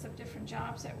facets of different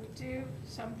jobs that we do.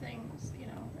 Some things, you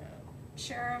know, the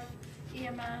sheriff,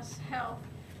 EMS, health,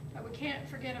 but we can't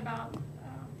forget about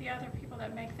the other people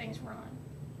that make things run.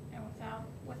 And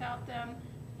without them,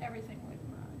 everything wouldn't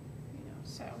run, you know,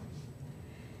 so.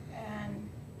 And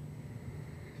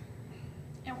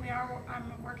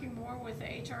I'm working more with the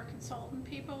HR consultant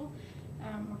people.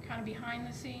 We're kind of behind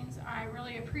the scenes. I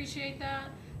really appreciate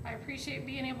that. I appreciate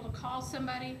being able to call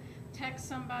somebody, text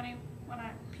somebody when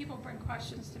people bring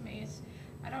questions to me.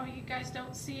 I know you guys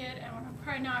don't see it, and I'm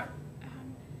probably not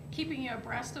keeping you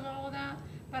abreast of all of that,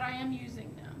 but I am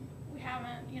using them. We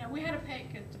haven't, you know, we had to pay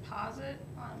a deposit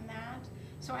on that,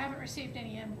 so I haven't received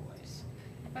any invoice.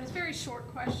 But it's very short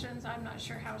questions. I'm not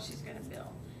sure how she's going to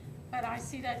bill, but I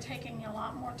see that taking a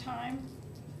lot more time.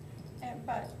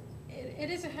 But it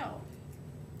is a help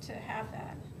to have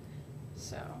that.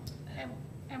 So,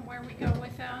 and where we go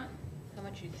with that. How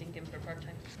much you thinking for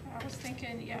part-time? I was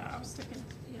thinking, you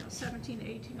know, $17 to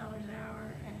 $18 an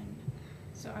hour, and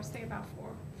so I was thinking about $4,000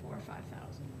 or $5,000.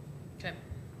 Okay.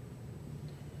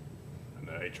 And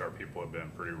the HR people have been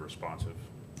pretty responsive.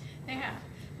 They have.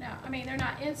 Now, I mean, they're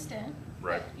not instant.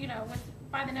 Right. But, you know,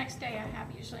 by the next day, I have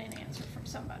usually an answer from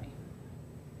somebody.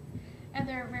 And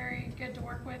they're very good to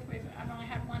work with. I've only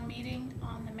had 1 meeting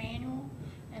on the manual,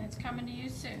 and it's coming to you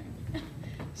soon.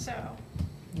 So,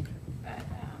 but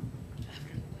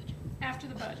after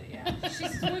the budget, yeah. She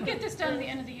said, we get this done at the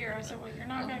end of the year. I said, well, you're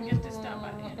not going to get this done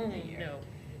by the end of the year. No.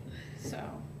 So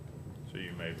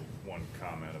you made one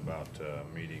comment about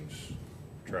meetings,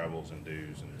 travels, and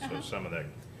dues, and so some of that,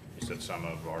 you said some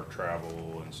of our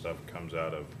travel and stuff comes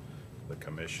out of the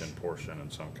commission portion,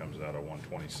 and some comes out of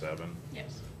 127.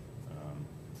 yes.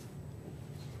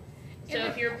 So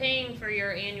if you're paying for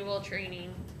your annual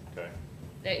training Okay.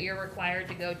 that you're required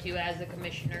to go to as a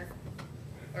commissioner,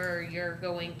 or you're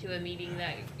going to a meeting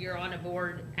that you're on a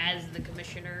board as the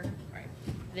commissioner, Right.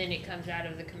 then it comes out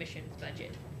of the commission's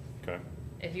budget. Okay.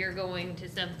 If you're going to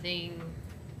something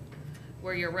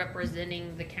where you're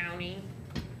representing the county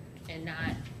and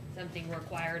not something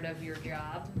required of your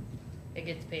job, it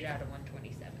gets paid out of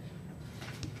 127.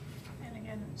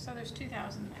 So there's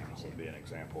 2,000 there That too. would be an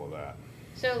example of that.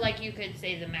 So like you could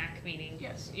say the MAC meeting.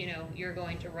 Yes. You know, you're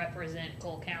going to represent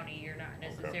Cole County, you're not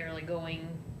necessarily going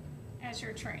As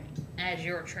your training. as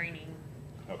your training.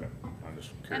 Okay, I'm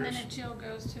just And then curious. if Jill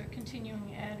goes to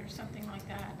continuing ed or something like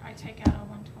that, I take out a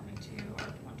 122 or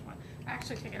 120. I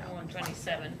actually take out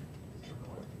 127.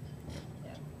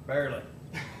 Barely.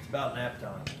 It's about nap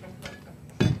time.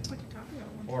 We can talk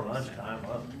about Or 127. lunchtime,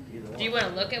 well, either one. Do you wanna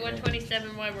look at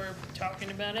 127 while we're talking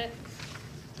about it?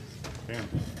 Yeah.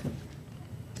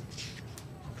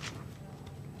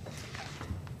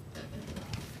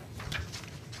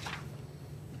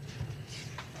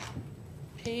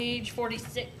 Page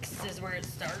 46 is where it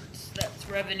starts. That's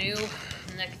revenue.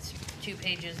 Next 2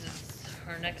 pages is,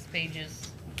 or next page is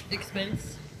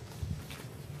expense.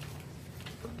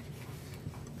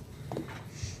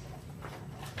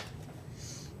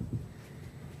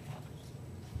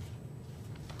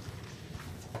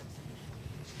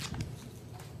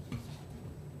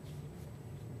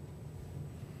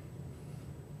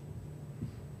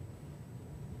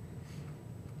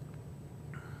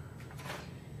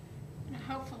 And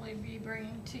hopefully be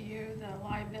bringing to you the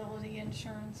liability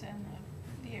insurance and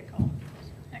the vehicle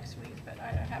next week, but I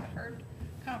haven't heard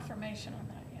confirmation on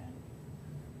that yet.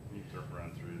 You can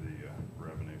run through the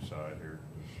revenue side here.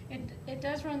 It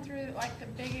does run through, like, the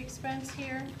big expense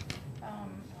here,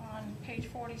 on page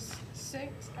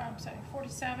 46, I'm sorry,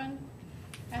 47.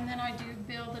 And then I do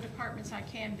bill the departments I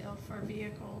can bill for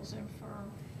vehicles and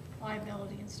for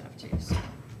liability and stuff too, so.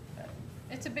 But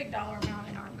it's a big dollar amount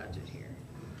in our budget here.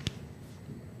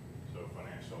 So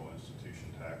financial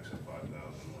institution tax at 5,000,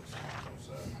 what's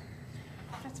that?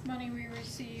 That's money we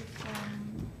receive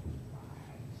from,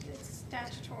 it's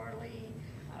statutorily,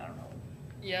 I don't know.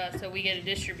 Yeah, so we get a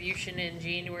distribution in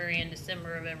January and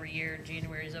December of every year.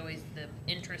 January is always the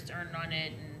interest earned on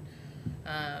it,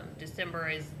 and December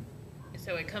is,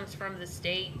 so it comes from the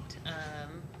state.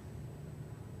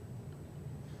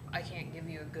 I can't give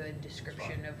you a good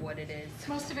description of what it is.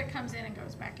 Most of it comes in and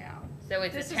goes back out. So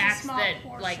it's This is a a tax small that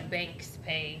portion. like banks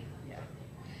pay. Yeah,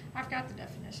 I've got the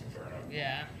definition for it.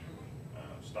 Yeah,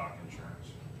 Stock insurance.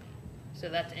 so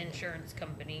that's insurance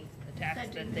company, the tax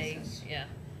That do that they, business. yeah.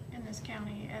 In this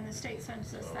county, and the state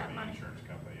sends us So that any money. insurance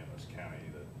company in this county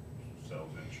that sells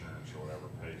insurance or whatever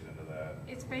pays into that.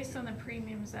 It's based on the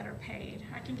premiums that are paid.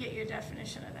 I can get you a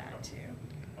definition of that too.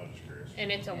 I was just curious.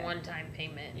 And it's a Yeah. one-time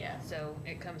payment. Yeah. So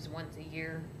it comes once a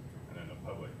year. And then the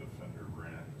public defender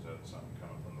grant, is that something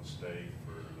coming from the state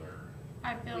for their?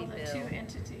 I bill We the two bill.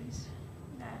 entities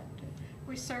that,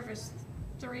 we service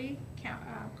 3,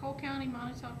 Cole County,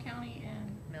 Monotone County,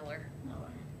 and Miller.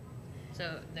 Miller.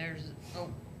 So there's,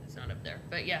 oh, it's not up there,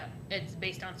 but yeah, it's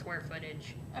based on square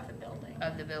footage Of the building.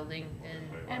 of the building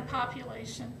And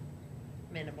population.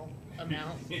 minimal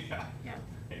amount. Yeah. Yeah.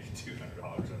 Maybe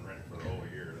 $200 in rent for the whole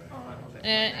year. Oh, a little bit more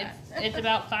And than it's, that. it's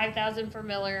about 5,000 for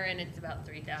Miller and it's about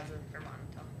 3,000 for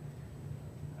Monotone.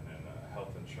 And then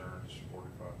health insurance,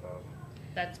 45,000.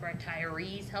 That's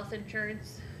retirees' health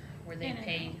insurance, where they In and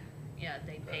pay, out. yeah,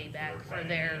 they pay So back they're for paying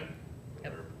their, in for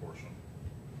yep. their portion.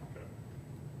 Okay.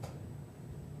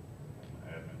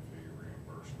 And admin fee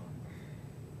reimbursement.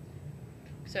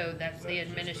 So that's the Just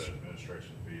administration.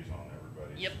 administration fees on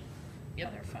everybody's. Yep, yep.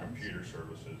 Other funds. Computer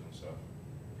services and stuff.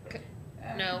 Okay.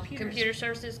 No, Computers. computer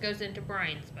services goes into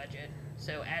Brian's budget,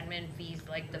 so admin fees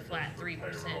like the That goes flat for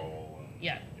 3%. Payroll and.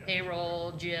 Yeah,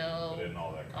 payroll, Jill, But in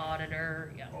all that kind of-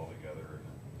 auditor, yeah. all together. And,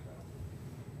 okay.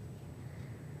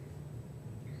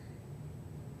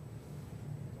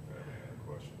 Have any other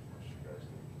questions, unless you guys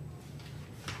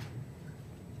do?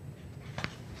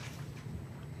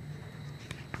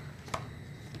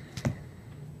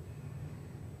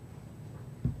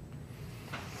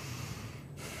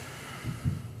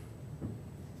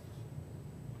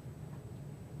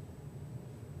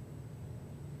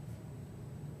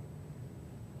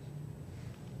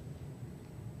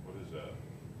 What is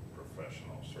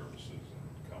professional services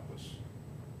encompass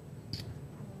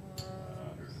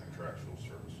under contractual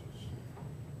services?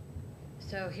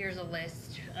 So here's a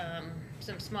list,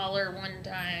 some smaller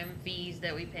one-time fees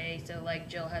that we pay, so like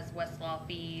Jill has Westlaw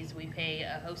fees, we pay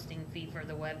a hosting fee for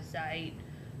the website.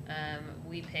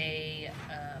 We pay,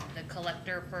 the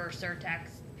collector for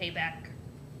surtax payback,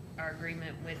 our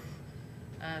agreement with,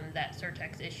 that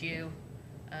surtax issue.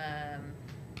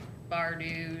 Bar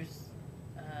dues,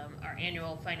 our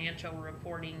annual financial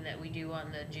reporting that we do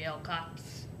on the jail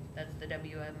cops, that's the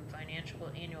WM financial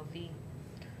annual fee.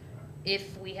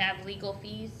 If we have legal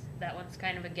fees, that one's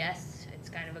kind of a guess, it's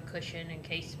kind of a cushion in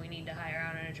case we need to hire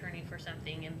out an attorney for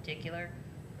something in particular.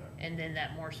 Okay. And then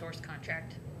that more source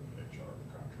contract. HR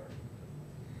contract.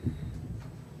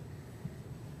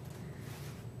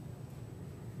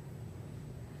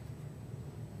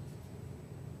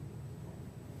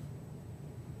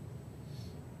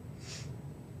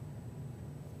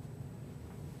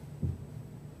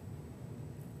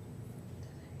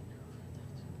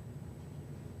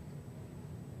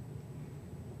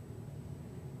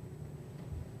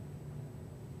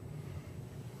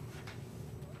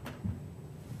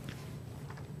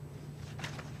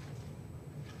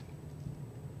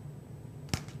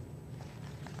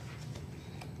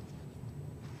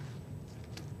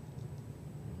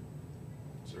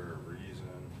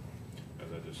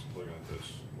 just looking at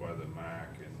this, why the MAC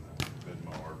and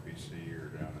Venmo RPC are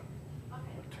down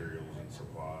in materials and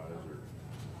supplies, or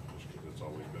just because it's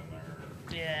always been there?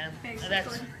 Yeah,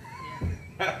 Basically.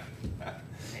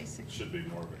 It should be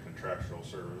more of a contractual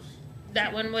service.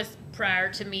 that one was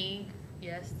prior to me,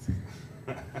 yes.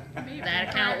 Maybe That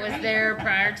account prior to was me. there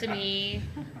prior to me.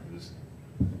 Just-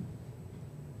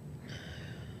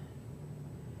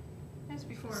 That's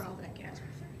before all that gas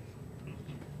was there.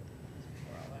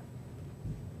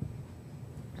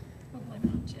 We'll blame it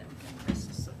on Jim. This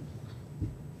is so-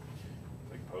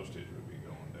 I think postage would be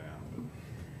going down,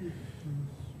 but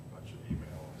a bunch of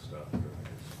email and stuff, I think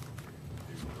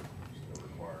it's, people are still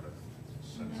required to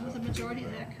send No, stuff. the to majority of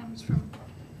email. that comes from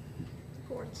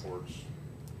the courts. Courts,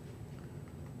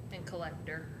 And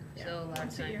collector, Yeah, so a lot of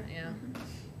once a time, year. yeah. Mhm.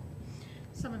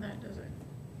 Some of that doesn't,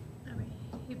 I mean,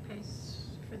 he pays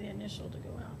for the initial to go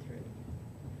out through,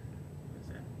 was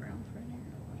that Brown Printing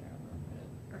or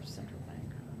whatever, or Central Bank,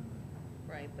 I don't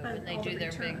know. Right, but But when they all the do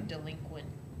their big return. delinquent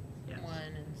Yes. one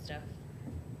and stuff.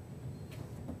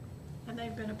 And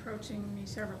they've been approaching me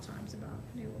several times about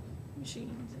new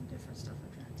machines and different stuff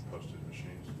like that. so, postage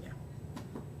machines. Yeah.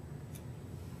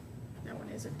 That one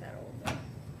isn't that old though.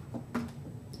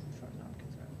 As far as I'm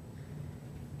concerned.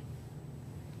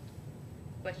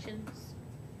 Questions?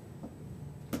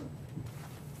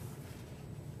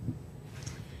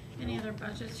 Any other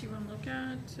budgets you wanna look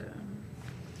at?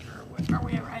 Or what, are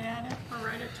we right at it? We're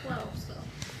right at 12, so.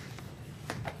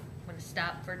 Want to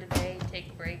stop for today, take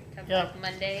a break, come Yep. back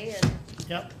Monday and?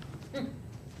 Yep. Are we back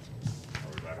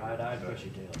here Right-eyed, Monday? bushy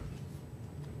tailed.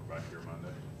 Back here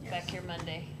Monday? Back here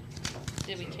Monday.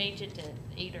 Did we change it to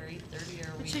 8 or 8:30,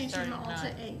 or We we changed started them all not?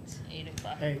 to 8. 8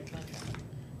 o'clock. 8.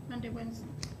 Monday, Wednesday,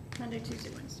 Monday, Tuesday,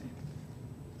 Wednesday.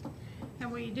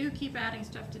 And we do keep adding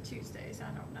stuff to Tuesdays. I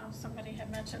don't know, somebody had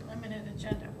mentioned limited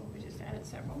agenda, but we just added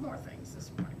several more things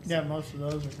this morning. so- Yeah, most of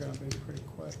those are gonna be pretty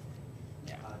quick.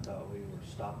 Yeah. I thought we were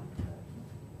stopping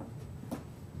that.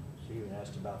 She even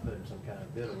asked about putting some kind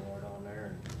of bid award on there,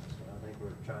 and so I think we're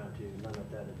trying to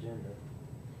limit that agenda.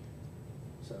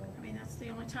 So, I mean, that's the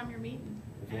only time you're meeting.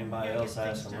 if and anybody you gotta else get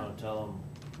asks, things I'm gonna done. tell them,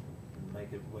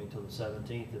 make it wait till the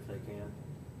 17th if they can,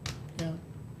 Yeah.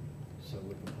 so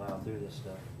we can plow through this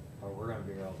stuff, or we're gonna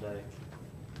be here all day.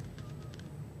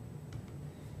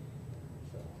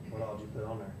 So, what all did you put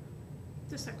on there?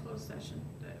 Just a closed session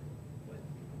that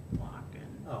would block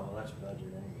and. Oh, well, that's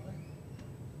budget anyway.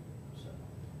 So,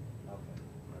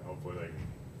 okay. Hopefully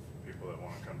they, people that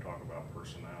wanna come talk about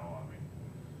personnel, I mean,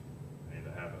 they need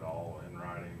to have it all in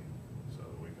writing so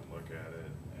that we can look at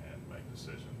it and make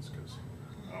decisions, cause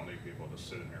I don't need people to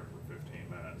sit in here for 15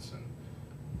 minutes and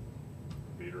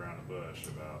beat around the bush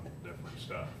about different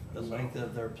stuff. The And so- length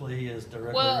of their plea is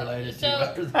directly Well, related to so,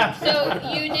 whether they.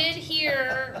 so you did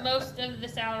hear most of the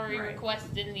salary Right.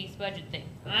 requests in these budget things.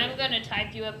 I'm gonna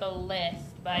type you up a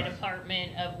list by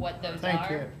department of what those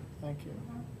Thank are. you, thank you.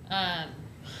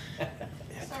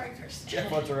 Sorry, Chris.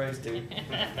 Jeff wants a raise too.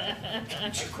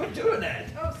 Quit doing that.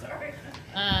 Oh, sorry.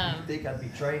 I think I'd be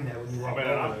trained that when you I walk mean,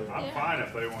 over there. I'm fine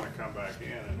if they wanna come back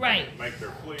in and Right. make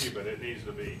their plea, but it needs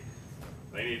to be,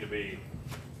 they need to be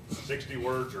 60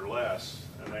 words or less,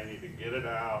 and they need to get it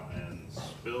out and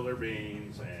spill their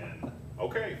beans and,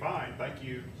 okay, fine, thank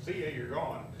you, see ya, you're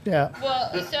gone. Yeah.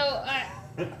 Well, so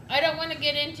I don't wanna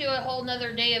get into a whole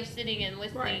nother day of sitting and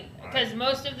listening, Right. because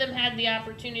most of them had the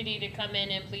opportunity to come in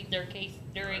and plead their case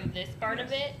during this part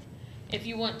of it. If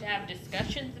you want to have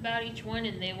discussions about each one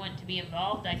and they want to be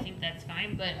involved, I think that's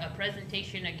fine, but a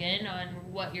presentation again on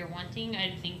what you're wanting,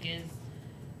 I think is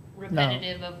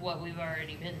repetitive of what we've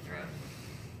already been through.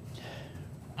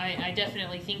 I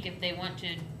definitely think if they want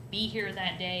to be here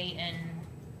that day and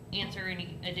answer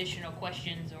any additional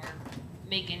questions or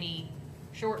make any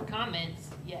short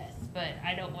comments, yes, but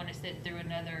I don't wanna sit through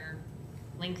another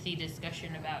lengthy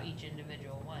discussion about each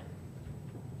individual one.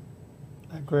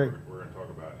 I agree. We're gonna talk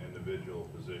about individual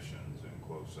positions in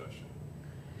closed session.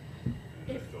 If-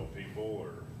 Individual people,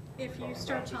 or? If we're you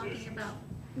start talking positions? about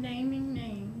naming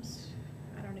names,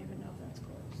 I don't even know if that's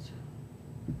closed.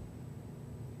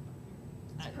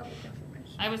 It's public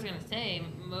information. I was gonna say,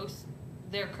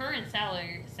 their current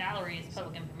salary is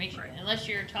public information, Right. unless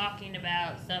you're talking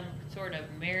about some sort of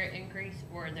merit increase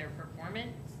for their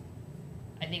performance.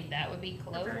 I think that would be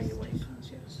closed.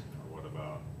 Evaluations, yes. Or what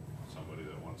about somebody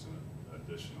that wants an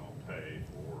additional pay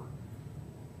for,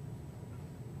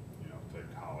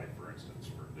 take Holly, for instance,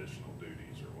 for additional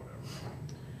duties or whatever?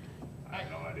 I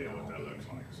have no idea what that looks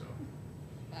like, so.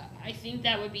 I think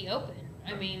that would be open.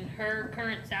 I mean, her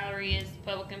current salary is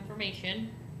public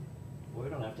information. We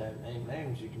don't have to have any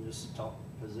names, you can just talk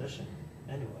position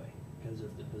anyway. Because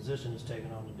if the position is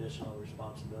taking on additional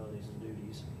responsibilities and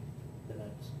duties, then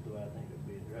that's the way I think it would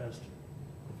be addressed.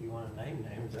 If you wanna name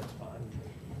names, that's fine.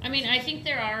 I mean, I think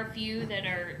there are a few that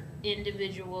are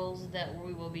individuals that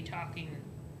we will be talking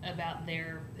about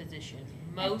their position.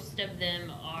 Most of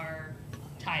them are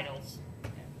titles.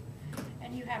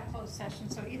 And you have closed session,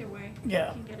 so either way, Yeah.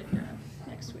 you can get it done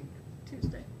next week,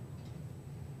 Tuesday.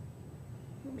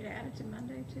 Want me to add it to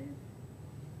Monday too?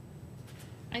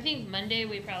 I think Monday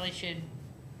we probably should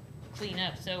clean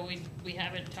up. So we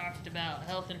haven't talked about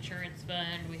health insurance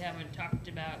fund. We haven't talked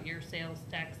about your sales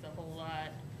tax a whole lot.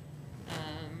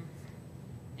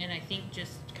 And I think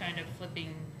just kind of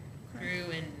flipping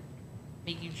through and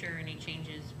making sure any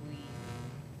changes we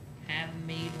have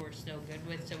made we're still good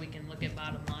with, so we can look at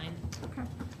bottom line. Okay.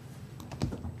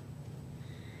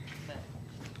 But,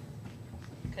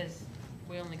 cause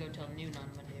we only go till noon on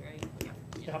Monday, right? Yep.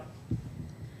 Yep.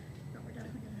 But we're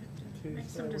definitely gonna have to make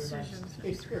Tuesday, some we might decisions stay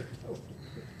next here week. till-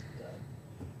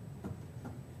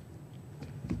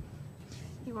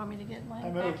 You want me to get I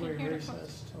Lane move back we in here to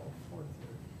recess till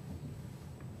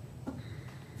 4:30.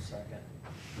 Second.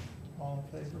 All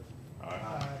in favor?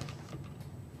 Aye.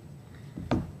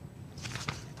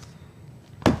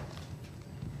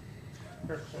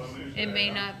 Here, Kristen. It may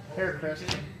not, Here,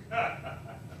 Kristen.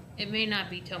 it may not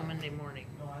be till Monday morning.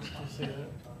 You see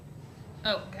it?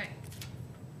 Oh, okay.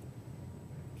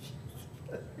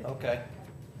 Okay,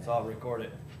 so I'll record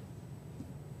it.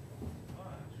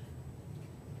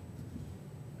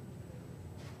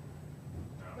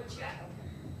 What you got?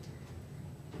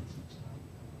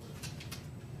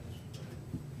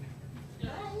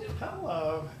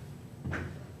 Hello.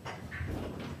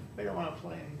 They don't wanna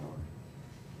play anymore.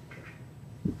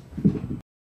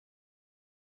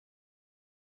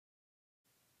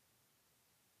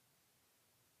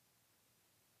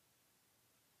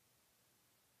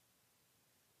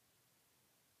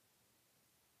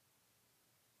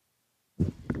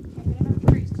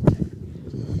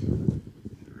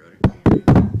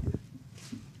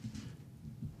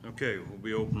 Okay, we'll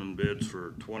be opening bids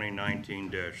for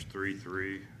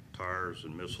 2019-33 tires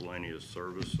and miscellaneous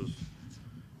services.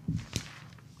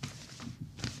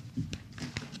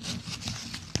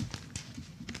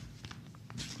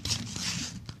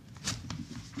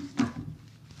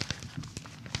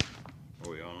 Are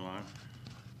we online?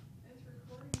 It's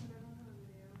recording, but I don't have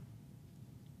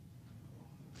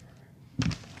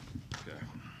video. Okay.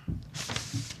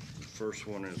 The first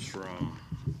one is from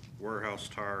Warehouse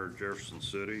Tire, Jefferson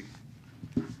City.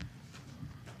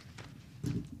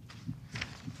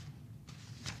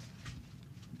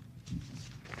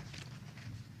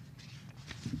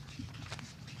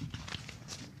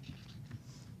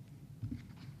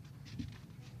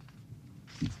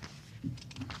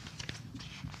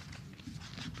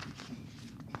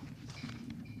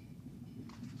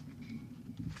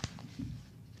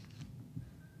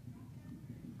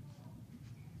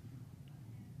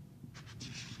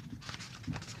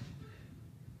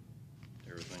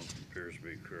 Everything appears to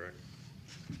be correct.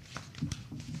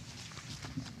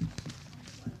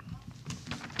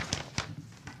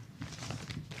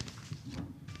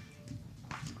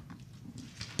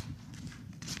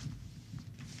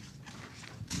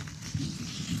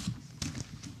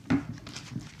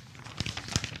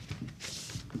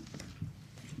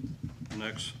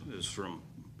 Next is from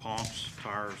Pomps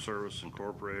Tire Service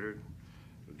Incorporated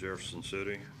of Jefferson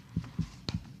City.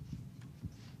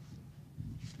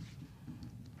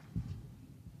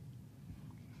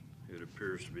 It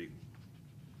appears to be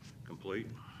complete.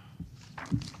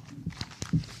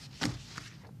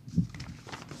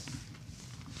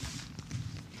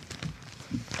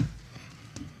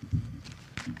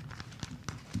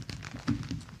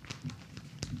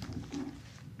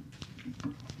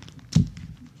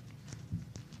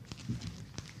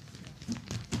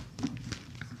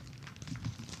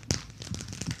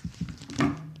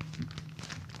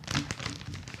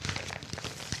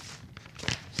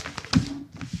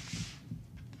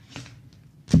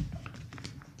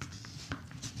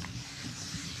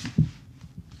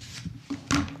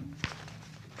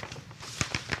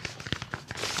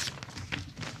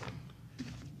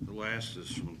 The last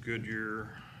is from Goodyear.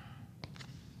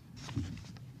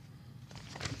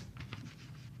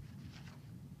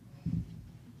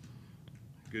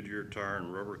 Goodyear Tire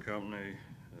and Rubber Company.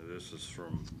 This is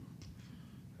from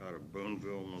out of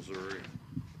Boonville, Missouri.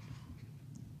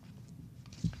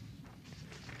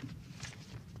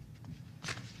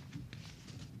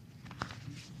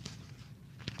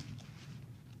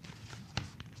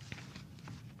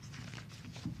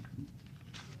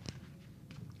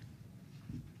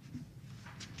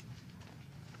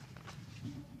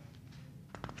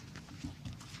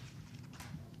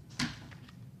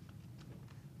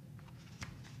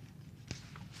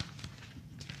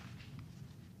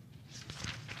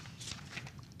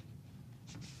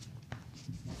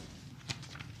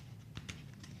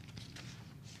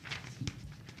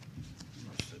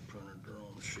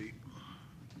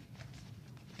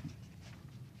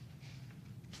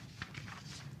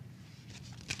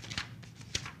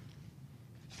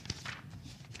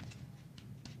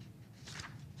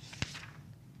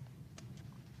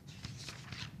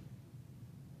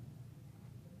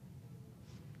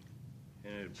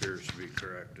 appears to be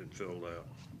correct and filled out.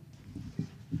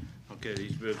 Okay,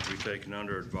 these bids will be taken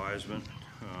under advisement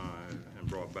and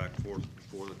brought back forth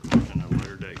before the commission at a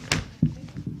later date.